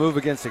trying to make a move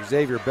against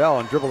Xavier Bell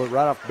and dribbled it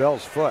right off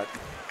Bell's foot.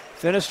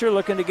 Finister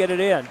looking to get it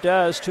in.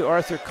 Does to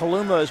Arthur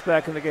Kaluma is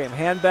back in the game.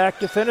 Hand back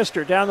to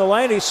Finister. Down the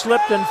lane, he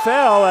slipped and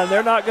fell, and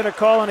they're not going to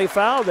call any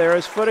foul there.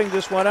 His footing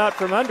just went out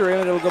from under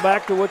him, and it'll go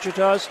back to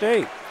Wichita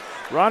State.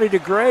 Ronnie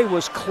DeGray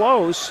was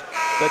close,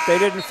 but they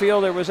didn't feel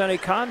there was any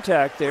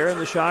contact there,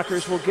 and the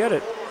Shockers will get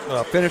it.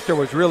 Finister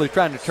was really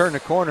trying to turn the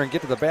corner and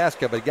get to the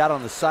basket, but he got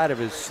on the side of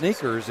his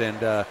sneakers and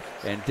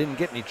didn't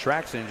get any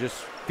traction, and just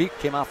feet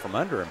came out from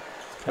under him.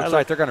 Looks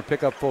like they're going to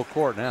pick up full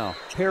court now.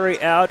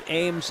 Perry out,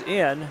 Ames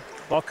in.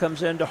 Ball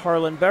comes in to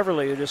Harlan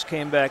Beverly, who just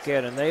came back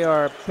in, and they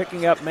are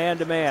picking up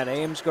man-to-man.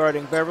 Ames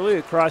guarding Beverly,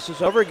 who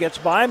crosses over, gets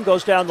by him,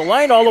 goes down the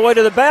lane all the way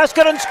to the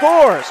basket and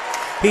scores.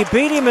 He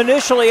beat him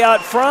initially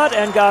out front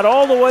and got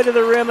all the way to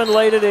the rim and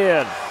laid it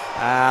in.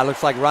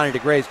 Looks like Ronnie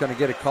DeGray is going to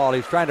get a call.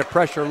 He's trying to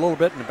pressure a little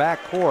bit in the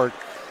back court.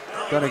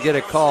 Going to get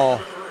a call.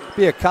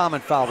 Be a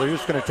common foul. They're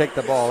just going to take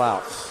the ball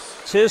out.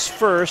 It's his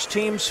first,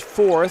 team's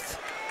fourth.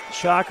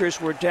 Shockers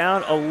were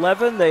down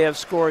 11. They have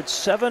scored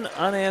 7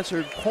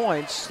 unanswered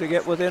points to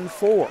get within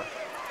 4.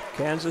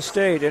 Kansas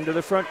State into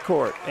the front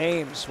court.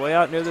 Ames way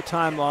out near the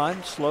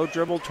timeline. Slow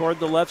dribble toward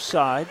the left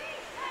side.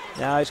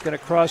 Now he's going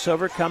to cross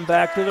over, come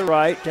back to the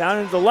right, down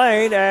into the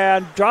lane,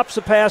 and drops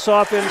the pass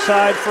off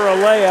inside for a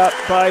layup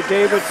by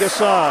David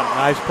Gasson.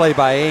 Nice play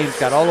by Ames.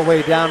 Got all the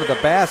way down to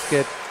the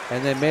basket,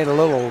 and then made a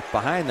little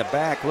behind the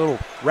back, little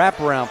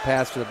wraparound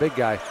pass to the big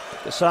guy.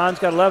 Gasson's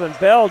got 11.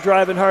 Bell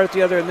driving hard at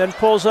the other, and then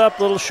pulls up.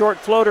 Little short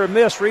floater,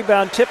 miss.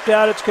 Rebound tipped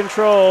out. It's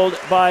controlled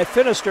by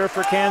Finister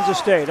for Kansas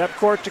State. Up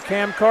court to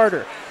Cam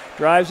Carter.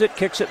 Drives it,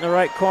 kicks it in the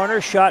right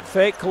corner. Shot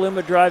fake.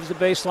 Kaluma drives the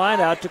baseline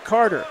out to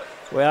Carter.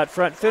 Way out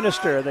front,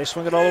 Finister. They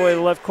swing it all the way to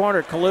the left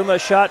corner. Kaluma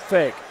shot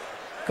fake.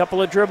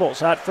 Couple of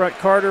dribbles. Out front,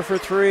 Carter for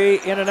 3.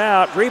 In and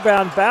out.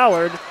 Rebound,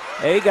 Ballard.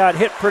 He got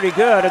hit pretty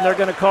good, and they're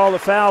going to call the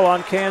foul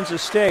on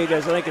Kansas State,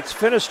 as I think it's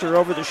Finister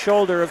over the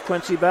shoulder of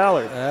Quincy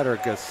Ballard. That or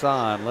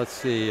Gasson. Let's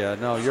see.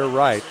 No, you're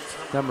right.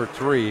 Number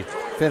 3,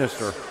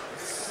 Finister.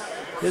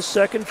 His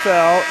second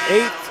foul,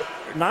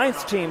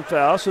 9th team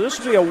foul. So this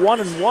will be a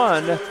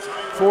 1-and-1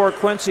 for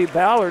Quincy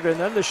Ballard, and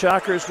then the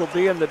Shockers will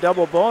be in the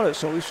double bonus.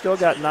 So we've still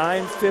got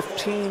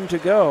 9:15 to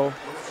go.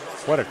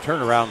 What a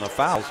turnaround in the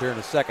fouls here in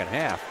the second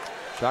half.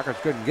 Shockers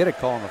couldn't get a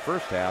call in the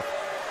first half.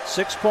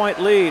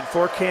 6-point lead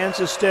for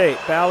Kansas State.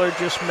 Ballard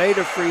just made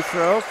a free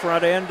throw.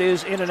 Front end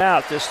is in and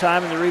out. This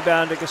time in the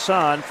rebound to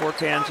Gasson for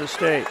Kansas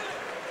State.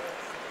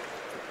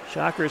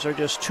 Shockers are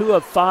just 2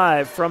 of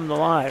 5 from the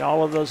line.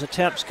 All of those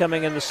attempts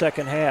coming in the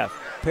second half.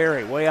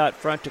 Perry way out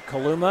front to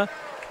Kaluma.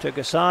 To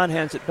Gasson,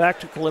 hands it back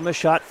to Kaluma.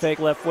 Shot fake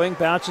left wing.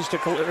 Bounces to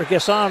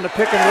Gasson on the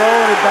pick and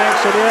roll, and he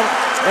banks it in.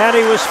 And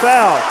he was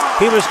fouled.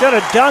 He was going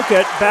to dunk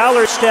it.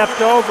 Ballard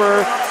stepped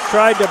over,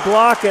 tried to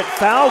block it,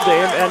 fouled him,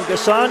 and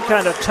Gasson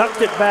kind of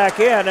tucked it back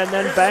in and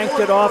then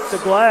banked it off the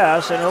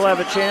glass, and he'll have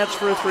a chance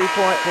for a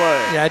 3-point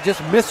play. Yeah,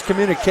 just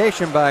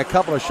miscommunication by a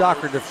couple of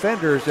Shocker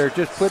defenders. They're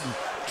just putting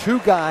 2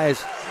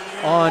 guys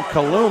on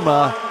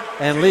Kaluma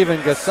and leaving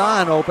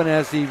Gasson open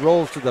as he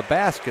rolls to the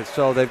basket.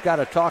 So they've got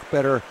to talk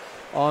better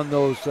on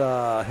those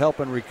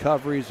helping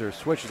recoveries or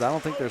switches. I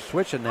don't think they're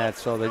switching that,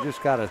 so they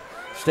just got to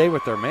stay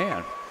with their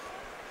man.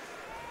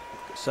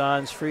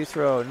 Gasson's free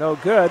throw, no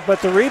good, but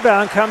the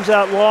rebound comes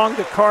out long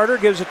to Carter,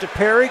 gives it to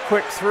Perry,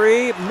 quick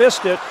 3,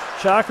 missed it.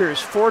 Shockers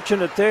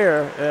fortunate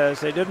there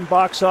as they didn't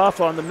box off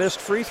on the missed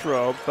free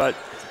throw, but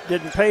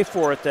didn't pay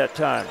for it that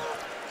time.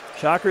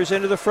 Shockers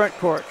into the front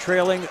court,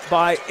 trailing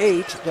by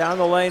 8. Down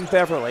the lane,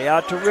 Beverly.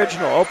 Out to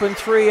Original. Open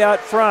 3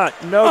 out front.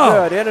 No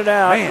good. In and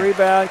out. Man.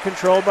 Rebound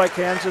controlled by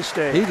Kansas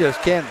State. He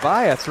just can't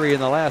buy a 3 in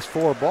the last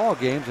 4 ball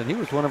games, and he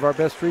was one of our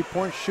best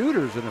 3-point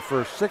shooters in the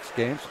first 6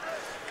 games.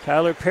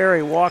 Tyler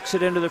Perry walks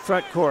it into the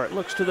front court.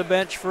 Looks to the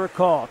bench for a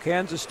call.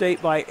 Kansas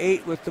State by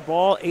 8 with the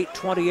ball.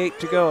 8:28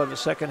 to go in the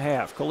second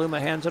half. Kaluma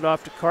hands it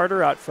off to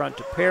Carter. Out front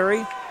to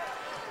Perry.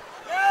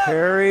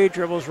 Perry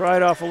dribbles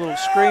right off a little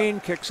screen,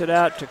 kicks it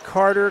out to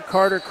Carter.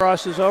 Carter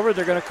crosses over.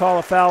 They're going to call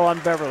a foul on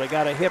Beverly.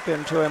 Got a hip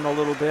into him a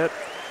little bit.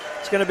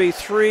 It's going to be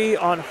 3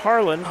 on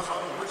Harlan.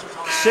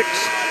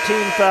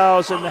 16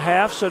 fouls in the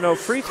half, so no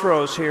free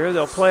throws here.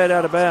 They'll play it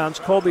out of bounds.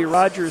 Colby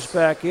Rogers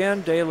back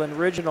in. Dalen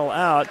Original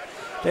out.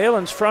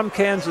 Dalen's from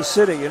Kansas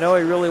City. You know,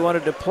 he really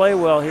wanted to play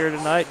well here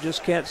tonight.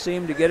 Just can't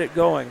seem to get it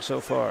going so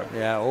far.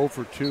 Yeah, 0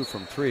 for 2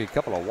 from 3. A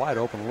couple of wide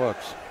open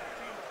looks.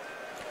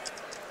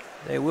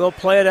 They will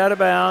play it out of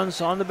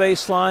bounds on the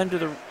baseline to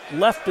the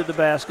left of the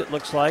basket,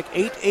 looks like.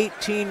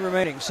 8:18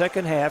 remaining,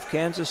 second half.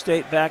 Kansas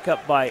State back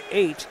up by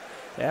 8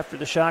 after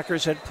the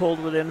Shockers had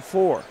pulled within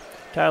 4.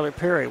 Tyler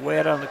Perry way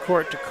out on the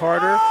court to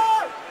Carter.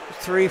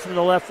 3 from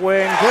the left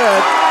wing,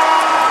 good.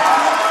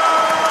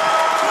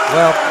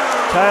 Well,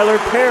 Tyler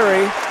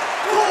Perry.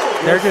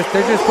 They're just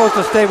supposed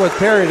to stay with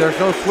Perry. There's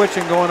no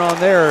switching going on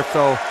there,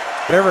 so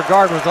whatever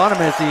guard was on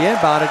him as he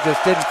inbounded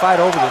just didn't fight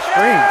over the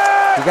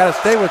screens. You got to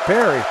stay with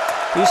Perry.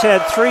 He's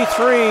had 3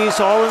 threes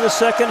all in the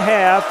second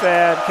half,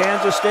 and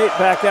Kansas State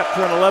back up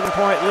to an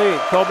 11-point lead.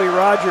 Colby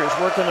Rogers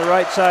working the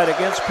right side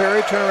against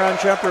Perry.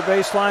 Turnaround jumper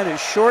baseline is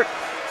short.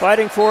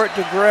 Fighting for it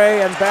to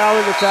Gray and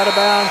Ballard. It's out of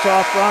bounds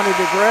off Ronnie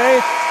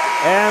DeGray.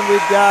 And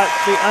we've got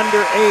the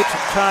under 8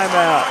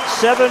 timeout.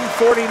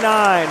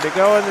 7:49 to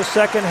go in the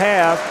second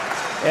half,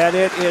 and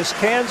it is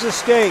Kansas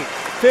State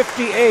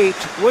 58,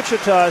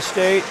 Wichita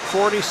State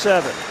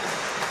 47.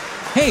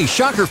 Hey,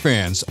 Shocker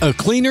fans, a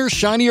cleaner,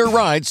 shinier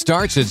ride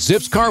starts at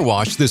Zips Car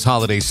Wash this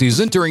holiday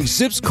season during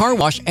Zips Car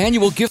Wash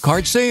annual gift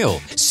card sale.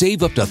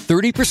 Save up to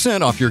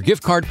 30% off your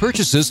gift card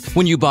purchases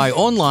when you buy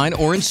online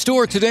or in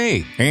store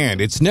today. And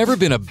it's never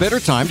been a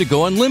better time to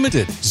go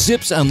unlimited.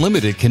 Zips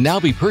Unlimited can now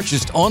be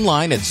purchased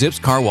online at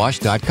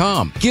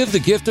zipscarwash.com. Give the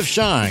gift of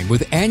shine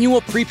with annual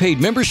prepaid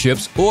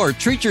memberships or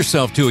treat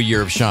yourself to a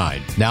year of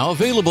shine. Now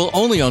available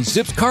only on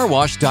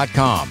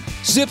zipscarwash.com.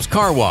 Zips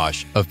Car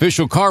Wash,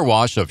 official car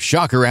wash of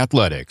Shocker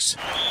Athletics.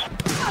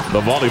 The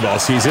volleyball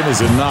season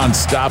is a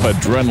non-stop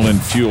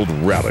adrenaline-fueled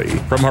rally.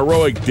 From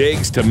heroic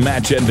digs to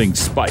match-ending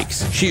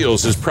spikes,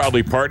 Shields is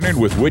proudly partnered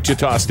with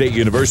Wichita State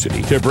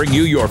University to bring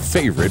you your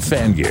favorite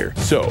fan gear.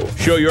 So,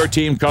 show your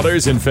team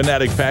colors in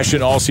fanatic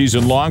fashion all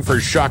season long for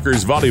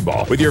Shockers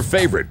volleyball with your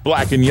favorite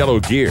black and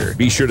yellow gear.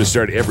 Be sure to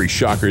start every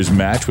Shockers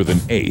match with an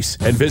ace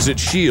and visit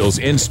Shields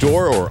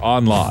in-store or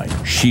online.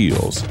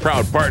 Shields,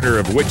 proud partner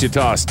of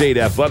Wichita State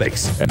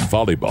Athletics and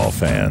volleyball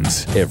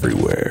fans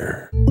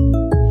everywhere.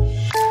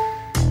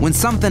 When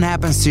something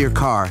happens to your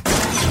car,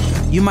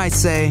 you might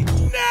say, "No!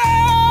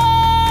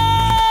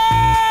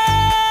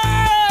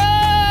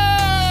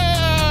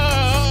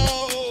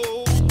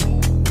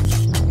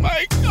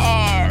 My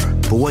car!"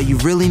 But what you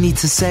really need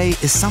to say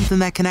is something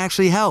that can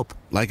actually help.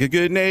 Like a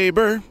good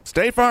neighbor,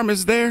 State Farm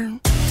is there.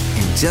 And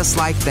just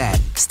like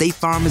that, State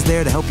Farm is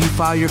there to help you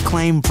file your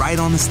claim right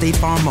on the State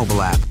Farm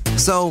mobile app.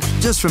 So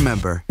just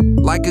remember,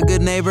 like a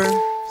good neighbor,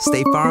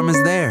 State Farm is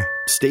there.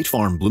 State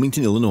Farm,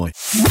 Bloomington, Illinois.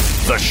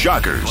 The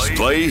Shockers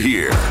play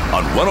here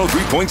on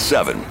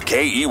 103.7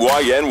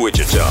 KEYN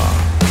Wichita.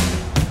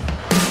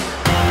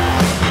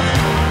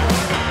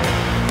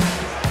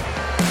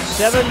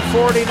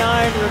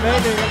 7:49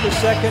 remaining in the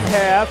second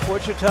half.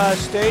 Wichita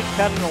State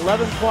cut an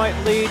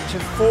 11-point lead to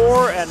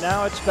 4, and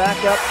now it's back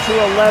up to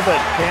 11.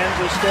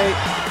 Kansas State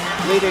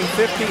leading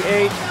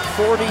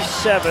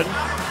 58-47.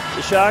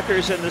 The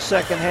Shockers in the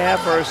second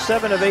half are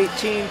 7 of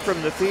 18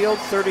 from the field,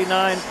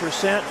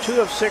 39%,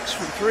 2 of 6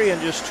 from 3,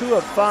 and just 2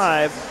 of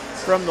 5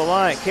 from the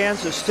line.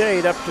 Kansas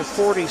State up to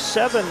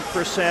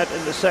 47%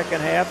 in the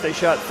second half. They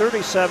shot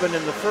 37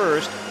 in the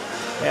first,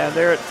 and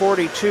they're at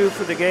 42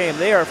 for the game.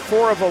 They are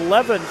 4 of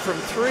 11 from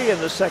 3 in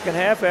the second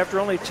half after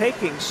only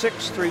taking 5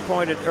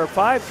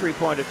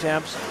 3-point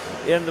attempts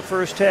in the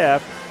first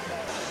half.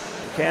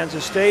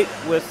 Kansas State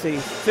with the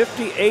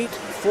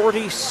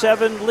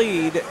 58-47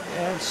 lead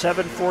and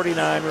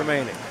 7:49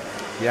 remaining.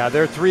 Yeah,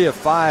 they're 3 of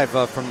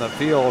 5 from the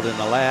field in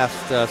the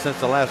last since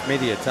the last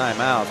media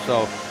timeout.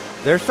 So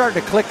they're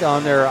starting to click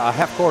on their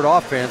half-court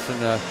offense,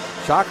 and the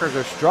Shockers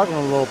are struggling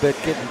a little bit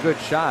getting good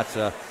shots.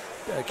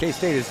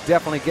 K-State is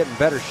definitely getting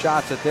better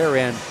shots at their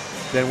end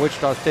than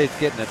Wichita State's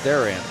getting at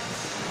their end.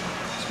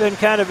 It's been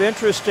kind of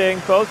interesting.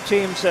 Both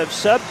teams have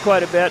subbed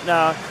quite a bit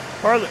now.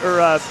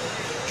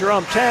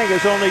 Jerome Tang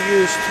has only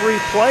used 3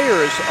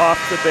 players off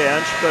the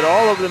bench, but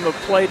all of them have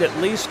played at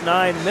least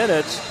 9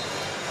 minutes.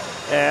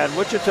 And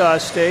Wichita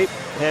State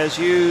has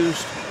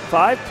used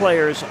 5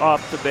 players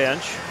off the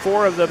bench,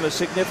 4 of them a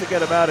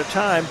significant amount of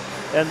time,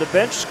 and the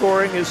bench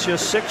scoring is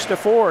just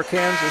 6-4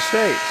 Kansas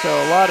State. So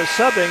a lot of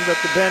subbing, but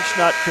the bench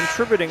not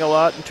contributing a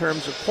lot in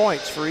terms of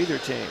points for either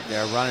team.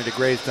 Yeah, Ronnie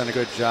DeGray's done a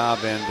good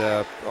job,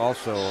 and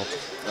also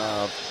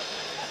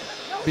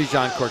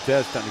Bijan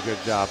Cortez done a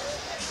good job.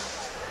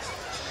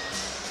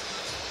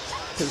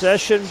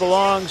 Possession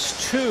belongs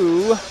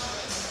to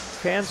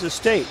Kansas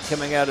State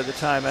coming out of the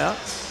timeout.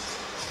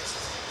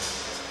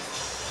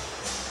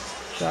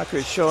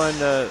 Shockers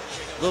showing a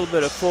little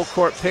bit of full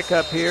court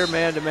pickup here,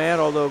 man-to-man,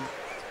 although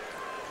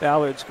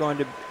Ballard's going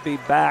to be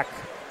back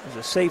as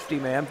a safety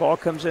man. Ball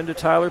comes into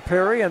Tyler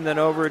Perry and then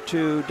over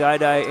to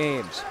Dai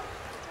Ames.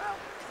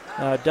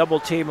 Double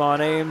team on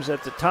Ames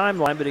at the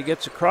timeline, but he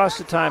gets across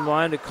the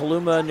timeline to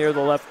Kaluma near the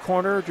left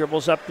corner,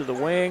 dribbles up to the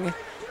wing,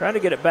 trying to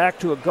get it back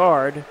to a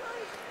guard.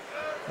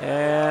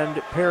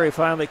 And Perry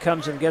finally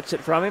comes and gets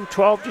it from him.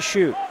 12 to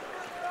shoot.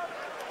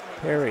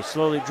 Perry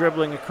slowly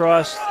dribbling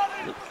across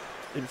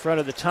in front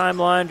of the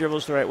timeline,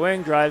 dribbles the right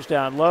wing, drives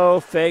down low,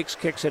 fakes,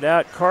 kicks it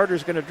out.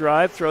 Carter's going to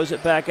drive, throws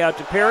it back out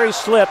to Perry,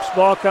 slips,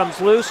 ball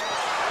comes loose,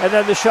 and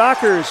then the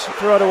Shockers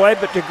throw it away,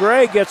 but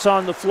DeGray gets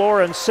on the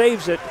floor and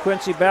saves it.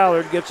 Quincy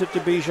Ballard gets it to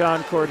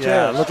Bijan Cortez.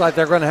 Yeah, it looked like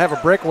they're going to have a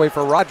breakaway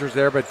for Rogers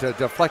there, but a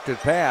deflected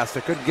pass.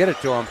 They couldn't get it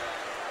to him.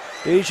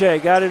 BJ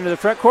got into the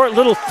front court,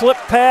 little flip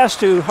pass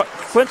to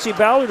Quincy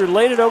Ballard, who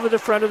laid it over the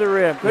front of the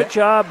rim. Good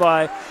job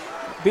by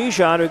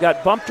Bijan, who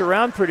got bumped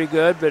around pretty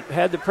good, but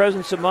had the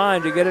presence of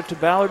mind to get it to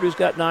Ballard, who's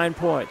got 9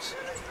 points.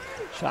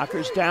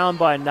 Shockers down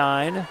by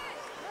 9.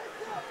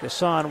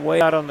 Gasson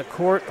way out on the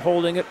court,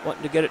 holding it,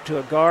 wanting to get it to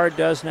a guard,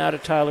 does now to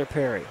Tyler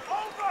Perry.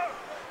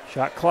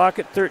 Shot clock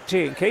at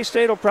 13.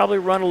 K-State will probably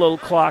run a little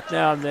clock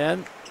now and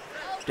then.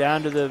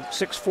 Down to the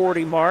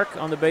 6:40 mark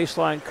on the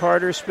baseline.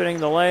 Carter spinning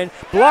the lane.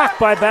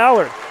 Blocked by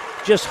Ballard.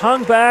 Just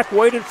hung back,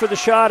 waited for the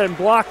shot, and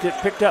blocked it.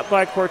 Picked up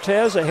by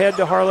Cortez, ahead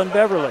to Harlan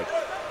Beverly.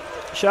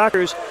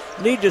 Shockers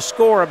need to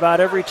score about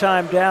every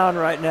time down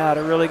right now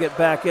to really get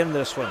back in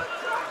this one.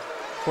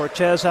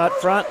 Cortez out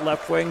front,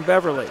 left wing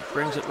Beverly.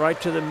 Brings it right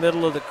to the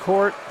middle of the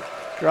court.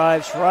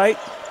 Drives right,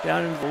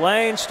 down into the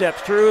lane,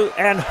 steps through,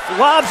 and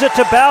lobs it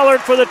to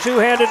Ballard for the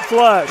two-handed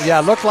flush. Yeah,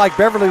 it looked like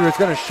Beverly was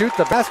going to shoot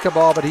the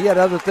basketball, but he had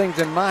other things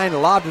in mind.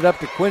 Lobbed it up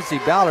to Quincy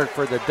Ballard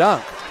for the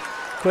dunk.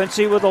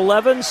 Quincy with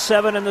 11,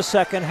 7 in the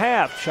second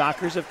half.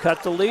 Shockers have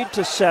cut the lead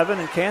to 7,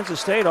 and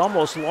Kansas State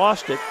almost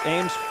lost it.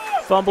 Ames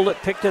fumbled it,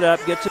 picked it up,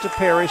 gets it to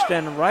Perry,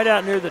 standing right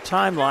out near the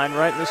timeline,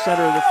 right in the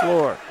center of the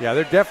floor. Yeah,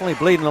 they're definitely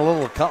bleeding a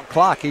little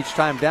clock each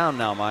time down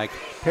now, Mike.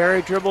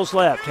 Perry dribbles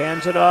left,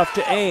 hands it off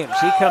to Ames.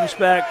 He comes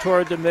back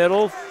toward the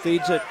middle,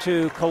 feeds it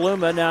to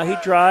Kaluma. Now he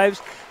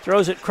drives,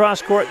 throws it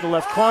cross court in the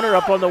left corner,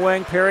 up on the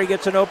wing. Perry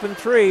gets an open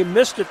three,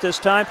 missed it this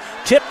time.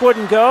 Tip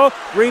wouldn't go,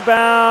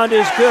 rebound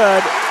is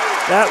good.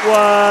 That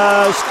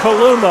was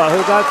Kaluma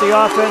who got the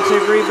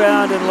offensive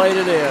rebound and laid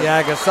it in.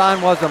 Yeah, Gassan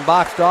wasn't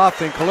boxed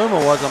off and Kaluma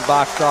wasn't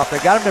boxed off. They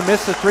got him to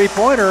miss the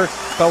three-pointer,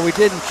 but we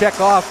didn't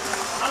check off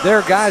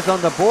their guys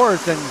on the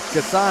boards, and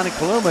Gassan and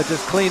Kaluma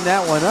just cleaned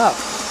that one up.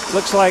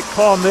 Looks like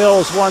Paul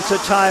Mills wants a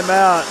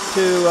timeout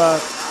to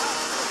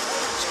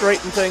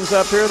straighten things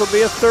up here. It'll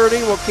be a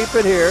 30. We'll keep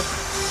it here.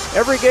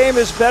 Every game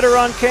is better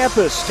on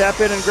campus. Tap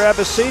in and grab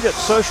a seat at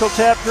Social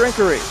Tap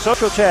Drinkery.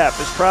 Social Tap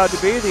is proud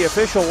to be the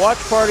official watch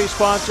party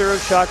sponsor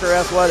of Shocker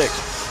Athletics.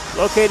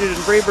 Located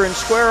in Breburn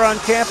Square on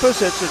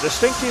campus, it's a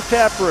distinctive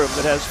tap room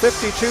that has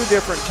 52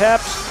 different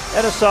taps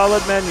and a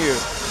solid menu.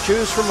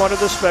 Choose from one of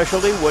the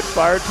specialty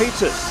wood-fired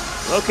pizzas.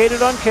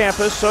 Located on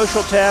campus,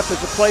 Social Tap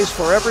is a place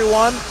for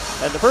everyone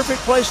and the perfect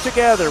place to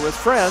gather with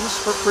friends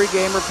for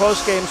pregame or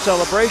postgame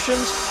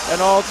celebrations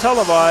and all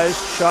televised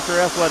Shocker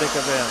athletic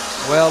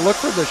events. Well, look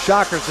for the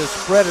Shockers to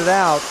spread it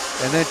out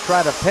and then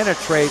try to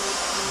penetrate,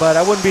 but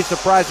I wouldn't be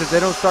surprised if they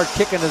don't start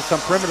kicking to some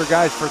perimeter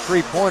guys for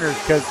three-pointers,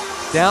 because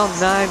down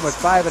 9 with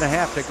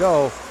 5.5 to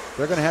go,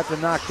 they're going to have to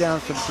knock down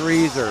some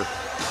threes or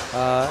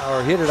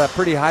hit at a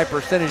pretty high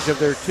percentage of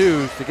their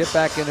twos to get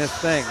back in this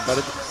thing.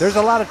 But there's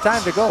a lot of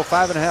time to go,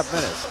 5.5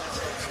 minutes.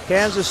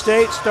 Kansas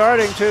State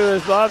starting to,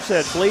 as Bob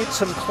said, bleed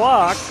some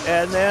clock,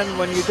 and then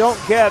when you don't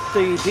get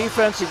the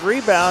defensive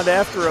rebound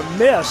after a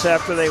miss,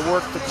 after they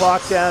work the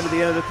clock down to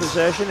the end of the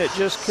possession, it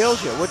just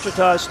kills you.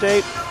 Wichita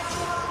State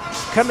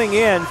coming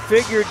in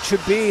figured to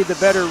be the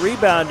better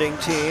rebounding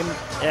team,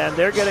 and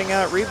they're getting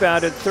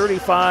out-rebounded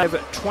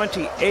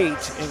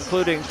 35-28,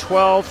 including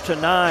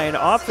 12-9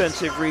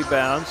 offensive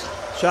rebounds.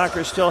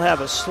 Shockers still have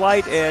a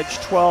slight edge,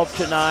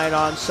 12-9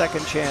 on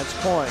second chance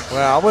points.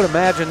 Well, I would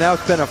imagine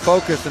that's been a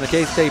focus in the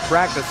K-State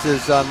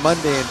practices on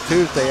Monday and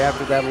Tuesday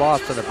after that loss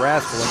to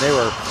Nebraska, when they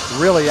were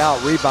really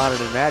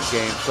out-rebounded in that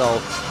game.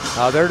 So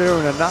they're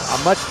doing a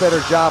much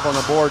better job on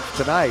the boards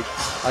tonight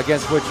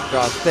against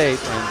Wichita State,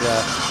 and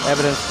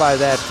evidenced by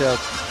that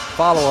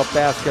follow-up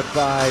basket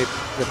by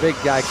the big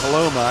guy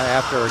Kaluma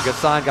after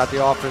Gassan got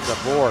the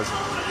offensive board.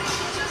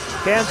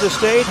 Kansas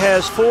State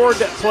has 4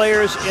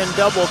 players in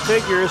double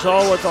figures,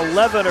 all with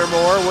 11 or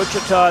more.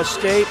 Wichita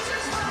State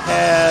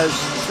has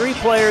 3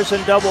 players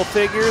in double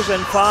figures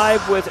and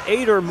 5 with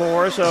 8 or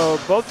more, so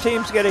both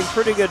teams getting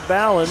pretty good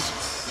balance.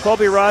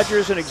 Colby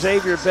Rogers and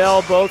Xavier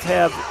Bell both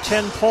have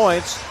 10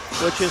 points,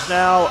 which is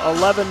now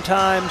 11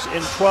 times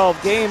in 12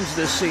 games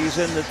this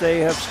season that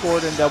they have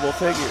scored in double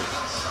figures.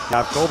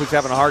 Now, Colby's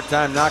having a hard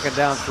time knocking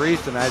down threes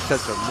tonight. He's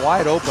had some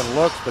wide open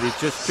looks, but he's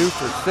just 2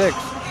 for 6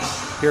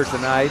 here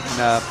tonight.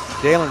 And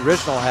Dalen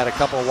Rishnell had a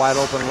couple of wide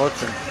open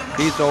looks, and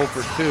he's 0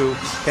 for 2.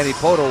 Kenny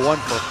Poto 1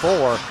 for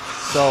 4.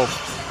 So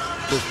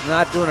just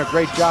not doing a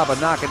great job of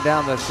knocking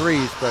down the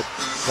threes, but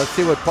let's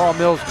see what Paul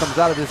Mills comes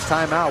out of this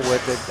timeout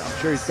with. I'm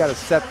sure he's got a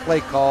set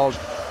play called,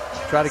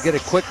 try to get a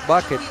quick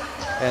bucket.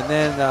 And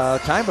then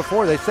time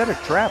before, they set a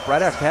trap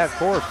right after half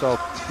court, so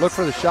look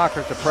for the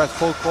Shockers to press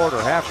full court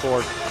or half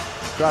court,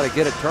 try to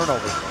get a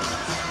turnover.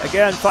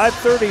 Again,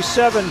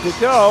 5:37 to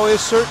go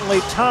is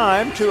certainly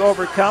time to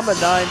overcome a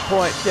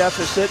 9-point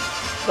deficit.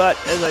 But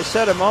as I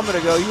said a moment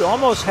ago, you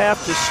almost have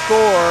to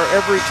score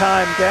every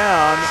time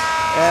down,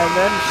 and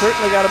then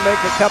certainly got to make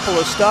a couple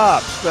of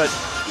stops. But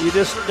you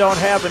just don't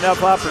have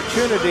enough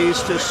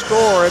opportunities to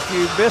score if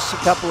you miss a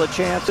couple of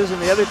chances,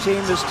 and the other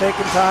team is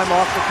taking time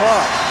off the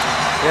clock.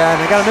 Yeah, and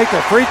they got to make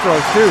their free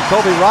throws too.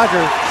 Colby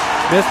Rogers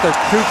missed the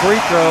 2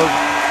 free throws,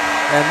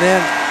 and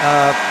then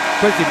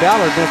Quincy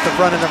Ballard missed the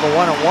front end of a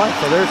 1-on-1,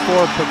 so there's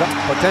 4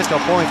 potential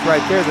points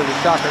right there that the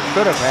Shockers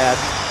could have had.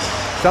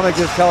 Somebody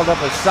just held up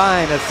a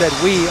sign that said,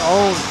 "We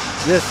own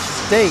this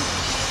state,"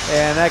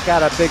 and that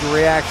got a big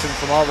reaction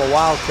from all the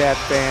Wildcat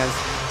fans.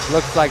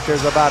 Looks like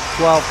there's about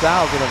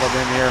 12,000 of them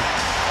in here.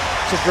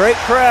 It's a great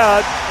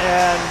crowd,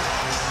 and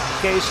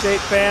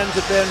K-State fans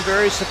have been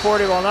very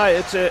supportive all night.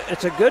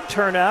 It's a good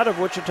turnout of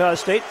Wichita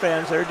State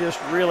fans. They're just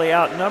really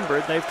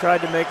outnumbered. They've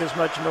tried to make as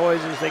much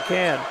noise as they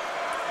can.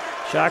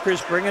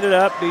 Shockers bringing it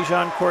up.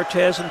 Bijan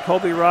Cortez and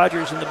Colby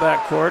Rogers in the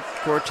backcourt.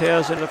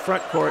 Cortez in the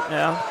front court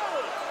now.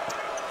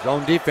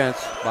 Zone defense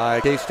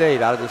by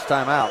K-State out of this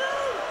timeout.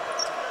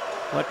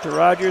 Went to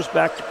Rogers,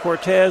 back to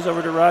Cortez,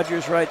 over to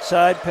Rogers' right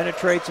side.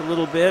 Penetrates a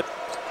little bit.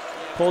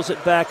 Pulls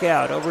it back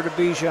out. Over to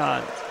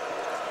Bijan.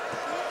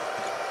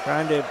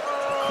 Trying to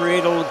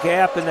create a little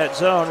gap in that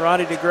zone.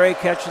 Ronnie DeGray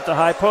catches the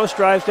high post,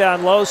 drives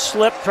down low,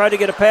 slip, tried to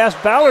get a pass.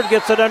 Ballard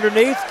gets it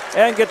underneath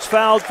and gets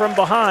fouled from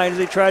behind as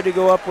he tried to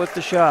go up with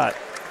the shot.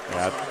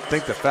 Yeah, I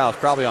think the foul's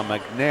probably on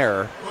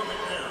McNair.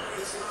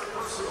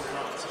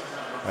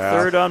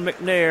 Third on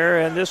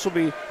McNair, and this will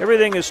be,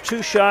 everything is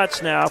 2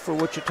 shots now for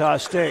Wichita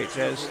State,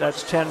 as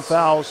that's 10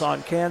 fouls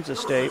on Kansas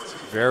State.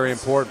 Very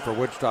important for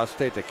Wichita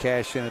State to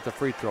cash in at the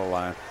free throw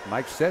line.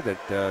 Mike said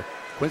that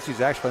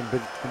Quincy's actually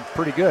been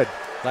pretty good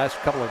last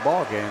couple of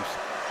ball games.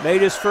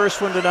 Made his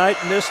first one tonight,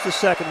 missed the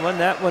second one.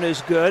 That one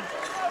is good.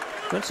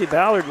 Quincy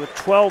Ballard with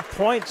 12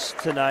 points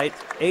tonight,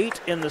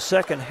 8 in the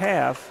second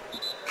half.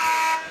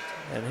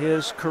 And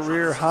his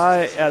career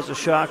high as a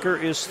Shocker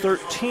is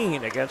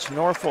 13 against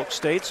Norfolk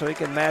State, so he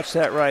can match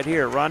that right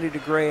here. Ronnie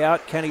DeGray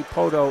out, Kenny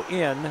Poto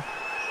in.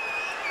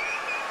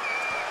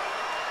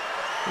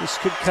 This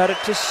could cut it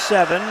to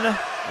 7,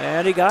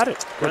 and he got it.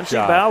 Quincy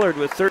Ballard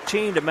with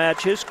 13 to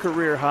match his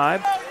career high.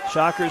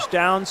 Shockers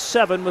down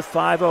 7 with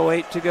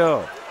 5:08 to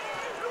go.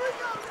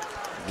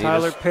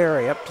 Tyler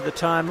Perry up to the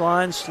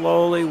timeline,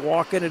 slowly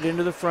walking it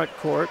into the front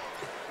court.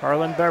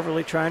 Harlan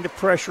Beverly trying to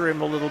pressure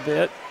him a little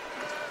bit.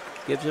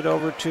 Gives it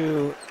over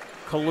to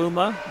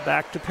Kaluma,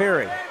 back to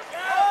Perry.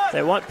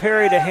 They want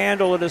Perry to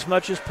handle it as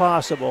much as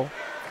possible.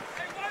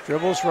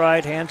 Dribbles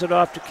right, hands it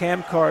off to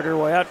Cam Carter,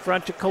 way out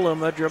front to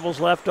Kaluma. Dribbles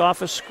left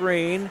off a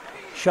screen,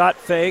 shot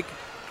fake,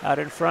 out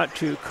in front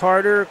to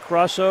Carter,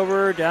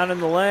 crossover, down in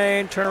the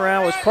lane,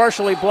 turnaround was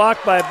partially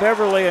blocked by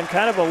Beverly and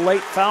kind of a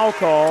late foul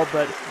call,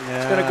 but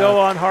it's going to go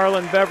on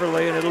Harlan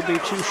Beverly, and it'll be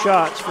 2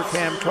 shots for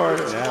Cam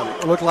Carter. Yeah,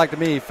 it looked like to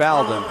me he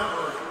fouled him.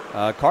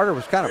 Carter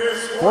was kind of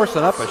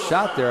forcing up a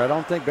shot there. I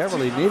don't think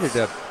Beverly needed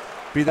to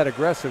be that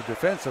aggressive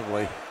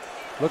defensively.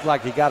 Looked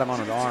like he got him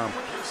on an arm.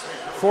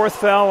 4th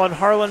foul on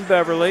Harlan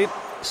Beverly.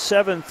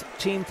 7th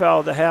team foul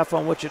of the half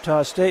on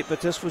Wichita State,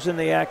 but this was in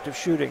the act of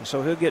shooting,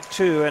 so he'll get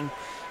 2, and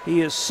he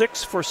is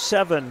 6 for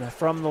 7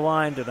 from the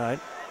line tonight.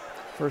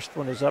 First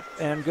one is up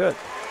and good.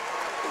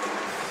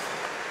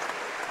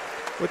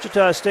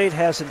 Wichita State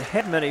hasn't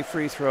had many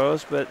free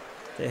throws, but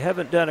they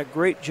haven't done a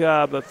great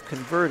job of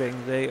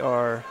converting. They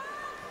are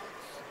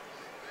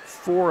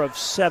 4 of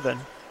 7,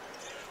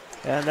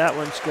 and that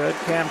one's good.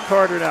 Cam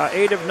Carter now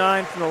 8 of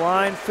 9 from the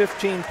line,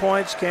 15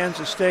 points.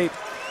 Kansas State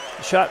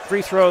shot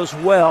free throws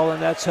well, and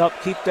that's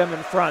helped keep them in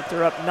front.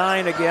 They're up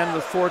 9 again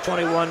with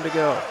 4:21 to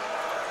go.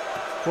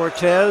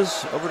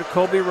 Cortez over to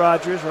Colby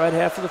Rogers, right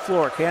half of the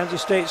floor.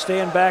 Kansas State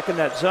staying back in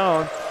that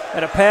zone,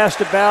 and a pass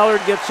to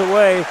Ballard gets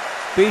away.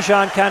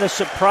 Bijan kind of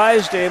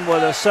surprised him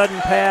with a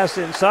sudden pass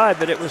inside,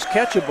 but it was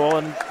catchable,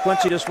 and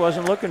Quincy just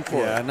wasn't looking for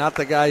it. Yeah, not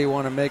the guy you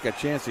want to make a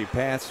chancy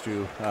pass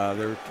to.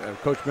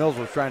 Coach Mills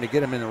was trying to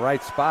get him in the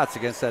right spots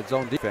against that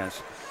zone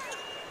defense.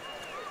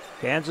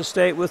 Kansas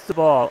State with the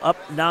ball, up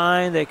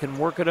 9. They can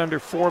work it under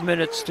 4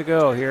 minutes to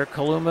go here.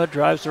 Kaluma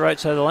drives the right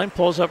side of the lane,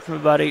 pulls up from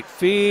about 8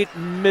 feet,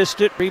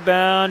 missed it,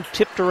 rebound,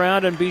 tipped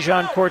around, and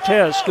Bijan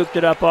Cortez scooped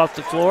it up off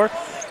the floor.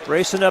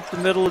 Racing up the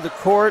middle of the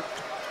court.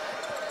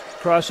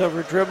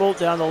 Crossover dribble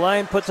down the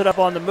lane, puts it up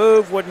on the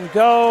move, wouldn't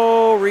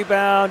go.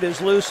 Rebound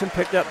is loose and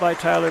picked up by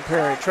Tyler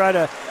Perry. Tried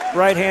a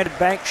right-handed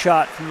bank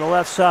shot from the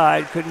left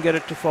side, couldn't get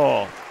it to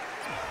fall.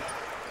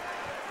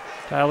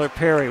 Tyler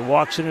Perry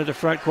walks into the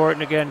front court,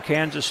 and again,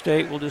 Kansas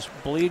State will just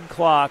bleed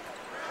clock.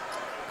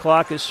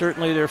 Clock is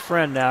certainly their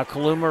friend now.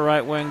 Kaluma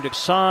right wing to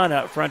Son,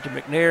 out front to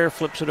McNair,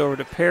 flips it over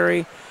to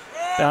Perry.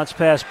 Bounce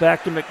pass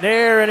back to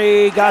McNair, and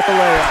he got the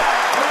layup.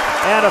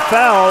 And a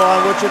foul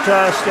on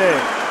Wichita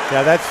State.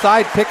 Yeah, that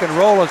side pick and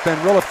roll has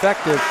been real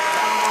effective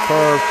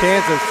for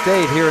Kansas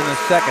State here in the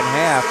second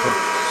half. And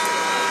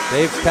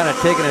they've kind of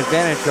taken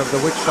advantage of the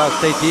Wichita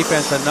State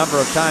defense a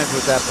number of times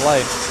with that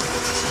play.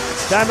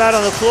 Timeout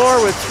on the floor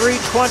with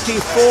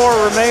 3:24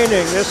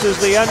 remaining. This is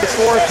the under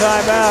 4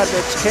 timeout.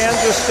 It's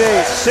Kansas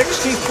State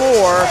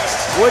 64,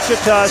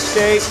 Wichita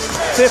State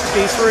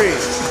 53.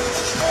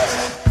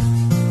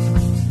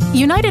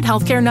 United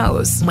Healthcare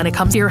knows when it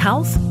comes to your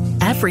health,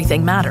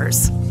 everything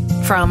matters.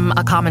 From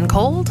a common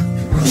cold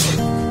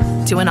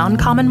to an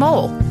uncommon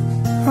mole.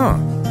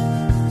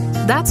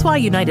 That's why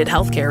United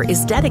Healthcare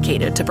is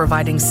dedicated to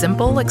providing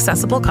simple,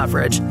 accessible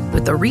coverage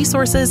with the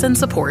resources and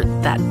support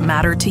that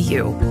matter to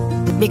you.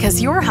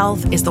 Because your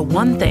health is the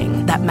one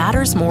thing that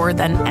matters more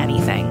than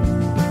anything.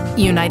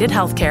 United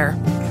Healthcare.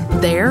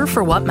 There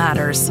for what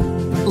matters.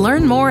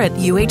 Learn more at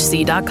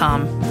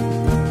uhc.com.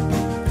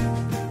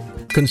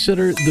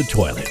 Consider the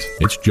toilet.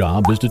 Its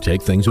job is to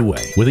take things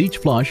away. With each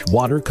flush,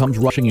 water comes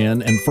rushing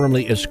in and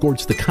firmly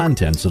escorts the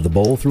contents of the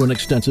bowl through an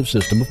extensive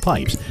system of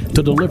pipes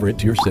to deliver it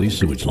to your city's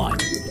sewage line.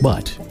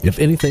 But if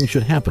anything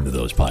should happen to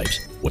those pipes,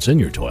 what's in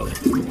your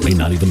toilet may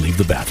not even leave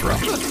the bathroom.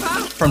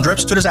 From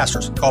drips to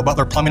disasters, call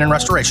Butler Plumbing and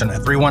Restoration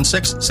at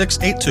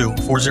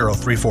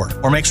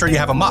 316-682-4034. Or make sure you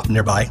have a mop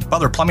nearby.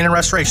 Butler Plumbing and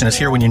Restoration is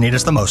here when you need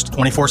us the most,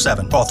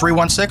 24/7. Call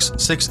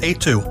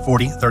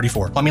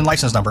 316-682-4034. Plumbing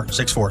license number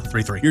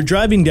 6433. You're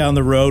driving down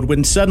the road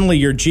when suddenly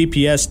your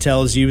GPS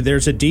tells you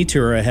there's a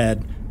detour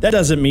ahead. That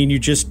doesn't mean you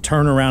just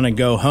turn around and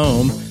go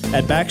home.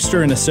 At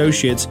Baxter &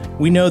 Associates,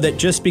 we know that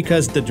just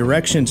because the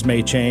directions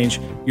may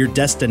change, your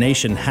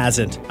destination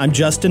hasn't. I'm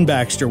Justin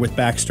Baxter with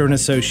Baxter &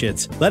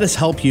 Associates. Let us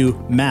help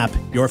you map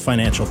your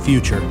financial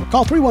future.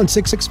 Call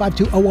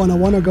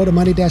 316-652-0101 or go to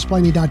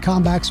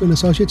money-planning.com. Baxter &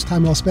 Associates,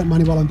 time well spent,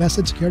 money well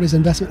invested. Securities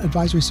investment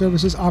advisory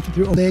services offered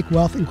through Osaic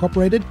Wealth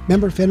Incorporated.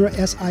 Member FINRA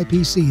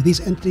SIPC. These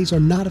entities are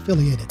not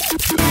affiliated.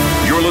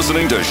 You're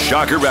listening to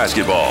Shocker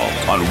Basketball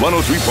on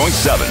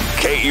 103.7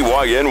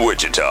 KEYN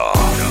Wichita.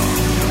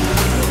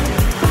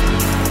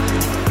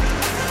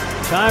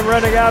 Time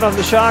running out on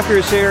the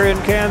Shockers here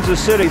in Kansas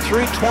City.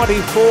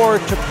 3:24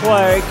 to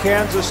play.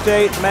 Kansas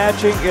State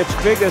matching its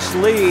biggest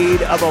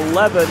lead of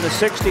 11 to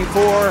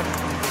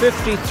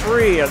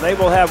 64-53. And they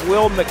will have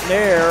Will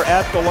McNair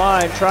at the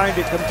line trying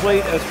to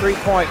complete a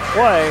three-point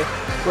play,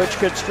 which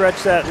could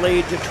stretch that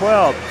lead to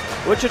 12.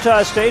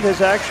 Wichita State has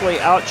actually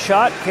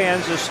outshot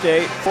Kansas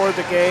State for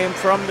the game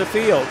from the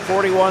field,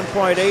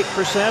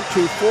 41.8%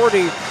 to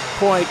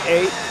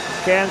 40.8%.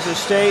 Kansas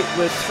State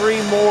with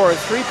 3 more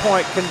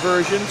three-point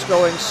conversions,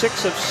 going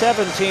 6 of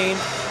 17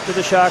 to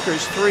the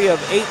Shockers' 3 of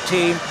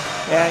 18.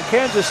 And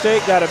Kansas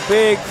State got a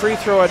big free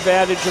throw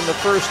advantage in the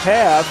first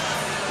half.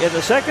 In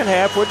the second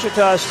half,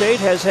 Wichita State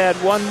has had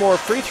 1 more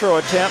free throw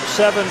attempt,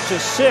 7 to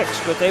 6,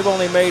 but they've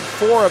only made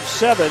 4 of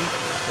 7.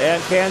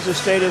 And Kansas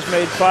State has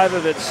made 5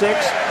 of its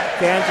 6.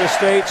 Kansas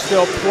State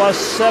still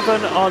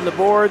 +7 on the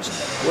boards.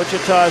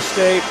 Wichita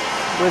State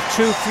with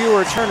 2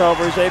 fewer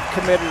turnovers. They've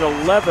committed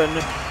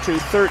 11 to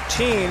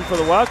 13 for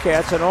the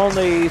Wildcats and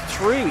only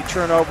 3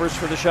 turnovers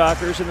for the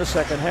Shockers in the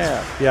second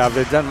half. Yeah,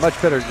 they've done a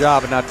much better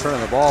job of not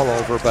turning the ball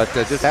over, but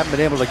just haven't been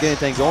able to get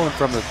anything going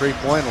from the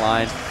three-point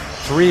line.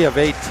 3 of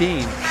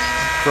 18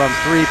 from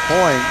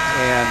three-point,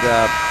 and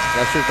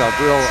that's just a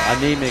real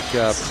anemic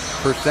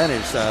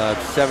percentage,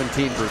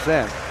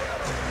 17%.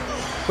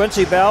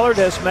 Quincy Ballard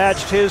has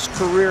matched his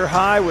career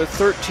high with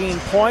 13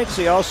 points.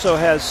 He also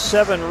has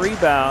 7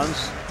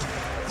 rebounds,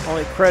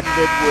 only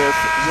credited with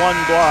 1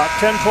 block.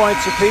 10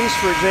 points apiece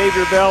for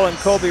Xavier Bell and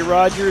Colby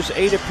Rogers,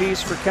 8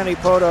 apiece for Kenny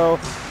Poto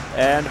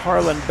and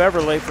Harlan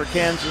Beverly for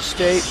Kansas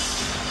State.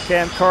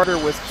 Cam Carter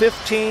with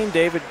 15,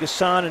 David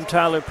Gasson and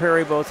Tyler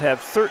Perry both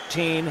have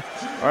 13,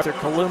 Arthur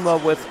Kaluma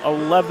with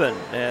 11,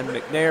 and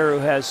McNair, who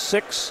has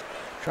 6,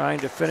 trying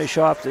to finish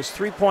off this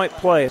three-point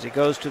play as he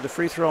goes to the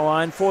free throw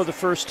line for the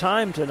first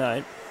time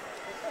tonight.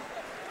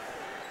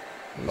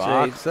 He's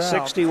a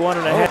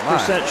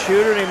 61.5%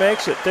 shooter, and he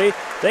makes it. They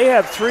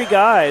have 3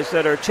 guys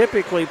that are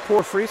typically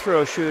poor free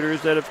throw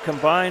shooters that have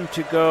combined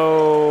to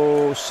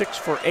go 6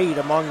 for 8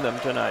 among them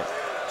tonight.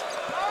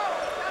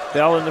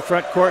 Bell in the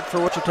front court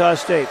for Wichita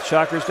State.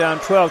 Shockers down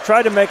 12.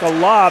 Tried to make a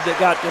lob that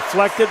got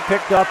deflected,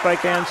 picked up by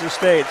Kansas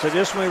State. So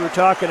just when we were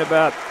talking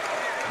about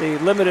the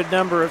limited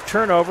number of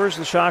turnovers,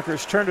 the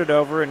Shockers turned it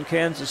over in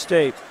Kansas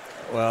State.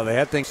 Well, they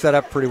had things set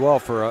up pretty well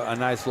for a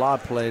nice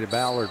lob play to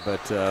Ballard, but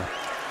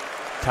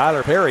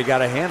Tyler Perry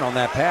got a hand on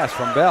that pass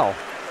from Bell.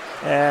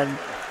 And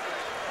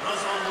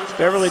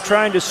Beverly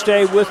trying to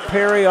stay with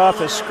Perry off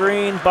a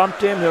screen,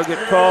 bumped him. He'll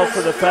get called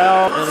for the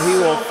foul, and he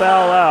will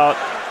foul out.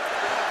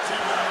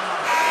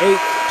 8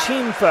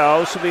 team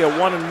fouls will be a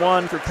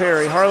 1-and-1 for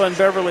Perry. Harlan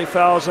Beverly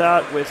fouls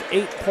out with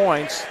 8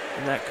 points,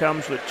 and that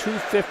comes with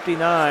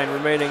 2:59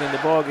 remaining in the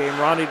ballgame.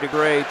 Ronnie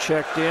DeGray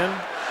checked in.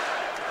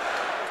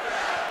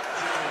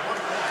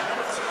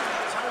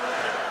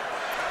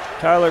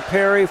 Tyler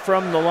Perry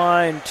from the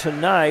line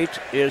tonight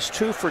is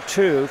 2 for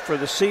 2 for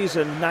the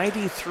season,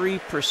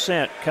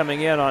 93%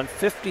 coming in on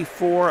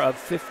 54 of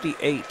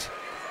 58.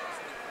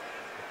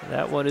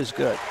 That one is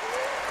good.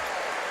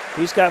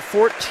 He's got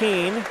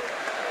 14.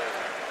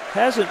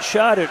 Hasn't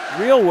shot it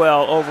real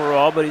well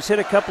overall, but he's hit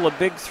a couple of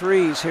big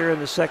threes here in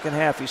the second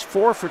half. He's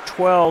 4 for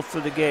 12 for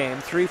the game,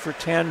 3 for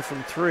 10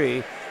 from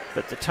 3,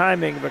 but the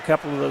timing of a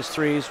couple of those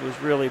threes was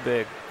really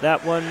big.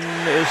 That one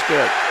is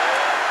good.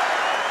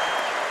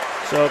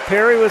 So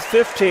Perry with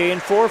 15,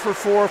 4 for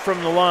 4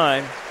 from the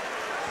line.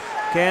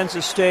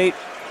 Kansas State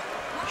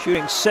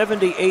shooting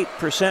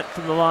 78%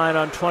 from the line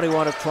on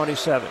 21 of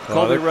 27.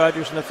 Colby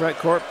Rogers in the front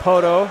court.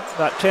 Poto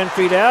about 10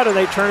 feet out, and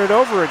they turn it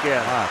over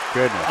again. Ah,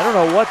 goodness. I don't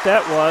know what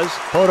that was.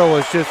 Poto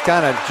was just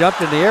kind of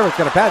jumped in the air. Was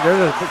going to pass. There's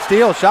a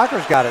steal.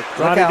 Shockers got it.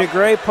 Ronnie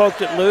DeGray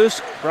poked it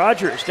loose.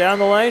 Rogers down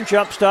the lane,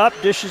 jump stop,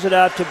 dishes it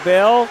out to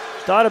Bell.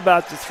 Thought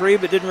about the 3,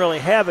 but didn't really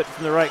have it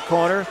from the right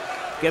corner.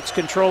 Gets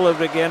control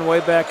of it again, way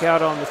back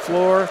out on the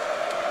floor.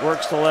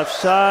 Works the left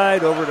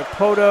side, over to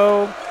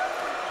Poto.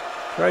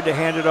 Tried to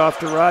hand it off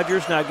to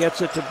Rogers, now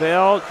gets it to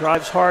Bell.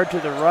 Drives hard to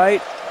the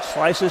right,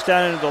 slices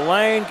down into the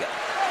lane.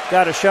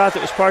 Got a shot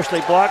that was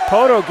partially blocked.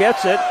 Poto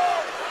gets it.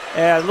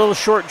 And a little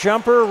short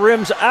jumper,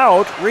 rims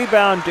out.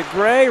 Rebound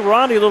DeGray.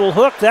 Ronnie, little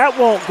hook, that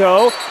won't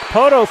go.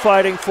 Poto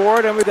fighting for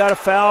it, and we got a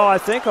foul, I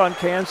think, on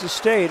Kansas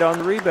State on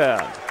the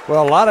rebound.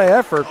 Well, a lot of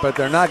effort, but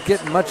they're not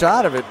getting much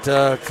out of it.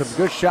 Some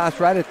good shots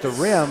right at the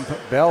rim.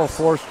 Bell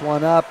forced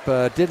one up,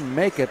 didn't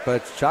make it,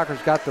 but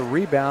Shockers got the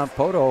rebound.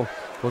 Poto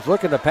was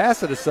looking to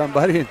pass it to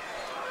somebody and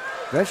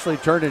eventually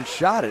turned and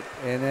shot it,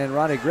 and then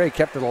Ronnie Gray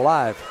kept it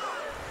alive.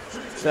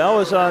 Foul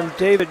was on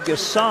David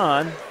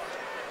Gasson.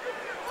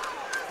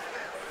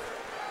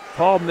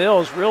 Paul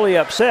Mills really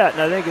upset,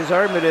 and I think his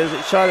argument is he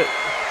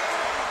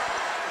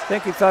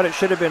thought it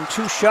should have been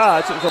 2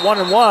 shots. It was a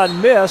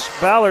 1-and-1 miss.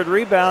 Ballard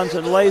rebounds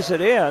and lays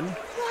it in.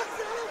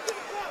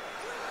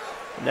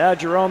 Now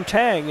Jerome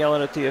Tang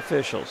yelling at the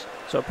officials.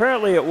 So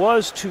apparently it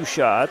was 2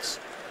 shots.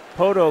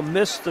 Poto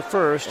missed the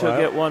first. He'll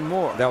get one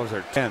more. That was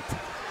their 10th.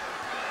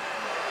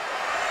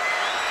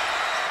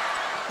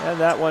 And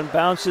that one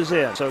bounces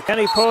in. So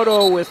Kenny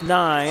Poto with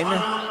 9.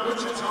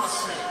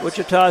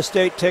 Wichita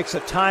State takes a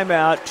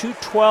timeout.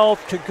 2:12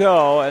 to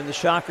go, and the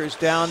Shockers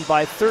down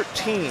by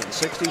 13,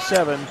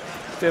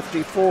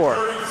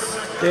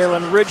 67-54.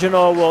 Dalen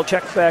Riginal will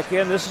check back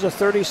in. This is a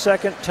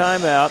 30-second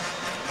timeout.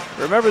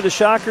 Remember, the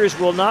Shockers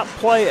will not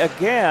play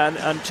again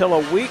until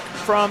a week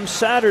from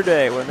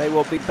Saturday, when they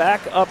will be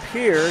back up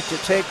here to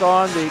take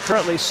on the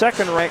currently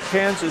second-ranked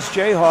Kansas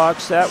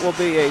Jayhawks. That will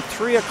be a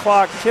 3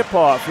 o'clock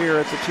tip-off here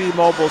at the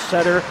T-Mobile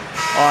Center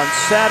on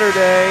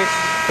Saturday,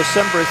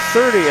 December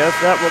 30th.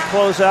 That will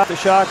close out the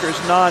Shockers'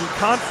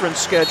 non-conference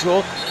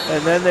schedule,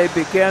 and then they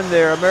begin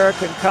their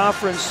American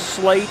Conference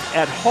slate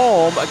at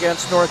home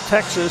against North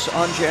Texas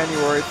on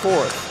January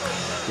 4th.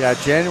 Yeah,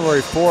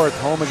 January 4th,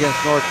 home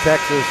against North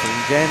Texas,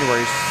 and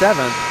January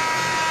 7th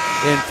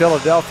in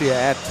Philadelphia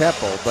at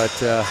Temple. But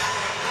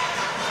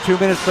 2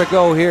 minutes to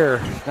go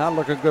here. Not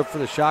looking good for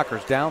the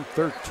Shockers, down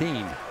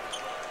 13.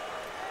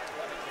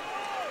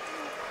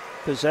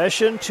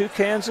 Possession to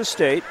Kansas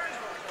State.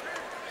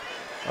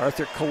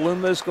 Arthur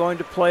Kaluma is going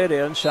to play it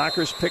in.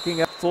 Shockers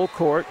picking up full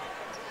court.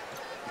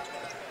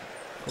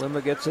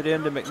 Kaluma gets it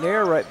into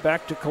McNair, right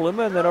back to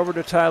Kaluma, and then over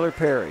to Tyler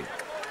Perry.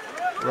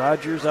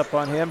 Rogers up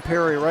on him,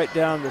 Perry right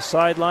down the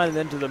sideline and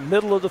then to the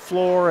middle of the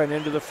floor and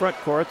into the front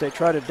court. They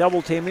try to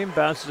double team him,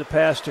 bounces a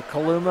pass to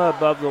Kaluma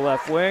above the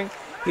left wing.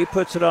 He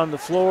puts it on the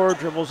floor,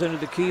 dribbles into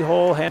the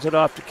keyhole, hands it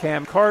off to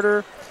Cam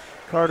Carter.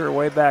 Carter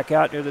way back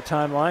out near the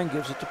timeline,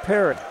 gives it to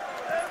Perry.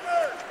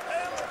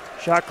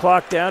 Shot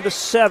clock down to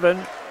 7,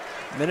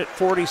 minute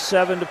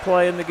 47 to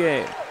play in the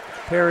game.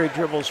 Perry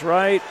dribbles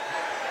right,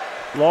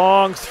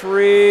 long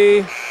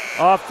 3,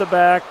 off the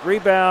back,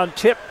 rebound,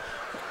 tip.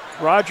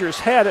 Rogers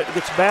had it,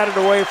 gets batted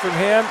away from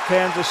him.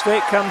 Kansas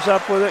State comes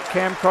up with it.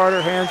 Cam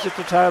Carter hands it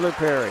to Tyler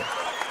Perry.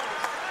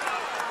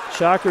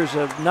 Shockers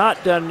have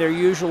not done their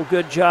usual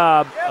good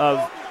job of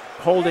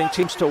holding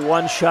teams to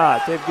 1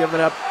 shot. They've given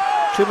up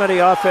too many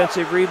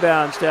offensive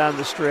rebounds down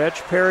the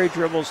stretch. Perry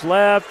dribbles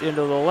left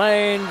into the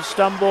lane,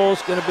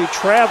 stumbles, going to be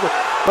traveling.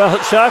 Well,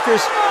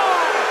 Shockers,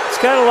 it's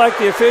kind of like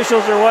the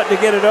officials are wanting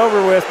to get it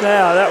over with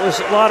now. That was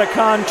a lot of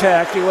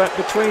contact. He went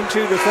between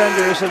 2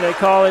 defenders, and they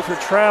call it for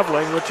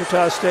traveling.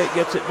 Wichita State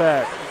gets it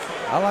back.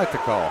 I like the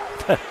call.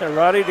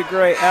 Roddy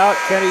DeGray out,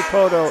 Kenny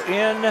Poto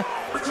in.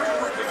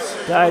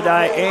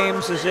 Dai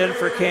Ames is in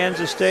for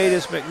Kansas State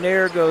as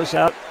McNair goes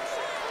out.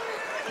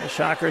 The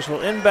Shockers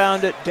will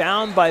inbound it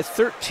down by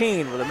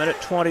 13 with a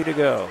minute 20 to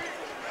go.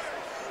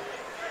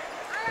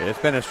 It's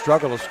been a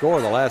struggle to score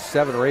the last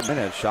 7 or 8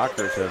 minutes.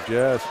 Shockers have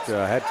just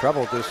had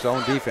trouble with this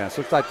zone defense.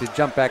 Looks like they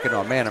jump back into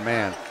a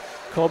man-to-man.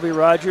 Colby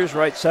Rogers,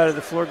 right side of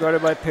the floor,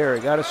 guarded by Perry.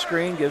 Got a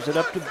screen, gives it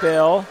up to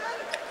Bell.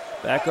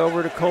 Back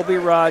over to Colby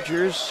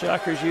Rogers.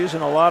 Shockers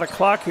using a lot of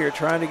clock here,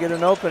 trying to get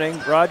an opening.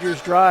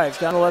 Rogers drives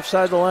down the left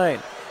side of the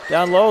lane.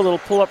 Down low, a little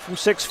pull-up from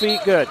 6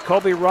 feet, good.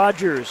 Colby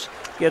Rogers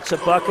gets a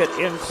bucket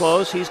in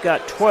close. He's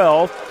got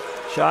 12.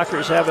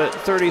 Shockers have a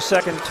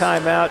 30-second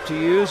timeout to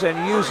use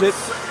and use it.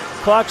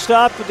 Clock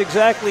stopped with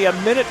exactly a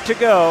minute to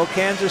go.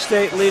 Kansas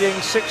State leading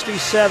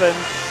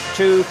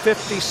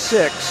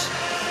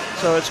 67-56.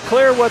 So it's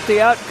clear what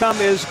the outcome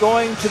is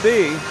going to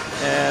be.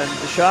 And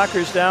the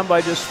Shockers down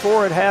by just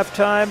 4 at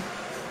halftime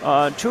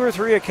on 2 or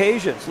 3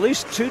 occasions, at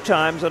least 2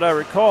 times that I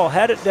recall,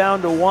 had it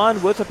down to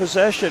 1 with a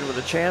possession with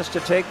a chance to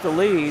take the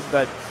lead.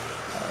 But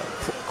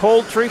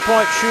cold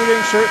 3-point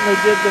shooting certainly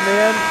did them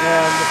in.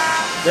 And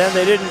then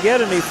they didn't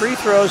get any free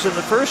throws in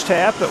the first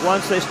half, but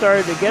once they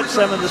started to get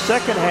some in the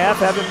second half,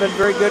 haven't been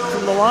very good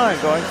from the line,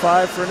 going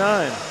 5 for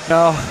 9.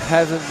 No,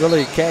 hasn't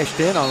really cashed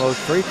in on those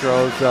free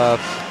throws.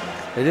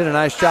 They did a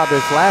nice job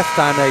this last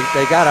time.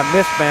 They got a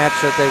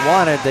mismatch that they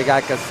wanted. They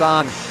got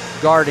Gasson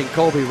guarding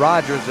Colby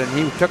Rogers, and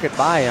he took it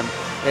by him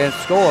and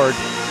scored.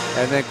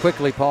 And then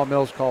quickly Paul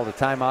Mills called a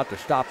timeout to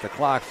stop the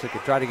clock so they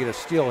could try to get a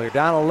steal here.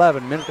 Down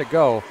 11, minute to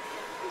go.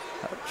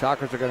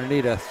 Shockers are going to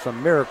need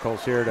some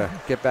miracles here to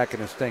get back in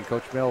this thing.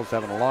 Coach Mills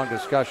having a long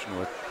discussion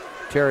with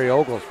Terry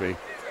Oglesby.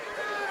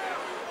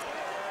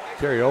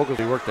 Terry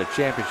Oglesby worked a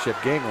championship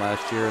game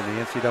last year in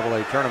the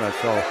NCAA tournament,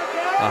 so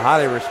a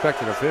highly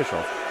respected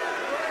official.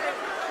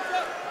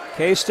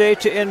 K-State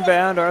to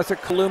inbound. Arthur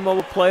Kaluma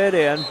will play it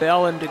in.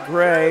 Bell and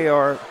DeGray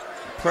are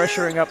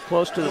pressuring up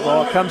close to the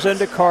ball. Comes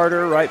into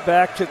Carter, right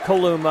back to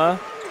Kaluma.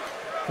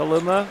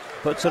 Kaluma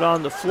puts it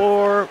on the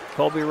floor.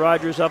 Colby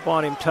Rogers up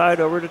on him, tied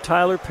over to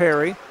Tyler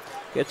Perry.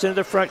 Gets into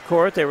the front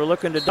court. They were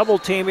looking to double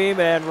team him,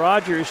 and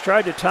Rogers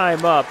tried to tie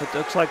him up. It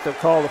looks like they'll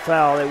call the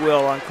foul. They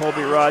will on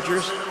Colby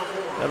Rogers.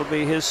 That'll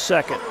be his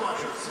second.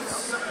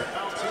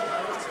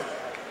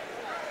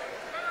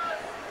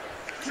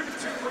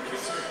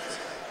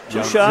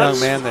 Two shots. Young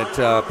man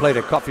that played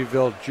at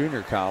Coffeyville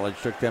Junior College,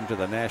 took them to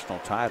the national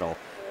title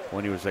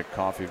when he was at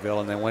Coffeyville,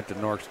 and then went to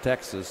North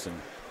Texas and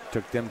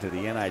took them to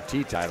the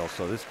NIT title.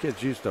 So this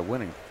kid's used to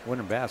winning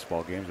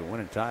basketball games and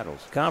winning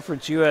titles.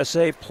 Conference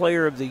USA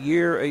Player of the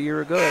Year a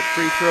year ago. That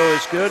free throw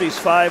is good. He's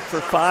 5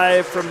 for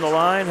 5 from the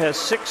line, has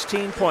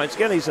 16 points.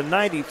 Again, he's a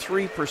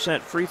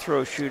 93% free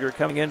throw shooter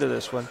coming into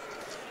this one.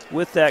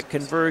 With that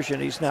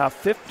conversion, he's now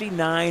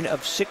 59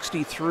 of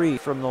 63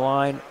 from the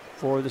line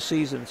for the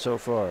season so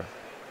far.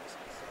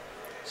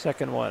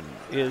 Second one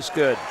is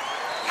good.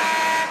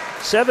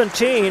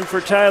 17 for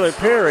Tyler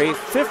Perry,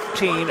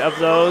 15 of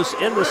those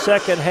in the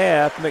second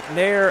half.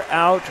 McNair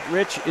out,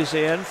 Rich is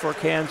in for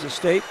Kansas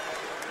State.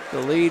 The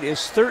lead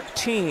is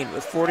 13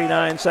 with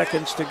 49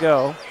 seconds to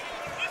go.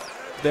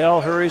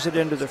 Bell hurries it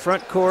into the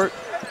front court.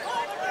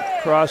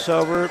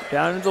 Crossover,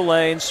 down into the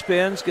lane,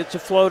 spins, gets a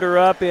floater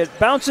up. It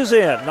bounces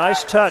in.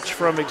 Nice touch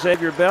from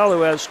Xavier Bell,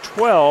 who has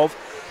 12,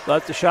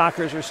 but the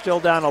Shockers are still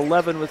down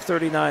 11 with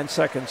 39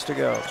 seconds to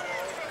go.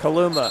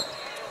 Kaluma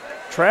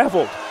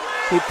traveled.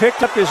 He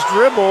picked up his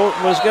dribble,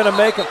 was going to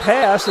make a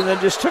pass, and then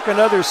just took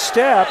another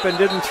step and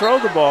didn't throw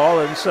the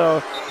ball. And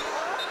so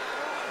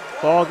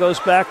ball goes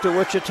back to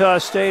Wichita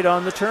State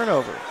on the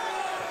turnover.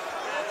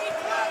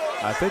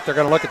 I think they're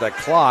going to look at that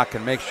clock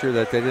and make sure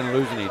that they didn't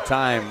lose any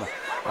time.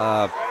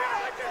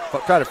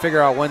 Try to figure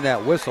out when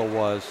that whistle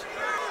was.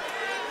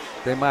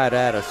 They might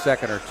add a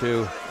second or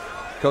two.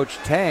 Coach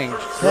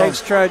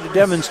Tang's tried to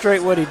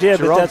demonstrate what he did,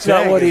 but that's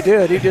not what he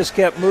did. He just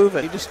kept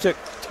moving. He just took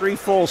 3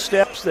 full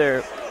steps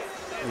there.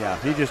 Yeah,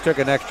 he just took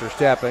an extra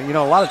step. And,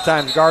 a lot of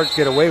times guards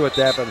get away with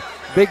that, but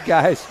big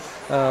guys,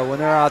 when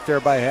they're out there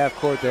by half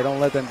court, they don't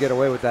let them get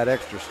away with that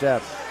extra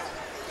step.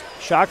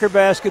 Shocker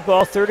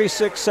basketball,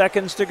 36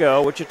 seconds to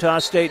go. Wichita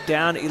State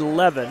down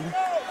 11.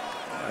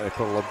 They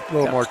put a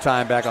little more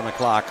time back on the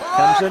clock.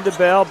 Comes into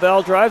Bell.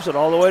 Bell drives it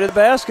all the way to the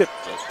basket.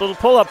 Little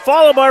pull-up,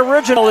 followed by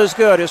Original is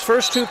good. His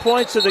first 2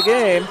 points of the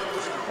game.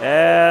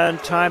 And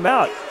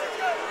timeout.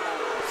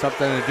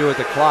 Something to do with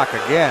the clock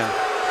again.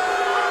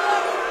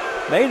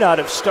 May not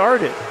have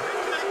started.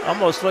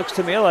 Almost looks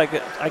to me like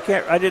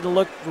I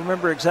didn't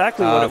remember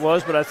exactly what it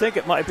was, but I think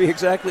it might be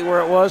exactly where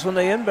it was when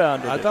they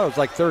inbounded. I thought it was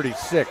like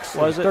 36.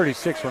 Was it?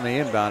 36 when they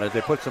inbounded. They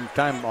put some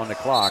time on the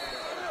clock.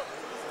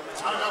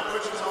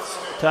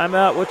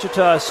 Timeout,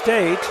 Wichita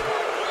State.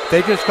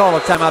 They just called a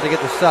timeout to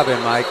get the sub in,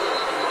 Mike.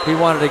 He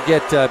wanted to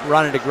get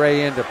Ronnie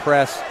DeGray in to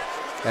press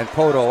and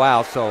Poto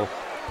out, so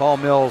Paul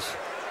Mills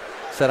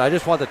said, I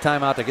just want the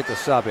timeout to get the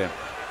sub in.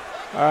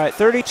 All right,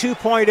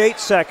 32.8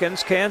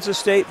 seconds. Kansas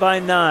State by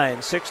 9,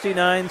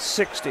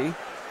 69-60.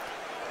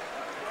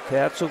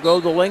 Cats will go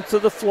the length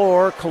of the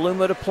floor.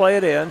 Kaluma to play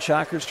it in.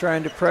 Shockers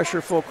trying to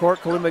pressure full court.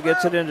 Kaluma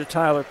gets it into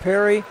Tyler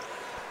Perry.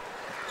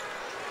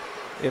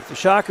 If the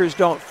Shockers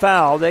don't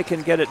foul, they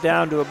can get it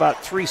down to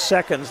about 3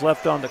 seconds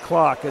left on the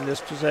clock in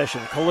this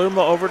possession. Kaluma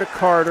over to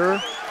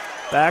Carter.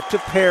 Back to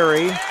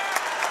Perry.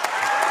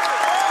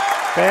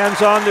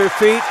 Fans on their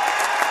feet,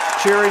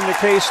 cheering the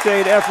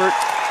K-State effort.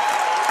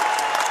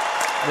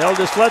 They'll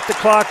just let the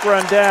clock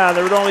run down.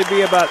 There would only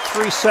be about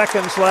 3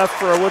 seconds left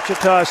for a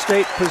Wichita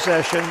State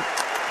possession.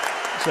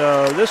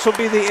 So this will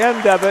be the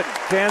end of it.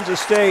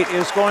 Kansas State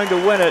is going to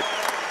win it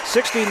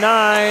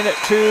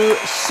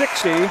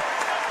 69-60.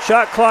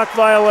 Shot clock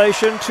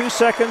violation, 2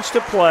 seconds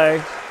to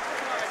play.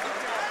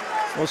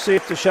 We'll see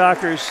if the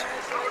Shockers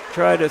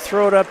try to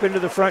throw it up into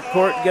the front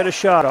court and get a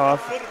shot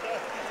off.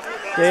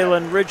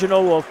 Dalen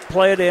Riginal will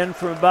play it in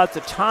from about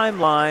the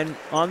timeline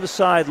on the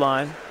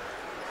sideline.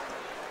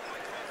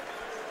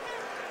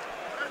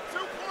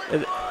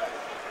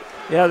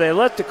 Yeah, they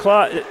let the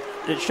clock.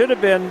 It should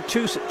have been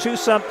two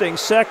something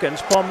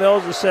seconds. Paul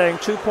Mills is saying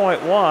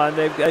 2.1.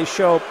 They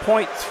show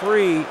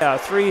 0.3.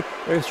 3.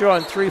 They're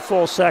showing 3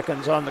 full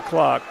seconds on the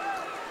clock.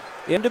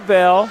 Into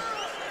Bell.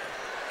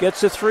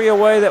 Gets a 3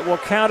 away that will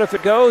count if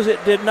it goes.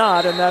 It did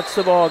not, and that's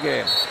the ball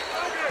game.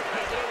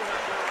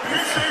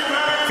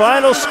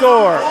 Final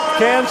score: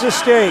 Kansas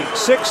State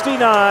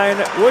 69,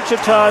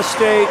 Wichita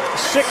State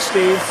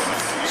 60.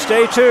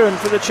 Stay tuned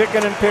for the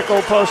Chicken and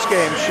Pickle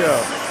postgame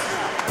show.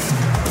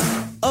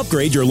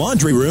 Upgrade your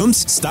laundry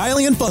room's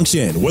styling and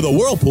function with a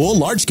Whirlpool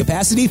large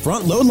capacity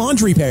front load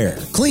laundry pair.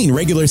 Clean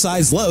regular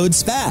size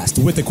loads fast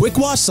with a quick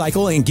wash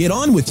cycle and get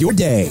on with your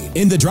day.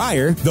 In the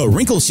dryer, the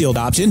Wrinkle Shield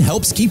option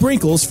helps keep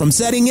wrinkles from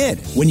setting in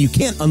when you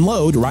can't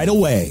unload right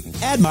away.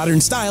 Add modern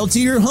style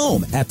to your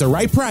home at the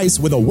right price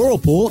with a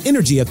Whirlpool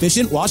energy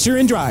efficient washer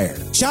and dryer.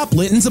 Shop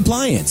Litton's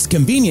Appliance,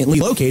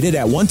 conveniently located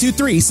at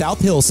 123 South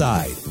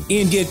Hillside.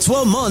 And get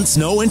 12 months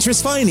no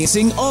interest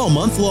financing all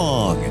month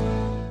long.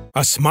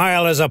 A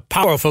smile is a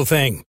powerful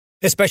thing,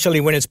 especially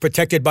when it's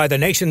protected by the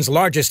nation's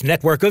largest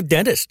network of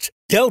dentists,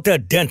 Delta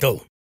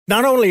Dental.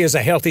 Not only is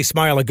a healthy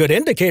smile a good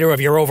indicator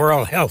of your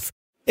overall health,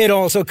 it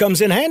also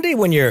comes in handy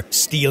when you're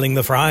stealing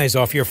the fries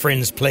off your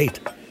friend's plate,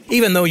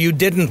 even though you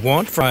didn't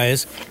want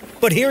fries.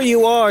 But here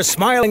you are,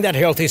 smiling that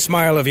healthy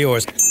smile of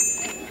yours,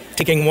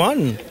 taking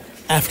one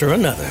after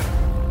another.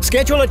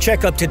 Schedule a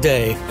checkup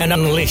today and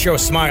unleash your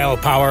smile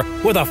power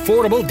with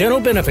affordable dental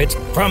benefits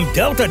from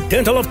Delta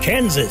Dental of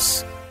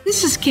Kansas.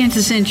 This is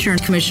Kansas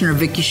Insurance Commissioner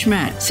Vicki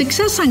Schmidt.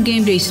 Success on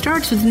game day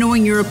starts with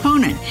knowing your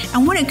opponent.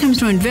 And when it comes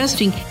to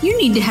investing, you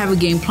need to have a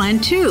game plan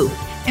too.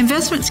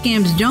 Investment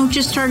scams don't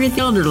just target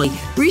the elderly.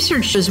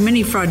 Research shows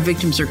many fraud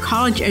victims are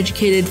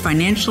college-educated,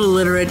 financially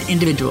literate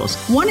individuals.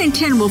 1 in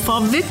 10 will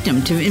fall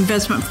victim to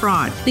investment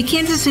fraud. The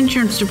Kansas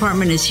Insurance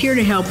Department is here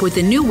to help with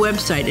a new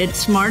website at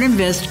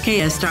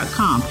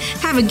smartinvestks.com.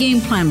 Have a game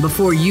plan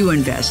before you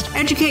invest.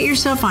 Educate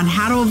yourself on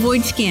how to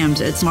avoid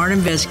scams at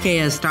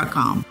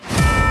smartinvestks.com.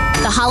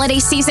 The holiday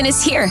season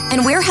is here,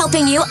 and we're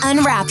helping you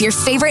unwrap your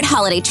favorite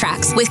holiday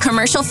tracks with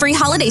commercial-free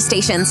holiday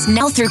stations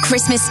now through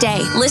Christmas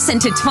Day. Listen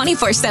to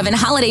 24/7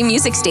 holiday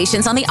music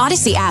stations on the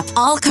Odyssey app,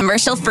 all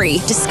commercial-free.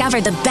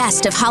 Discover the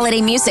best of holiday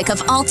music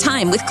of all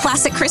time with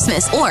Classic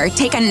Christmas, or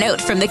take a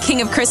note from the king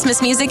of Christmas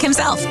music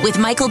himself with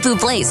Michael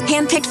Bublé's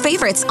handpicked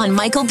favorites on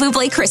Michael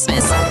Bublé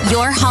Christmas.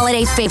 Your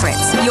holiday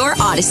favorites, your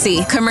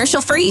Odyssey,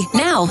 commercial-free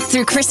now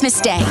through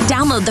Christmas Day.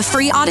 Download the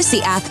free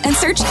Odyssey app and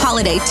search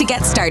holiday to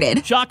get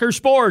started. Shocker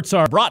Sports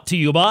are brought to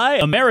you by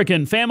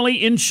American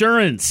Family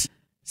Insurance.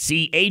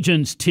 See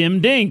agents Tim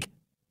Dink,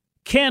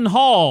 Ken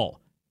Hall,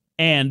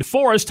 and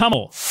Forrest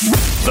Hummel.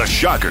 The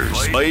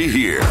Shockers play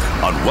here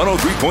on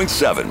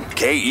 103.7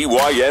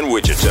 KEYN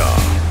Wichita.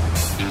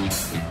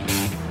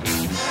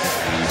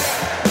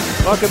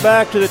 Welcome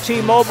back to the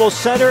T-Mobile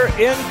Center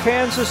in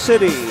Kansas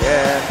City.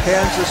 And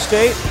Kansas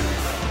State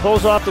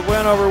pulls off the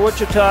win over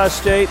Wichita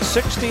State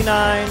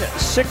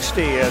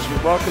 69-60 as we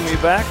welcome you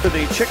back to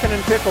the Chicken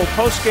and Pickle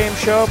postgame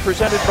show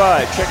presented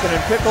by Chicken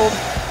and Pickle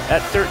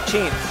at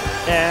 13th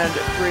and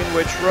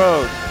Greenwich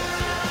Road.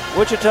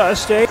 Wichita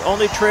State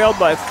only trailed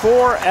by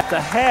 4 at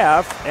the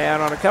half,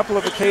 and on a couple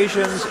of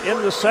occasions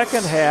in the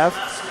second half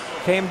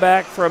came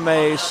back from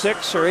a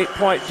 6 or 8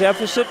 point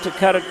deficit to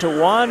cut it to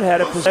 1,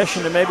 had a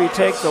possession to maybe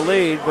take the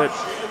lead, but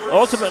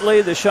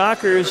ultimately the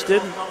Shockers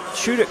didn't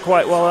shoot it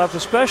quite well enough,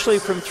 especially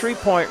from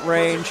 3-point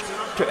range,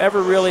 to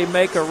ever really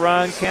make a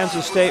run.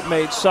 Kansas State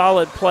made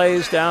solid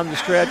plays down the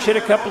stretch, hit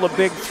a couple of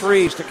big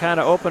threes to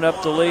kind of open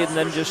up the lead, and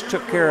then just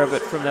took care of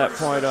it from that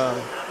point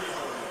on.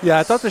 Yeah,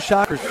 I thought the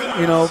Shockers,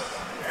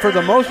 for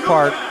the most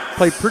part,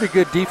 played pretty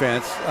good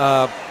defense,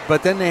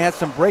 but then they had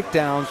some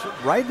breakdowns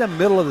right in the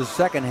middle of the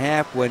second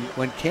half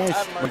when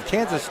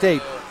Kansas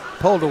State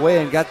pulled away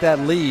and got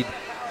that lead.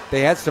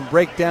 They had some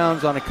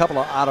breakdowns on a couple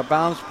of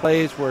out-of-bounds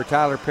plays where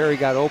Tyler Perry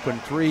got open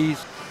threes,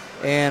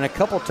 and a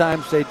couple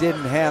times they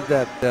didn't have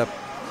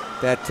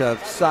that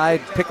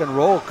side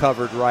pick-and-roll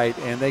covered right,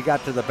 and they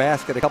got to the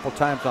basket a couple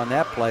times on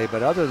that play.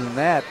 But other than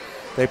that,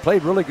 they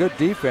played really good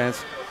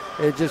defense.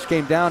 It just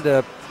came down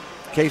to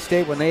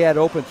K-State when they had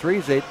open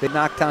threes. They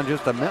knocked down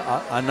just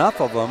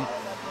enough of them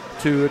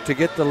to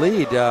get the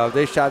lead.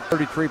 They shot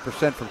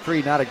 33% from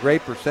 3, not a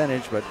great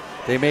percentage, but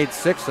they made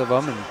 6 of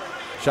them, and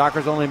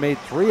Shockers only made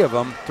 3 of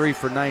them, 3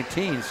 for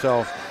 19,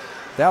 so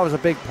that was a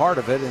big part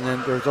of it. And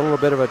then there was a little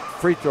bit of a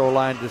free throw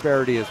line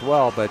disparity as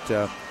well, but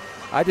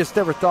I just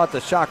never thought the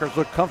Shockers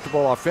looked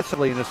comfortable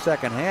offensively in the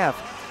second half.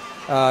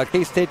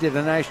 K-State did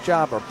a nice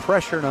job of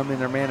pressuring them in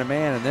their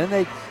man-to-man, and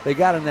then they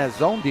got in that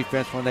zone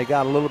defense when they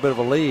got a little bit of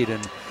a lead,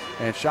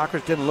 and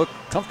Shockers didn't look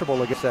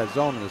comfortable against that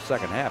zone in the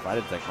second half, I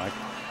didn't think, Mike.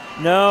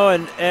 No,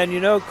 and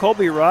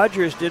Colby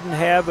Rogers didn't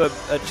have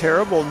a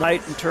terrible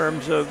night in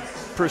terms of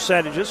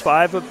percentages,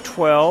 5 of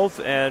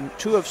 12 and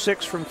 2 of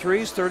 6 from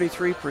threes,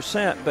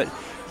 33%, but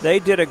they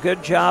did a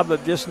good job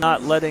of just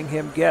not letting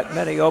him get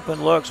many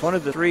open looks. One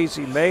of the threes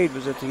he made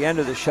was at the end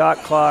of the shot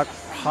clock,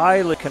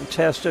 highly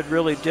contested,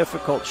 really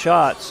difficult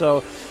shot,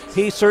 so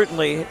he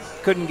certainly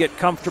couldn't get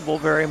comfortable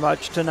very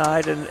much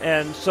tonight,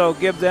 and so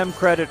give them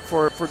credit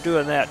for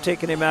doing that,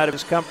 taking him out of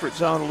his comfort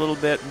zone a little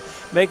bit and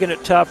making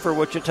it tough for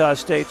Wichita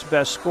State's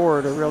best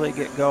scorer to really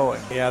get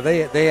going. Yeah,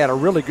 they had a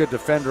really good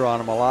defender on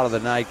him a lot of the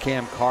night,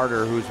 Cam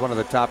Carter, who's one of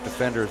the top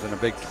defenders in the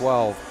Big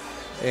 12,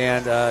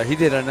 and he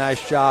did a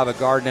nice job of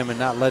guarding him and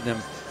not letting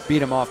him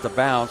beat him off the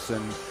bounce,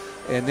 and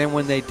then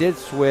when they did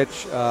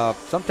switch,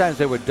 sometimes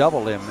they would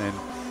double him, and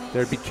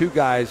there'd be 2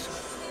 guys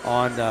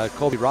on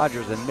Colby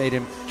Rogers and made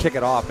him kick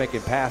it off, make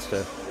him pass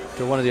to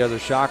one of the other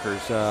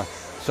Shockers.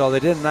 So they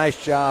did a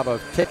nice job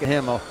of taking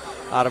him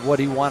out of what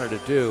he wanted to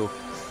do.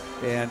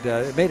 And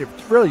it made it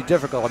really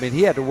difficult. I mean,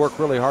 he had to work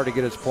really hard to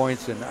get his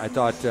points, and I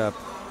thought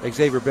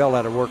Xavier Bell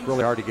had to work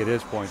really hard to get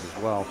his points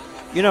as well.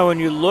 When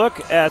you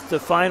look at the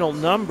final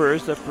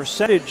numbers, the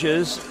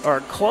percentages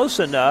are close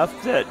enough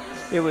that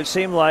it would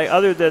seem like,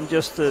 other than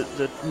just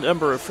the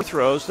number of free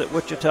throws, that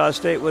Wichita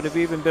State would have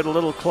even been a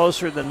little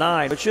closer than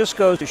 9. It just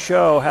goes to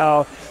show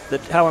how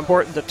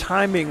important the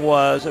timing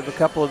was of a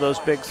couple of those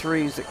big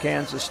threes that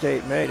Kansas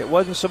State made. It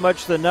wasn't so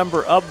much the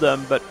number of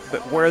them, but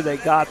where they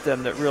got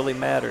them that really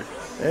mattered.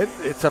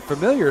 It's a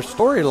familiar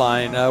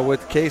storyline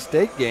with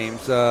K-State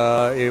games.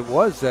 It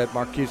was that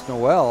Marquise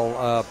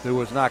Noel who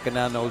was knocking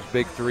down those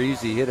big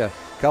threes. He hit a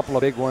couple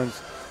of big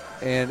ones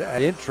and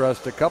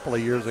Intrust a couple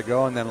of years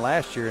ago, and then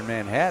last year in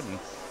Manhattan,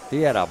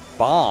 he had a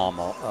bomb,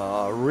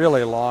 a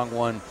really long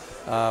one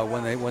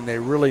when they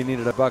really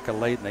needed a bucket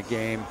late in the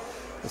game.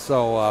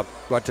 So,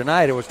 but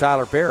tonight it was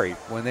Tyler Perry.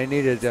 When they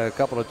needed a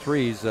couple of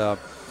threes,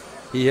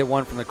 he hit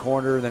one from the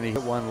corner, then he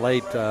hit one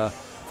late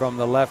from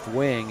the left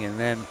wing. And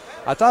then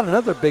I thought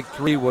another big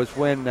three was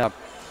when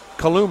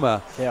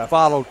Kaluma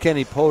followed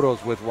Kenny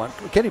Potos with one.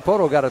 Kenny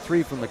Poto got a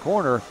three from the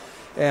corner,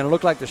 and it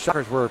looked like the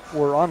Shockers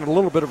were on a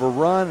little bit of a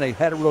run. They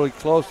had it really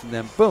close, and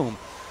then boom,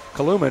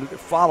 Kaluma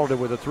followed it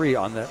with a three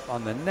on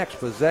the next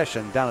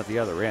possession down at the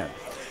other end.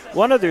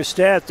 One other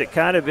stat that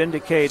kind of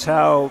indicates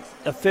how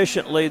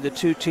efficiently the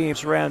two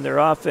teams ran their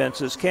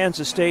offenses,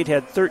 Kansas State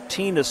had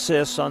 13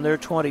 assists on their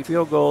 20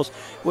 field goals.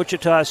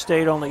 Wichita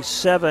State only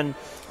 7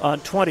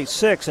 on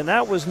 26, and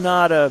that was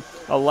not a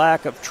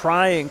lack of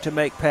trying to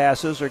make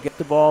passes or get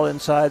the ball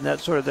inside and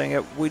that sort of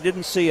thing. We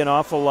didn't see an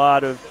awful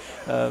lot of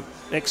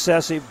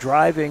excessive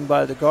driving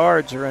by the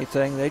guards or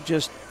anything. They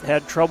just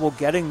had trouble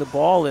getting the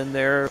ball in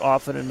there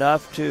often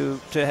enough to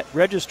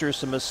register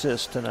some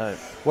assists tonight.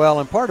 Well,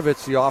 and part of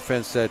it's the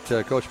offense that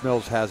Coach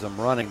Mills has them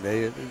running.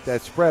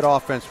 That spread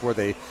offense where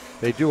they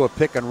do a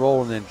pick and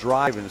roll and then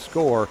drive and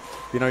score.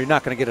 You know, you're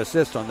not going to get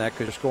assists on that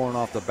because you're scoring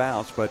off the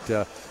bounce, but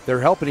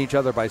they're helping each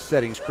other by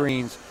setting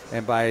screens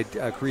and by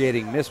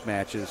creating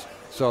mismatches.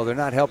 So they're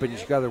not helping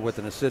each other with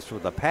an assist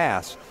with a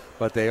pass,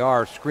 but they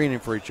are screening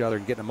for each other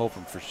and getting them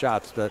open for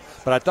shots. But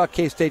I thought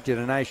K-State did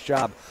a nice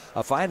job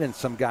of finding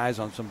some guys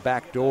on some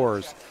back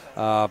doors.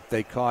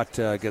 They caught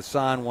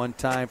Gasson one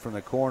time from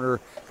the corner,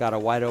 got a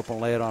wide open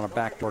lay on a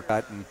backdoor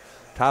cut, and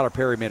Tyler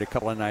Perry made a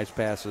couple of nice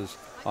passes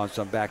on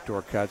some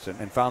backdoor cuts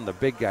and found the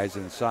big guys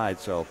inside.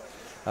 So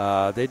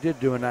they did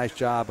do a nice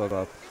job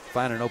of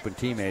finding open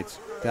teammates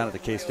down at the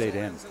K-State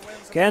end.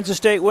 Kansas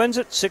State wins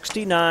it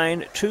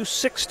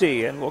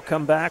 69-60, and we'll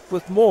come back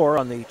with more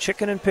on the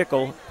Chicken and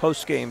Pickle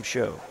postgame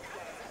show.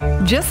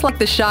 Just like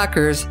the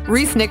Shockers,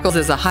 Reese Nichols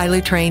is a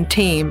highly trained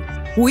team.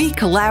 We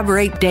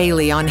collaborate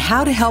daily on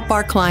how to help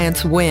our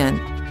clients win.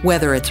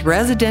 Whether it's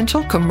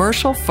residential,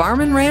 commercial,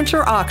 farm and ranch,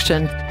 or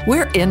auction,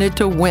 we're in it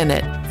to win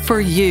it. For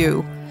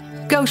you.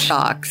 Go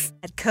Shocks.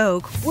 At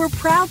Coke, we're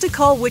proud to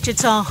call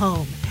Wichita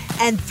home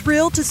and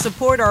thrilled to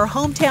support our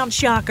hometown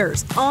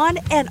Shockers on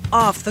and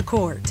off the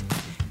court.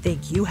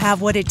 Think you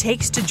have what it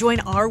takes to join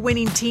our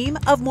winning team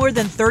of more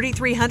than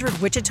 3,300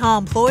 Wichita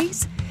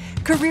employees?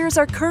 Careers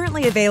are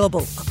currently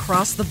available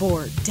across the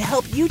board to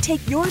help you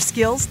take your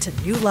skills to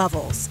new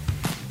levels.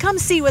 Come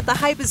see what the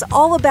hype is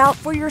all about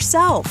for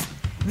yourself.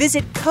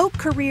 Visit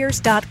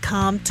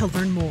CokeCareers.com to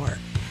learn more.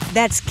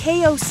 That's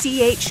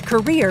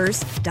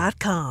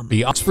KOCHcareers.com.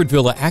 The Oxford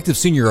Villa Active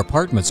Senior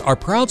Apartments are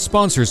proud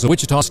sponsors of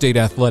Wichita State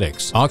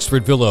Athletics.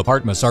 Oxford Villa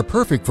Apartments are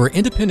perfect for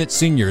independent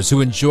seniors who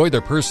enjoy their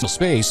personal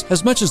space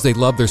as much as they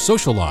love their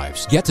social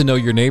lives. Get to know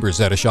your neighbors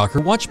at a Shocker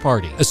watch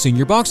party, a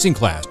senior boxing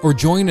class, or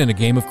join in a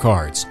game of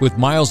cards. With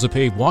miles of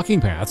paved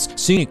walking paths,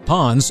 scenic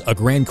ponds, a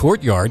grand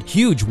courtyard,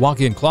 huge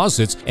walk-in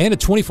closets, and a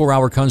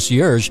 24-hour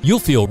concierge, you'll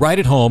feel right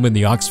at home in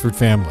the Oxford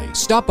family.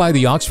 Stop by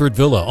the Oxford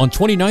Villa on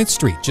 29th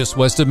Street, just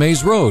west of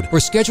Mays Road, or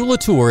schedule a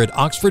tour at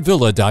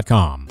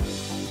oxfordvilla.com.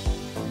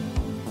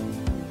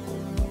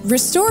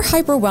 Restore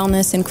Hyper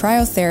Wellness and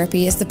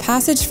Cryotherapy is the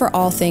passage for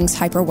all things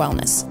hyper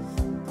wellness.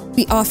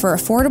 We offer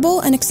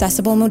affordable and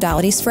accessible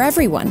modalities for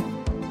everyone.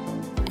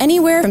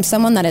 Anywhere from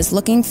someone that is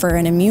looking for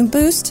an immune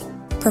boost,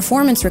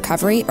 performance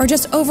recovery, or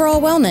just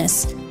overall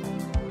wellness.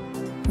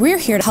 We're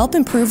here to help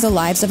improve the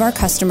lives of our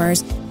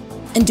customers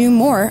and do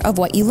more of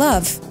what you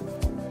love.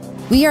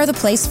 We are the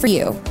place for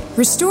you.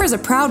 Restore is a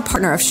proud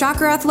partner of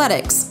Shocker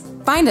Athletics.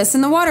 Find us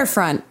in the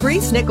waterfront.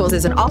 Reese Nichols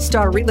is an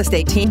all-star real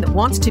estate team that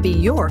wants to be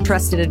your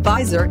trusted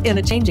advisor in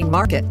a changing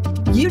market.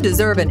 You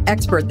deserve an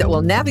expert that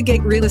will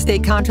navigate real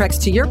estate contracts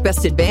to your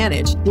best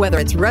advantage. Whether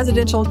it's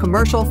residential,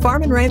 commercial,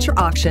 farm and ranch, or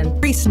auction,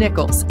 Reese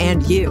Nichols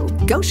and you.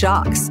 Go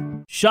Shocks.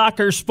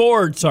 Shocker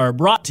Sports are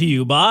brought to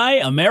you by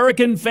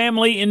American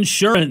Family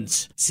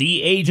Insurance.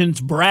 See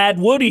agents Brad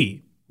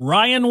Woody,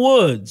 Ryan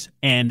Woods,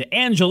 and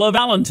Angela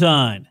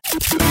Valentine.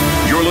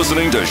 You're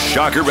listening to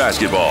Shocker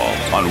Basketball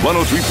on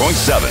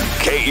 103.7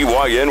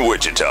 KEYN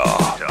Wichita.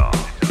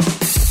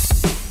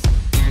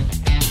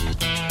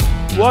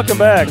 Welcome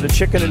back to the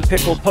Chicken and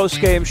Pickle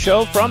postgame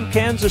show from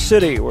Kansas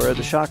City, where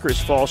the Shockers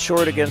fall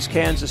short against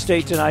Kansas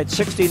State tonight,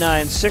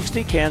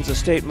 69-60. Kansas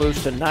State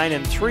moves to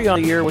 9-3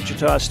 on the year.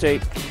 Wichita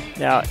State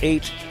now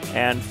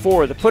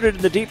 8-4. The Put It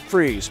in the Deep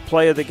Freeze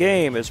play of the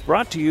game is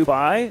brought to you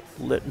by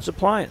Litton's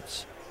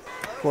Appliance.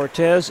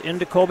 Cortez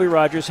into Colby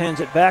Rogers, hands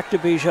it back to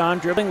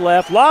Bijan, dribbling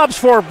left, lobs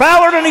for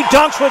Ballard, and he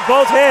dunks with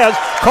both hands.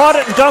 Caught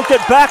it and dunked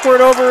it backward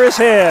over his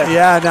head.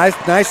 Yeah,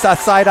 nice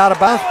side out of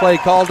bounds play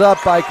called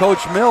up by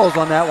Coach Mills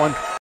on that one.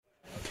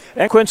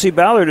 And Quincy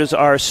Ballard is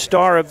our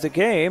star of the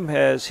game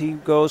as he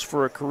goes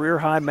for a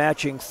career-high,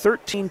 matching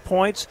 13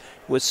 points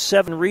with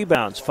 7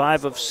 rebounds,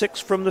 5 of 6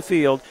 from the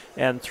field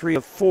and 3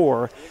 of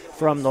 4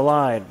 from the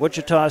line.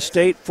 Wichita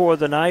State for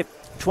the night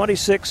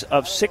 26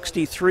 of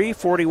 63,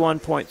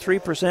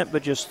 41.3%,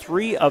 but just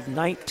 3 of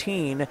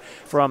 19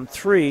 from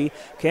 3.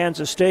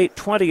 Kansas State,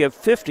 20 of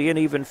 50, and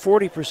even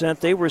 40%.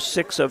 They were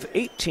 6 of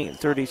 18,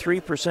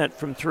 33%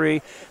 from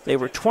 3. They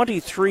were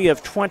 23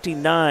 of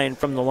 29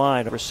 from the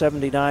line, over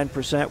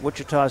 79%.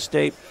 Wichita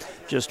State,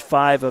 just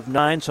 5 of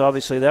 9, so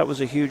obviously that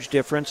was a huge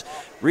difference.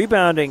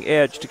 Rebounding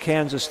edge to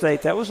Kansas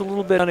State, that was a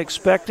little bit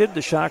unexpected.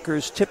 The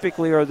Shockers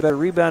typically are the better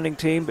rebounding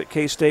team, but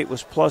K-State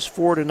was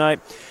 +4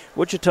 tonight.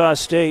 Wichita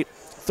State,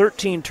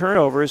 13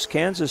 turnovers.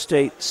 Kansas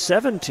State,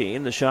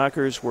 17. The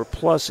Shockers were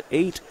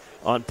 +8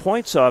 on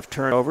points off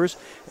turnovers,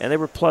 and they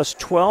were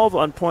 +12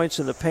 on points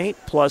in the paint,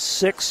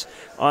 +6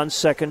 on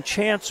second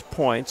chance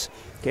points.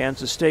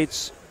 Kansas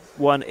State's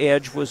one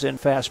edge was in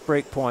fast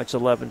break points,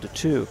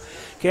 11-2.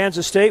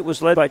 Kansas State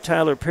was led by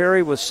Tyler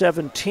Perry with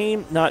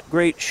 17. Not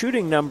great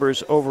shooting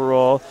numbers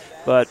overall,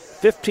 but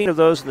 15 of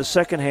those in the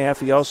second half.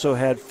 He also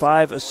had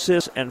 5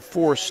 assists and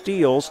 4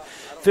 steals.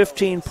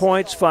 15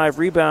 points, 5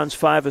 rebounds,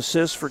 5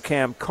 assists for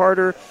Cam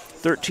Carter.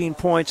 13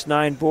 points,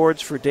 9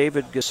 boards for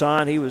David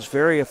Gasson. He was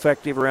very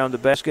effective around the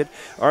basket.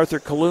 Arthur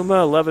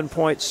Kaluma, 11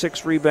 points,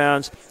 6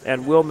 rebounds,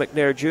 and Will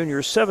McNair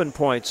Jr., 7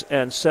 points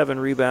and 7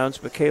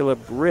 rebounds. Michaela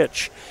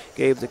Rich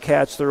gave the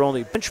Cats their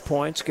only bench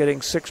points,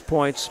 getting 6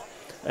 points,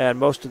 and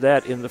most of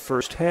that in the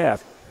first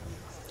half.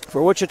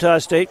 For Wichita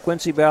State,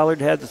 Quincy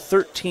Ballard had the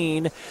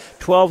 13,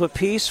 12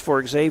 apiece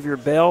for Xavier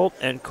Bell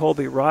and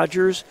Colby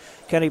Rogers.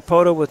 Kenny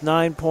Poto with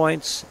 9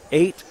 points,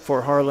 8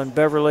 for Harlan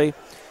Beverly.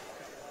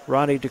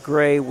 Ronnie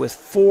DeGray with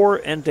 4,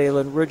 and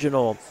Dalen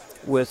Riginal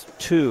with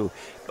 2.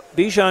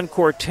 Bijan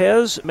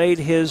Cortez made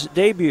his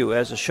debut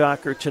as a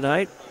Shocker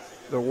tonight.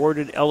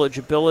 Awarded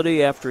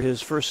eligibility after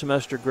his first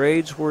semester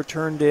grades were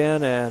turned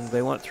in, and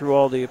they went through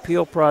all the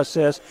appeal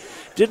process.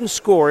 Didn't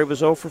score. He was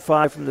 0 for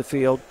 5 from the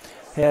field.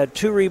 Had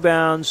 2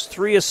 rebounds,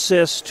 3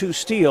 assists, 2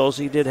 steals.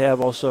 He did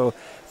have also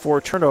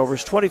 4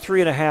 turnovers,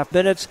 23.5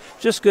 minutes.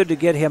 Just good to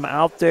get him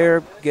out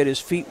there, get his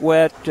feet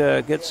wet,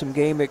 get some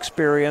game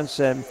experience,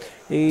 and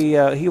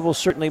he will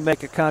certainly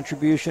make a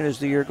contribution as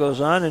the year goes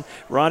on. And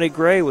Ronnie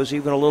Gray was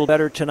even a little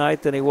better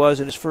tonight than he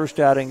was in his first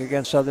outing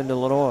against Southern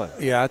Illinois.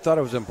 Yeah, I thought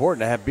it was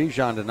important to have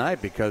Bijan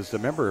tonight because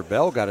remember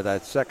Bell got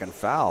that second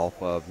foul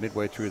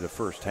midway through the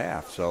first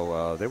half,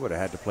 so they would have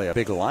had to play a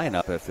big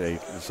lineup if they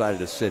decided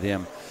to sit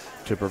him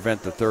to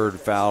prevent the third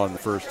foul in the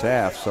first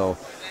half. So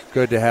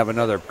good to have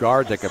another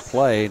guard that could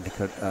play,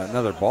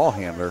 another ball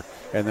handler.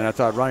 And then I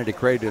thought Ronnie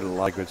DeCray did a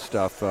lot of good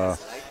stuff.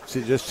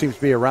 He just seems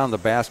to be around the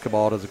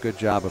basketball, does a good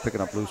job of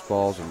picking up loose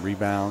balls and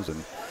rebounds,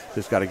 and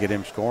just got to get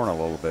him scoring a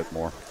little bit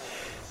more.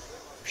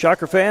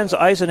 Shocker fans,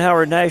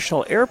 Eisenhower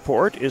National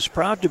Airport is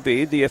proud to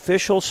be the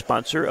official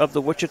sponsor of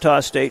the Wichita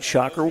State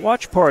Shocker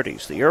Watch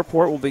Parties. The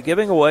airport will be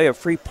giving away a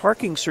free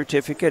parking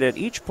certificate at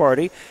each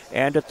party,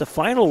 and at the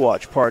final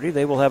watch party,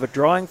 they will have a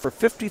drawing for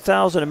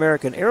 50,000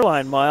 American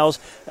airline miles,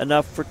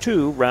 enough for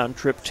 2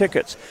 round-trip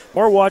tickets.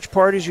 More watch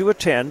parties you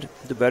attend,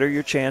 the better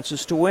your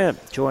chances to win.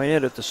 Join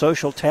in at the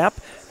Social Tap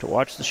to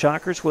watch the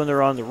Shockers when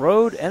they're on the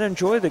road and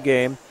enjoy the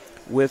game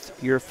with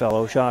your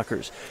fellow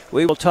Shockers.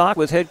 We will talk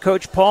with head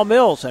coach Paul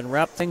Mills and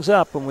wrap things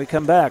up when we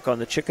come back on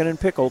the Chicken and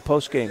Pickle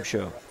postgame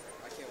show.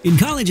 In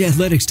college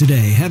athletics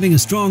today, having a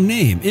strong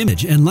name,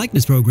 image, and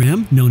likeness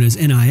program, known as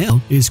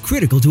NIL, is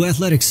critical to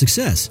athletics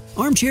success.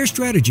 Armchair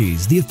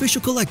Strategies, the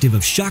official collective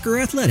of Shocker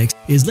Athletics,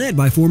 is led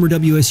by former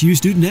WSU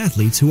student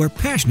athletes who are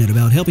passionate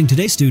about helping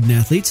today's student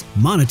athletes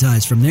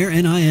monetize from their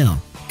NIL.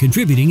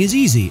 Contributing is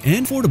easy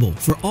and affordable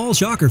for all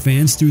Shocker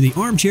fans through the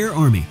Armchair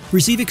Army.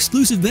 Receive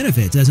exclusive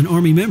benefits as an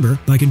Army member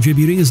by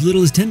contributing as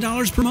little as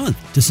 $10 per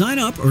month. To sign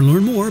up or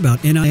learn more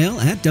about NIL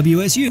at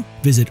WSU,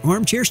 visit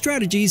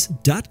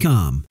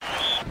armchairstrategies.com.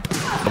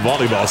 The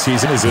volleyball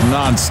season is a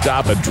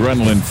non-stop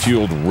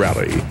adrenaline-fueled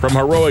rally. From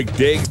heroic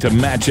digs to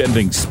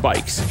match-ending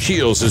spikes,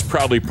 Shields has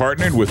proudly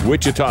partnered with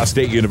Wichita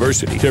State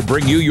University to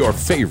bring you your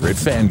favorite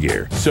fan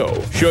gear.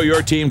 So, show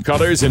your team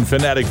colors in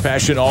fanatic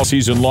passion all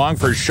season long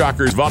for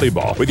Shockers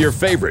volleyball with your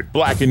favorite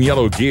black and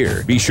yellow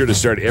gear. Be sure to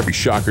start every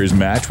Shockers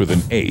match with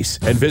an ace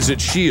and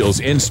visit Shields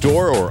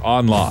in-store or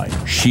online.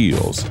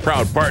 Shields,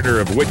 proud partner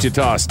of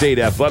Wichita State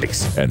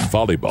Athletics and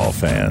volleyball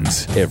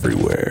fans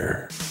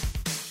everywhere.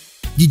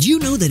 Did you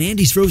know that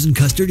Andy's Frozen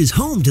Custard is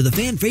home to the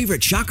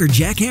fan-favorite Shocker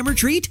Jackhammer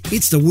treat?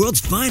 It's the world's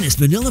finest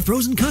vanilla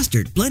frozen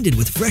custard, blended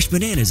with fresh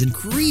bananas and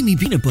creamy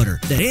peanut butter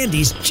that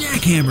Andy's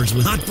jackhammers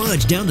with hot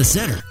fudge down the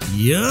center.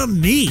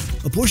 Yummy!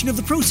 A portion of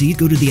the proceeds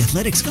go to the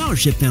Athletic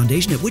Scholarship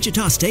Foundation at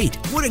Wichita State.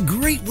 What a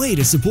great way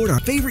to support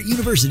our favorite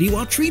university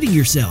while treating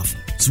yourself.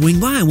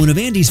 Swing by one of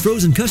Andy's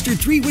Frozen Custard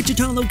 3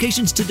 Wichita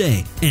locations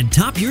today and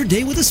top your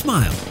day with a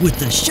smile with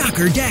the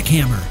Shocker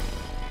Jackhammer.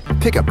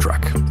 Pickup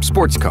truck,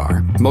 sports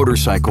car,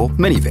 motorcycle,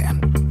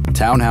 minivan,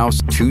 townhouse,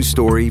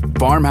 2-story,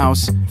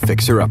 farmhouse,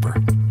 fixer-upper.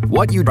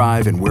 What you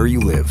drive and where you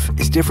live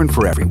is different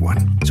for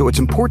everyone, so it's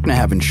important to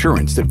have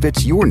insurance that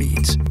fits your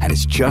needs and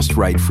is just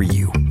right for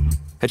you.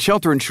 At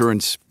Shelter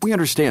Insurance, we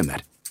understand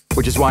that,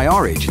 which is why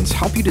our agents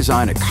help you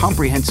design a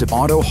comprehensive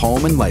auto,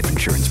 home, and life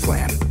insurance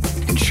plan.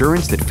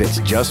 Insurance that fits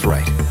just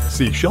right.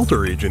 See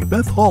shelter agent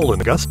Beth Hall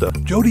in Augusta,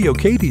 Jody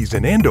O'Cades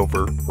in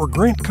Andover, or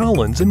Grant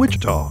Collins in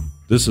Wichita.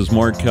 This is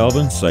Mark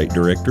Calvin, Site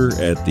Director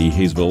at the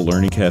Hayesville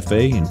Learning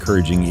Cafe,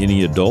 encouraging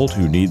any adult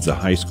who needs a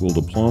high school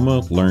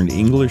diploma, learn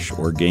English,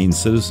 or gain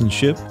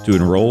citizenship to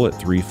enroll at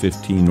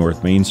 315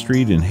 North Main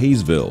Street in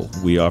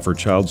Hayesville. We offer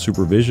child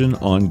supervision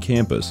on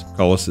campus.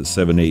 Call us at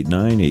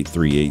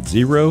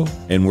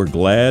 789-8380, and we're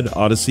glad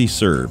Odyssey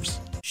serves.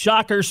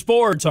 Shocker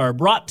Sports are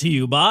brought to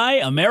you by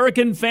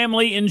American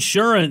Family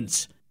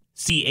Insurance.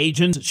 See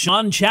agents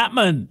Sean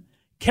Chapman,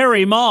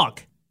 Kerry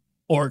Mock,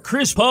 or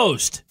Chris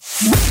Post.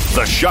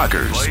 The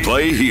Shockers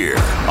play here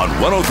on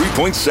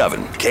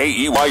 103.7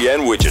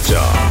 KEYN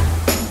Wichita.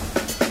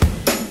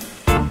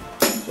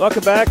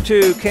 Welcome back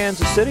to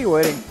Kansas City,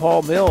 waiting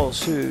Paul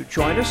Mills, who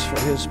joined us for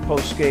his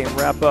post-game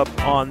wrap-up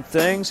on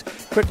things.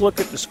 Quick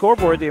look at the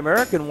scoreboard. The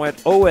American went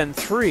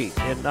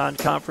 0-3 in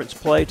non-conference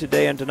play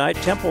today and tonight.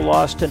 Temple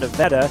lost to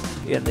Nevada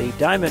in the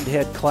Diamond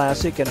Head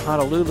Classic in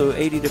Honolulu,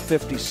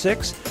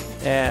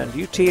 80-56. And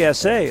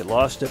UTSA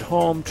lost at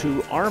home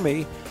to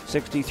Army,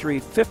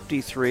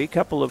 63-53. A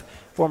couple of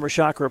former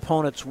Shocker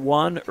opponents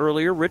won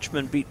earlier.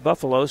 Richmond beat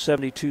Buffalo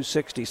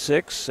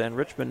 72-66, and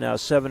Richmond now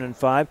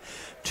 7-5.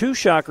 Two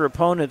Shocker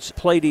opponents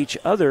played each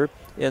other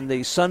in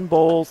the Sun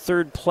Bowl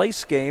third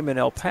place game in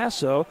El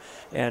Paso,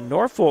 and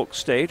Norfolk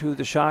State, who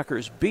the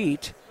Shockers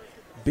beat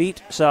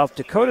South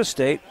Dakota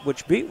State,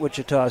 which beat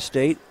Wichita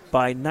State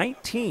by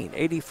 19,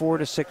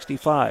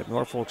 84-65.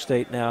 Norfolk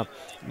State now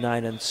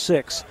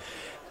 9-6.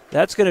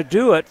 That's going to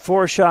do it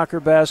for Shocker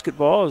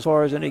basketball as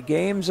far as any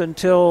games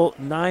until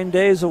 9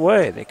 days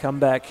away. They come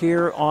back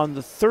here on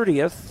the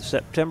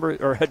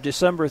 30th,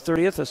 December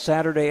 30th, a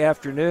Saturday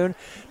afternoon,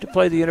 to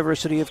play the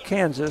University of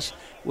Kansas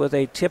with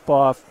a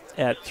tip-off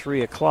at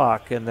 3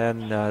 o'clock. And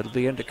then it'll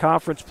be into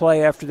conference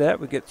play after that.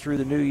 We get through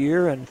the new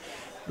year, and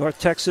North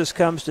Texas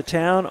comes to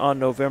town on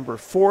November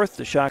 4th.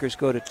 The Shockers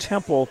go to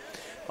Temple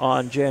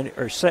on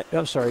January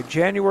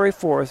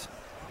 4th.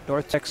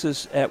 North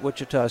Texas at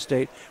Wichita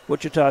State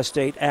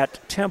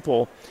at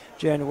Temple,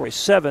 January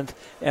 7th.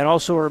 And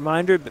also a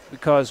reminder,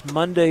 because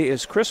Monday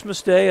is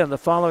Christmas Day and the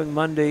following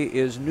Monday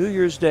is New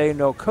Year's Day,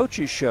 no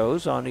coaches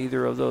shows on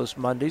either of those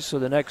Mondays. So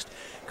the next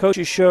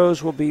coaches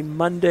shows will be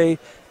Monday,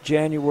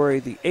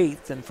 January the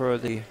 8th. And for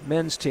the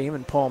men's team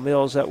and Paul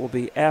Mills, that will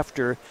be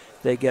after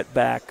they get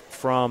back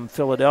from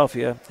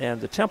Philadelphia.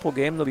 And the Temple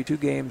game, there'll be two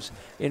games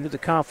into the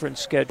conference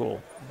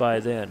schedule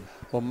by then.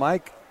 Well,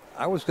 Mike,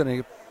 I was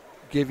going to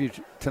give you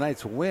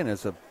tonight's win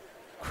as a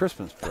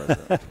Christmas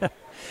present.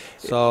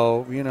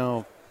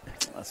 So,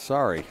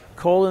 sorry.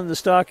 Coal in the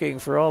stocking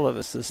for all of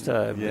us this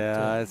time.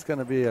 Yeah, it's going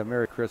to be a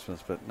Merry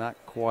Christmas, but not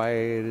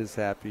quite as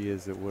happy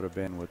as it would have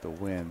been with the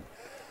win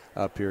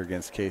up here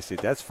against K-State.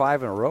 That's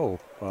 5 in a row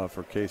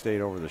for K-State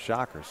over the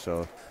Shockers,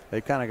 so they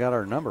kind of got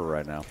our number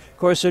right now. Of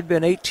course, it had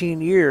been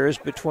 18 years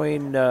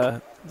between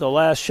the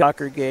last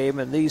Shocker game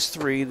and these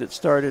three that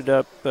started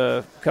up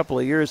a couple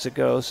of years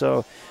ago,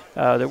 so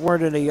there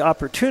weren't any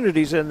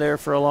opportunities in there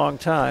for a long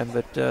time,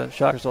 but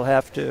Shockers will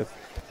have to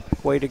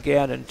wait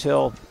again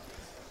until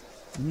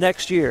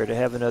next year to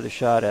have another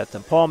shot at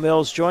them. Paul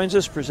Mills joins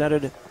us,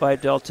 presented by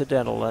Delta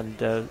Dental,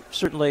 and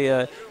certainly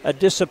a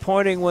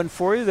disappointing one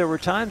for you. There were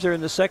times there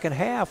in the second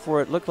half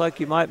where it looked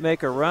like you might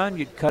make a run.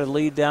 You'd cut a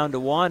lead down to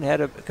one,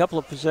 had a couple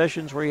of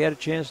possessions where you had a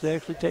chance to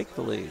actually take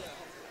the lead.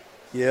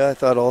 Yeah, I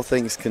thought all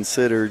things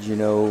considered, you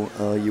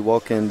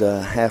walk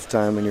into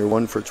halftime and you're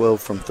 1 for 12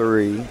 from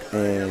three,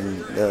 and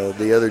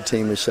the other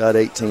team has shot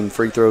 18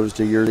 free throws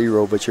to your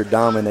 0, but you're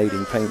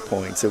dominating paint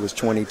points. It was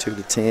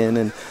 22-10,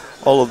 and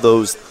all of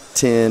those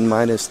 10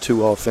 minus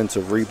 2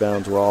 offensive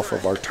rebounds were off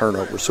of our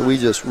turnovers. So we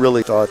just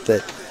really thought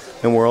that,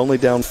 and we're only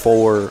down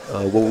 4,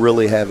 we'll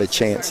really have a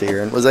chance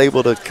here, and was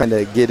able to kind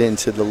of get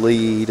into the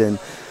lead, and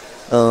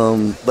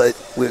but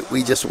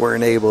we just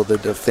weren't able to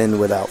defend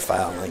without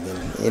fouling.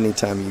 And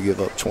anytime you give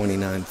up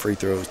 29 free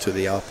throws to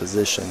the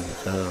opposition,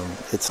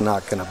 it's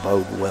not going to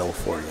bode well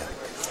for you.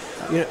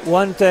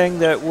 One thing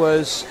that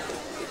was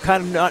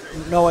kind of not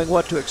knowing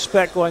what to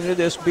expect going into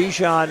this,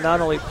 Bijan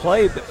not only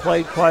played, but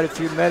played quite a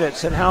few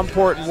minutes. And how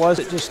important was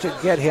it just to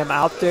get him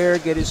out there,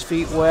 get his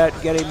feet wet,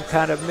 get him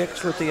kind of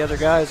mixed with the other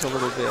guys a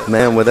little bit?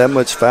 Man, with that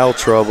much foul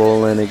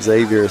trouble and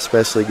Xavier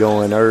especially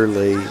going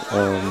early,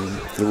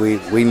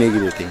 we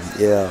needed him,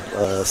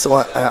 yeah. So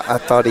I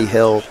thought he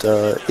helped,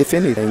 if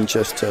anything,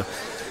 just to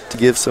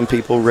give some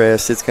people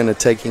rest. It's going to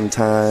take him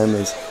time.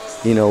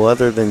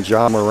 Other than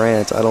Ja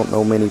Morant, I don't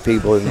know many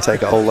people that can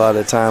take a whole lot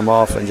of time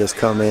off and just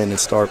come in and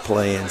start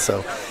playing.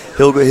 So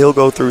he'll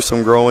go through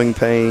some growing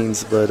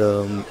pains, but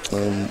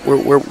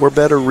we're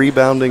better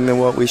rebounding than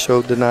what we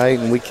showed tonight,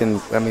 and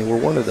we're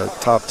one of the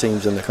top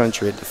teams in the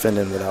country at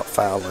defending without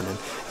fouling,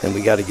 and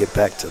we got to get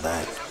back to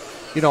that.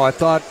 I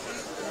thought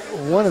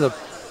one of the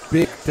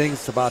big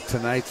things about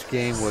tonight's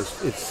game was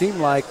it seemed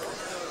like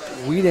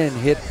we didn't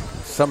hit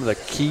some of the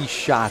key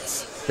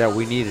shots that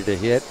we needed to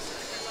hit.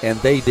 And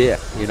they did.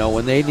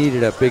 When they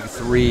needed a big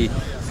three,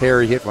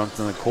 Perry hit one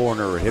from the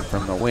corner or hit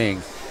from the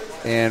wing.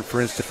 And,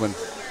 for instance, when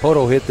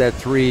Poto hit that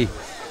three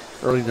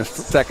early in the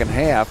second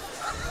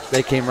half,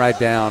 they came right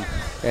down,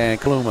 and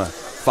Kaluma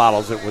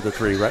follows it with a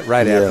three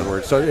right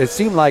afterwards. So it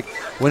seemed like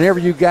whenever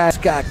you guys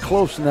got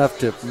close enough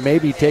to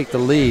maybe take the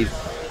lead,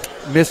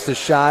 missed the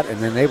shot, and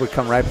then they would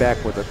come right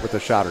back with a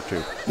shot or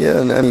two.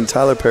 Yeah, and I mean,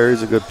 Tyler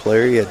Perry's a good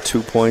player. He had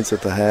 2 points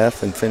at the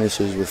half and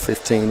finishes with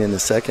 15 in the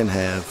second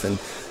half. And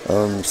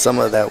some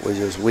of that was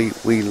just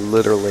we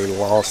literally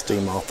lost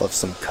him off of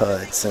some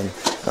cuts and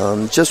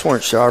just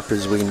weren't sharp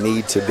as we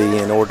need to be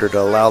in order to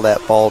allow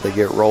that ball to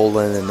get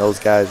rolling and those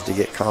guys to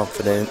get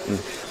confident. And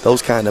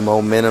those kind of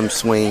momentum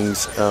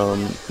swings,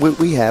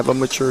 we have a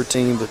mature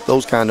team, but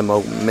those kind of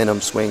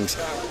momentum swings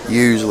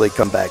usually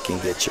come back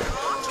and get you.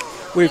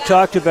 We've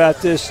talked about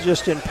this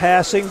just in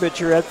passing, but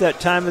you're at that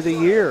time of the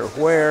year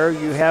where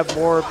you have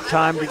more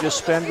time to just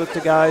spend with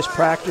the guys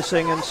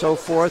practicing and so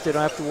forth. You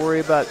don't have to worry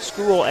about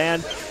school,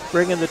 and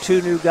bringing the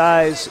 2 new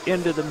guys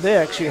into the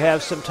mix, you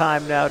have some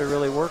time now to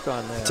really work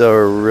on that. It's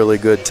a really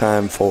good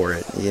time for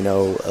it,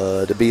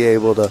 to be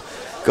able to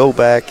go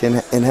back and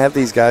have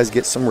these guys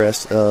get some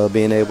rest,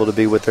 being able to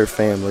be with their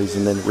families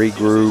and then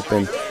regroup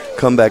and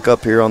come back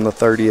up here on the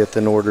 30th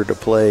in order to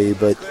play.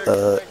 But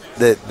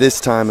that this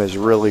time is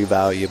really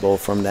valuable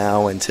from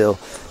now until,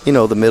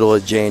 the middle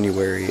of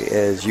January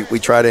as we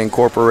try to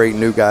incorporate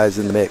new guys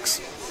in the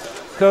mix.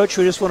 Coach,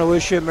 we just want to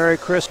wish you a Merry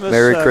Christmas.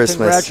 Merry Christmas.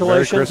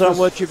 Congratulations Merry Christmas. on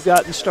what you've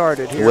gotten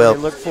started here. Well,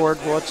 we look forward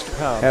to what's to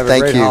come. Have a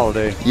great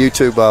holiday. You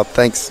too, Bob.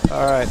 Thanks.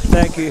 All right.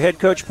 Thank you, Head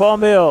Coach Paul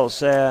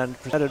Mills, and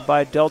presented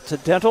by Delta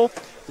Dental.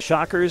 The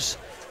Shockers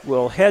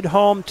will head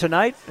home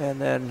tonight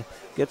and then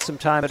get some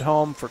time at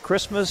home for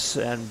Christmas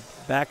and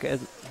back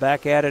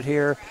at it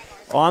here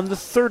on the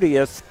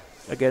 30th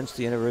against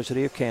the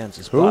University of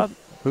Kansas. Bob?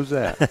 Who's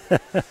that?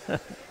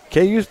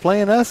 KU's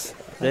playing us?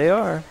 They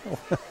are.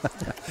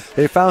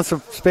 They found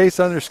some space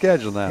on their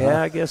schedule now.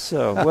 Yeah, I guess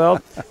so.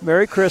 Well,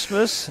 Merry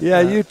Christmas.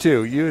 Yeah, you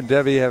too. You and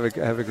Debbie have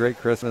a great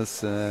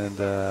Christmas, and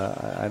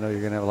I know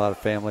you're going to have a lot of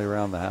family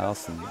around the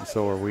house, and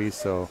so are we.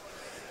 So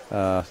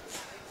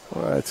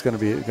it's going to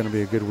be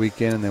a good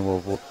weekend, and then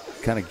we'll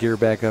kind of gear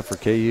back up for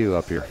KU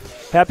up here.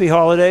 Happy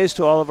holidays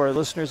to all of our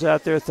listeners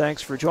out there.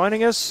 Thanks for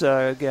joining us.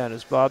 Again,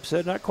 as Bob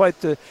said, not quite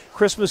the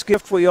Christmas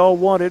gift we all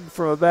wanted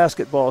from a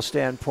basketball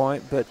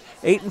standpoint, but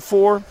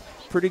 8-4,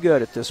 pretty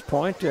good at this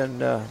point,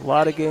 and a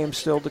lot of games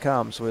still to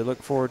come. So we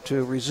look forward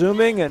to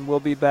resuming, and we'll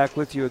be back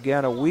with you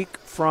again a week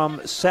from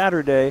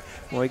Saturday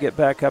when we get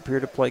back up here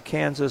to play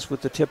Kansas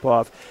with the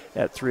tip-off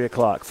at 3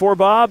 o'clock. For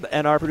Bob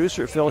and our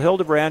producer, Phil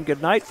Hildebrand,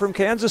 good night from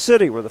Kansas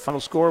City, where the final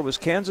score was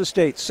Kansas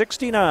State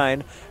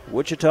 69,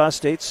 Wichita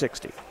State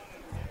 60.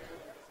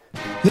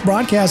 The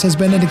broadcast has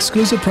been an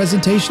exclusive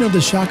presentation of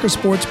the Shocker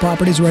Sports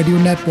Properties Radio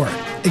Network.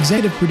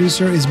 Executive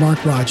producer is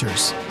Mark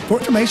Rogers. For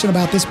information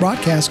about this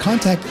broadcast,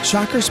 contact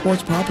Shocker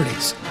Sports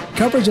Properties.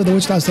 Coverage of the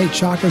Wichita State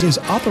Shockers is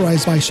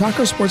authorized by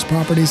Shocker Sports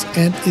Properties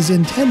and is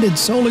intended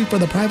solely for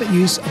the private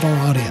use of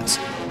our audience.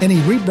 Any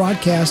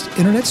rebroadcast,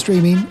 internet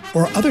streaming,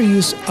 or other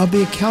use of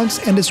the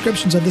accounts and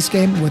descriptions of this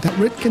game without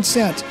written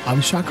consent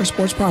of Shocker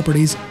Sports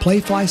Properties,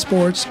 Playfly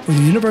Sports, or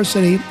the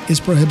University is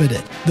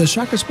prohibited. The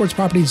Shocker Sports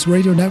Properties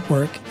Radio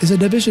Network is a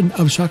division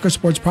of Shocker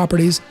Sports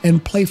Properties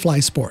and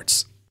Playfly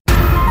Sports.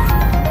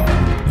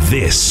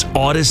 This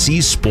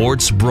Odyssey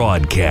Sports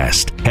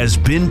broadcast has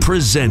been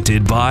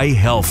presented by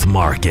Health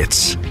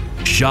Markets.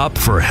 Shop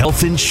for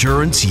health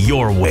insurance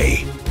your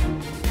way.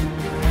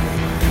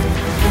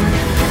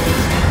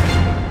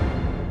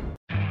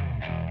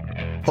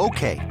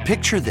 Okay,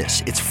 picture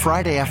this. It's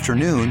Friday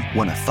afternoon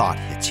when a thought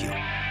hits you.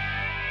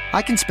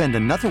 I can spend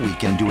another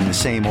weekend doing the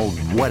same old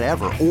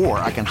whatever, or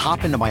I can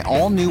hop into my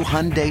all-new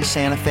Hyundai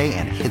Santa Fe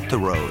and hit the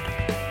road.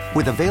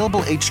 With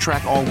available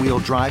H-Track all-wheel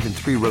drive and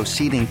 3-row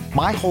seating,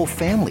 my whole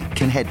family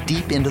can head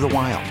deep into the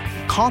wild.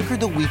 Conquer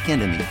the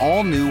weekend in the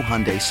all-new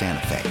Hyundai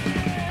Santa Fe.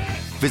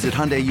 Visit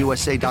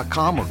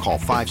HyundaiUSA.com or call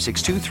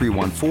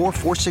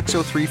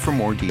 562-314-4603 for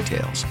more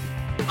details.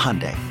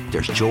 Hyundai,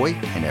 there's joy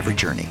in every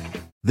journey.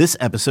 This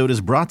episode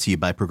is brought to you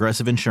by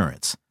Progressive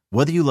Insurance.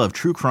 Whether you love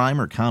true crime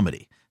or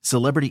comedy,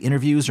 celebrity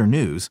interviews or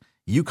news,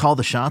 you call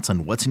the shots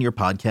on what's in your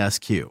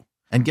podcast queue.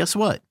 And guess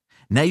what?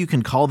 Now you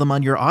can call them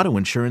on your auto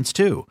insurance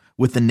too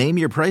with the Name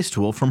Your Price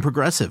tool from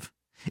Progressive.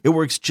 It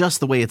works just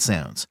the way it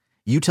sounds.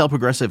 You tell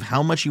Progressive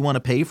how much you want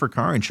to pay for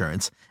car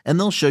insurance, and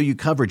they'll show you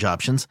coverage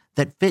options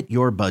that fit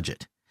your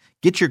budget.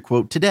 Get your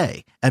quote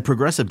today at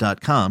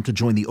Progressive.com to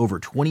join the over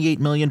 28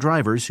 million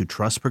drivers who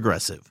trust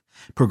Progressive.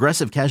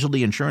 Progressive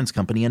Casualty Insurance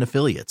Company and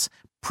Affiliates.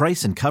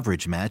 Price and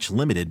coverage match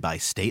limited by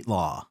state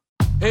law.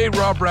 Hey,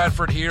 Rob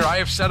Bradford here. I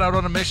have set out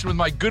on a mission with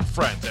my good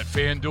friends at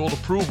FanDuel to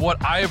prove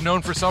what I have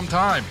known for some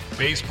time.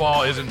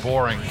 Baseball isn't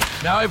boring.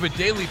 Now I have a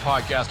daily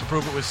podcast to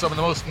prove it with some of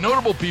the most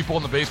notable people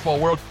in the baseball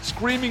world,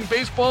 screaming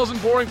baseball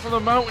isn't boring from the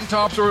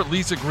mountaintops, or at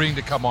least agreeing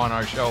to come on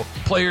our show.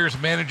 Players,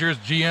 managers,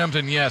 GMs,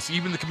 and yes,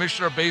 even the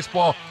commissioner of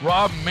baseball,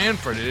 Rob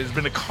Manfred. It has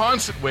been a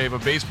constant wave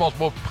of baseball's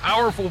most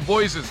powerful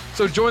voices.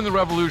 So join the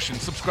revolution.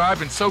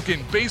 Subscribe and soak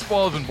in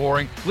Baseball Isn't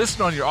Boring.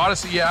 Listen on your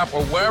Odyssey app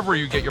or wherever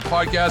you get your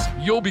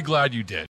podcasts. You'll be glad you did.